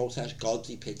Bez, a grotesque god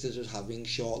depicted as having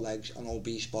short legs, an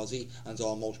obese body, and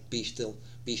almost bestial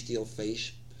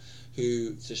face,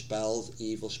 who dispelled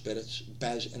evil spirits.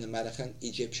 Bez in American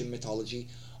Egyptian mythology,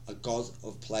 a god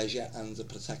of pleasure and a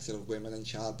protector of women in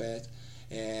childbirth,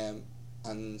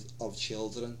 and of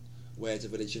children. Word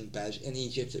of origin, Bez. In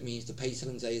Egypt it means the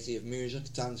patron deity of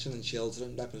music, dancing and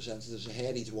children, represented as a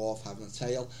hairy dwarf having a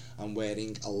tail and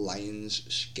wearing a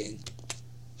lion's skin.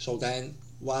 So then,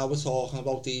 while we're talking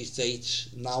about these dates,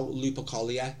 now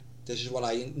Lupercalia, this is what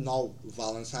I know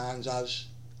Valentine's as.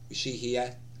 We see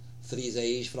here, 3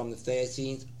 days from the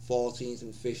 13th, 14th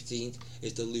and 15th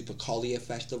is the Lupercalia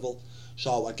festival.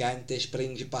 So again, this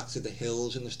brings you back to the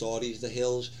hills and the stories of the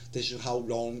hills. This is how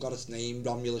Rome got its name,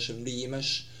 Romulus and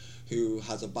Remus, who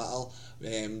had a battle.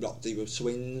 They were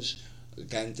twins.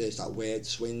 Again, there's that word,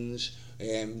 twins.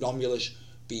 Romulus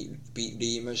beat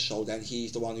Remus, so then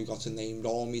he's the one who got the name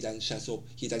Rome. He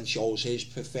then chose his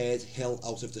preferred hill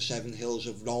out of the 7 hills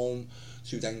of Rome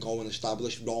to then go and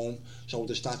establish Rome. So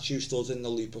the statue stood in the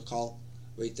Lupercal,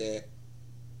 right there.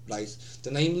 Right.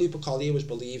 The name Lupercalia was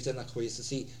believed in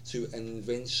antiquity to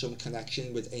evince some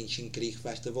connection with ancient Greek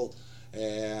festival,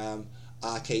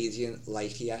 Arcadian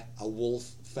Lycia, a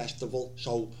wolf festival.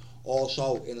 So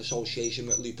also in association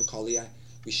with Lupercalia,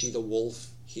 we see the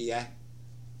wolf here.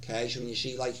 Okay, so when you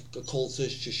see like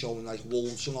occultists just showing like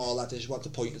wolves and all that, this is what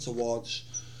they're pointing towards.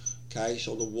 Okay,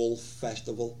 so the wolf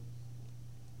festival.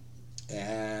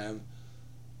 And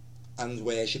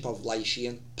worship of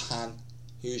Lycian, Pan.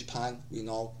 Who's Pan? We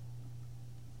know.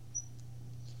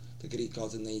 The Greek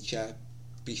god of nature,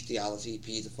 bestiality,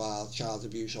 paedophile, child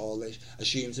abuse, all this.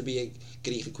 Assumed to be a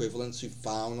Greek equivalent to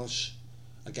Faunus.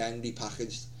 Again,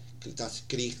 repackaged. That's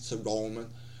Greek to Roman.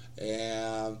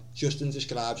 Justin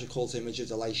describes a cult image of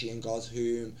the Lycian god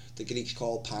whom the Greeks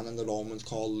called Pan and the Romans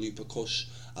called Lupacus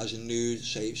as a nude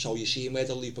shape. So you see where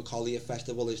the Lupercalia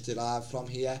festival is derived from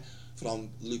here, from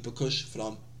Lupacus,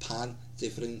 from Pan,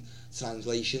 different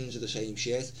translations of the same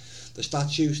shit. The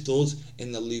statue stood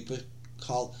in the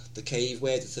Lupercal, the cave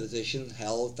where the tradition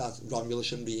held that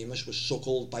Romulus and Remus was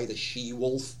suckled by the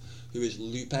she-wolf who is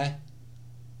Lupe.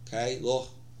 Okay, look.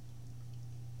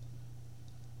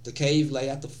 The cave lay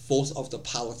at the foot of the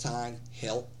Palatine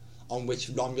Hill, on which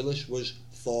Romulus was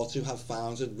thought to have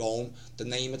founded Rome. The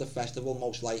name of the festival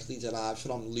most likely derives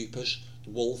from lupus, the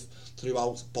wolf.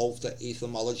 Throughout both the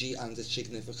etymology and its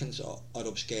significance are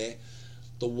obscure.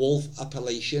 The wolf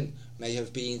appellation may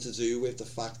have been to do with the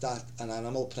fact that an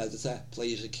animal predator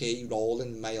plays a key role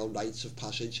in male rites of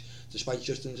passage. Despite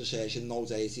Justin's assertion, no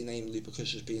deity named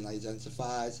Lupacus has been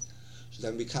identified. So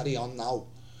then we carry on now.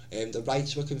 The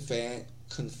rites were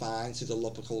confined to the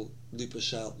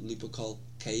Lupercal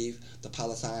cave, the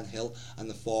Palatine Hill and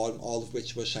the Forum, all of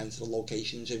which were central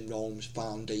locations in Rome's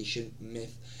foundation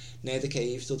myth. Near the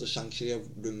cave stood the sanctuary of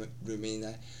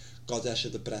Rumina, goddess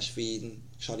of breastfeeding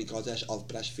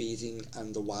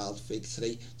and the wild fig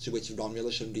tree, to which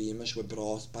Romulus and Remus were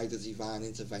brought by the divine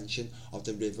intervention of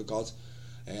the river god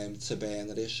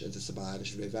Tiberius of the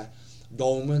Tiberius River.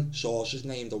 Roman sources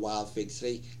named the wild fig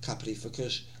tree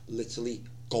Caprificus, literally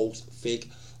goat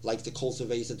fig. Like the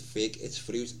cultivated fig, its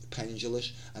fruit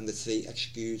pendulous and the tree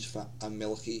exudes for a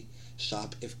milky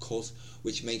sap if cut,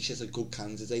 which makes it a good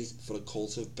candidate for a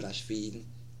cult of breastfeeding.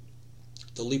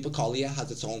 The Lupercalia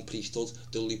had its own priesthood,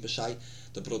 the Luperci,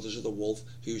 the brothers of the wolf,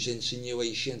 whose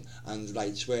insinuation and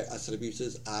rites were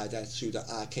attributed either to the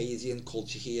Arcadian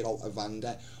culture hero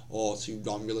Evander or to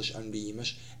Romulus and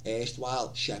Remus,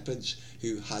 erstwhile shepherds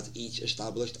who had each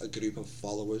established a group of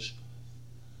followers.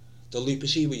 The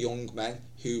Luperci were young men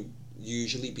who,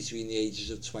 usually between the ages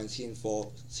of 20 and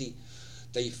 40,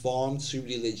 they formed two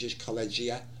religious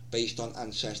collegia based on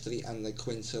ancestry and the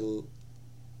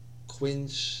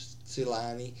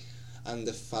Quintiliani and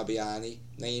the Fabiani,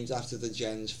 named after the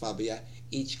gens Fabia.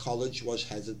 Each college was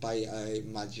headed by a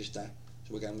magister.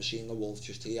 So again, we're seeing the wolf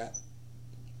just here.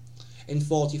 In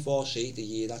 44C, the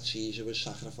year that Caesar was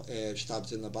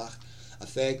stabbed in the back, a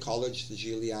third college, the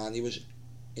Juliani, was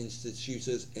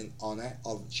instituted in honour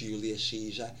of Julius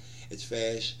Caesar. Its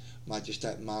first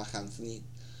magister, Mark Antony.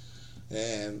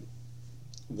 The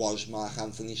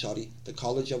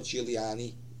College of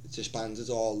Juliani disbanded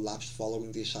or lapsed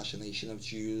following the assassination of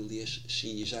Julius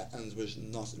Caesar and was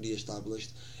not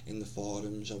re-established in the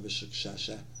forums of his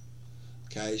successor.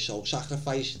 Okay, so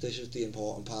sacrifice, this is the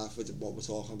important part of what we're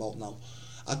talking about now.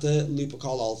 At the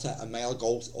Lupercal altar, a male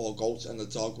goat or goat and a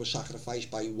dog were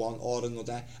sacrificed by one or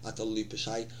another at the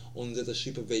Luperci under the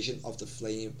supervision of the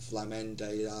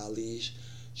Flamendalis,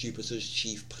 Jupiter's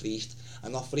chief priest.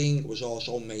 An offering was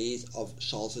also made of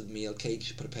salted meal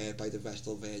cakes prepared by the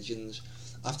Vestal Virgins.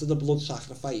 After the blood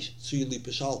sacrifice, two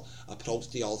Lupercal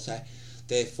approached the altar.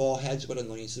 Their foreheads were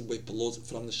anointed with blood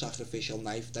from the sacrificial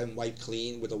knife, then wiped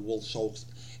clean with a wool soaked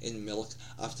in milk,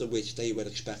 after which they were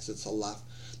expected to laugh.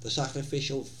 The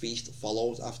sacrificial feast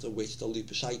followed, after which the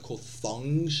Luperci cut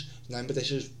thongs. Remember,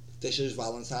 this is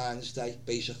Valentine's Day,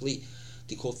 basically.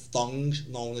 They cut thongs,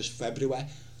 known as February,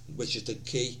 which is the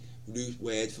key root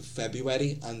word for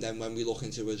February, and then when we look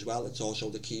into it as well, it's also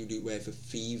the key root word for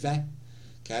fever.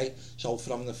 Okay, so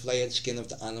from the flayed skin of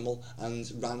the animal,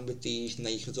 and ran with these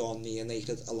naked or near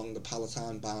naked along the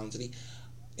Palatine boundary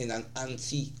in an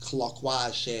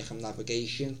anti-clockwise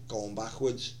circumnavigation, going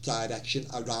backwards direction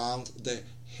around the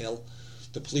hill.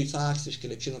 The Plutarch's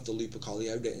description of the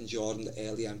Lupercalia, written during the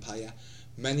early empire,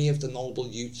 many of the noble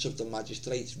youths of the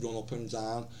magistrates run up and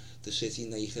down the city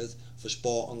naked for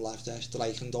sport and laughter,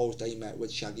 striking those they met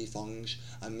with shaggy thongs,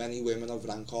 and many women of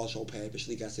rank also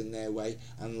purposely get in their way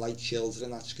and, like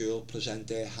children at school, present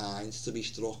their hinds to be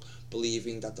struck,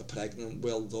 believing that the pregnant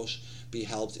will thus be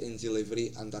helped in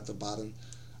delivery and that the barren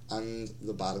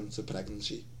to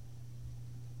pregnancy.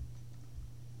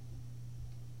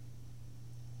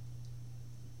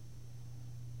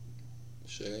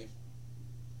 See?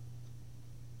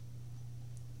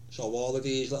 So all of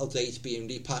these little dates being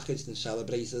repackaged and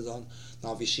celebrated on. Now,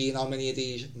 have you seen how many of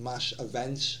these mass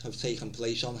events have taken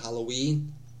place on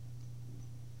Halloween?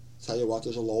 Tell you what,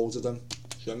 there's a load of them.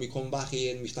 So when we come back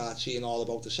here and we start seeing all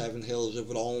about the 7 hills of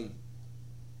Rome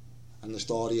and the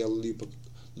story of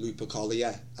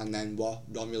Lupercalia, and then what?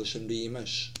 Romulus and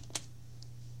Remus.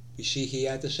 We see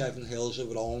here the 7 hills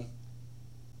of Rome.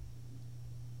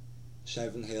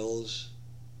 7 hills.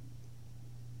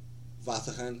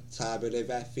 Vatican, Tiber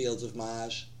River, Fields of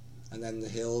Mars, and then the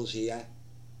hills here.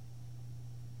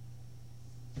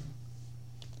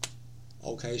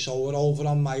 Okay, so we're over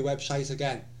on my website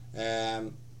again,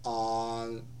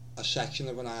 on a section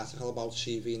of an article about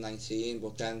CV19,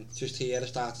 but then just here I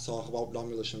start to talk about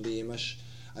Romulus and Remus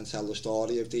and tell the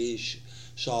story of these.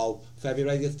 So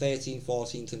February the 13th,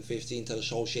 14th and 15th are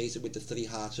associated with the three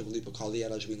hearts of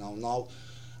Lupercalia, as we now know,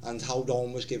 and how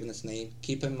Rome was given its name.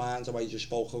 Keep in mind how I just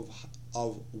spoke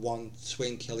of one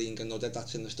twin killing another.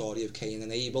 That's in the story of Cain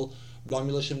and Abel.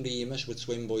 Romulus and Remus were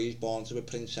twin boys born to a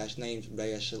princess named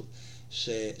Rhea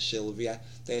Silvia.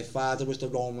 Their father was the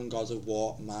Roman god of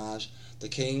war, Mars. The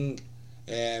king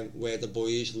where the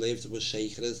boys lived was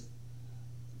sacred.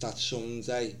 That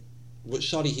someday,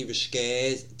 he was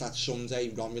scared that someday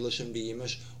Romulus and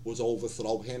Remus would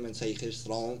overthrow him and take his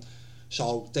throne.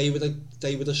 So they were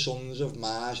the sons of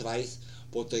Mars, right?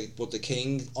 But the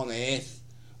king on Earth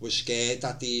was scared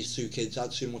that these two kids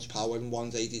had too much power and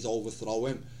one day they'd overthrow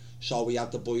him. So we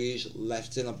had the boys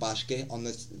left in a basket on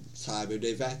the Tiber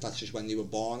River. That's just when they were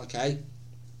born, okay?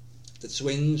 The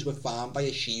twins were found by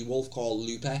a she-wolf called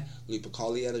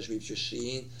Lupercalia, as we've just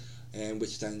seen,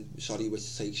 which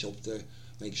makes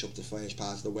up the first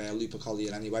part of the word,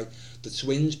 Lupercalia anyway. The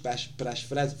twins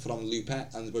breastfed from Luper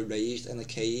and were raised in a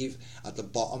cave at the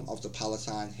bottom of the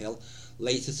Palatine Hill,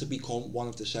 later to become one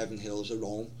of the 7 hills of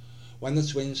Rome. When the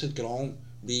twins had grown,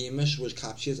 Remus was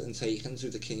captured and taken to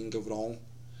the king of Rome.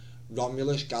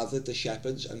 Romulus gathered the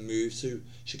shepherds and moved to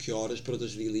secure his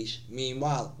brother's release.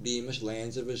 Meanwhile, Remus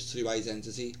learned of his true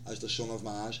identity as the son of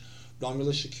Mars.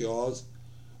 Romulus'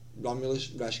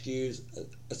 rescue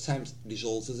attempt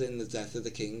resulted in the death of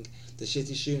the king. The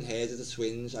city soon heard of the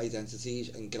twins' identities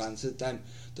and granted them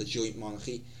the joint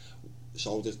monarchy.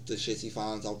 So the city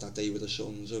found out that they were the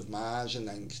sons of Mars and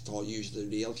then thought use the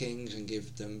real kings and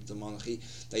give them the monarchy.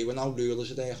 They were now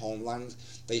rulers of their homeland.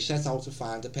 They set out to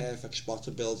find the perfect spot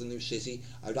to build a new city.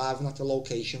 Arriving at the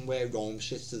location where Rome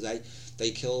sits today,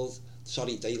 they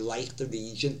liked the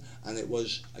region, and it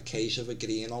was a case of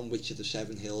agreeing on which of the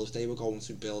 7 hills they were going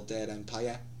to build their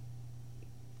empire.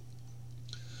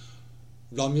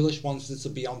 Romulus wanted it to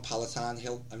be on Palatine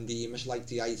Hill, and Remus liked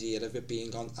the idea of it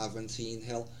being on Aventine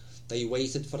Hill. They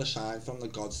waited for a sign from the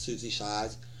gods to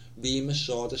decide. Remus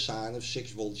saw the sign of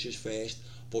 6 vultures first,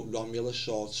 but Romulus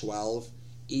saw 12.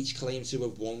 Each claimed to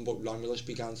have won, but Romulus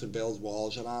began to build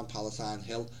walls around Palatine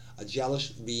Hill. A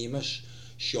jealous Remus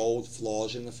showed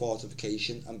flaws in the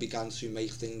fortification and began to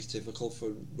make things difficult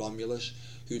for Romulus,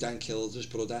 who then killed his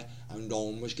brother, and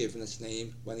Rome was given its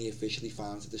name when he officially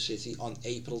founded the city on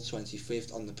April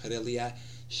 25th on the Perilia,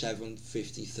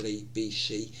 753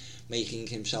 BC, making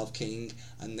himself king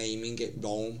and naming it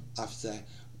Rome after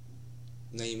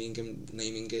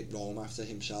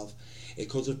himself. It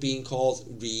could have been called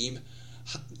Rheims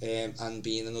and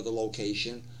been another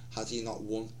location had he not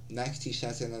won. Next, he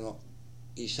set an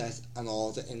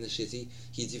order in the city.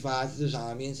 He divided his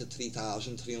army into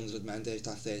 3,300 men. There's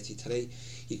that 33.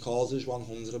 He called his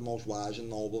 100 most wise and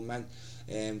noble men,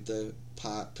 the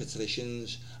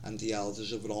patricians and the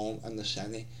elders of Rome and the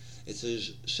Senate. It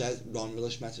is said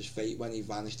Romulus met his fate when he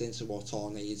vanished into a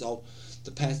tornado.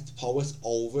 The poet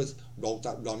Ovid wrote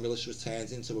that Romulus was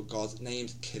turned into a god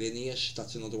named Quirinus,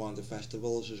 that's another one of the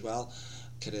festivals as well,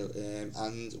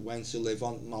 and went to live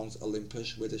on Mount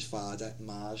Olympus with his father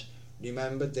Mars.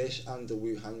 Remember this and the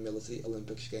Wuhan Military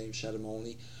Olympics Games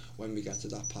ceremony when we get to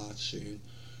that part soon.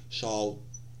 So,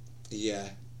 yeah.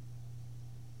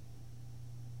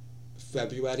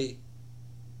 February.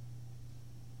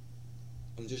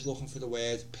 I'm just looking for the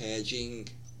word purging.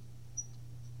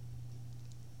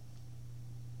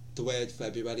 The word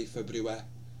February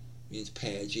means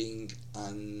purging,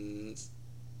 and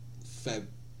February,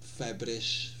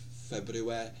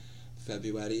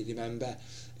 remember?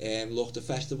 Look, the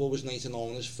festival was later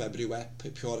known as February,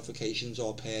 purifications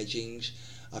or purgings,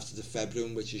 after the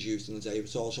Februm, which is used on the day.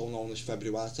 It's also known as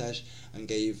Februates and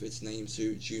gave its name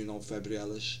to Juno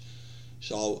Febrialis.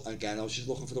 So, again, I was just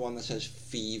looking for the one that says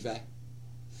fever,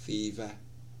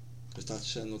 because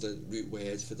that's another root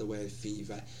word for the word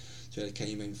fever. That's where it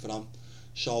came in from.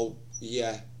 So,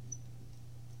 yeah,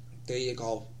 there you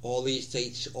go. All these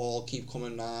dates all keep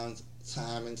coming round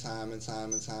time and time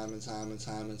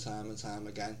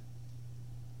again.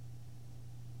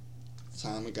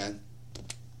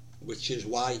 Which is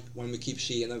why when we keep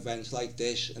seeing events like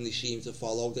this and they seem to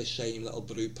follow this same little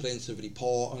blueprint of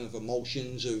reporting, of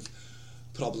emotions, of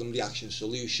problem, reaction,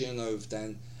 solution, of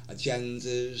then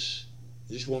agendas,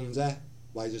 you just wonder,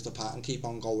 why does the pattern keep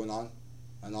on going on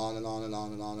and on and on and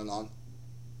on and on and on?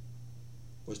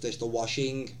 Was this the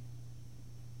washing?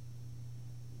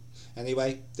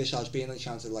 Anyway, this has been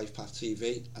Enchanted Life Path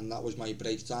TV, and that was my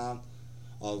breakdown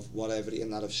of everything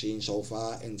that I've seen so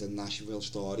far in the Nashville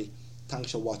story.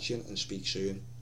 Thanks for watching and speak soon.